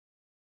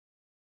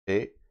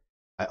 Okay.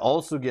 I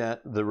also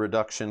get the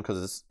reduction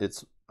because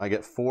I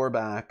get 4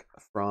 back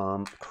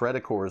from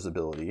Credicor's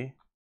ability.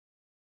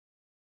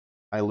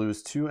 I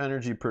lose 2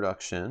 energy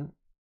production.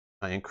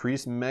 I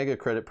increase mega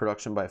credit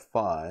production by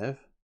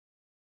 5.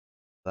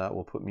 That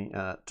will put me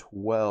at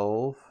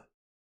 12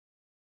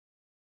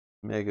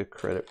 mega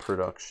credit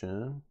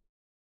production.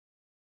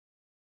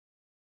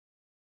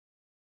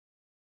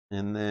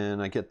 And then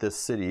I get this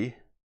city,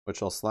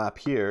 which I'll slap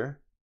here.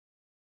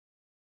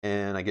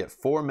 And I get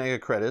 4 mega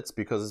credits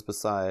because it's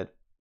beside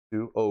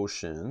 2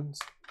 oceans.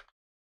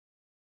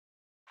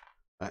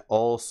 I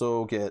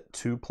also get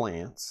 2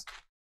 plants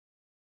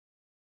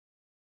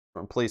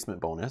from placement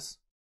bonus.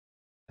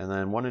 And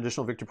then 1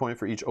 additional victory point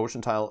for each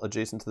ocean tile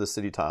adjacent to the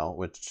city tile,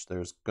 which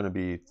there's going to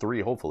be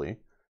 3 hopefully.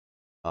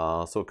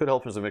 So it could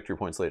help for some victory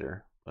points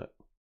later. But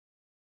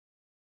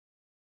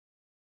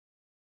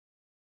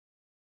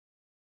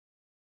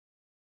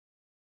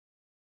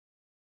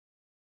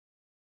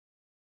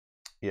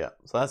yeah,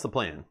 so that's the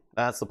plan.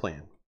 That's the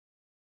plan.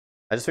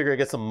 I just figure I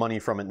get some money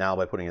from it now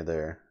by putting it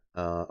there.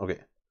 Okay.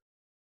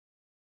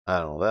 I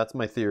don't know. That's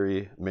my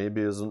theory.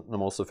 Maybe it isn't the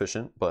most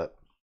efficient, but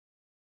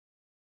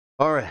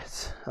all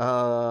right.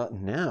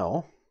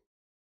 Now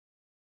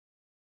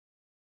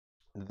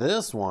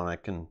This one I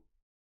can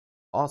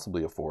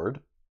possibly afford.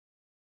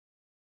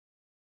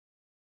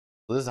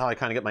 So this is how I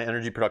kind of get my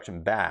energy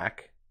production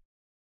back.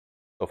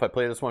 So if I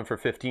play this one for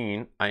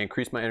 15, I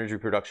increase my energy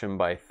production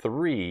by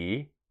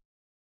 3.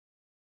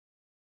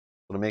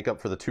 So to make up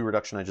for the 2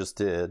 reduction I just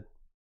did.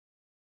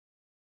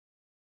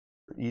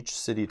 For each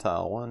city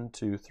tile, 1,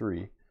 2,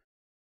 3.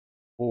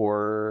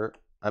 Or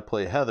I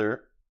play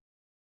Heather.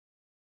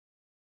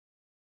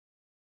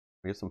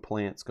 We get some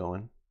plants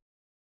going.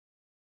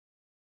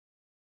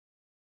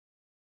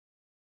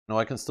 No,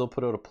 I can still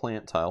put out a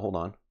plant tile. Hold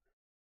on.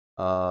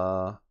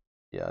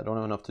 Yeah, I don't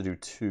have enough to do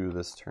 2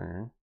 this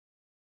turn.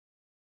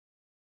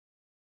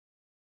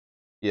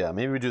 Yeah,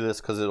 maybe we do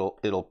this because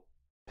it'll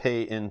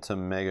pay into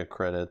mega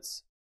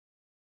credits.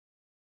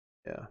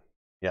 Yeah.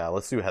 Yeah,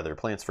 let's do Heather.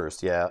 Plants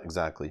first. Yeah,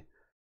 exactly.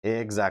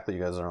 Exactly,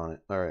 you guys are on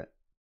it. All right.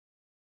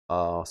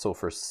 So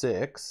for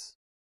 6,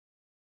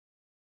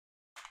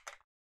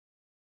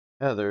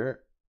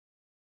 Heather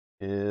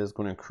is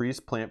going to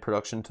increase plant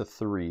production to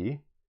 3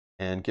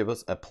 and give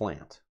us a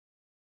plant.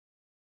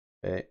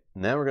 Okay,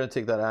 now we're going to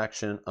take that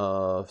action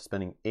of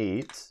spending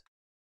 8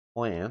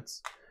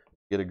 plants,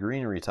 get a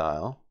greenery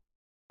tile.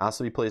 Has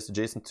to be placed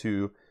adjacent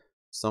to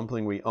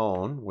something we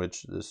own,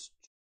 which this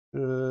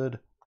should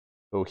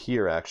go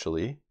here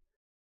actually.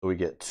 So we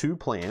get 2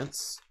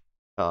 plants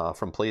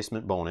from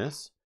placement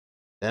bonus.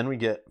 Then we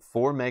get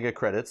 4 mega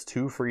credits,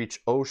 2 for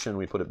each ocean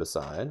we put it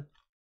beside.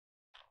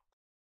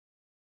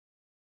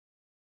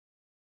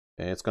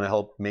 Okay, it's going to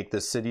help make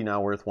this city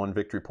now worth 1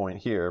 victory point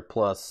here,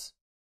 plus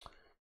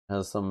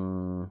has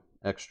some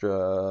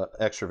extra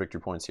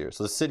victory points here.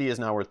 So the city is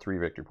now worth 3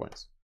 victory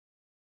points.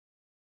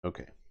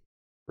 Okay,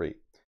 great.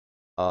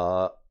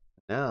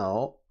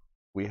 Now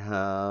we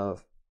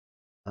have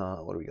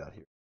what do we got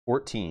here?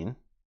 14.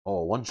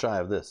 Oh, 1 shy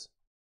of this.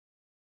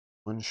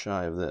 1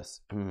 shy of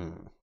this.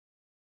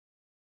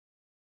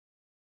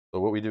 So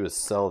what we do is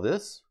sell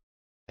this.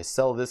 I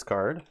sell this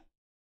card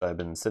that I've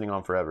been sitting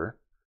on forever.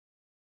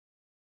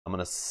 I'm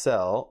gonna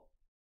sell.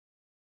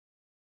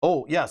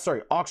 Oh yeah,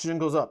 sorry. Oxygen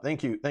goes up.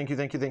 Thank you. Thank you.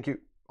 Thank you. Thank you.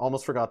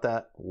 Almost forgot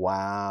that.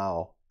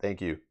 Wow.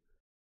 Thank you.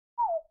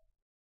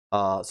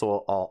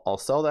 So I'll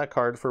sell that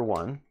card for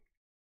 1.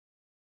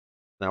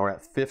 Now we're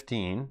at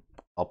 15.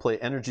 I'll play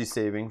energy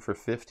saving for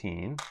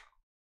 15.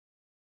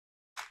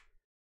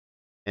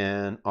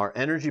 And our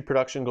energy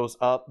production goes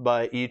up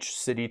by each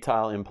city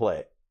tile in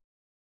play.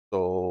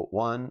 So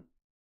 1,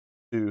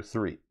 2,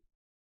 3.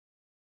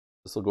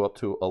 This will go up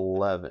to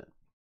 11.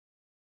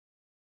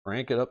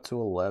 Rank it up to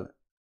 11.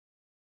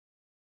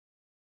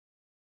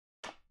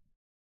 Look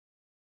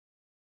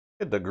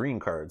at the green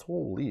cards.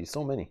 Holy,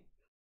 so many.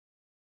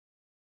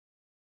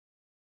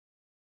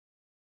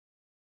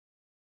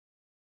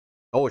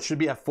 Oh, it should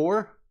be at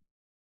 4?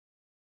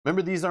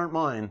 Remember, these aren't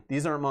mine.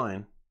 These aren't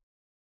mine.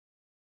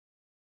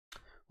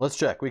 Let's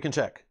check. We can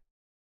check.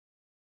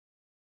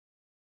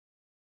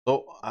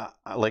 So,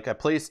 like I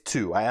placed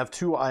 2. I have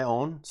 2 I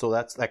own, so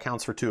that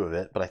counts for 2 of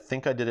it. But I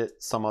think I did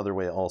it some other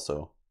way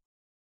also.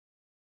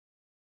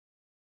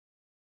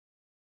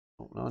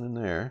 Oh, not in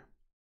there.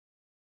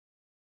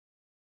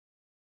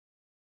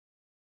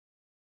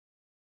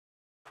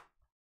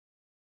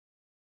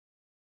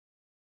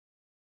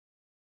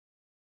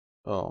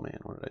 Oh man,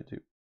 what did I do?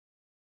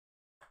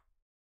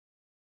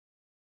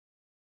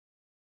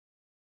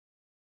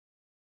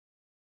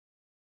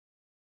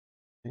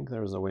 I think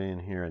there was a way in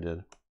here I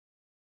did.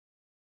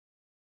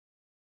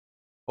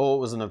 Oh, it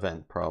was an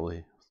event,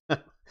 probably.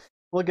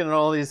 Looking at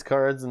all these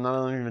cards and none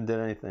of them even did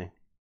anything.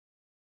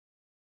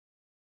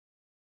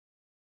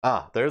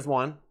 Ah, there's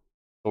 1. So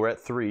we're at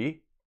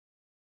 3.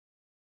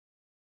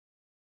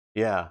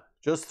 Yeah,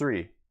 just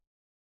 3.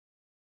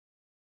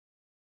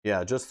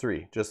 Yeah, just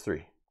 3. Just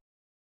 3.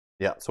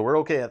 Yeah, so we're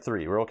okay at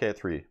 3. We're okay at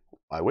 3.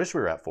 I wish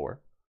we were at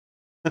 4.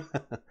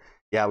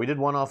 Yeah, we did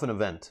 1 off an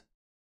event.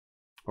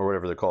 Or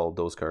whatever they're called,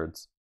 those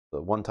cards.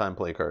 The one-time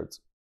play cards.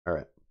 All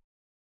right.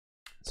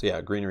 So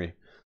yeah, greenery.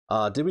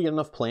 Did we get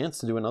enough plants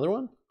to do another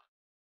one?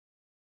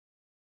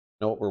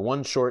 No, we're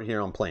 1 short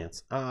here on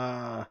plants.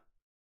 1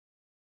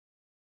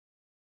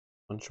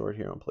 short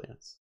here on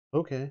plants.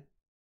 Okay.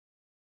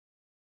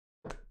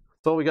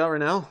 So what we got right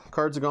now,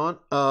 cards are gone.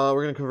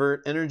 We're going to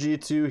convert energy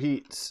to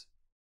heat.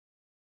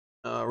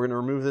 We're going to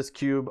remove this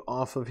cube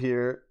off of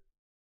here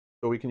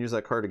so we can use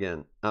that card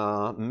again.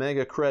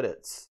 Mega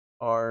credits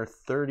are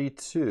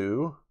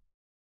 32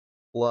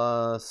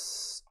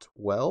 plus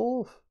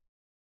 12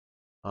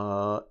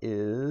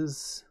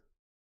 is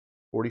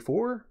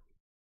 44.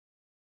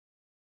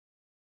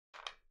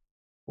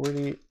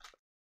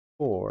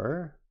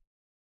 44.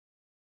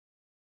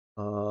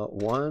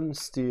 1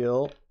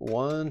 steel,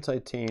 1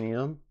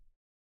 titanium,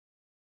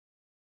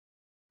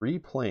 3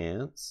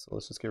 plants. So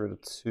let's just get rid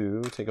of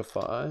 2, take a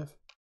 5.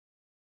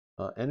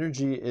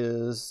 Energy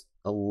is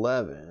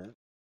 11.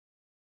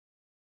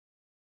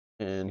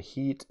 And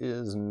heat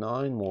is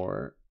 9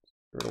 more.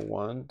 Get rid of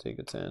 1, take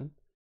a 10.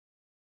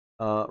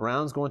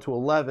 Rounds going to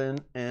 11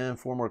 and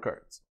 4 more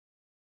cards.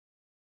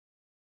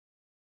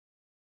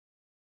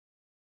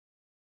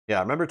 Yeah,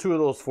 remember 2 of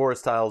those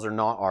forest tiles are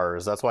not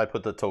ours. That's why I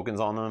put the tokens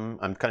on them.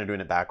 I'm kind of doing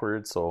it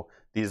backwards, so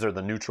these are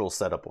the neutral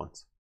setup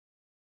ones.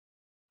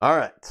 All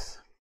right,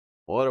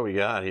 what do we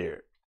got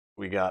here?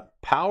 We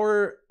got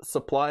Power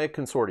Supply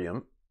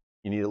Consortium.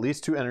 You need at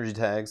least 2 energy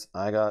tags.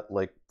 I got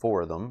like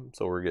 4 of them,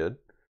 so we're good.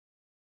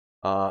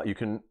 You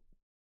can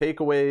take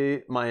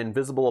away my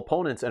invisible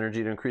opponent's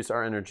energy to increase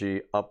our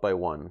energy up by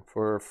 1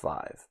 for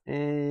 5.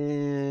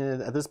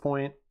 And at this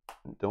point,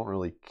 don't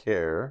really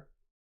care.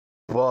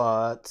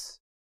 But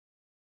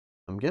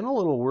I'm getting a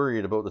little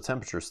worried about the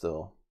temperature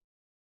still.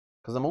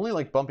 Because I'm only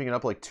like bumping it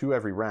up like 2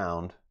 every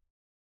round.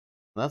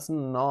 That's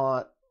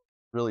not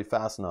really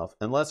fast enough.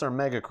 Unless our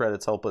mega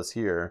credits help us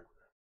here.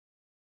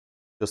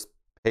 Just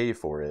pay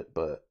for it.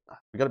 But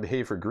we got to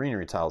pay for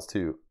greenery tiles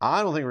too.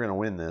 I don't think we're going to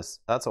win this.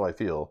 That's how I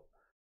feel.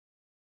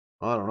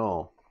 I don't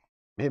know.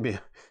 Maybe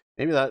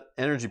that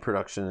energy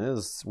production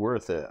is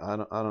worth it. I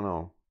don't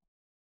know.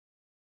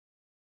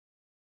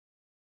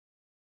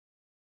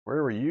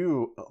 Where were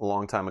you a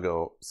long time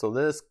ago? So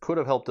this could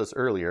have helped us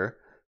earlier.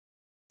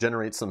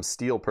 Generate some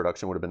steel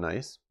production would have been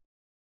nice.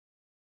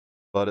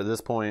 But at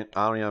this point,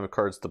 I don't even have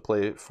cards to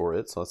play for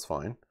it, so that's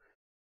fine.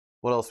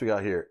 What else we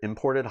got here?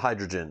 Imported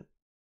hydrogen.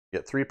 You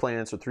get 3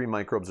 plants or 3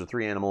 microbes or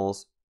 3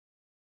 animals.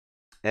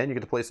 And you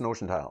get to place an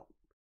ocean tile.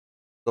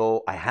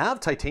 So I have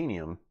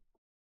titanium.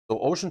 So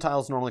ocean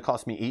tiles normally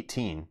cost me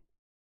 18.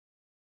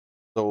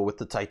 So with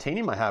the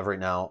titanium I have right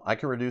now, I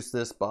can reduce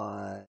this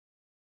by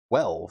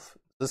 12.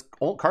 This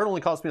card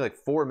only cost me like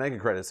 4 mega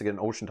credits to get an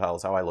ocean tile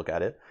is how I look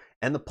at it.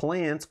 And the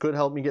plants could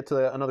help me get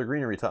to another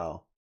greenery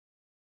tile.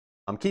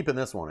 I'm keeping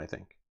this one, I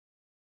think.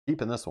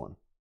 Keeping this one.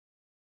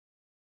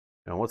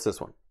 Now, what's this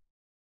one?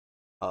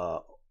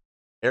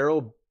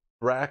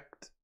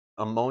 Aerobract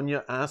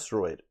ammonia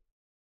asteroid.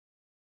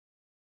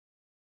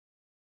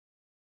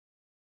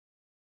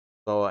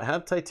 So I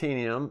have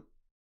titanium.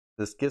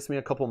 This gets me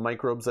a couple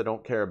microbes I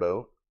don't care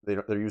about.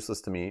 They're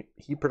useless to me.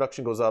 Heat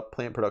production goes up.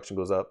 Plant production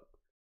goes up.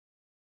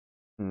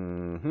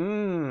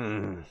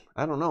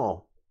 I don't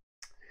know.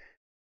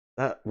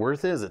 That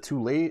worth it? Is it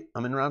too late?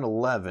 I'm in round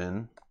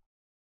 11.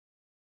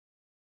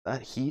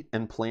 That heat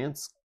and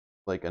plants,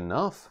 like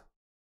enough?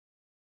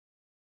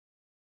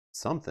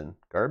 Something.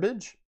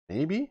 Garbage?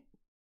 Maybe?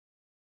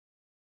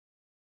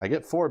 I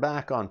get 4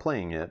 back on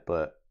playing it,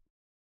 but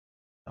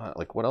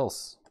like what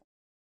else?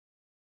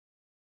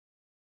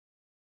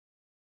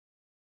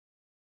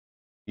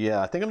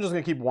 Yeah, I think I'm just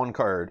going to keep 1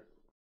 card.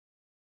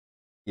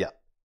 Yeah,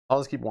 I'll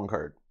just keep 1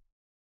 card.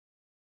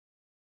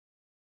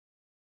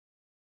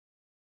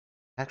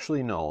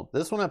 Actually, no.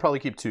 This one I'd probably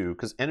keep 2,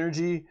 because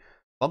energy,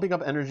 bumping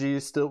up energy, we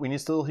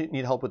still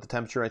need help with the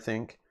temperature, I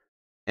think.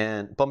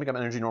 And bumping up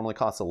energy normally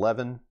costs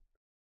 11.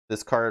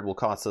 This card will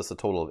cost us a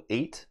total of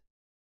 8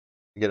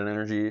 to get an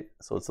energy,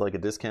 so it's like a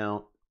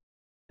discount.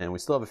 And we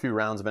still have a few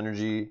rounds of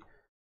energy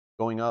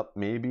going up.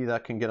 Maybe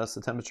that can get us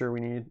the temperature we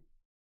need.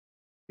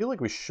 I feel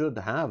like we should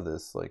have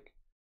this. Like,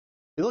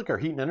 I feel like our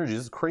heat and energy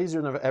is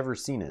crazier than I've ever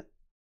seen it.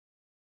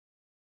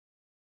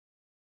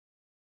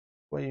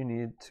 What you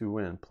need to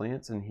win?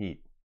 Plants and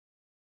heat.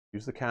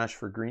 Use the cash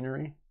for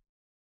greenery.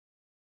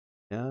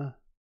 Yeah.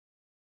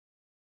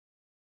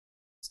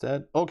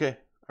 Instead, okay.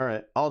 All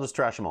right. I'll just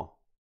trash them all,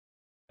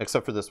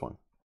 except for this one.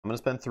 I'm gonna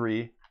spend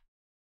 3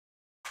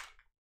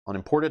 on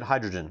imported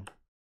hydrogen.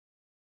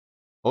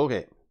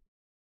 Okay.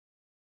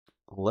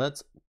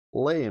 Let's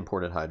play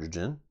imported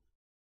hydrogen.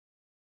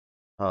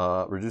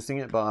 Reducing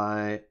it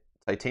by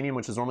titanium,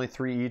 which is normally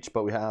 3 each,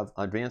 but we have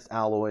advanced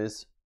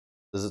alloys.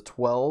 This is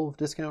 12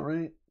 discount,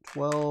 right?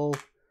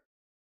 12.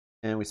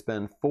 And we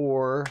spend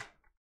 4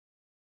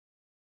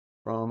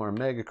 from our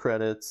mega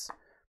credits.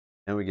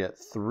 And we get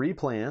 3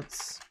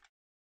 plants.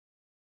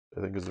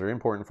 I think is very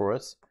important for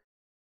us.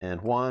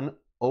 And 1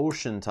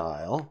 ocean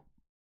tile,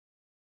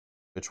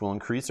 which will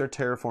increase our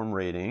terraform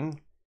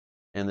rating.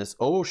 And this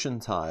ocean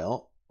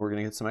tile, we're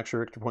going to get some extra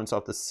victory points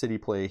off the city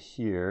play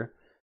here.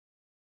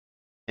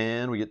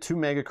 And we get 2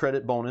 mega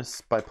credit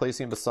bonus by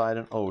placing it beside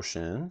an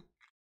ocean.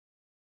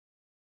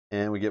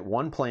 And we get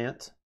 1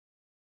 plant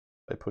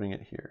by putting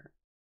it here.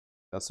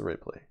 That's the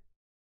right play.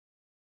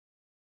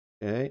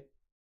 Okay.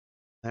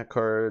 That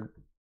card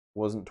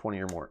wasn't 20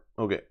 or more.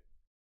 Okay.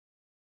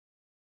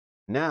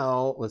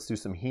 Now, let's do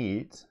some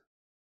heat.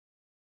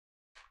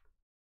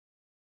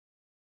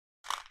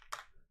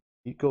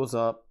 Heat goes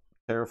up.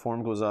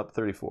 Terraform goes up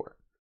 34.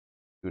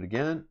 Do it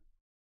again.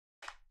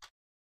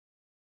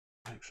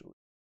 Actually,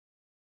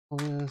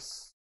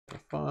 this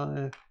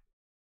 5.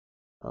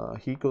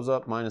 Heat goes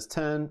up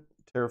 -10.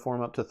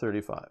 Terraform up to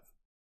 35.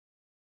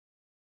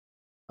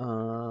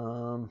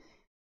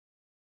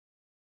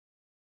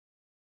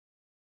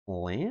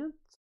 Plant?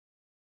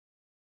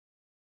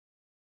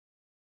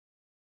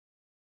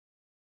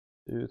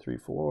 2, 3,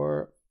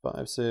 4,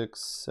 5,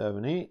 6,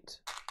 7, 8.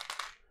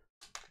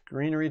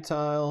 Greenery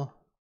tile.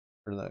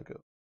 Where did that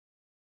go?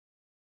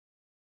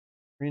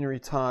 Greenery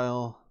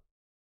tile.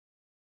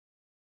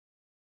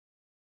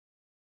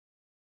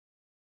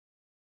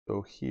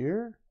 Go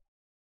here.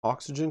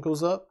 Oxygen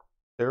goes up.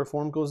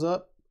 Terraform goes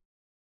up.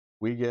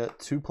 We get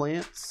 2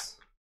 plants.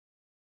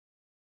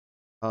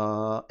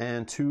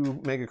 And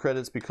 2 mega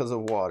credits because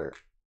of water.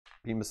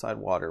 Being beside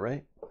water,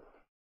 right?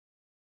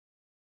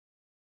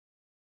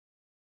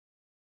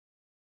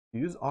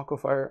 Use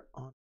Aquafire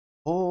on.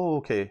 Oh,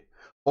 okay.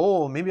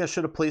 Oh, maybe I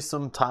should have placed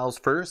some tiles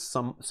first,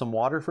 some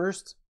water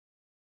first.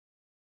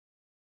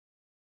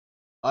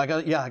 I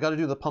got to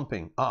do the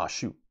pumping. Ah,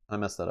 shoot. I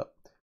messed that up.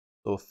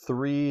 So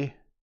 3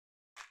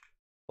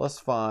 plus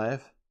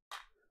 5.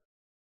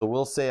 So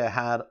we'll say I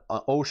had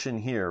an ocean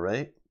here,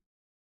 right?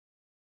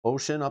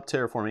 Ocean up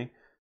terraforming.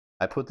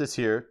 I put this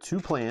here, 2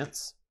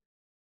 plants.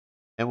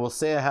 And we'll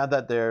say I had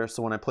that there.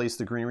 So when I placed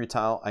the greenery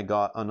tile, I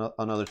got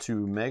another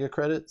 2 mega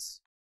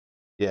credits.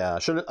 Yeah, I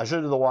should have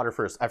done the water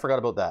first. I forgot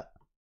about that.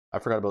 I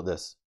forgot about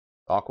this.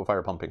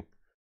 Aquafire pumping.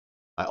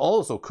 I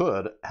also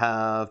could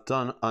have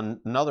done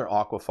another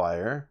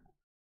Aquafire.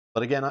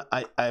 But again,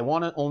 I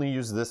want to only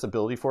use this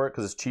ability for it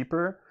because it's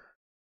cheaper.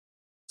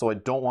 So I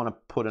don't want to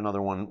put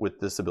another one with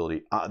this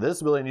ability.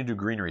 This ability, I need to do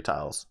greenery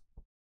tiles.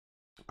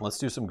 Let's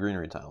do some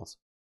greenery tiles.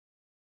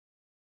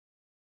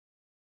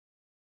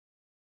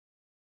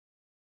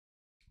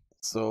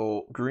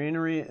 So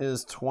greenery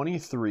is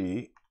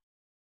 23.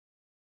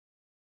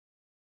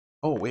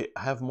 Oh, wait,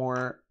 I have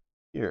more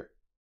here.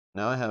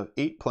 Now I have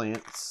 8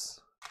 plants.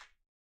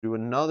 Do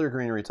another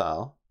greenery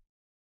tile.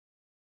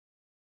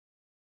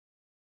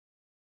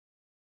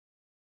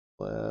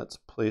 Let's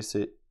place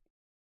it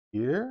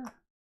here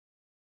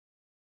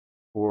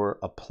for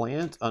a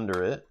plant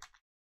under it.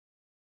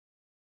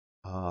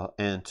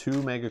 And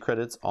 2 mega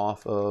credits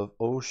off of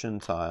ocean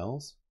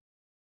tiles.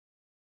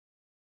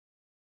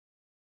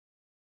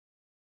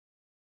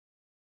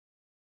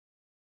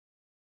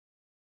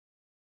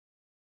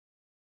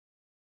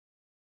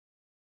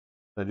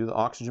 Did I do the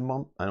oxygen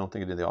bump? I don't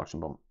think I did the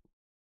oxygen bump.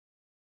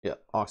 Yeah,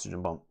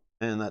 oxygen bump.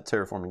 And that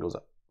terraforming goes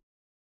up.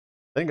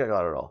 I think I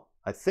got it all.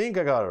 I think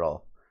I got it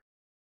all.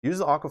 Use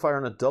the Aquafire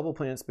on a double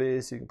plant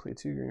space. You can play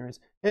 2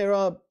 greeneries. Hey,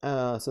 Rob,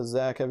 says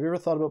Zach, have you ever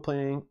thought about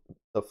playing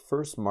the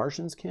First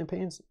Martians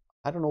campaigns?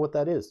 I don't know what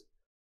that is.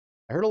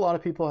 I heard a lot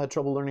of people had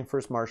trouble learning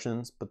First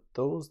Martians, but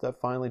those that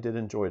finally did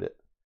enjoyed it.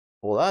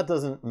 Well, that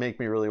doesn't make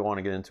me really want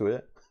to get into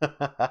it.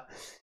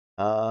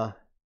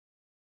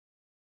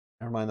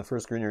 Never mind, the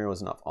first greenery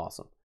was enough.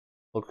 Awesome.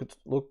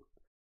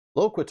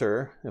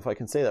 Loquitur, if I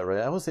can say that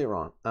right. I always say it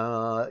wrong.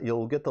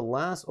 You'll get the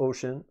last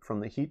ocean from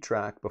the heat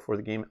track before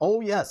the game.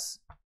 Oh, yes.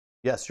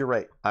 Yes, you're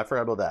right. I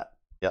forgot about that.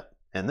 Yep.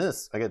 And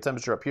this, I get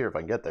temperature up here if I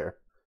can get there.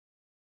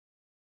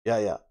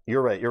 Yeah.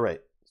 You're right. You're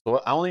right.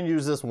 So I only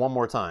use this one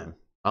more time.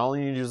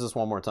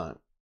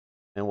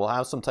 And we'll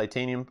have some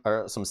titanium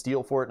or some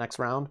steel for it next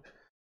round.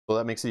 So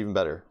that makes it even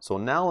better. So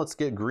now let's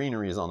get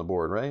greeneries on the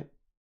board, right?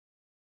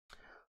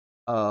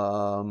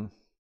 So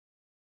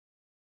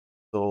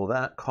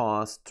that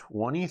costs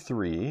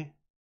 23.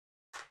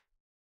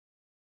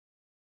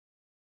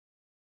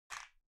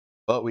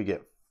 But we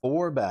get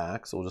 4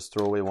 back, so we'll just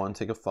throw away 1,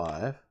 take a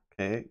 5.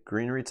 Okay,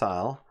 greenery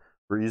tile.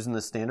 We're using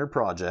the standard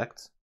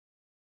project.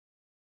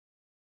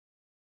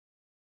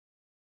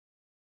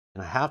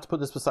 And I have to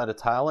put this beside a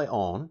tile I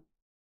own.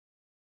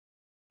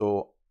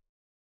 So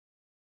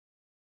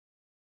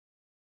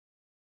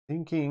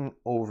thinking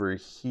over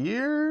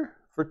here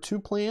for 2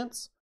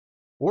 plants,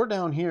 or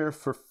down here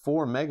for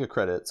 4 mega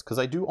credits, because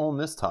I do own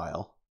this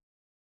tile.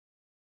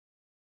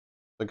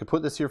 So I could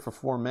put this here for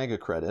 4 mega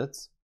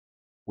credits,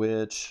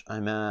 which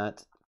I'm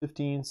at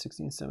 15,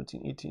 16,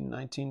 17, 18,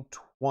 19,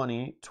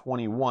 20,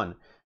 21. If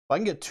I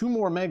can get 2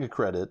 more mega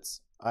credits,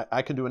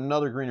 I can do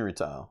another greenery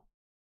tile.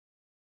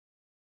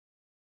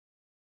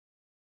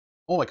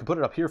 Oh, I could put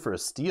it up here for a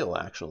steel,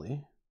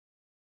 actually.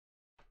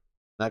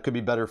 That could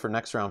be better for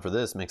next round for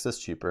this. Makes this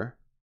cheaper.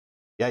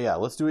 Yeah.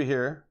 Let's do it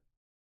here.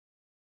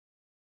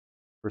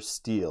 For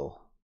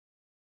steel.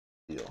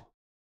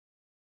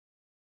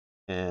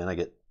 And I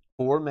get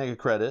 4 mega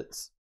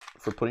credits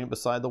for putting it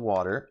beside the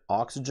water.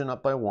 Oxygen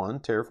up by 1.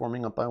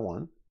 Terraforming up by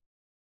 1.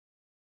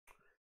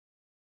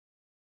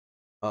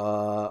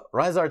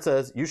 Rizard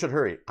says, you should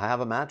hurry. I have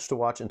a match to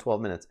watch in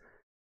 12 minutes.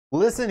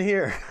 Listen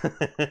here.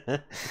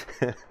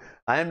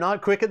 I am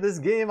not quick at this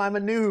game. I'm a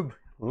noob.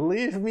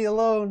 Leave me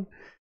alone.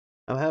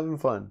 I'm having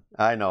fun.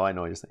 I know what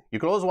you're saying. You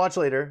can always watch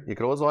later. It's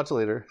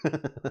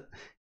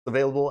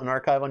available in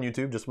archive on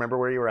YouTube. Just remember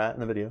where you were at in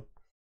the video.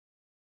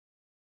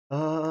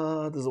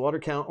 Does the water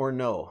count or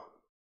no?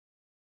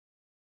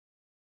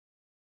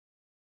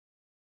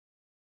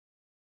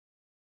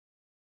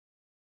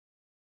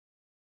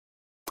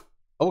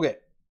 Okay.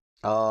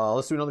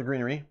 Let's do another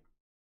greenery.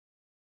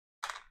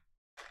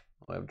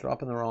 Oh, I'm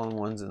dropping the wrong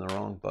ones in the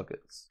wrong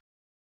buckets.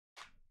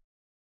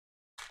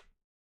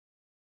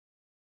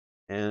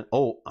 And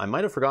oh, I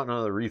might have forgotten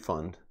another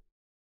refund.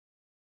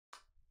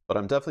 But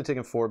I'm definitely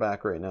taking 4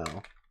 back right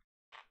now.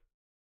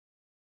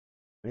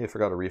 Maybe I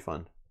forgot a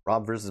refund.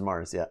 Rob versus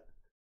Mars, yeah.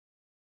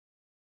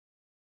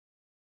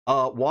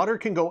 Water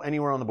can go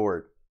anywhere on the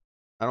board.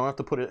 I don't have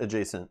to put it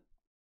adjacent.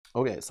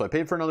 Okay, so I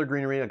paid for another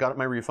greenery. I got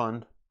my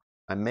refund.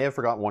 I may have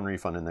forgot 1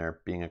 refund in there,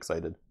 being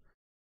excited.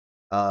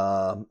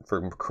 For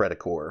credit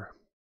core.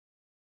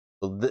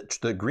 So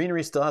the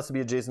greenery still has to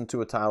be adjacent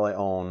to a tile I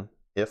own.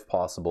 if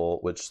possible,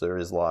 which there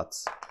is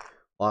lots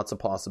of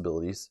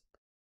possibilities.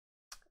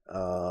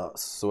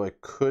 So I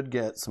could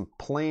get some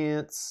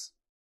plants.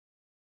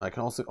 I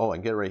can also, oh, I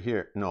can get it right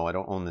here. No, I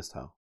don't own this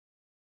tile.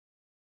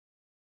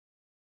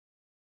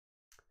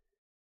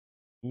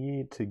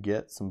 Need to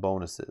get some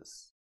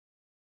bonuses.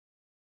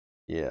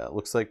 Yeah, it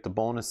looks like the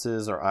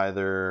bonuses are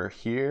either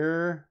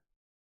here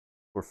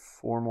for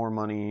 4 more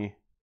money.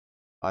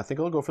 I think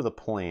I'll go for the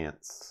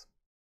plants.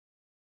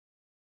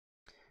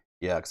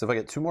 Yeah, because if I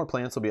get 2 more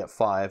plants, I'll be at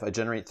 5. I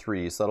generate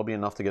 3, so that'll be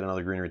enough to get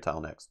another greenery tile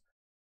next.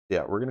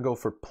 Yeah, we're gonna go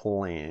for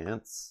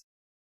plants.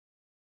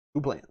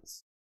 2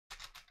 plants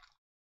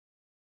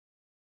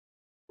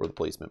for the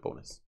placement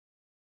bonus.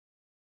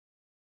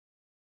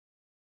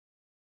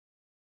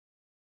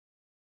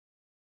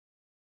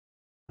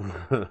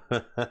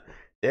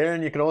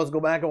 Darren, you can always go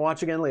back and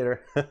watch again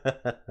later.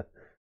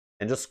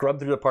 And just scrub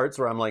through the parts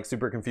where I'm like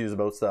super confused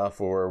about stuff,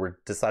 or we're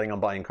deciding on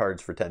buying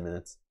cards for 10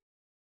 minutes.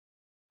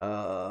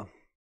 Damn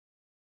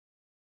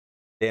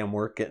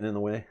work getting in the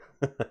way.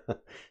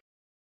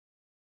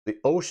 The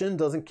ocean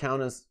doesn't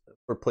count as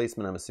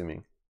replacement, I'm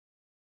assuming.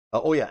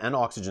 Oh yeah, and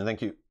oxygen,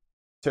 thank you.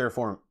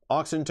 Terraform,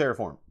 oxygen,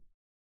 terraform.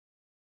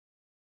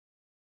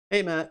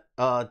 Hey Matt,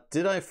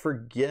 did I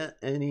forget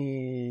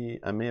any?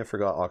 I may have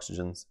forgot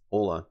oxygens.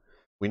 Hold on.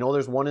 We know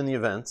there's 1 in the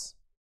events.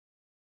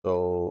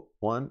 So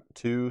 1,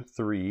 2,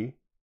 3,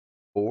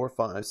 4,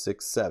 5,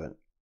 6, 7.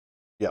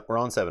 Yeah, we're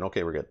on 7.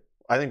 Okay, we're good.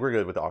 I think we're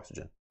good with the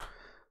oxygen.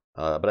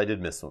 But I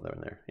did miss something in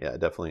there. Yeah,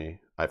 definitely.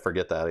 I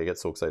forget that. I get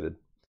so excited.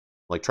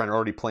 Like trying to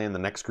already plan the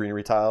next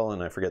greenery tile,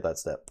 and I forget that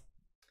step.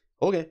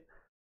 Okay.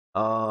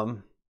 I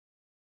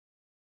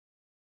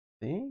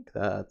think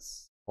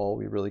that's all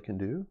we really can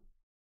do.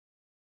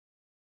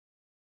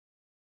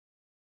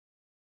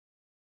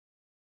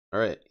 All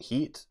right,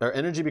 heat, or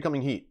energy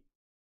becoming heat.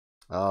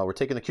 We're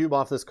taking the cube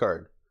off this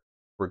card.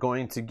 We're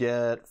going to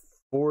get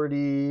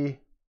 40,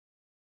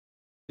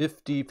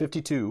 50,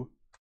 52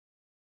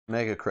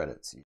 mega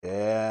credits.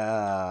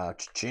 Yeah,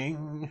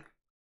 cha-ching.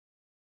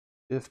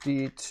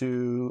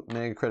 52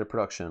 mega credit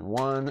production.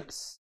 1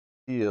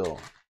 steel,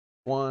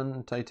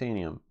 1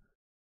 titanium,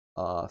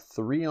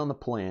 3 on the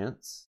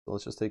plants. So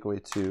let's just take away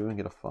 2 and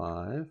get a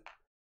 5.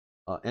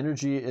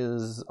 Energy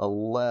is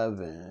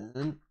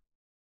 11.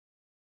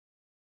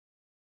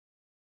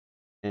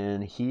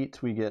 And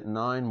heat, we get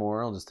 9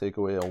 more. I'll just take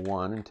away a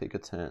 1 and take a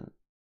 10.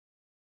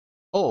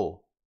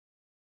 Oh!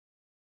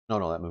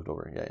 No, that moved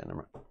over. Yeah,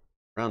 never mind.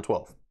 Round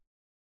 12.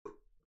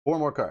 4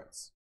 more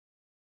cards.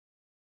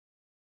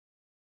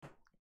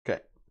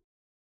 Okay.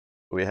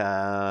 We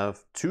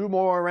have 2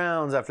 more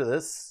rounds after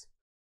this.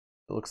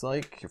 It looks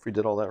like, if we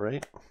did all that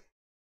right.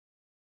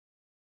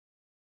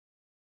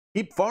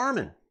 Keep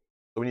farming.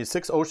 So we need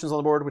 6 oceans on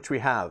the board, which we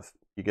have.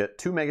 You get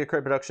 2 mega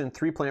credit production,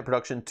 3 plant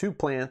production, 2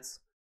 plants,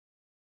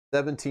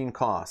 17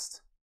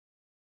 cost.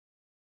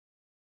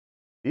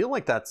 Feel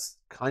like that's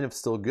kind of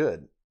still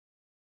good.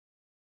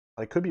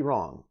 I could be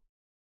wrong.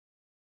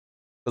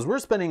 Because we're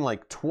spending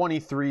like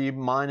 23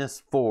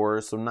 minus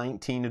 4, so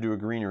 19 to do a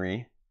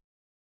greenery.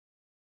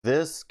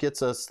 This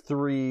gets us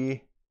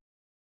 3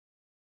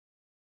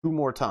 2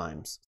 more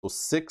times. So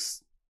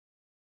 6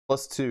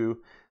 plus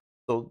 2.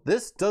 So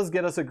this does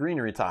get us a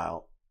greenery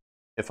tile,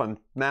 if I'm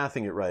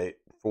mathing it right,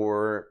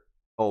 for,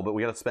 oh, but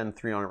we got to spend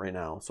 3 on it right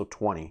now, so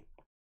 20.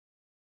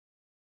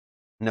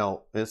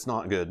 No, it's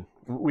not good.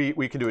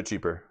 We can do it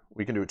cheaper.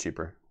 We can do it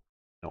cheaper.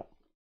 No.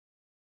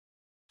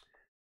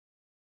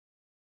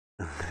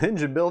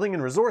 Engine building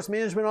and resource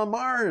management on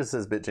Mars,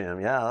 says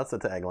BitJam. Yeah, that's the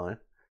tagline.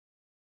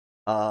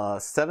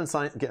 7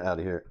 science. Get out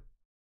of here.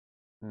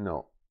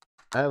 No,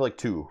 I have like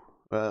 2.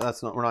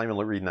 That's not. We're not even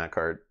reading that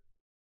card.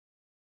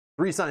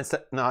 3 science.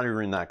 Not even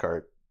reading that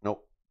card.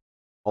 Nope.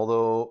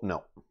 Although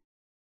no.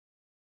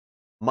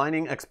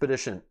 Mining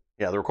expedition.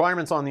 Yeah, the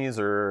requirements on these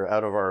are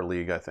out of our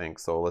league, I think.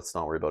 So let's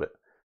not worry about it.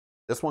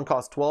 This one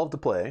costs 12 to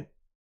play.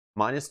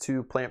 Minus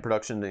 2 plant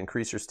production to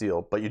increase your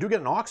steel, but you do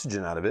get an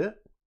oxygen out of it.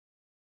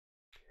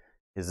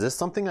 Is this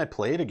something I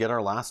play to get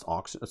our last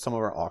some of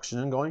our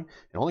oxygen going?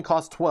 It only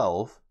costs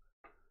 12.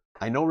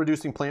 I know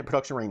reducing plant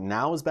production right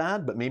now is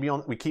bad, but maybe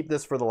we keep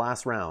this for the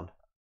last round.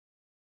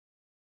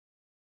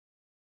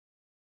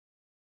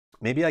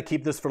 Maybe I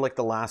keep this for like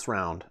the last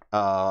round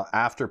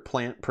after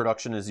plant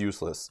production is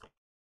useless.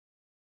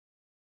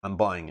 I'm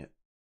buying it.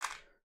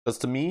 Because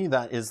to me,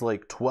 that is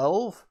like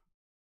 12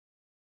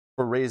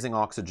 for raising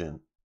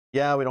oxygen.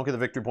 Yeah, we don't get the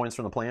victory points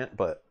from the plant,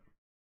 but...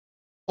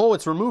 Oh,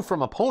 it's removed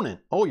from opponent.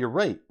 Oh, you're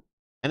right.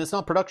 And it's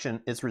not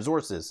production, it's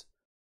resources.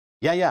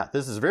 Yeah,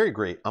 this is very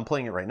great. I'm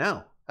playing it right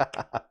now.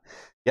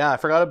 Yeah, I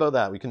forgot about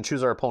that. We can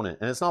choose our opponent.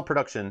 And it's not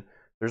production.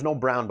 There's no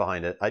brown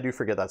behind it. I do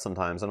forget that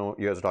sometimes. I know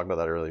you guys were talking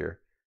about that earlier.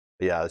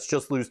 But yeah, it's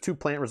just lose 2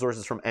 plant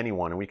resources from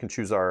anyone, and we can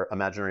choose our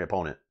imaginary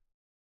opponent.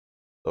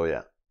 So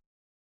yeah.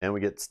 And we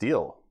get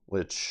steel,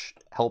 which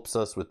helps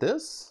us with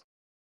this.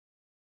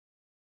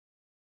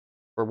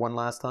 For one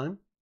last time.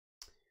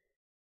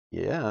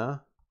 Yeah.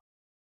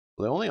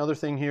 The only other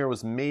thing here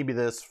was maybe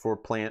this for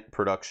plant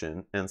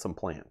production and some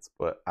plants,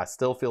 but I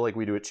still feel like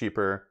we do it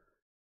cheaper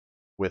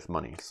with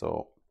money.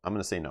 So I'm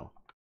going to say no.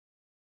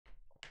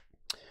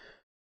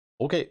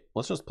 Okay,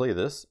 let's just play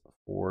this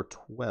for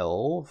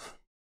 12.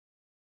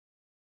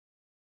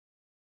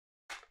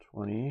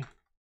 20.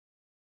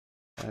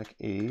 Back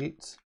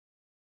 8.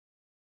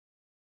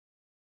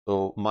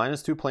 So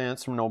 -2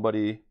 plants from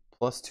nobody,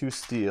 +2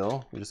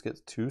 steel. We just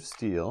get 2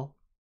 steel.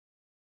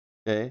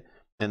 Okay,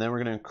 and then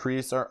we're going to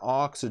increase our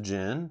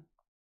oxygen,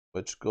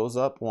 which goes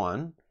up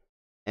 1.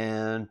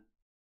 And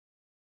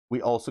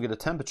we also get a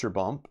temperature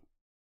bump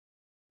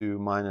to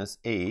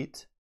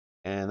 -8.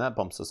 And that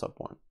bumps us up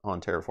 1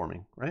 on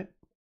terraforming, right?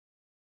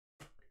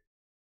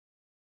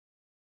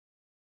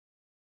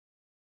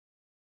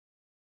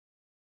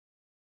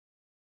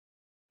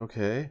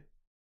 Okay.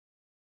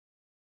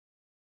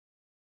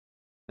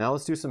 Now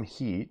let's do some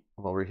heat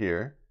while we're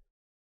here.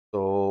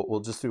 So we'll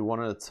just do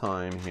one at a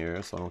time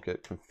here so I don't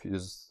get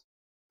confused,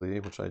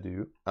 which I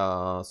do.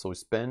 So we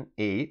spend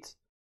 8,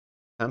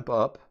 temp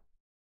up,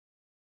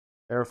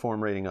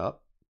 terraform rating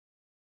up.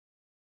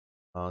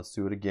 Let's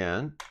do it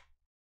again.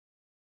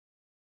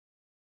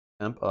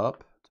 Temp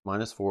up to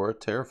 -4,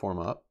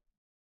 terraform up.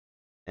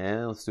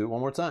 And let's do it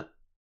one more time.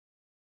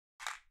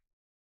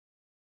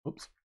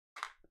 Oops.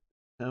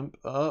 Temp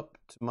up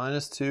to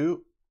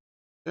 -2,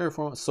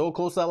 terraform. So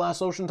close to that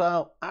last ocean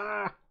tile.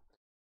 Ah!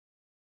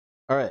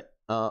 All right,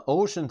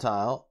 ocean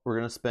tile, we're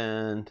gonna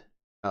spend,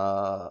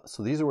 so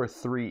these are worth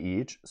 3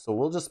 each. So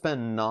we'll just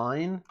spend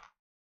 9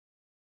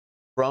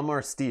 from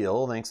our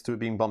steel, thanks to it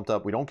being bumped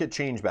up. We don't get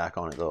change back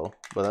on it though,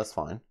 but that's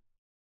fine.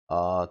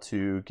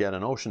 To get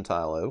an ocean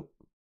tile out.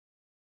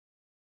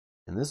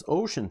 And this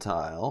ocean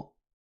tile,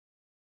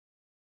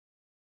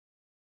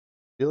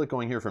 I feel like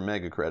going here for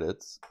mega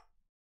credits.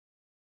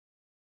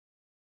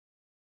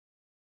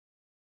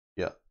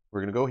 Yeah,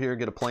 we're gonna go here,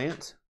 get a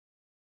plant.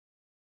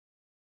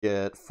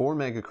 Get 4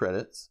 mega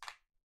credits.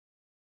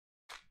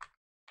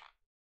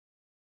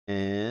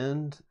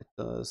 And it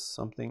does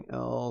something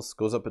else.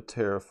 Goes up a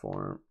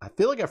terraform. I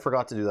feel like I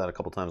forgot to do that a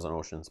couple times on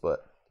oceans,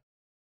 but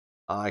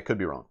I could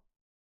be wrong.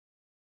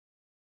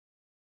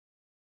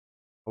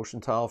 Ocean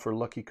tile for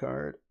lucky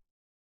card.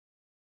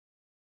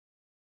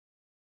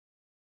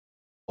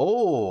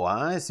 Oh,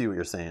 I see what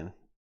you're saying.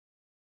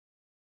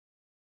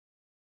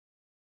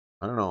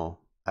 I don't know.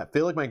 I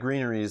feel like my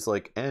greenery is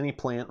like any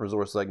plant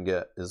resources I can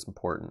get is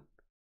important.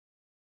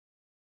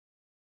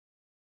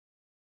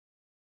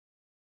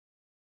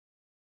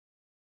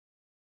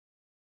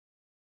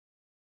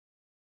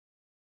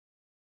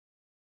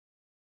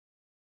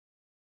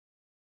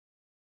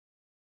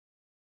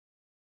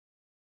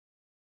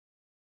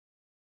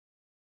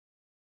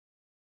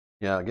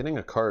 Yeah, getting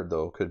a card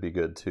though could be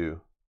good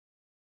too.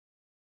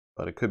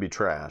 But it could be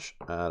trash.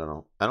 I don't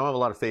know. I don't have a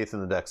lot of faith in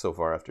the deck so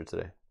far after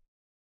today.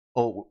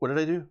 Oh, what did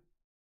I do?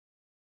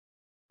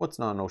 What's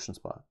not an ocean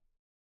spot?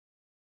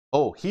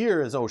 Oh,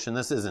 here is ocean.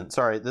 This isn't.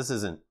 Sorry, this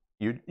isn't.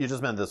 You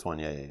just meant this one.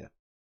 Yeah.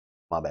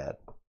 My bad.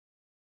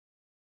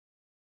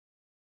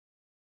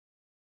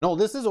 No,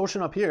 this is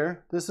ocean up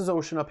here. This is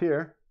ocean up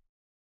here.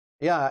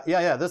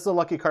 Yeah. This is a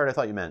lucky card I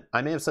thought you meant.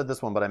 I may have said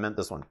this one, but I meant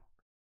this one.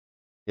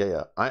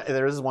 Yeah.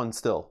 There is one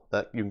still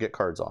that you can get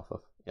cards off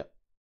of. Yeah,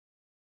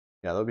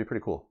 that would be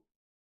pretty cool.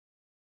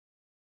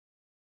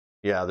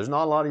 Yeah, there's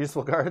not a lot of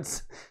useful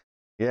cards.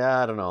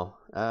 Yeah, I don't know.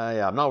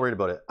 Yeah, I'm not worried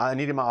about it. I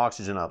needed my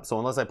oxygen up. So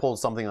unless I pulled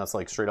something that's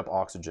like straight up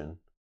oxygen.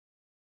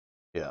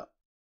 Yeah.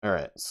 All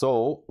right.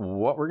 So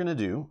what we're going to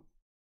do,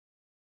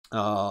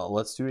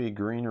 let's do a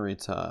greenery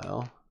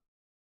tile.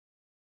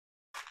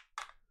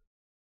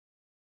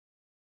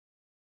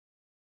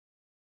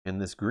 And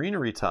this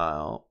greenery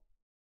tile,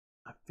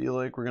 I feel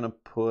like we're going to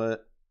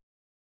put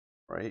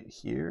right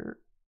here.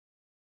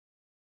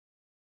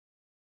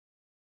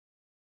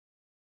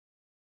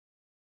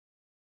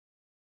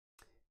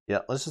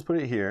 Yeah, let's just put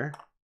it here.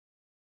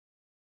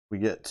 We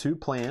get 2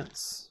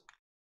 plants.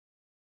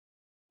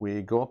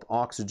 We go up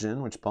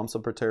oxygen, which bumps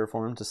up our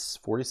terraform to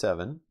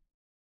 47.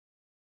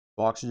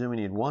 Oxygen, we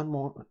need 1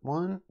 more.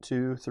 1,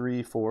 2,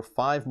 3, 4,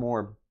 5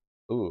 more.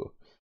 Ooh,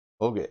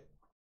 okay.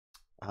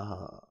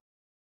 So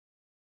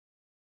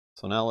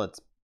now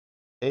let's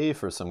pay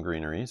for some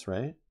greeneries,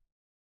 right?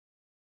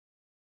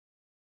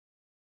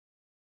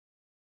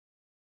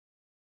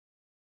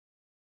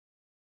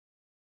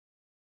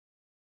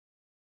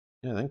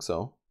 Yeah, I think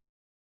so.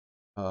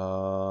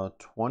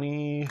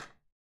 23.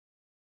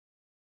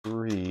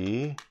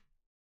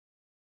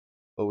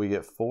 But we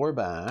get 4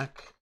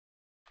 back.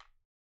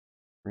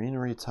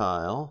 Greenery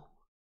tile.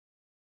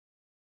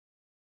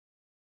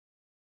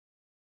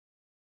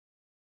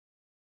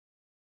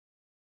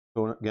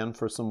 Going again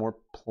for some more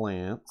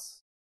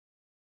plants.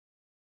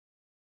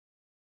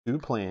 2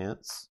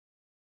 plants.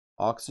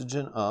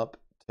 Oxygen up.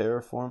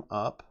 Terraform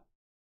up.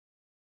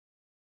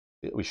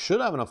 We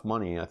should have enough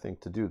money, I think,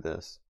 to do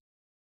this.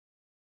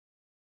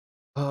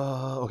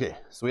 Okay,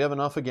 so we have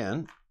enough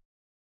again.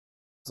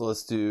 So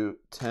let's do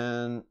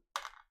 10,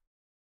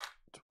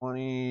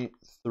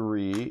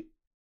 23.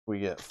 We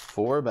get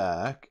 4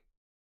 back.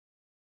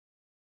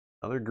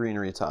 Another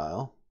greenery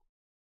tile.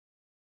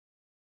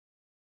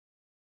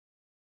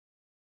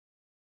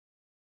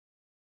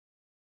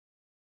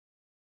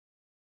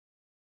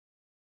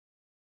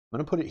 I'm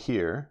going to put it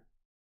here.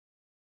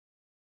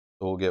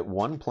 So we'll get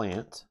 1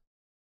 plant.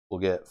 We'll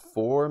get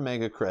 4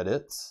 mega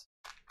credits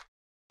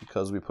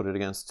because we put it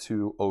against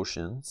 2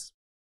 oceans.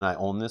 And I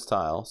own this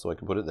tile, so I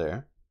can put it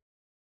there.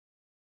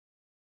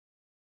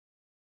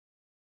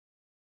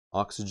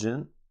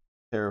 Oxygen,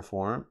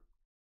 terraform,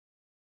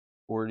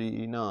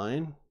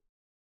 49.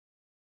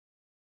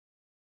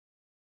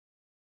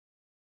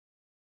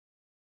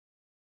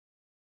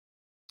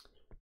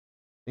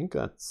 I think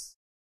that's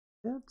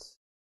it.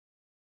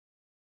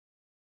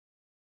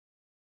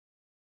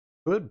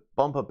 Could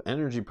bump up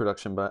energy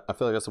production, but I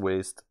feel like that's a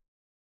waste.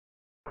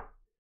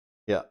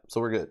 Yeah,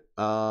 so we're good.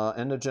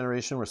 End of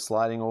generation, we're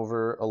sliding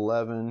over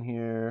 11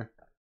 here.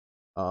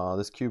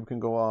 This cube can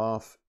go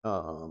off.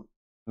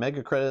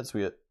 Mega credits,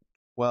 we get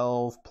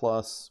 12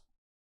 plus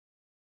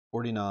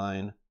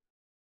 49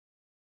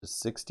 is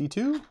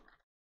 62.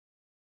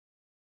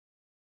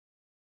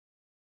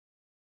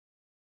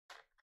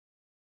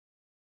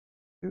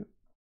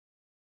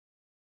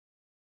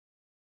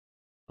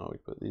 Oh, we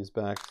put these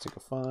back, take a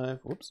 5.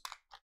 Whoops.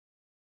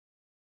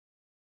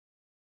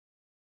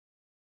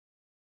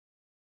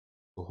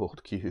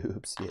 Gold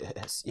cubes,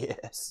 yes,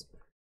 yes.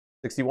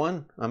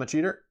 61, I'm a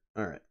cheater.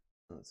 All right,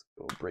 let's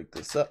go break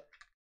this up.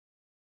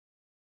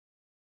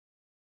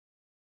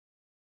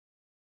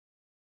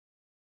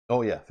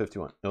 Oh yeah,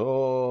 51.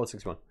 Oh,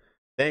 61.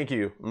 Thank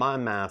you. My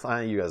math,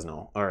 you guys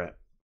know. All right.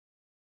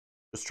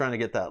 Just trying to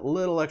get that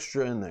little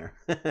extra in there.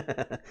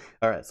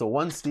 All right, so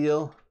 1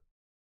 steel,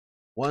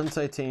 1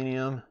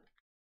 titanium,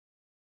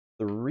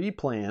 3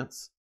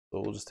 plants.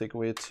 So we'll just take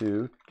away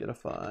 2, get a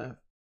 5.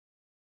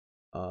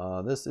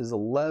 This is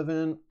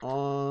 11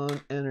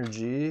 on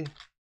energy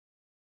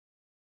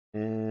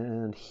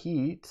and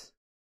heat,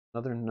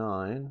 another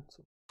 9.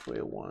 So take away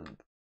a 1.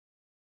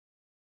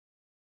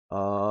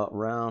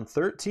 Round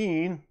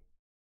 13,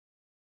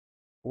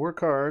 4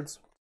 cards,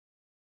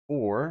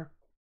 4.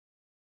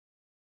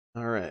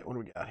 All right, what do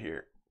we got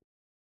here?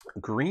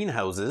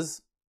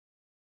 Greenhouses.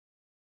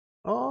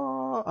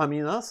 Oh, I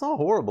mean, that's not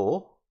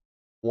horrible.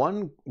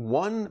 One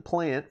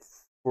plant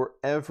for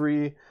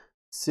every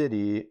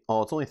city.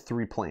 Oh, it's only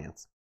 3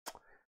 plants.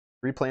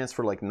 3 plants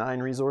for like 9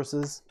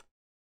 resources.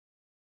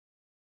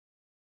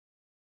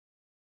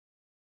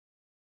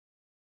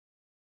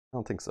 I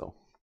don't think so.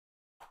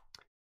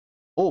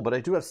 Oh, but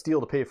I do have steel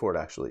to pay for it,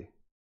 actually.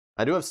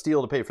 I do have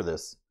steel to pay for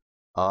this.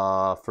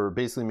 For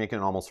basically making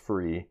it almost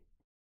free.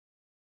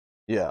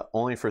 Yeah,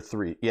 only for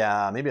 3.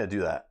 Yeah, maybe I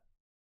do that.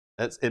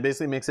 It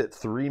basically makes it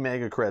 3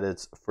 mega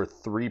credits for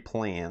 3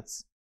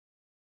 plants,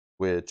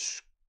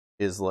 which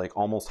is like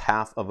almost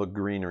half of a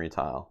greenery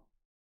tile.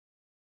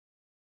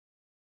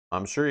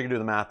 I'm sure you can do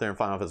the math there and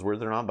find out if it's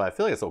worth it or not, but I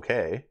feel like it's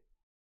okay.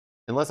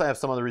 Unless I have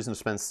some other reason to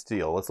spend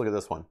steel. Let's look at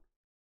this one.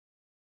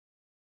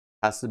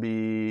 Has to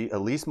be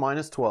at least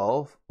minus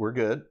 12. We're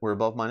good. We're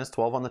above minus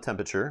 12 on the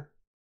temperature.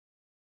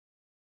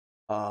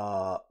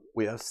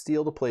 We have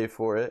steel to play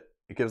for it.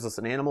 It gives us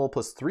an animal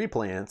plus 3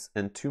 plants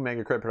and 2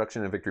 mega credit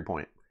production and a victory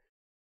point.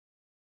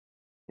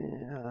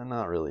 Yeah,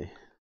 not really.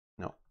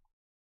 No.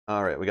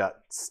 All right, we got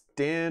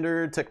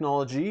standard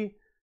technology.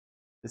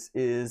 This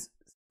is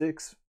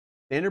 6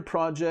 standard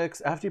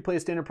projects. After you play a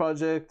standard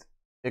project,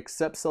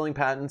 except selling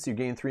patents, you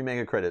gain 3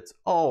 mega credits.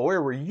 Oh,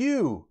 where were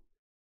you?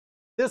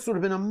 This would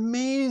have been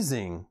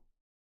amazing.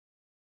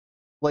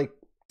 Like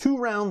 2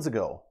 rounds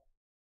ago.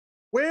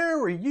 Where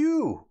were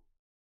you?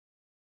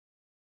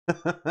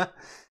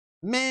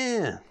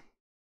 Man.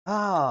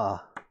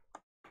 All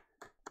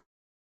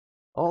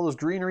those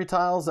greenery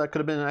tiles, that could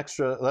have been an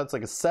extra. That's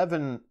like a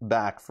 7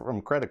 back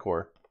from Credit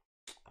Core.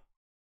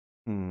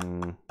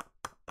 We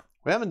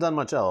haven't done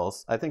much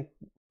else. I think,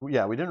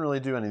 yeah, we didn't really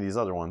do any of these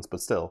other ones,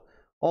 but still.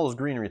 All those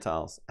greenery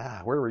tiles.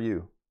 Where were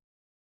you?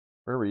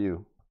 Where were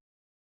you?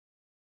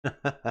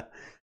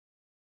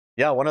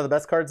 Yeah, one of the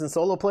best cards in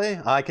solo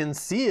play. I can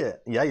see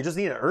it. Yeah, you just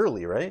need it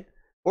early, right?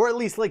 Or at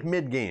least like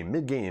mid-game.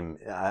 Mid-game,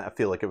 I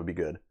feel like it would be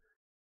good.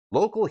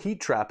 Local heat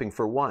trapping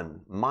for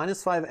 1.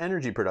 Minus 5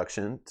 energy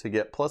production to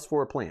get plus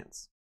 4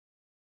 plants.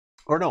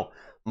 Or no,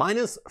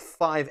 minus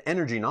 5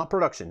 energy, not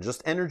production,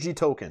 just energy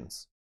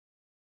tokens.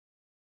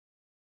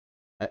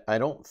 I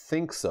don't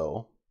think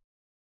so.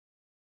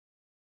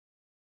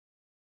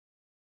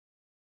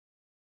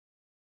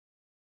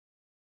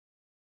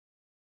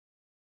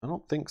 I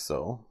don't think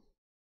so.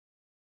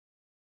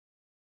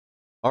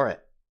 All right.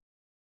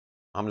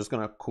 I'm just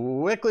going to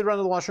quickly run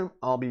to the washroom.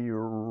 I'll be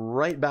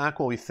right back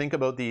while we think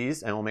about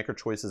these, and we'll make our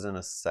choices in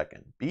a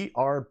second.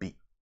 BRB.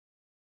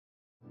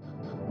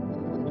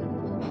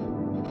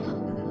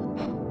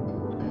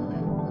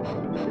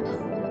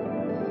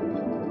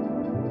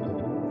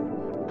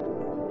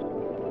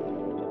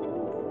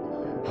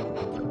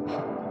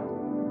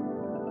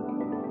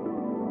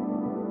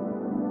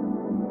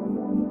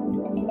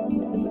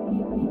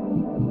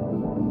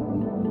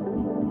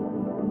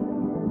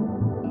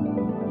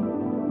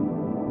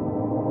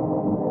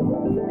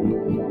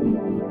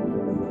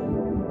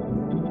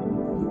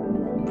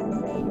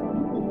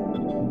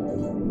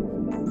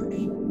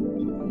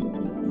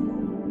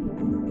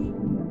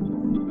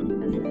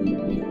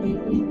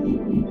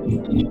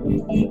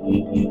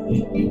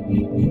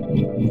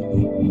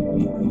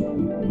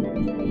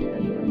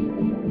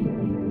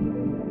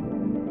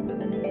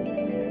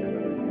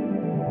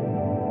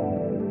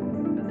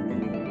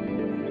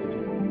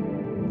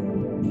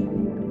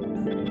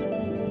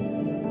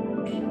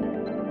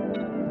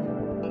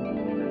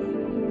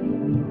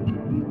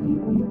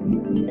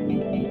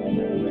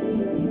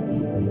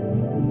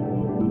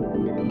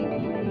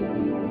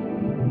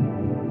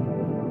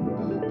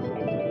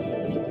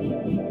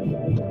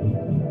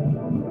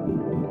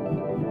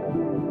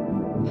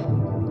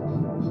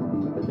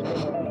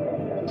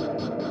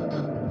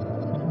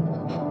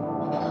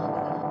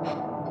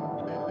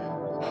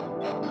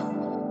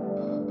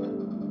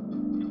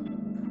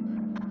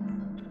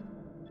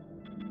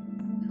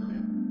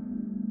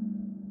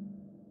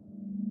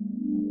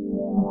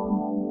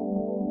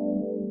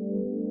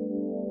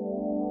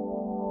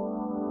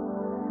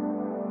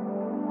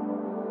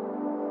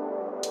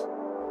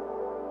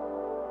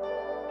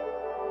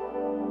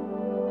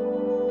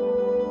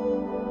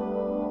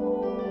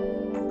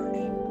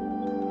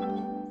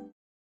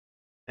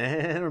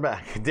 And we're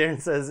back.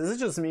 Darren says, is it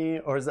just me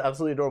or is it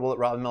absolutely adorable that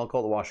Rob and Mel call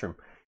it the washroom?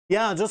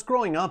 Yeah, just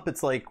growing up,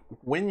 it's like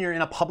when you're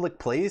in a public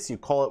place, you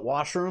call it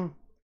washroom.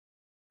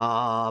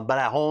 But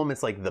at home,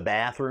 it's like the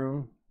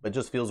bathroom. It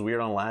just feels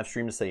weird on a live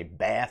stream to say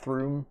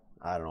bathroom.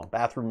 I don't know.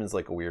 Bathroom is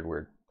like a weird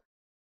word.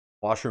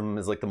 Washroom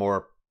is like the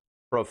more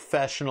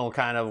professional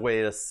kind of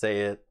way to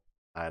say it.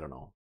 I don't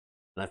know.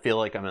 And I feel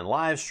like I'm in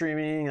live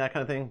streaming, that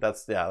kind of thing.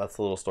 That's a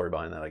little story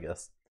behind that, I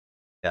guess.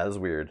 Yeah, that's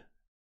weird.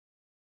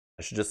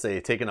 I should just say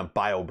taking a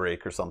bio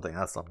break or something.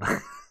 That's something.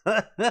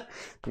 I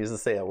used to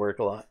say at work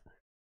a lot.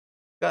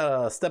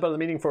 Gotta step out of the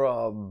meeting for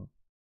a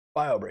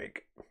bio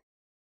break.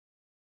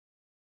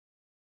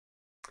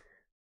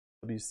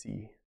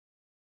 WC.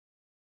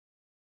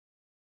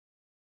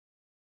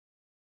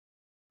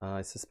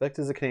 I suspect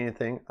it's a Canadian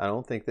thing. I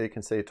don't think they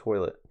can say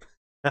toilet.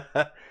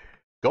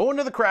 Go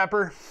into the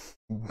crapper.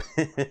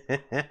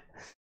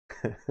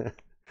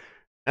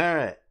 All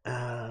right.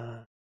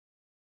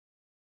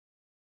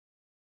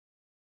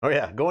 Oh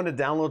yeah, going to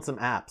download some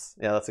apps.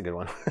 Yeah, that's a good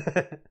one.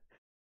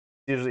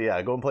 Usually, yeah,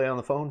 go and play on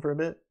the phone for a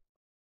bit.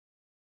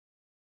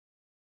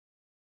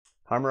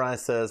 Harmorize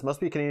says, must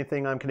be a Canadian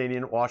thing. I'm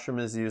Canadian. Washroom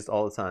is used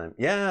all the time.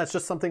 Yeah, it's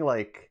just something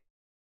like,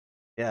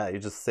 yeah, you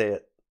just say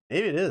it.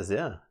 Maybe it is,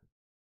 yeah.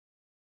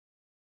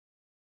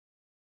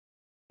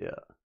 Yeah.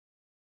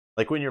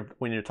 Like when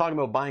you're talking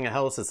about buying a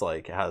house, it's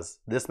like it has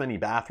this many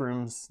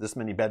bathrooms, this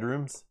many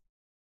bedrooms.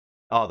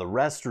 Oh, the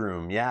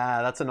restroom.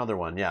 Yeah, that's another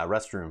one. Yeah,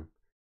 restroom.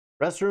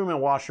 Restroom and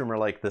washroom are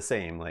like the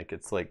same. Like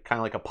it's like kind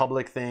of like a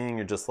public thing.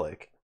 You're just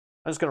like,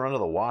 I'm just gonna run to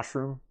the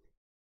washroom.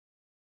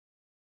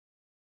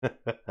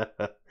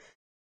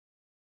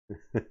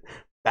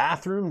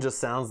 Bathroom just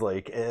sounds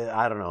like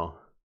I don't know.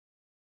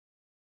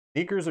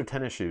 Sneakers or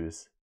tennis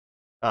shoes?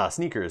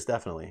 Sneakers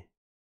definitely.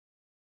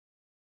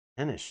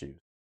 Tennis shoes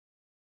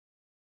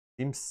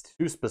seems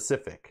too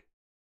specific.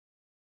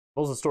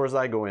 Most of the stores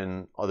I go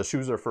in, the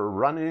shoes are for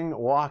running,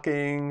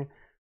 walking.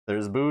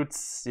 There's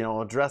boots, you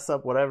know, dress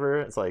up, whatever.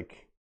 It's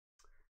like,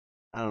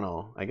 I don't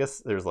know. I guess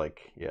there's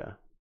like, yeah.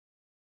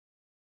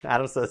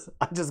 Adam says,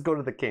 I just go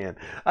to the can.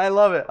 I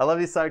love it. I love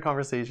these side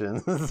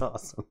conversations. This is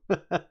awesome.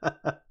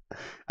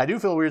 I do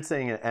feel weird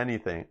saying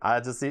anything.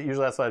 Usually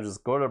that's why I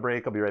just go to a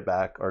break. I'll be right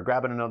back. Or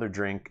grabbing another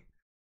drink.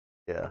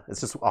 Yeah,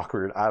 it's just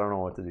awkward. I don't know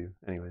what to do.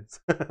 Anyways.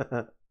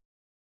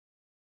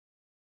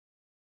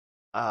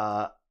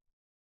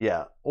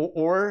 Yeah.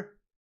 Or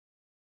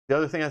the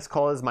other thing I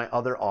call is my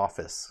other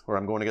office, where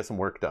I'm going to get some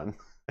work done.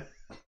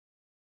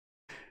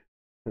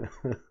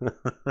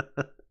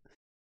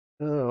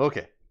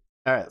 Okay.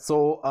 All right.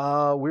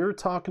 So we were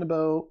talking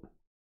about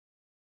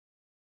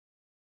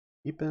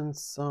keeping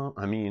some.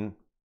 I mean,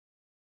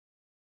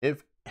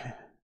 if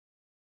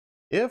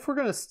we're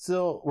gonna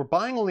we're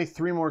buying only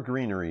 3 more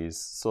greeneries,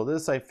 so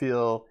this I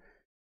feel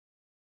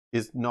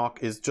is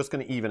just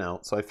gonna even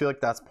out. So I feel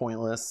like that's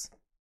pointless.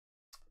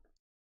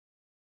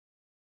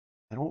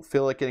 I don't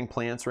feel like getting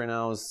plants right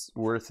now is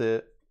worth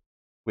it.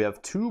 We have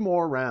 2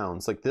 more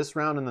rounds, like this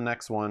round and the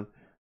next one.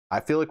 I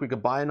feel like we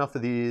could buy enough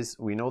of these.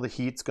 We know the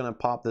heat's gonna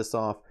pop this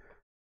off.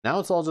 Now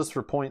it's all just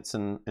for points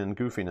and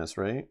goofiness,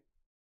 right?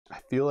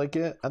 I feel like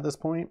it at this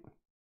point.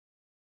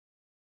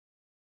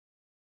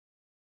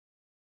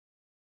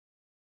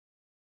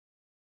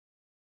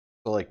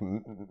 So like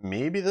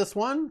maybe this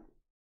one?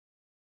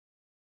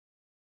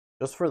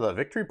 Just for the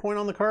victory point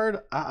on the card?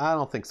 I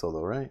don't think so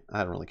though, right? I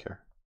don't really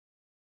care.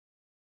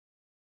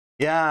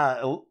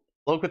 Yeah,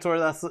 Locator,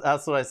 that's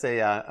what I say,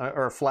 yeah.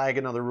 Or flag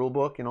another rule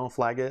book, you know,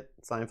 flag it.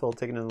 Seinfeld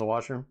taking it in the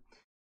washroom.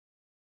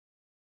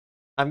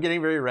 I'm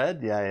getting very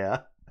red?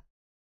 Yeah.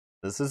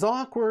 This is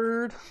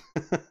awkward.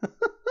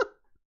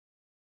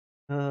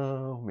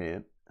 Oh,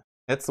 man.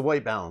 It's the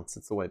white balance.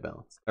 It's the white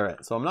balance. All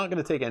right, so I'm not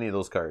going to take any of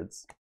those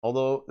cards.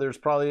 Although there's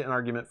probably an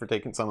argument for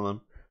taking some of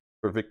them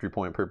for victory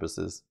point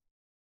purposes.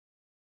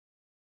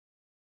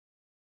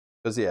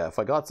 Because, yeah, if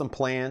I got some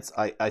plants,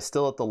 I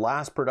still at the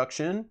last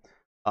production,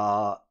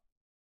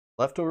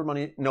 leftover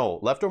money. No,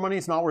 leftover money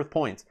is not worth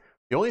points.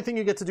 The only thing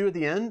you get to do at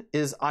the end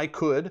is I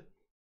could,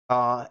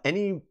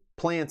 any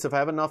plants, if I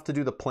have enough to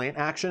do the plant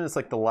action, it's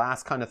like the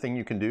last kind of thing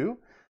you can do.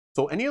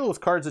 So any of those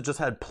cards that just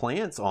had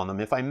plants on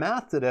them, if I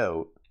mathed it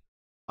out,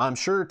 I'm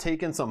sure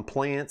taking some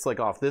plants like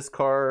off this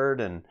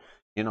card and,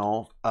 you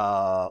know,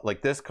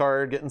 like this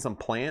card, getting some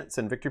plants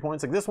and victory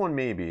points, like this one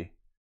maybe.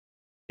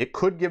 It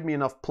could give me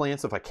enough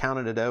plants if I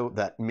counted it out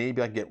that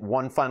maybe I get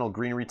one final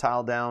greenery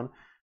tile down,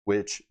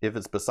 which if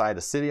it's beside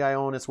a city I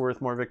own, it's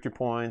worth more victory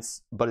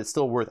points, but it's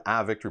still worth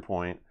a victory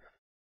point.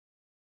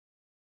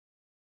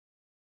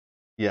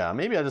 Yeah,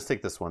 maybe I just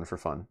take this one for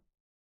fun.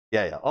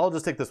 Yeah, I'll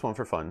just take this one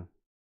for fun.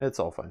 It's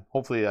all fine.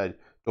 Hopefully I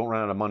don't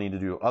run out of money to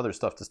do other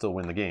stuff to still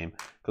win the game,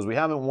 because we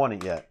haven't won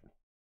it yet.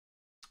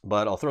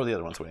 But I'll throw the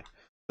other ones away.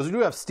 Because we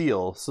do have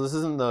steel, so this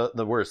isn't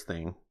the worst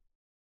thing.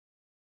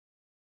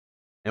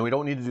 And we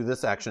don't need to do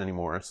this action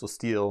anymore, so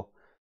steel...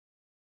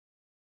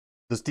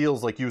 The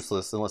steel's like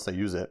useless unless I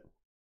use it.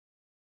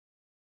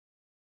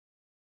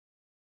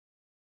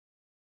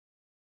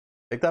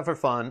 Take that for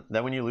fun.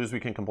 Then when you lose, we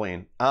can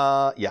complain.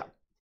 Yeah.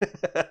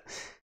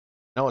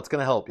 No, it's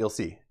gonna help. You'll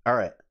see. All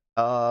right.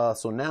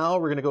 So now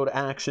we're gonna go to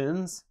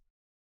actions.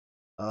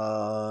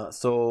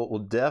 So we'll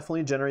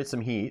definitely generate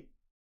some heat.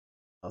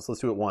 So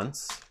let's do it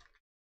once.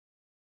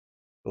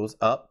 Goes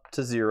up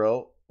to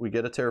 0. We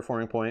get a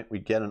terraforming point. We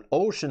get an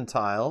ocean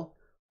tile,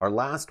 our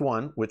last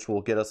one, which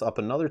will get us up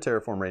another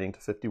terraform rating to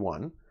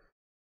 51.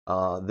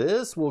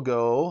 This will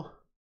go.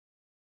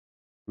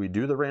 We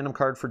do the random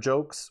card for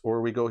jokes, or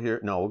we go here.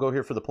 No, we'll go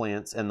here for the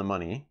plants and the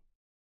money.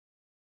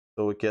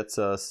 So it gets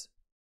us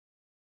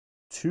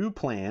 2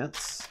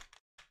 plants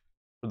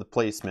for the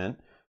placement,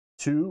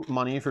 2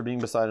 money for being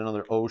beside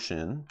another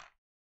ocean.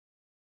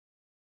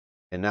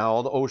 And now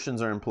all the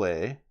oceans are in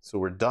play. So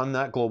we're done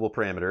that global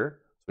parameter.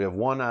 So we have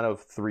 1 out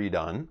of 3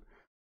 done.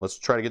 Let's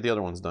try to get the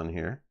other ones done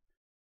here.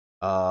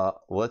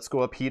 Let's go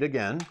up heat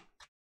again.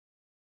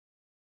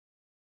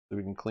 So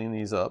we can clean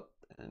these up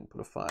and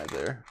put a 5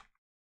 there.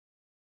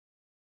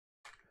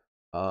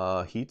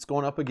 Heat's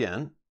going up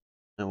again,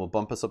 and we'll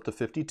bump us up to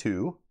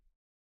 52.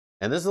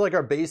 And this is like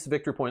our base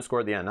victory point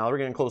score at the end. Now we're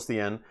getting close to the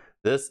end.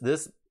 This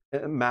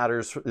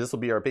matters. This will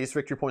be our base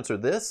victory points, or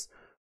this.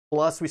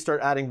 Plus we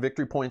start adding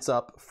victory points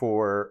up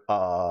for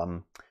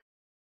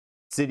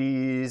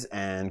cities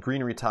and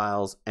greenery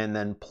tiles, and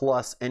then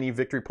plus any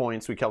victory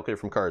points we calculate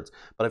from cards.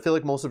 But I feel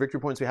like most of the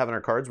victory points we have in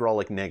our cards were all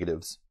like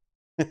negatives.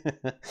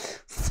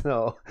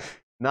 So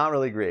not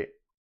really great.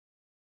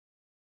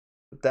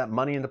 Put that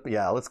money into,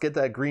 yeah, let's get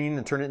that green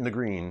and turn it into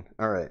green.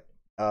 All right.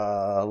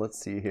 Let's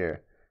see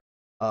here.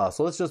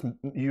 So let's just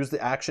use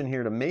the action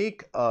here to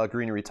make a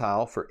greenery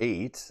tile for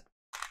 8.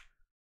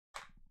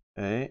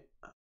 Okay.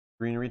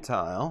 Greenery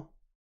tile.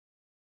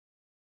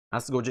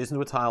 Has to go adjacent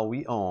to a tile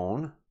we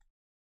own.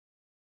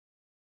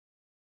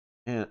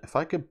 And if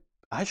I could,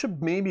 I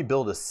should maybe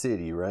build a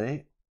city,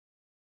 right?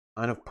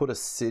 Kind of put a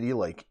city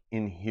like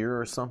in here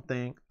or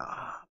something.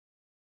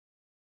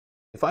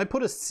 If I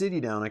put a city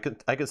down,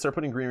 I could start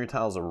putting greenery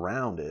tiles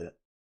around it.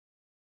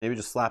 Maybe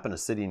just slapping a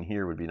city in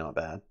here would be not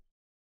bad.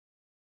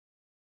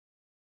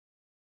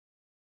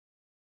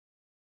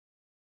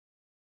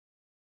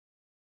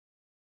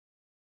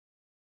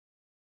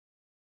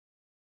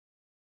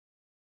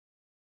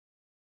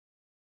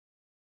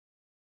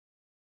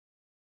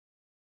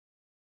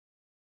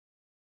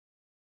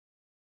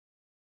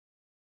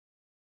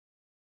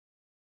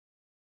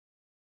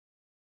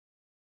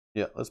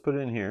 Yeah, let's put it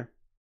in here.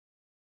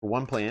 For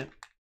 1 plant.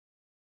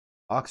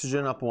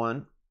 Oxygen up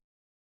 1.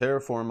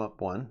 Terraform up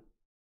 1.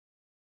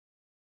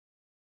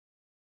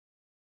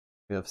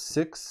 We have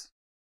 6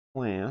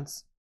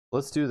 plants.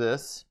 Let's do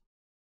this.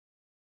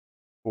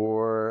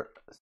 For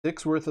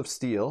 6 worth of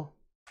steel,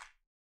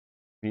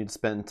 we need to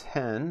spend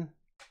 10.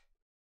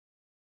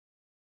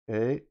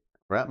 Okay,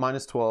 we're at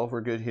minus 12.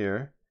 We're good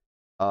here.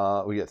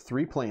 We get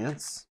 3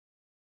 plants.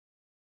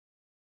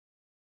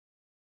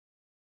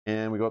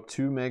 And we go up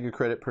 2 mega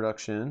credit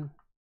production.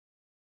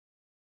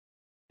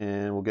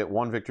 And we'll get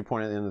 1 victory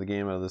point at the end of the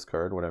game out of this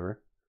card,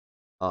 whatever.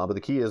 But the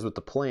key is with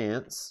the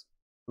plants,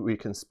 we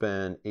can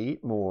spend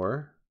 8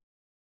 more.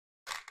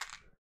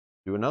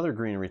 Do another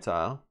greenery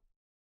tile.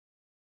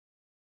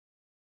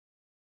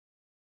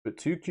 Put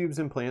 2 cubes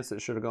in plants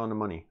that should have gone to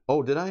money.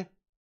 Oh, did I?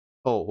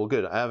 Oh, well,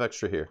 good. I have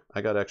extra here.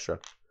 I got extra.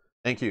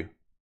 Thank you.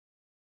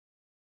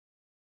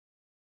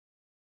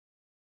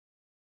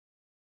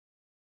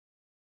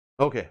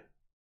 Okay.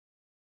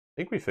 I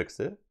think we fixed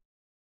it.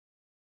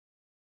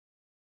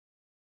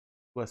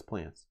 Less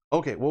plants.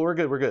 Okay, well, we're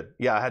good. We're good.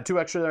 Yeah, I had 2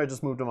 extra there. I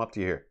just moved them up to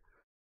here.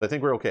 So I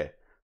think we're okay.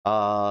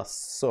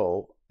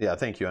 So, yeah,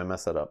 thank you. I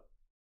messed that up.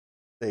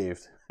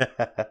 Saved.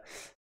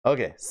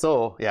 Okay,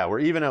 so, yeah, we're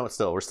even out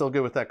still. We're still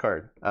good with that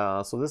card.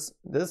 So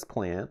this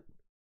plant,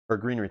 or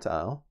greenery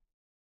tile,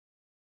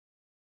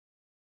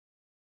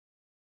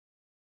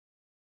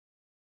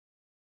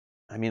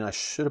 I mean, I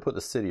should have put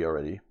the city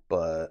already,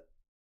 but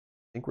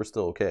I think we're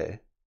still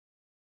okay.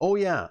 Oh,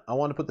 yeah, I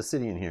want to put the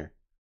city in here.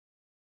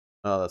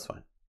 Oh, that's fine.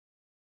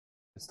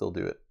 I can still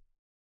do it.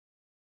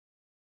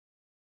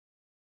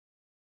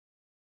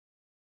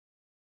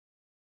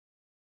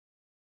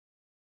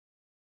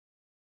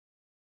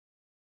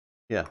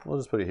 Yeah, we'll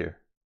just put it here.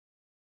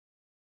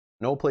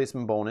 No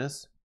placement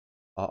bonus.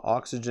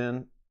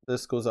 Oxygen,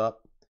 this goes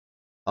up.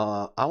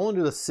 I want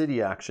to do the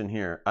city action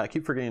here. I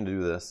keep forgetting to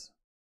do this.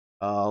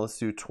 Let's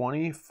do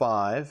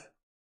 25.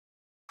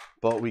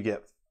 But we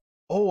get...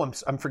 Oh,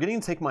 I'm forgetting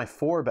to take my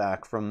 4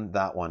 back from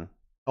that one.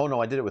 Oh,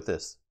 no, I did it with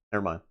this.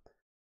 Never mind.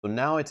 So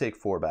now I take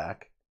 4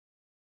 back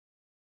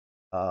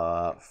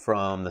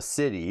from the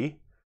city.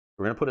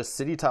 We're going to put a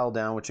city tile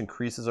down, which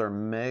increases our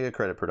mega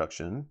credit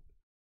production.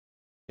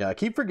 Yeah, I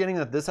keep forgetting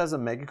that this has a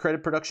mega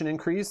credit production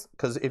increase,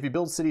 because if you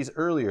build cities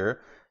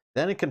earlier,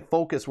 then it can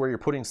focus where you're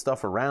putting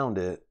stuff around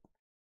it.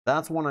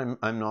 That's one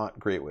I'm not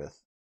great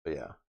with. But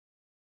yeah.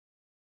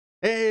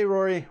 Hey,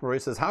 Rory. Rory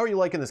says, how are you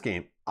liking this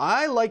game?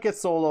 I like it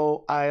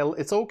solo.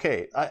 It's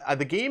okay.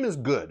 The game is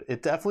good.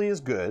 It definitely is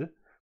good.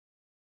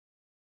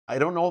 I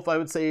don't know if I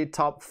would say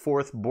top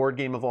 4th board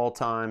game of all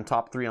time,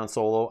 top 3 on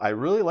solo. I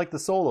really like the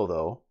solo,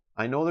 though.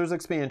 I know there's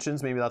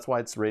expansions. Maybe that's why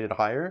it's rated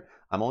higher.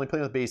 I'm only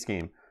playing with base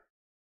game.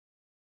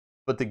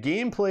 But the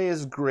gameplay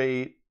is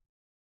great.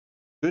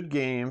 Good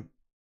game.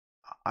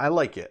 I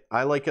like it.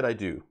 I like it, I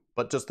do.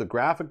 But just the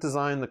graphic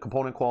design, the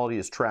component quality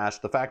is trash.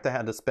 The fact I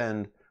had to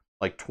spend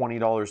like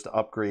 $20 to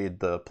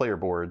upgrade the player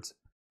boards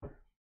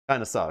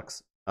kind of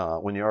sucks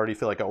when you already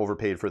feel like I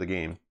overpaid for the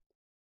game.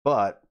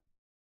 But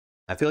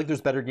I feel like there's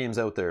better games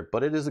out there,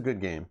 but it is a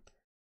good game.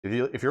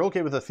 If you're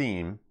okay with a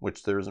theme,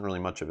 which there isn't really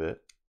much of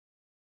it.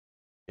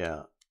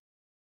 Yeah.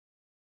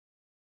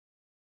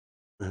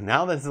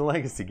 Now that's a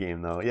legacy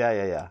game though.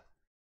 Yeah.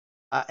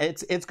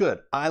 It's good.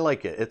 I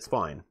like it. It's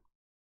fine.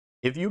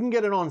 If you can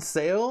get it on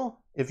sale,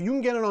 it's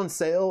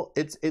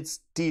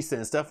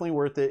decent. It's definitely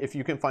worth it. If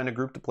you can find a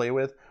group to play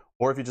with,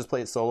 or if you just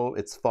play it solo,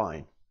 it's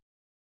fine.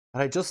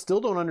 But I just still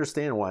don't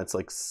understand why it's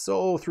like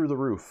so through the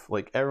roof.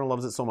 Like everyone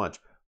loves it so much.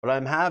 But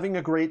I'm having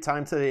a great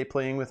time today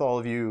playing with all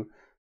of you,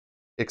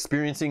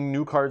 experiencing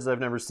new cards that I've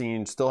never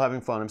seen, still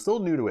having fun. I'm still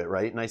new to it,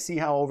 right? And I see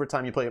how over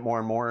time you play it more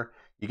and more,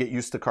 you get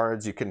used to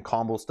cards, you can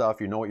combo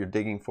stuff, you know what you're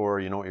digging for,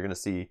 you know what you're going to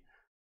see.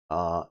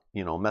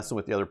 You know, messing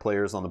with the other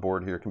players on the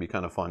board here can be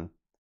kind of fun.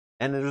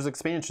 And there's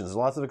expansions. There's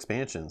lots of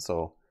expansions.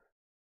 So,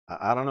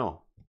 I don't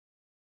know.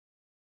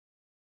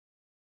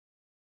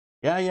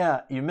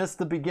 Yeah. You missed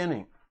the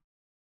beginning.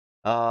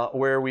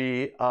 Where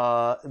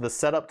the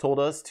setup told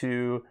us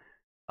to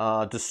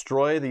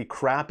destroy the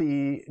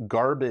crappy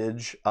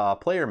garbage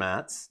player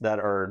mats that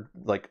are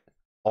like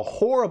a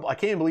horrible... I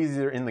can't believe these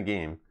are in the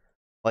game.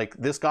 Like,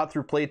 this got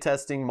through play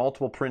testing,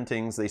 multiple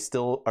printings. They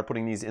still are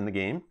putting these in the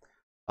game.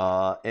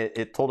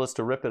 It told us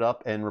to rip it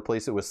up and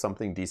replace it with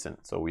something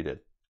decent. So we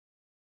did.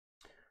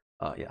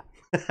 Yeah.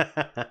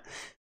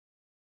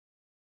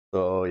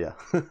 So, yeah.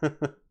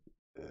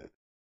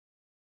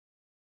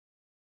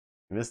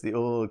 You missed the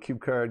old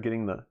cube card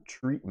getting the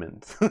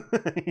treatment.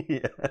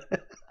 Yeah.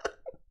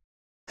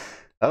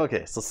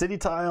 Okay, so city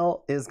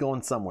tile is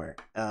going somewhere.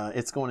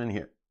 It's going in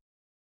here.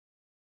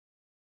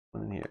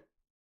 We're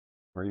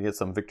gonna get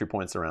some victory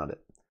points around it.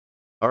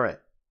 All right,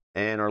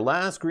 and our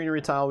last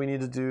greenery tile we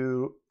need to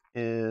do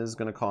is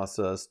gonna cost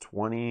us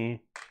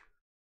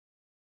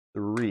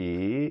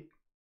 23,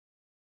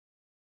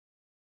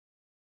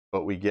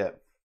 but we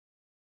get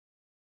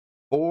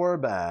 4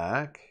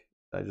 back.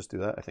 Did I just do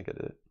that? I think I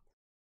did.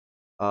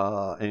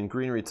 And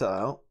greenery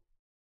tile,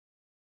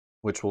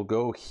 which will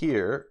go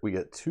here. We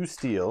get 2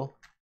 steel.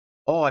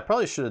 Oh, I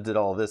probably should have did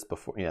all this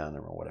before. Yeah,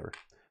 never mind, whatever.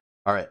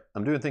 All right,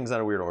 I'm doing things out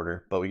of weird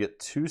order, but we get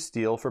 2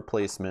 steel for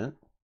placement.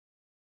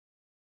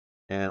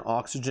 And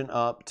oxygen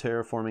up,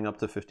 terraforming up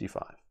to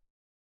 55.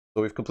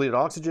 So we've completed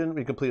oxygen,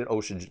 we completed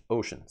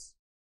oceans.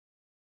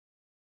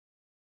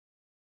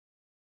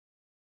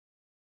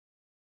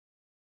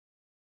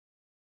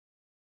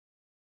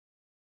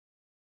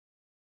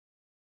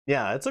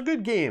 Yeah, it's a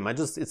good game.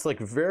 It's like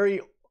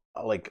very,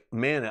 like,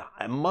 man,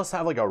 I must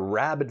have like a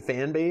rabid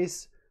fan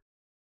base.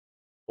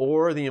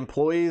 Or the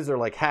employees are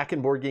like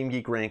hacking Board Game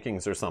Geek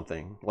rankings or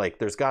something. Like,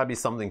 there's got to be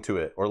something to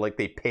it. Or like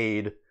they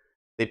paid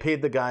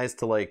the guys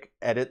to like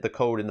edit the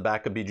code in the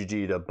back of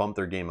BGG to bump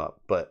their game up.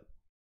 But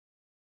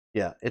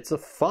yeah, it's a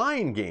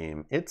fine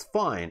game. It's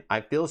fine.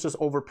 I feel it's just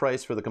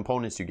overpriced for the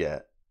components you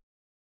get.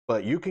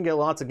 But you can get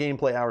lots of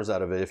gameplay hours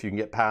out of it if you can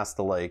get past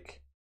the,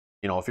 like,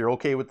 you know, if you're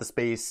okay with the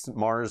space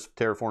Mars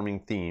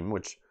terraforming theme,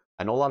 which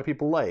I know a lot of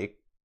people like.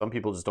 Some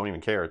people just don't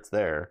even care it's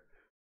there.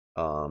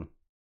 But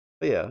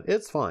yeah,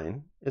 it's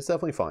fine. It's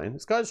definitely fine.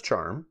 It's got its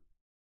charm.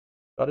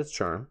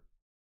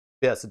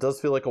 Yes, it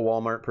does feel like a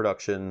Walmart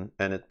production,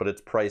 but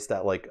it's priced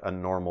at like a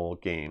normal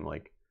game.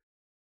 Like,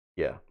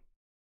 yeah.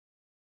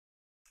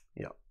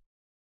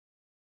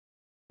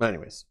 But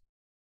anyways,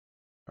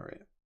 all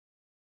right.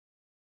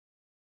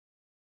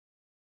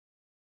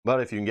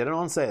 But if you can get it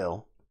on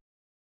sale,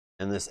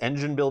 and this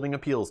engine building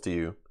appeals to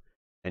you,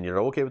 and you're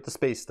okay with the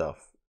space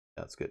stuff,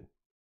 that's good.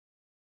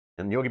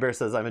 And Yogi Bear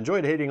says, I've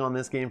enjoyed hating on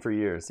this game for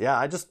years. Yeah,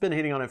 I've just been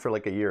hating on it for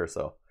like a year or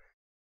so.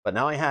 But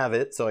now I have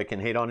it, so I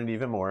can hate on it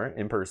even more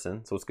in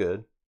person, so it's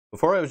good.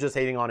 Before I was just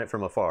hating on it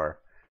from afar.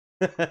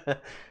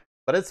 But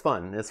it's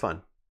fun. It's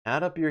fun.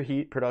 Add up your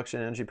heat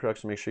production, energy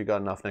production, make sure you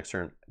got enough next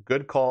turn.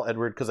 Good call,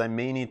 Edward, because I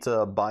may need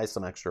to buy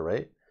some extra,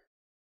 right?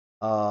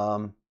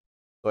 So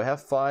I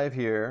have 5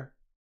 here.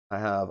 I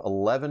have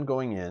 11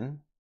 going in.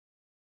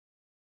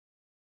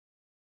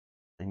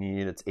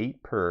 It's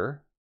 8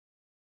 per.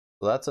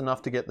 So that's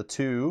enough to get the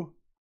 2.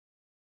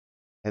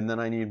 And then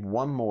I need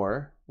 1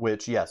 more,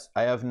 which, yes,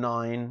 I have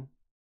 9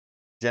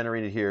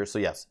 generated here. So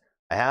yes,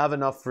 I have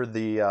enough for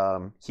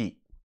the heat.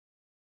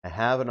 I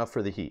have enough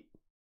for the heat.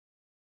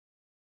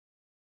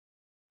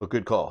 But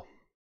good call.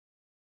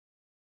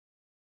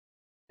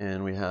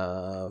 And we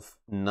have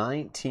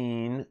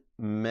 19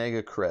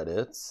 mega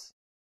credits.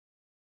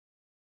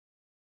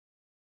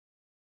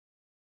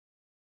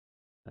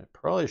 I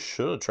probably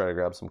should have tried to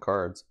grab some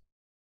cards.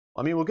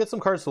 I mean, we'll get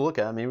some cards to look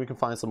at. Maybe we can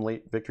find some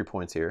late victory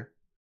points here.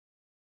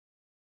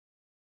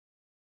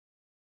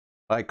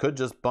 I could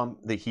just bump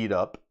the heat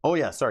up. Oh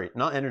yeah, sorry,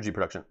 not energy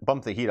production.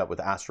 Bump the heat up with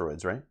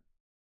asteroids, right?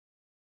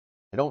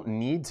 I don't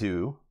need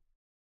to.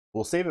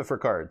 We'll save it for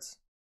cards.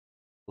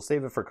 We'll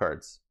save it for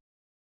cards.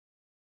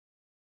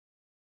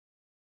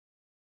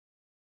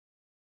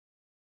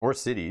 Or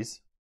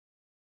cities.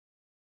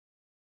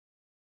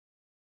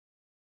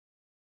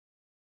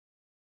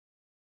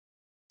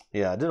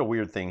 Yeah, I did a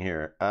weird thing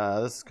here.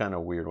 This is kind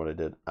of weird what I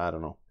did. I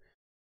don't know.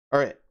 All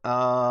right,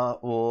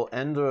 we'll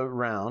end a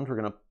round. We're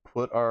gonna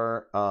put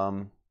our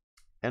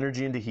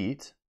energy into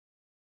heat.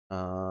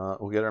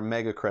 We'll get our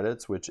mega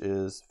credits, which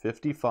is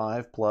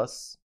 55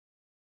 plus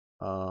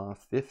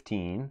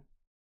 15.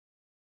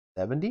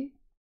 70?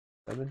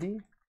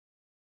 70?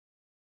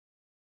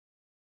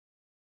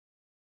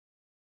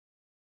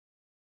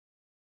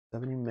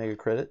 Mega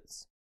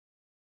credits.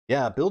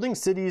 Yeah, building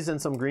cities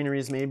and some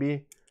greeneries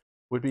maybe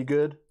would be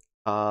good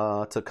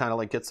to kind of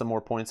like get some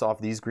more points off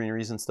these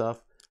greeneries and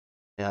stuff.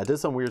 Yeah, I did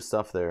some weird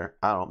stuff there.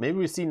 I don't know. Maybe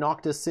we see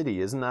Noctis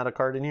City. Isn't that a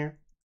card in here?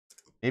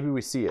 Maybe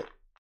we see it,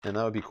 and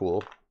that would be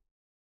cool.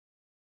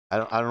 I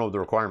don't know what the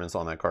requirements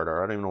on that card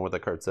are. I don't even know what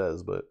that card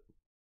says, but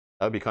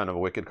that would be kind of a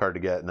wicked card to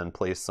get, and then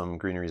place some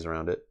greeneries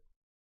around it.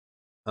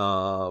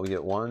 We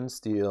get 1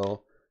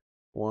 steel,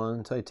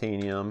 1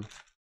 titanium.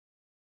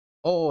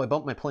 Oh, I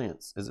bumped my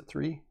plants. Is it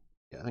 3?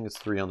 Yeah, I think it's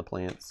 3 on the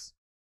plants.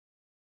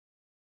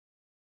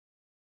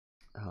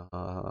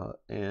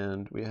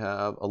 And we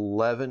have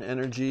 11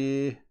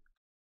 energy.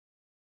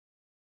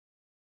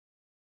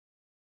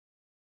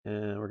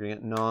 And we're gonna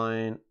get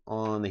 9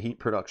 on the heat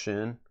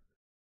production.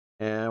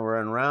 And we're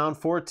in round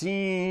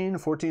 14,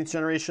 14th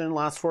generation,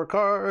 last 4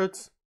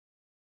 cards.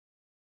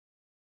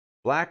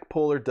 Black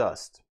polar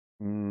dust,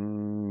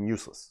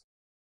 useless.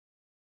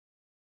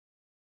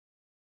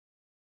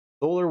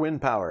 Solar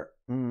wind power,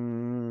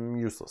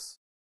 useless.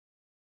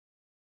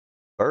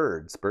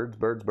 Birds.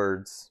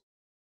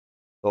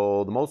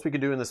 So the most we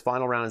can do in this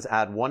final round is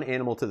add 1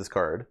 animal to this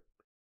card.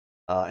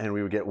 And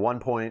we would get 1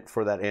 point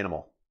for that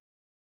animal.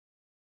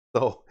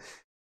 So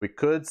we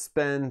could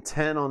spend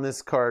 10 on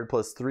this card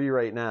plus 3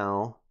 right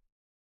now.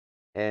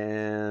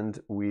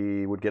 And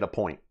we would get a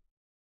point.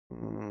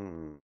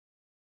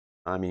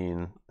 I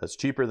mean, that's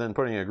cheaper than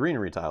putting a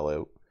greenery tile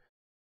out.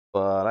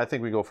 But I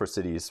think we go for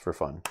cities for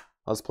fun.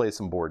 Let's play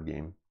some board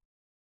game.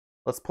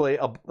 Let's play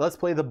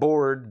the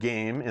board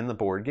game in the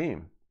board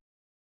game.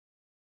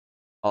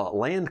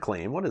 Land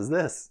claim. What is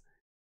this?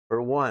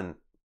 For 1,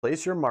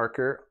 place your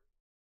marker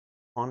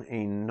on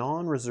a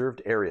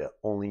non-reserved area.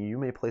 Only you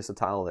may place a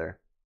tile there.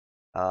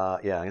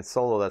 Yeah, in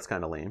solo that's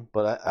kind of lame,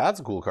 but that's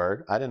a cool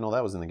card. I didn't know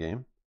that was in the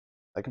game.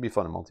 That could be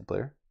fun in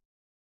multiplayer.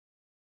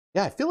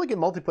 Yeah, I feel like in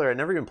multiplayer I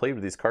never even played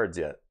with these cards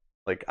yet.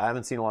 Like, I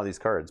haven't seen a lot of these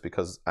cards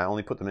because I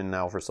only put them in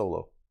now for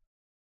solo.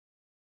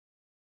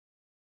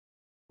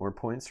 More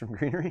points from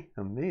greenery?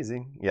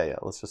 Amazing. Yeah,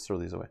 let's just throw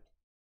these away.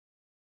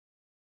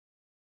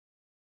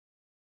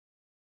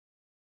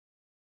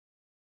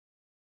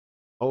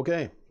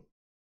 Okay.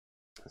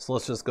 So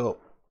let's just go.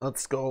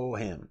 Let's go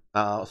ham.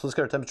 So let's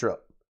get our temperature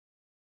up.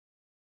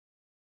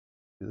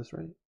 Do this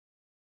right?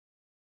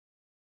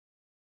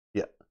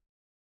 Yeah.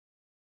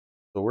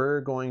 So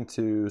we're going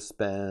to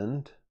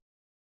spend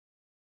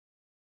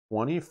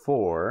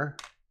 24.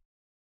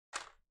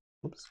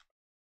 Oops.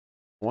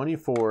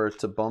 24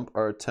 to bump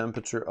our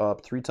temperature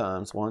up 3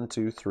 times. 1,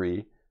 2,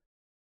 3.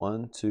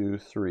 1, 2,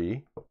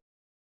 3.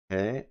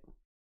 Okay.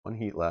 1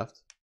 heat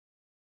left.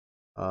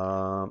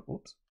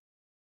 Oops.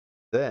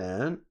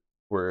 Then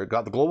we're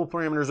got the global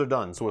parameters are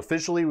done. So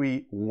officially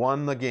we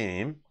won the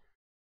game.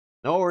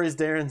 No worries,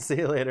 Darren. See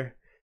you later.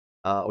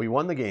 We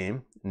won the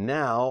game.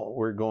 Now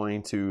we're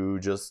going to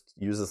just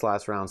use this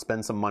last round,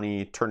 spend some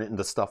money, turn it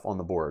into stuff on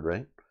the board,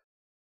 right?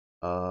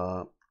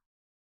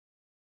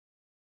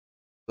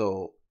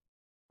 So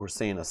we're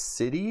saying a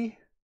city.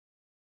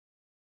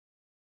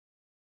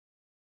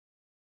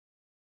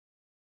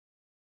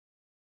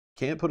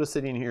 Can't put a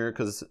city in here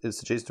because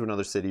it's adjacent to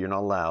another city. You're not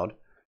allowed.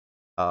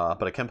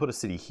 But I can put a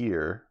city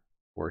here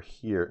or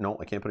here. No,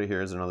 I can't put it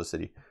here as another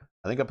city.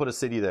 I think I put a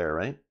city there,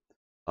 right?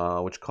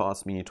 Which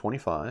cost me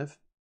 25.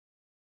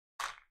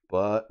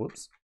 But,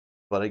 whoops.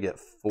 But I get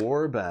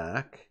 4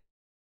 back.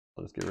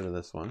 I'll just get rid of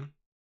this one.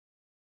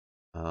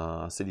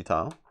 City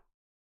tile.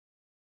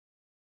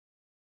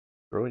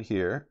 Throw it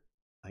here.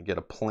 I get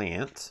a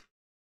plant.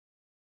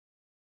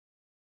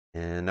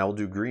 And now we'll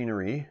do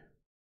greenery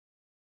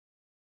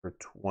for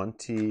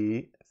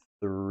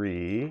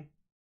 23.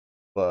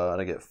 But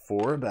I get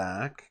 4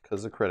 back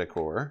because of credit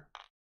core.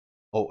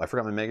 Oh, I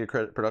forgot my mega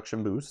credit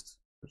production boost,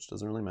 which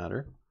doesn't really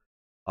matter.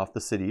 Off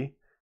the city.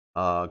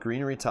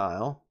 Greenery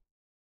tile.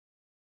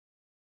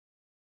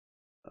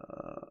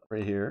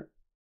 Right here.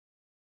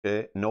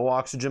 Okay, no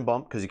oxygen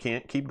bump because you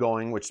can't keep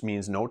going, which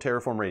means no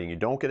terraform rating. You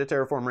don't get a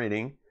terraform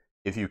rating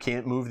if you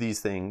can't move these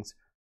things.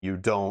 You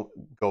don't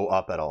go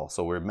up at all.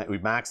 So we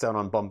maxed out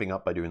on bumping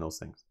up by doing those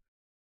things.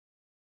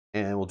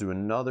 And we'll do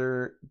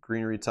another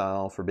greenery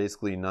tile for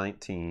basically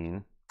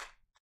 19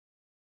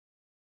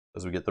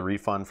 because we get the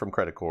refund from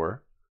credit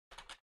core.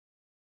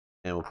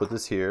 And we'll put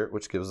this here,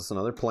 which gives us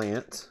another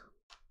plant.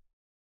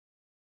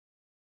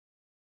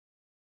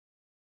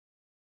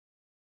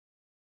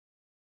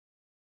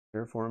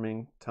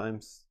 Terraforming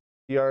times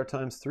TR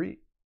times 3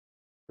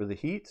 for the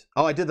heat.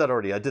 Oh, I did that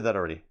already.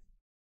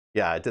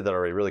 Yeah, I did that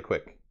already really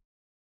quick.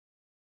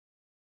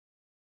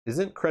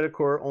 Isn't credit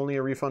core only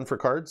a refund for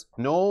cards?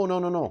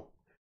 No.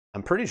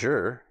 I'm pretty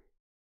sure.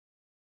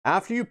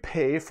 After you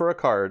pay for a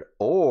card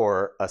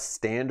or a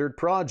standard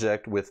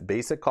project with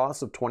basic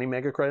costs of 20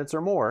 mega credits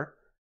or more,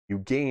 you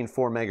gain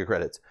 4 mega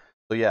credits.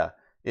 So yeah,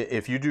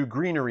 if you do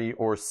greenery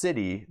or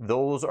city,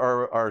 those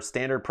are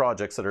standard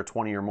projects that are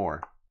 20 or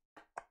more.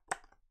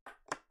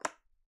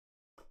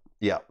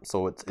 Yeah,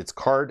 so it's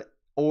card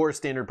or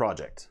standard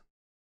project.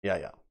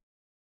 Yeah.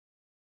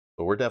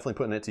 So we're definitely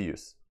putting it to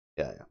use.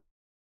 Yeah.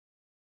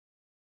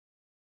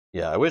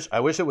 Yeah, I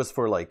wish it was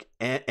for like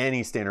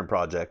any standard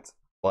project,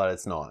 but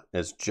it's not.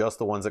 It's just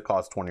the ones that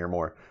cost 20 or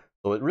more.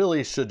 So it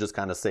really should just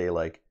kind of say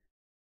like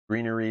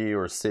greenery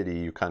or city,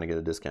 you kind of get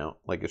a discount.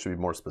 Like it should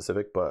be more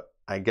specific, but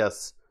I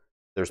guess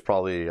there's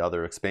probably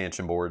other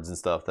expansion boards and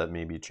stuff that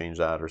maybe change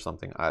that or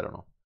something. I don't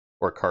know.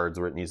 Or cards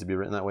where it needs to be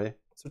written that way.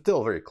 So it's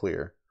still very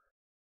clear.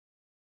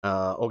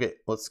 Okay,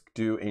 let's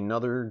do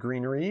another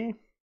greenery.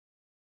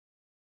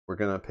 We're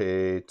gonna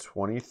pay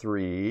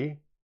 23,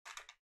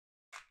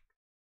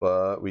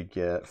 but we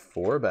get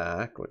 4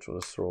 back, which will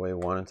just throw away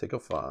 1 and take a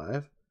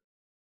 5.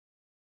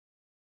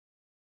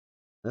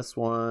 This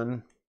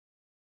one,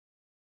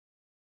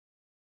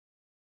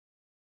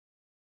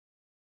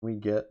 we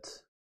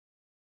get,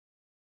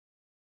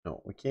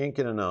 no, we can't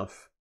get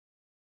enough.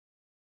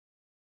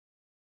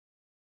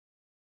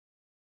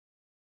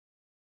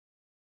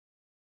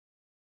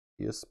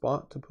 A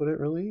spot to put it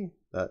really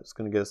that's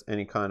going to get us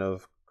any kind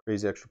of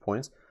crazy extra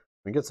points.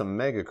 We get some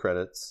mega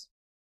credits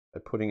by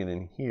putting it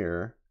in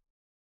here,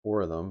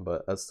 4 of them,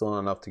 but that's still not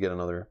enough to get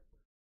another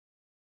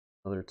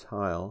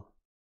tile.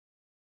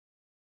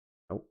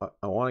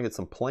 I want to get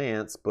some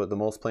plants, but the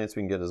most plants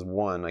we can get is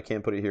 1. I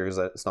can't put it here because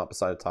it's not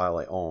beside a tile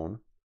I own.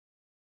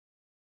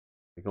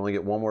 We can only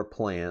get 1 more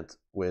plant,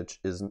 which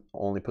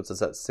only puts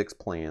us at 6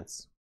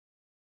 plants.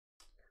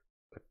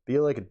 I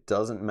feel like it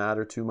doesn't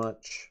matter too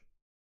much.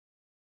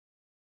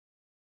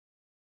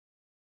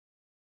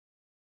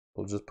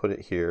 We'll just put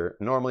it here.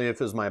 Normally,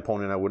 if it was my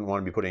opponent, I wouldn't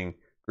want to be putting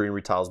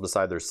greenery tiles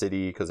beside their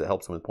city because it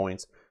helps them with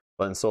points.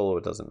 But in solo,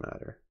 it doesn't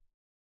matter.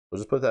 We'll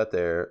just put that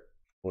there.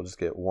 We'll just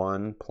get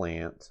 1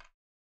 plant.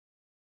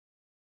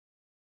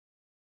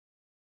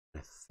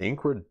 I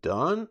think we're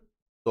done.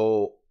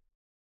 So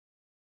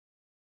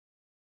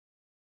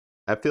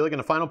I feel like in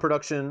a final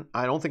production,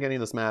 I don't think any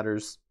of this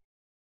matters.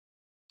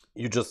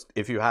 You just,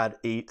 if you had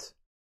 8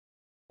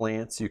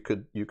 plants, you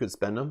could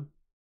spend them.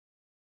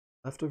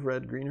 Left of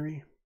red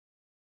greenery.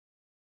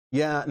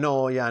 Yeah,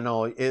 no.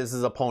 This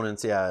is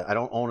opponents. Yeah, I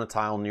don't own a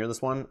tile near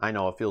this one. I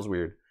know, it feels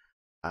weird.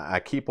 I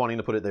keep wanting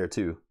to put it there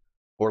too.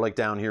 Or like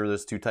down here,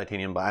 there's 2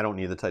 titanium, but I don't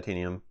need the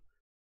titanium.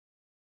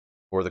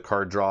 Or the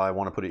card draw, I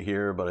want to put it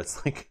here, but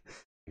it's like,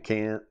 I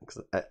can't.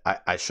 Cause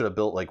I should have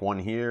built like 1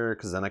 here,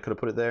 because then I could have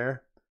put it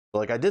there. So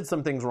like I did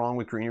some things wrong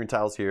with greenery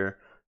tiles here,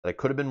 that I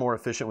could have been more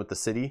efficient with the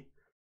city.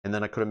 And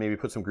then I could have maybe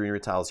put some greenery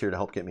tiles here to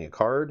help get me a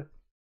card.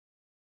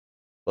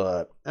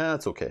 But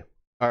that's okay.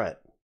 All right.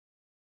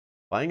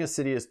 Buying a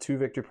city is 2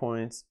 victory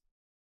points.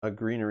 A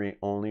greenery,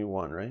 only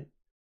 1, right?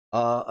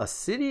 A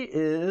city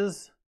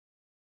is...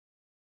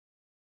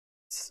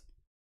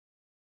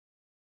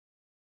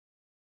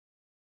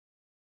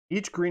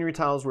 Each greenery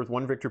tile is worth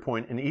 1 victory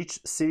point, and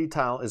each city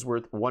tile is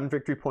worth 1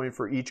 victory point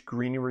for each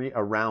greenery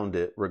around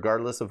it,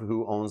 regardless of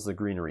who owns the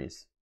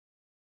greeneries.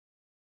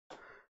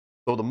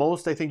 So the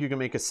most I think you can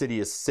make a city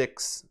is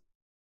 6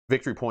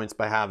 victory points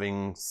by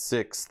having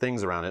 6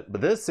 things around it. But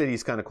this city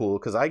is kind of cool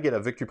because I get a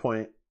victory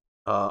point.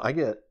 I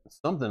get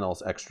something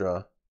else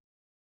extra.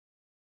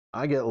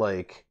 I get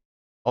like,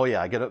 oh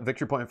yeah, I get a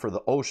victory point for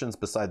the oceans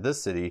beside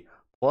this city,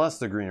 plus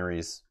the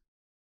greeneries.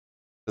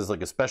 This is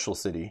like a special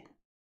city.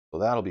 So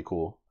that'll be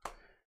cool.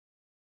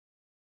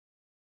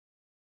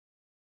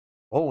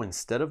 Oh,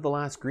 instead of the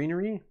last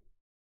greenery?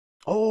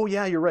 Oh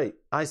yeah, you're right.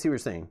 I see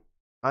what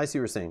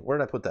you're saying. Where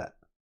did I put that?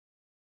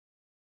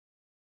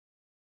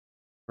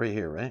 Right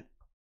here, right?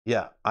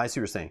 Yeah, I see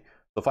what you're saying.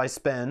 So if I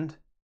spend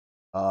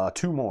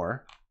 2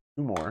 more,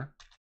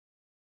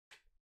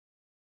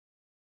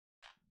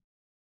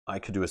 I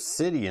could do a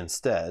city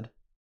instead.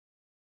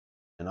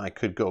 And I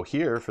could go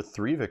here for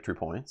 3 victory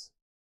points.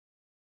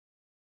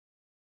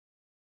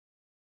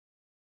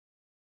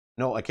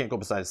 No, I can't go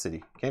beside a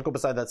city. Can't go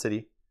beside that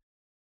city.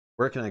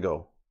 Where can I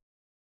go?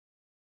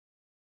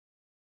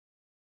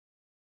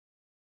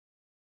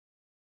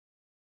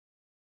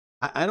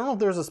 I don't know if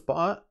there's a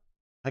spot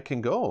I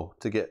can go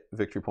to get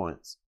victory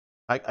points.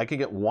 I could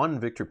get 1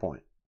 victory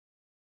point.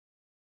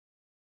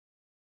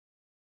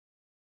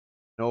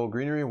 No,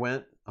 greenery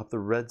went up the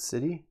red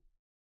city.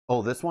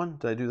 Oh, this one?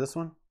 Did I do this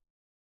one?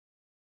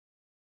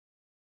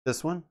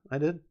 This one? I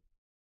did?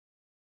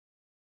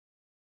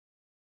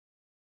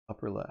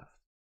 Upper left.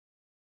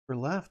 Upper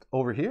left?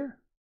 Over here?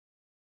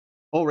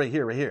 Oh, right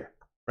here, right here.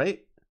 Right?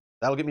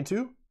 That'll get me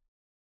 2?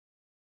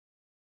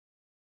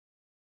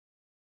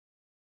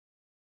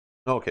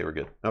 Okay, we're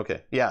good.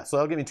 Okay, yeah, so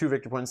that'll give me 2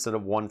 victory points instead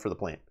of 1 for the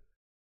plane.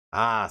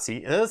 Ah, see,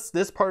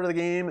 this part of the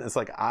game, it's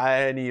like,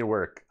 I need to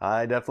work.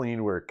 I definitely need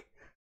to work.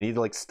 I need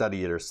to like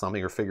study it or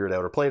something or figure it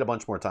out or play it a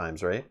bunch more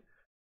times, right?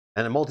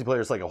 And in multiplayer,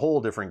 it's like a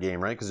whole different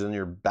game, right? Because then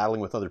you're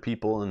battling with other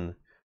people and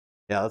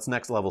yeah, that's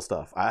next level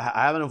stuff. I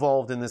haven't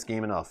evolved in this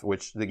game enough,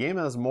 which the game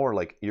has more,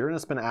 like you're gonna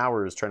spend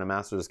hours trying to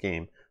master this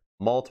game,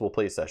 multiple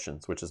play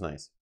sessions, which is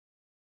nice.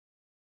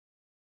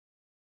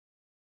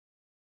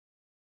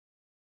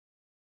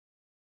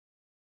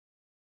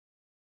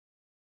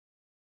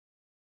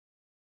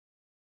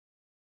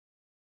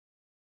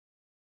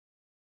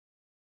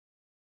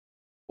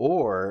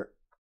 Or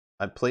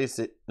I place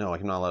it, no,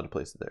 I'm not allowed to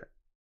place it there.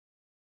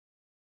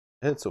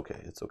 It's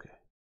okay, it's okay.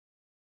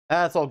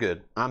 That's all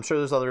good. I'm sure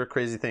there's other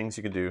crazy things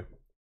you could do.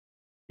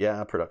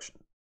 Yeah, production.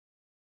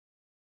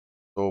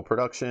 So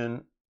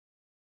production,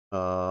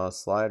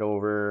 slide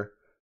over.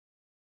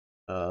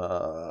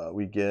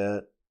 We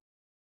get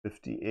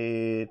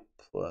 58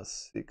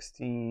 plus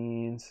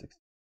 16,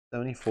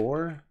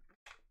 74.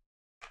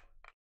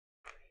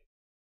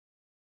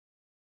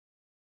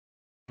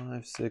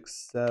 5,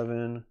 6,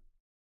 7.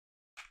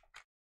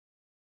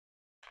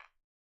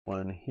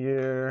 1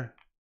 here.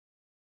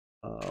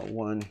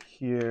 1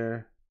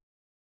 here.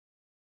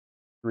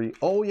 3.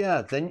 Oh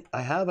yeah, then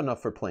I have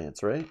enough for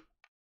plants, right?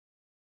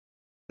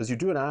 Because you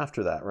do it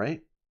after that,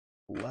 right?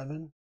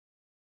 11.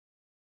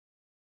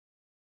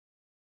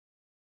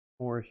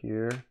 4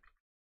 here.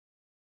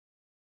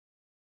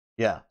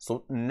 Yeah,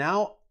 so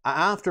now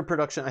after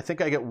production, I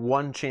think I get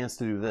 1 chance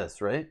to do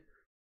this, right?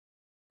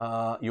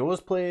 You always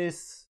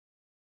place.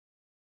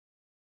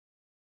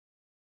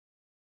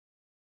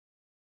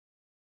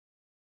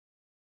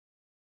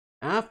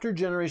 After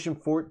generation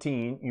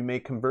 14, you may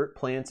convert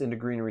plants into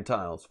greenery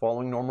tiles,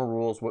 following normal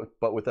rules,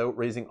 but without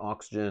raising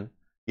oxygen.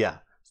 Yeah,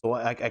 so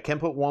I can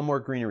put 1 more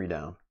greenery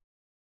down.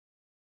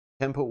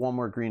 Can put 1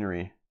 more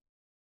greenery.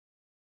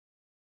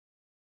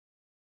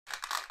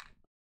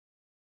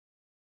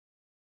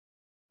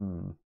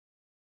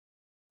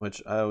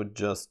 Which I would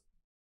just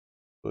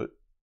put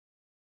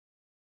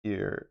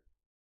here.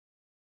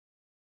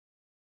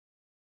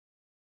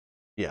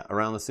 Yeah,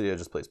 around the city I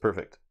just placed.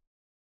 Perfect.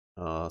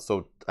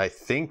 So I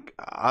think,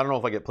 I don't know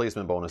if I get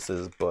placement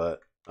bonuses,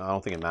 but I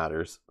don't think it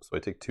matters. So I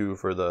take 2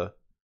 for the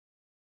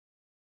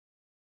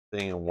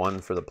thing and 1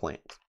 for the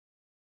plant.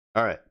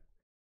 All right,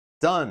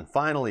 done,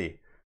 finally.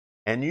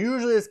 And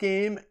usually this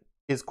game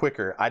is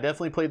quicker. I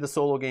definitely played the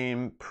solo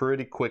game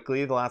pretty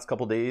quickly the last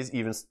couple days,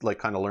 even like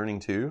kind of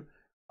learning too.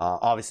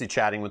 Obviously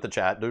chatting with the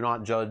chat. Do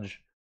not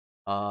judge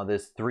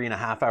this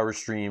 3.5 hour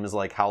stream is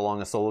like how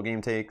long a solo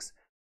game takes.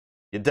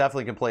 You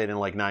definitely can play it in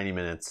like 90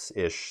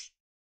 minutes-ish,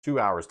 2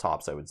 hours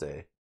tops, I would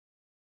say.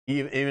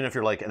 Even if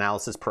you're like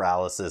analysis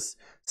paralysis,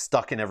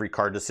 stuck in every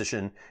card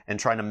decision and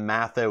trying to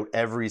math out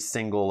every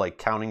single like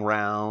counting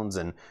rounds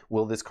and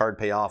will this card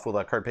pay off, will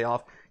that card pay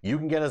off? You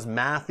can get as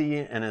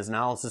mathy and as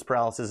analysis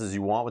paralysis as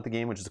you want with the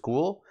game, which is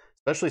cool,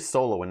 especially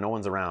solo when no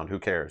one's around, who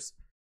cares?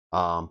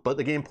 But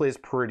the game plays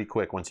pretty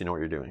quick once you know what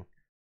you're doing.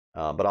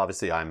 But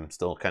obviously I'm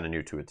still kind of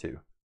new to it too.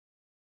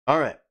 All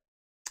right.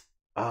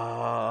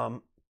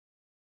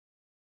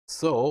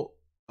 So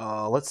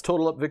let's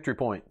total up victory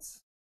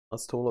points.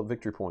 Let's total up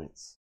victory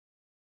points.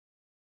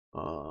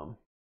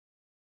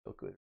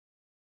 Calculator.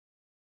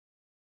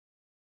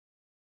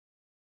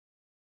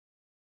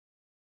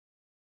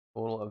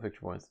 Total of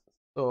victory points.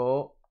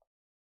 So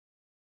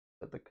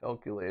set the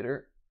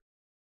calculator.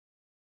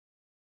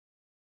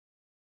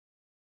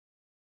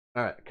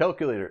 All right,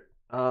 calculator.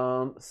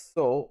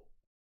 So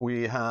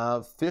we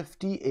have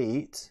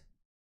 58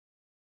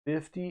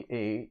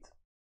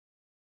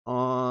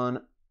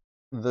 on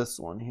this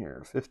one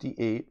here.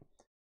 58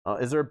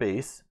 is our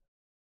base.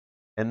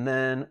 And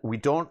then we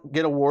don't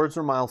get awards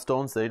or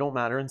milestones. They don't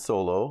matter in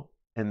solo.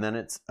 And then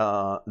it's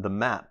the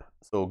map.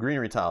 So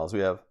greenery tiles. We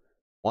have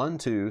 1,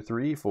 2,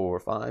 3, 4,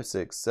 5,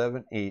 6,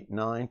 7, 8,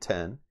 9,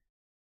 10,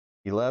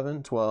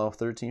 11, 12,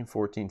 13,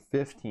 14,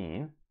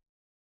 15.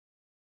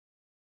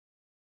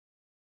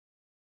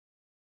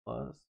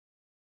 Plus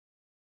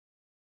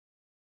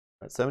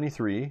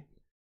 73.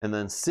 And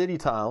then city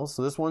tiles.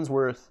 So this one's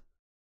worth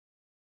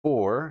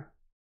 4,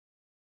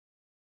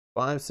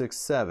 5, 6,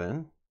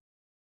 7.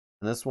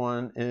 And this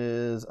one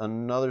is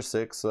another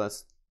 6, so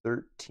that's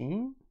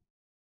 13.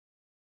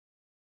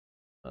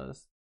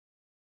 That's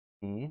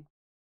 13.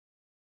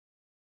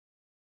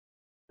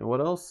 And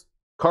what else?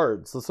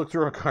 Cards. Let's look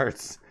through our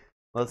cards.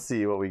 Let's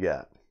see what we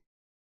got.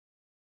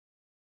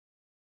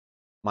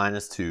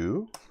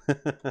 -2.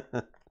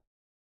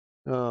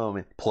 Oh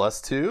man.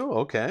 +2.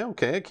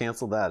 Okay.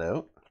 Cancel that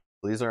out.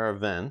 These are our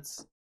events.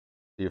 So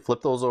you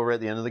flip those over at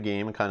the end of the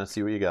game and kind of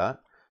see what you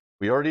got.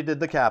 We already did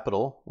the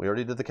capital.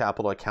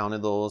 I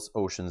counted those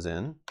oceans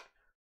in.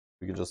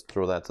 We can just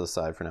throw that to the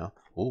side for now.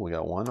 Oh, we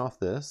got 1 off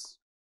this.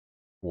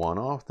 1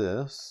 off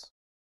this.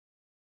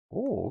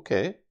 Oh,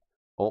 okay.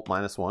 Oh,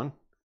 -1.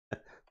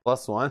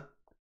 +1.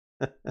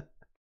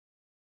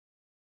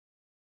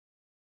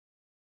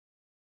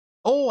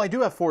 Oh, I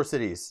do have 4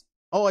 cities.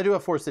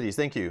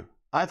 Thank you.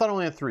 I thought I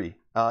only had 3.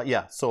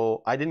 Yeah,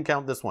 so I didn't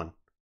count this one.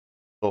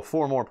 So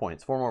 4 more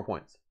points. 4 more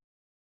points.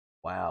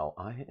 Wow,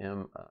 I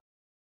am...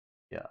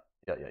 yeah.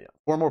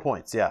 4 more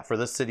points, yeah, for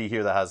this city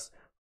here that has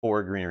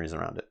 4 greeneries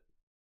around it.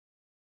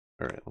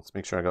 All right, let's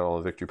make sure I got all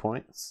the victory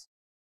points.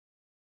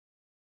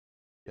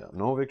 Yeah,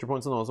 no victory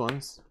points on those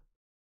ones.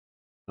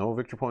 No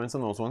victory points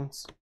on those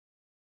ones.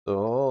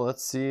 So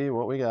let's see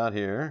what we got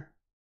here.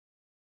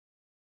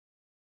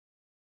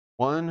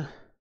 1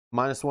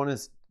 -1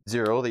 is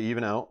 0. They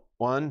even out.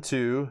 1,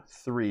 2,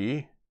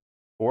 3,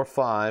 4,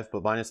 5,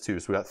 but -2.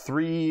 So we got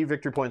 3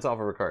 victory points off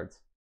of our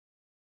cards.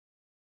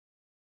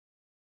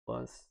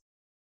 +3.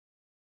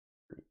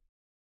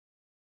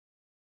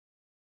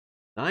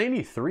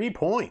 93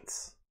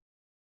 points.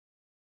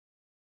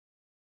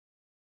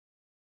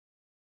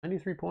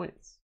 93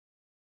 points.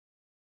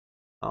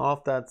 I don't know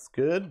if that's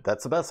good.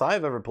 That's the best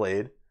I've ever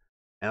played.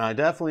 And I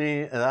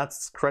definitely,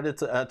 that's credit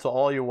to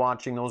all you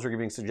watching. Those are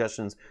giving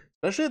suggestions,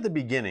 especially at the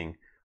beginning.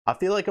 I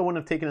feel like I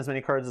wouldn't have taken as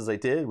many cards as I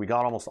did. We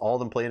got almost all of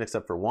them played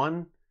except for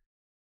 1.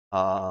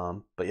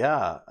 But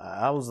yeah,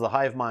 I was the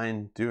hive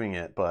mind doing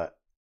it. But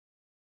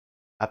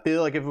I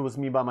feel like if it was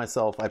me by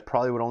myself, I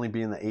probably would only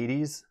be in the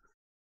 80s.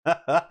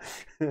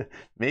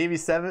 Maybe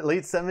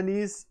late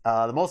 70s.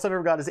 The most I've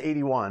ever got is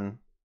 81.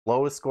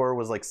 Lowest score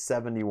was like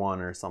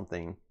 71 or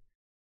something.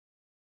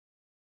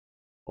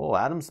 Oh,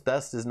 Adam's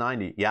best is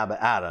 90. Yeah, but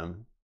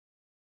Adam,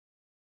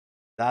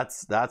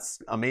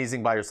 that's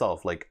amazing by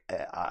yourself. Like,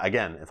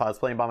 again, if I was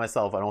playing by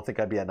myself, I don't think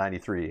I'd be at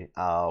 93.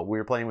 We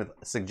were playing with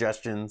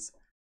suggestions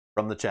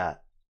from the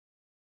chat.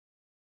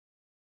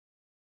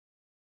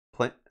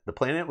 The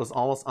planet was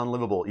almost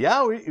unlivable.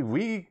 Yeah,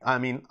 we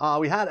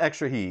had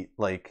extra heat.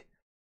 Like,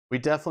 we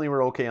definitely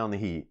were okay on the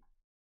heat.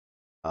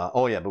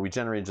 Oh yeah, but we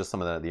generated just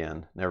some of that at the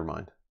end. Never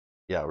mind.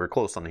 Yeah, we're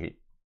close on the heat.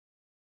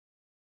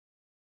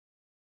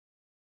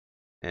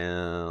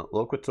 And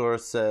Loquitur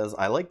says,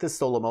 I like this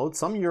solo mode.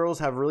 Some Euros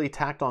have really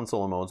tacked on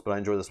solo modes, but I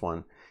enjoy this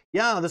one.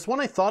 Yeah, this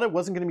one I thought it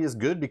wasn't going to be as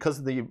good because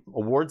of the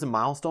awards and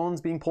milestones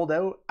being pulled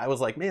out. I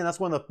was like, man, that's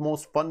one of the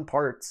most fun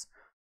parts,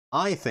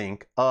 I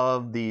think,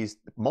 of the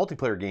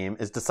multiplayer game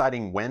is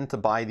deciding when to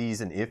buy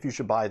these and if you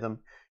should buy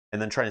them,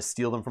 and then trying to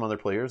steal them from other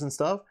players and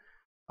stuff.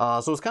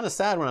 So it's kind of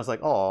sad when I was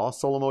like, oh,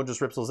 solo mode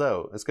just rips those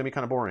out. It's going to be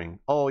kind of boring.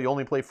 Oh, you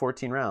only play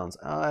 14 rounds.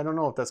 I don't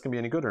know if that's going to be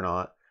any good or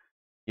not.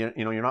 You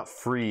know, you're not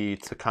free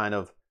to kind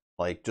of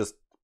like just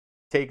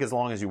take as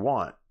long as you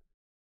want.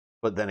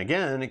 But then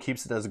again, it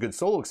keeps it as a good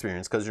solo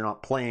experience because you're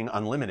not playing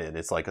unlimited.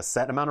 It's like a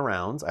set amount of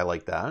rounds. I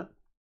like that.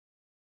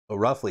 So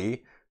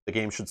roughly, the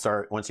game should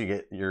start once you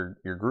get your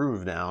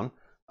groove down.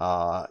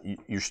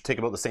 You should take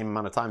about the same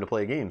amount of time to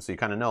play a game. So you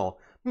kind of know,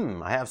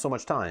 I have so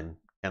much time.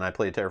 Can I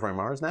play Terraforming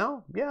Mars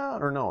now? Yeah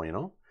or no, you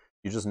know?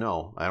 You just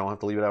know. I don't have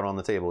to leave it out on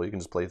the table. You can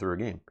just play through a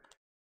game.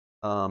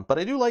 But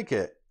I do like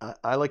it.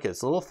 I like it.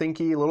 It's a little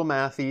thinky, a little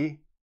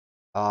mathy.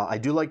 I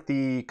do like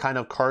the kind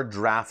of card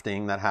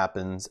drafting that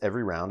happens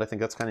every round. I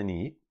think that's kind of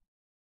neat.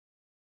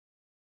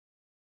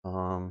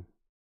 But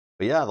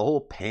yeah, the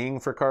whole paying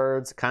for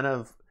cards kind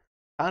of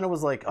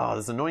was like, oh,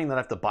 it's annoying that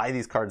I have to buy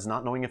these cards,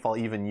 not knowing if I'll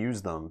even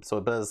use them.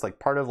 So, but it's like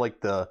part of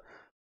like a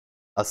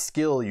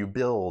skill you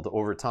build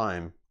over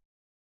time.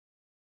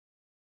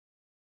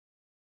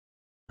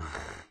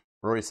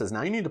 Rory says,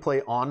 now you need to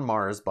play On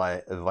Mars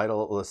by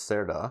Vital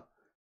Lacerda.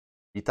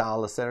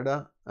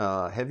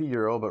 Heavy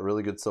Euro, but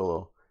really good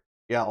solo.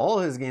 Yeah, all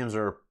his games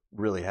are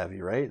really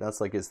heavy, right?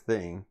 That's like his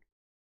thing.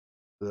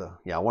 Ugh.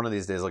 Yeah, one of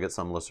these days I'll get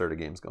some Lacerda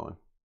games going.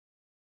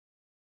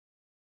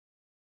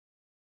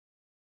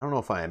 I don't know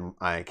if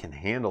I can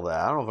handle that.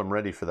 I don't know if I'm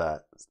ready for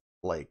that.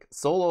 Like,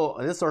 solo,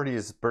 this already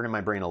is burning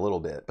my brain a little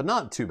bit, but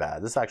not too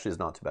bad. This actually is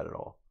not too bad at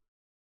all.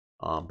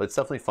 But it's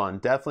definitely fun.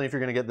 Definitely, if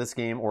you're going to get this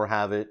game or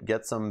have it,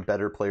 get some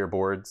better player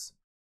boards.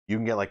 You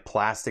can get like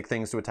plastic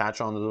things to attach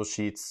onto those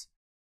sheets.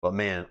 But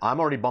man, I'm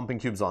already bumping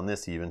cubes on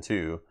this even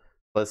too.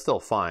 But it's still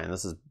fine.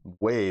 This is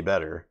way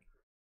better.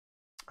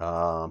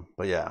 But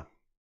yeah.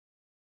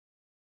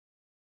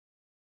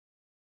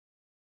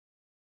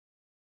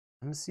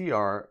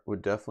 MCR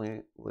would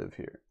definitely live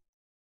here.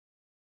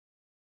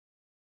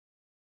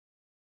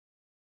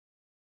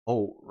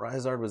 Oh,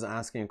 Rizard was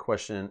asking a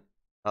question.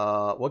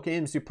 What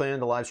games do you plan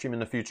to live stream in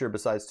the future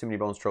besides Too Many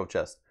Bones Trove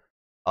Chest?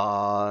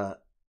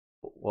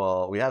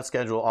 well, we have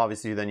schedule.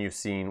 Obviously, then you've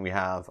seen we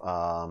have.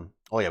 Oh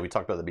yeah, we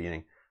talked about the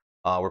beginning.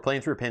 We're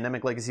playing through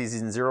Pandemic Legacy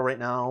Season 0 right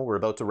now. We're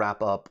about to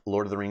wrap up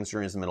Lord of the Rings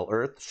Journeys to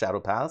Middle-earth, Shadow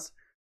Pass.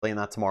 Playing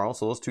that tomorrow.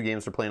 So those 2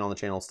 games we're playing on the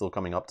channel still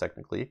coming up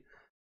technically.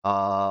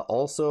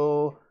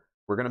 Also,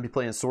 we're going to be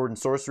playing Sword and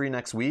Sorcery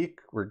next week.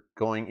 We're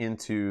going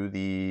into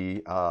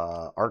the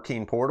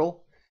Arcane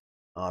Portal.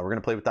 We're going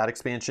to play with that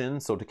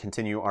expansion. So to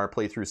continue our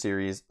playthrough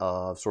series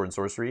of Sword and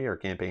Sorcery, our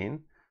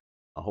campaign.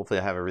 Hopefully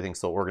I have everything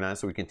still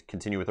organized so we can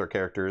continue with our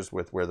characters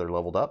with where they're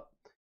leveled up.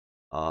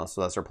 So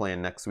that's our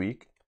plan next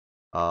week.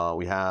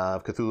 We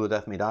have Cthulhu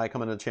Death May Die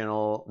coming to the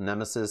channel.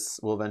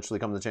 Nemesis will eventually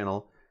come to the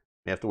channel.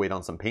 We have to wait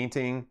on some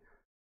painting.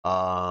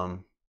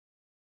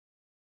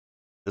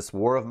 This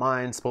War of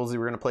Mine, supposedly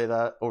we're going to play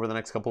that over the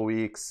next couple of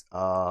weeks.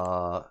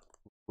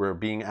 We're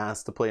being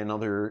asked to play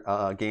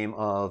another game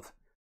of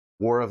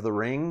War of the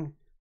Ring,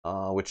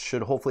 which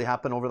should hopefully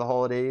happen over the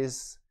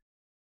holidays.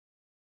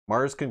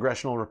 Mars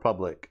Congressional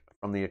Republic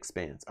from the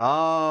Expanse.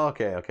 Oh,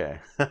 okay.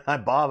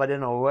 Bob, I didn't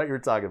know what you were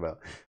talking about.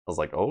 I was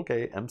like,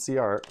 okay,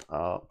 MCR,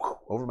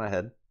 over my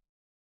head.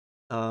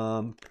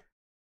 Yeah,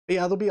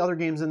 there'll be other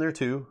games in there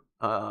too.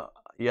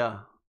 Yeah,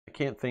 I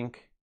can't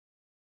think.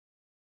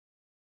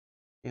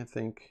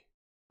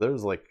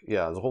 There's like,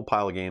 yeah, there's a whole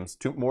pile of games.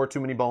 Too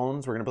Many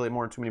Bones. We're gonna play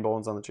more Too Many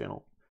Bones on the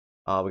channel.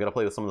 We gotta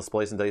play with some of the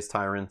Splice and Dice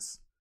Tyrants.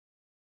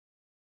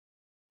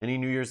 Any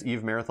New Year's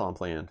Eve marathon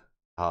planned?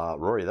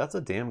 Rory, that's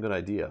a damn good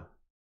idea.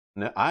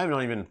 I'm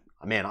not even,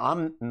 man,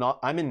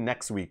 I'm in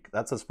next week.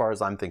 That's as far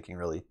as I'm thinking,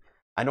 really.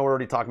 I know we're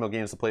already talking about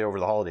games to play over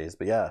the holidays,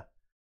 but yeah.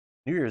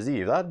 New Year's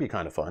Eve, that'd be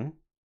kind of fun.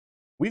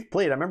 I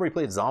remember we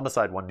played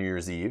Zombicide one New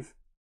Year's Eve,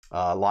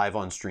 live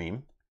on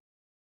stream.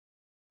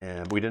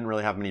 And we didn't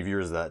really have many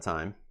viewers at that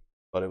time,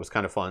 but it was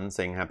kind of fun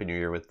saying Happy New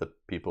Year with the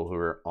people who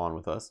were on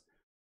with us.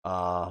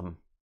 And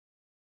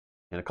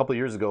a couple of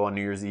years ago on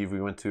New Year's Eve,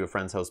 we went to a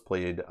friend's house,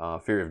 played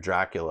Fury of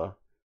Dracula,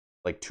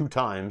 like 2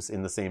 times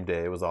in the same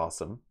day. It was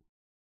awesome.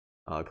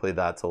 I played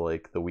that till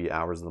like the wee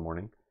hours of the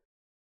morning.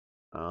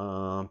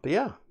 But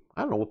yeah,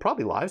 I don't know. We'll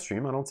probably live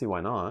stream. I don't see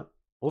why not.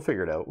 We'll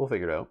figure it out.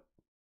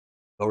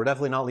 But we're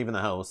definitely not leaving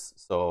the house.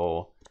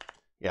 So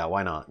yeah,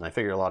 why not? And I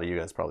figure a lot of you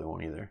guys probably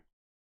won't either.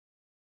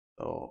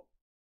 So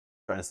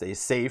trying to stay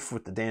safe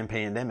with the damn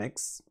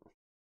pandemics.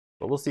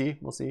 But we'll see.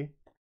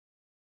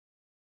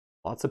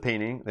 Lots of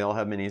painting. They all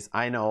have minis.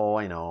 I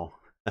know.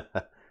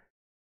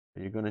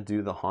 Are you going to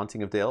do the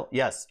Haunting of Dale?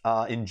 Yes.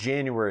 In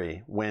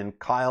January, when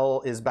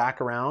Kyle is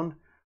back around,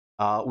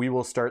 we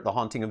will start the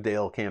Haunting of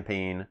Dale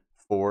campaign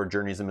for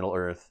Journeys in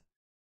Middle-earth.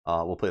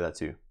 We'll play that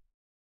too.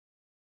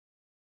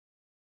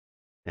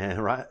 And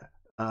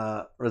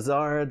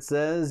Razard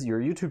says, your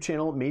YouTube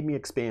channel made me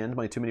expand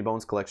my Too Many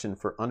Bones collection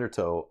for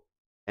Undertow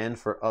and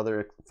for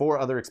 4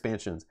 other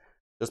expansions.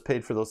 Just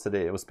paid for those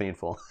today. It was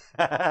painful.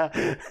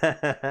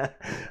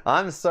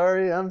 I'm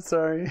sorry.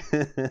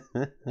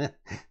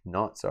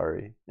 Not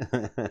sorry.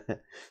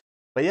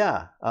 But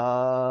yeah,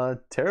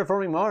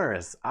 Terraforming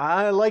Mars.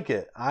 I like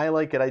it.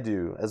 I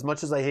do. As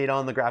much as I hate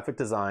on the graphic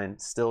design,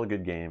 still a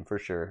good game for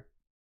sure.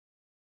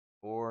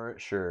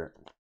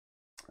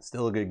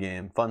 Still a good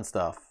game. Fun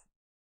stuff.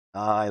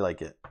 I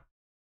like it.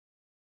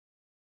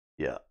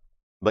 Yeah.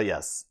 But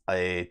yes,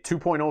 a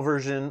 2.0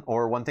 version,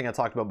 or one thing I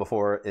talked about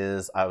before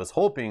is I was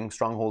hoping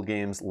Stronghold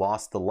Games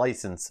lost the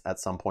license at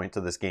some point to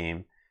this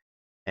game,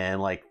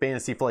 and like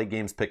Fantasy Flight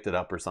Games picked it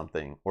up or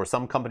something, or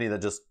some company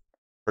that just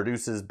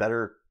produces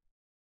better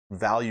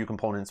value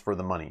components for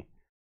the money.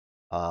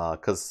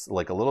 Because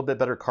like a little bit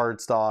better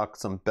card stock,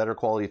 some better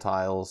quality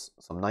tiles,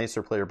 some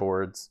nicer player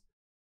boards.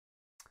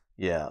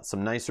 Yeah,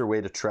 some nicer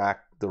way to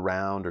track the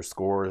round or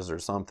scores or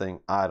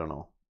something. I don't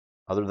know.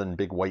 Other than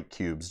big white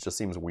cubes, just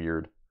seems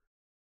weird.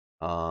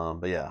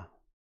 But yeah.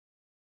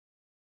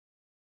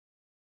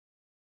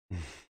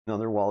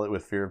 Another wallet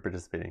with fear of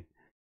participating.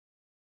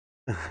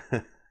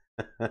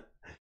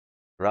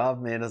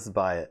 Rob made us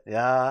buy it.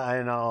 Yeah,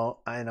 I know,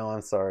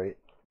 I'm sorry.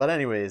 But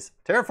anyways,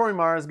 Terraforming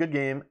Mars, good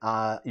game.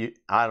 I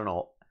don't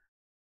know.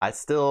 I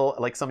still,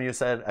 like some of you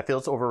said, I feel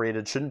it's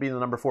overrated. Shouldn't be the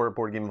number 4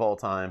 board game of all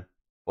time,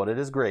 but it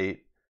is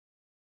great.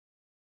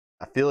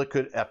 I feel it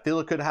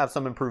could have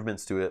some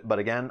improvements to it. But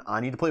again, I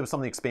need to play with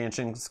some of the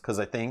expansions because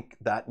I think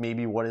that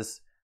maybe what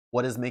is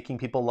making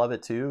people love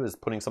it too is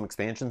putting some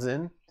expansions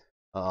in.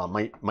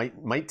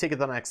 Might take it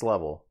to the next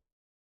level.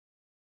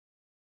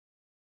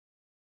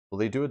 Will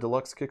they do a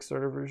deluxe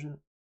Kickstarter version?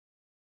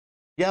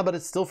 Yeah, but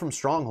it's still from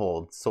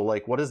Stronghold. So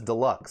like, what is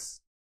deluxe?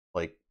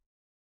 Like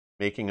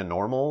making a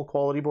normal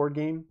quality board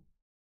game?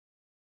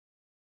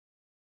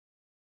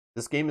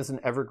 This game is an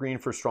evergreen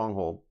for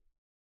Stronghold.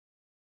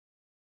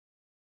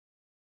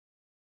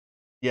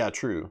 Yeah,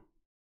 true.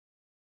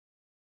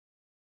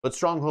 But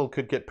Stronghold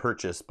could get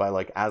purchased by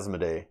like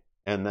Asmodee,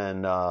 and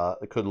then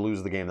it could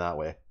lose the game that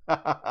way.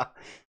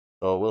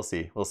 So we'll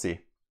see.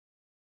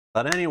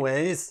 But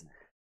anyways,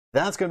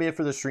 that's going to be it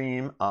for the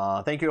stream.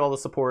 Thank you to all the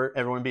support,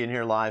 everyone being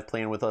here live,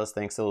 playing with us.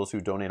 Thanks to those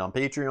who donate on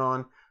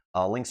Patreon.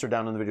 Links are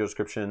down in the video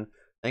description.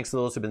 Thanks to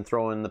those who've been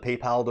throwing the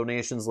PayPal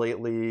donations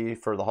lately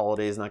for the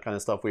holidays and that kind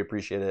of stuff. We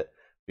appreciate it.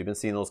 You've been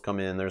seeing those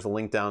come in. There's a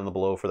link down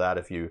below for that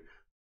if you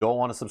don't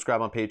want to subscribe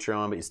on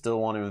Patreon, but you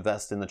still want to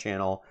invest in the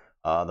channel.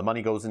 The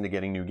money goes into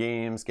getting new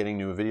games, getting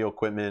new video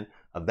equipment.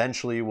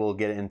 Eventually, we'll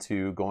get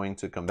into going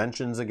to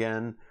conventions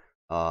again.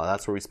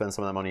 That's where we spend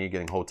some of that money,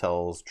 getting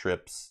hotels,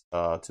 trips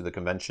to the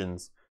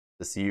conventions,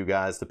 to see you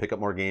guys, to pick up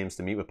more games,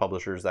 to meet with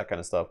publishers, that kind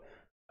of stuff.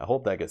 I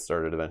hope that gets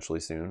started eventually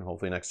soon.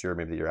 Hopefully next year,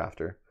 maybe the year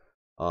after.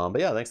 But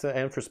yeah, thanks to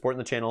Anne for supporting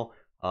the channel.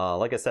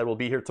 Like I said, we'll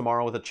be here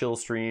tomorrow with a chill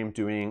stream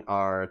doing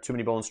our Too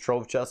Many Bones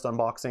Trove Chest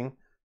unboxing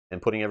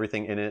and putting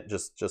everything in it.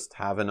 Just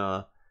having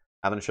a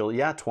chill.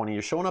 Yeah, 20.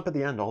 You're showing up at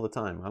the end all the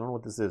time. I don't know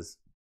what this is.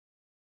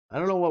 I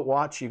don't know what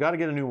watch. You got to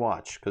get a new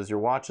watch because your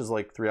watch is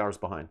like 3 hours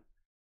behind.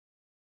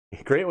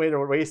 Great way to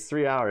waste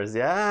 3 hours.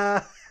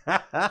 Yeah.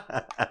 Yeah.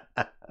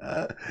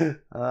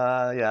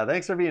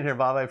 Thanks for being here,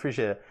 Bob. I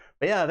appreciate it.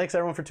 But yeah, thanks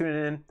everyone for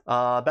tuning in.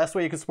 Best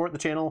way you can support the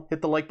channel,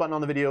 hit the like button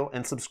on the video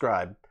and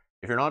subscribe.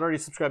 If you're not already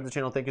subscribed to the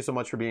channel, thank you so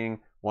much for being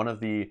one of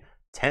the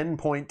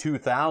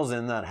 10.2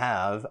 thousand that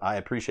have. I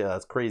appreciate that.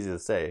 That's crazy to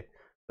say.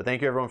 But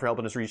thank you everyone for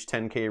helping us reach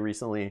 10K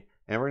recently.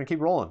 And we're going to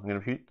keep rolling. I'm going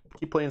to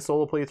keep playing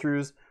solo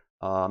playthroughs.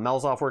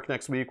 Mel's off work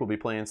next week. We'll be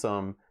playing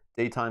some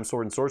daytime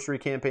sword and sorcery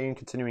campaign,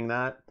 continuing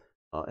that,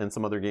 and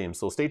some other games.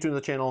 So stay tuned to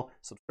the channel,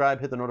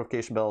 subscribe, hit the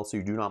notification bell so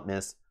you do not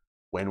miss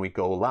when we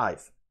go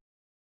live.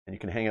 And you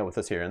can hang out with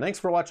us here. And thanks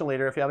for watching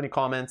later. If you have any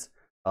comments,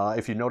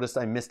 if you noticed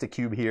I missed a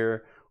cube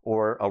here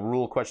or a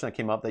rule question that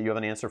came up that you have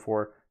an answer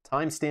for,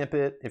 timestamp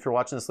it. If you're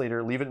watching this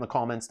later, leave it in the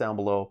comments down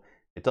below.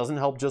 It doesn't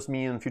help just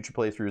me in future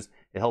playthroughs.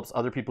 It helps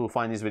other people who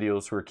find these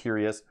videos who are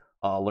curious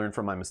learn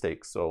from my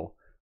mistakes. So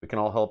we can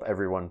all help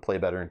everyone play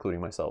better, including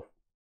myself.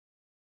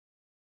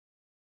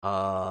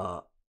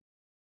 But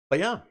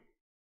yeah.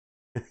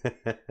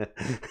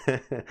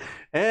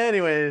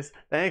 Anyways,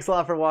 thanks a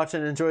lot for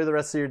watching. Enjoy the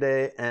rest of your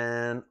day,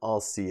 and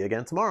I'll see you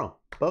again tomorrow.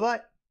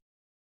 Bye-bye.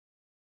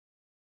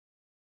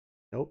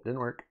 Nope, didn't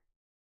work.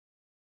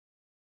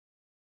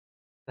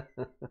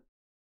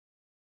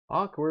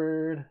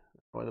 Awkward.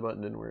 Why the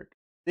button didn't work.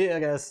 See ya,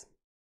 guys.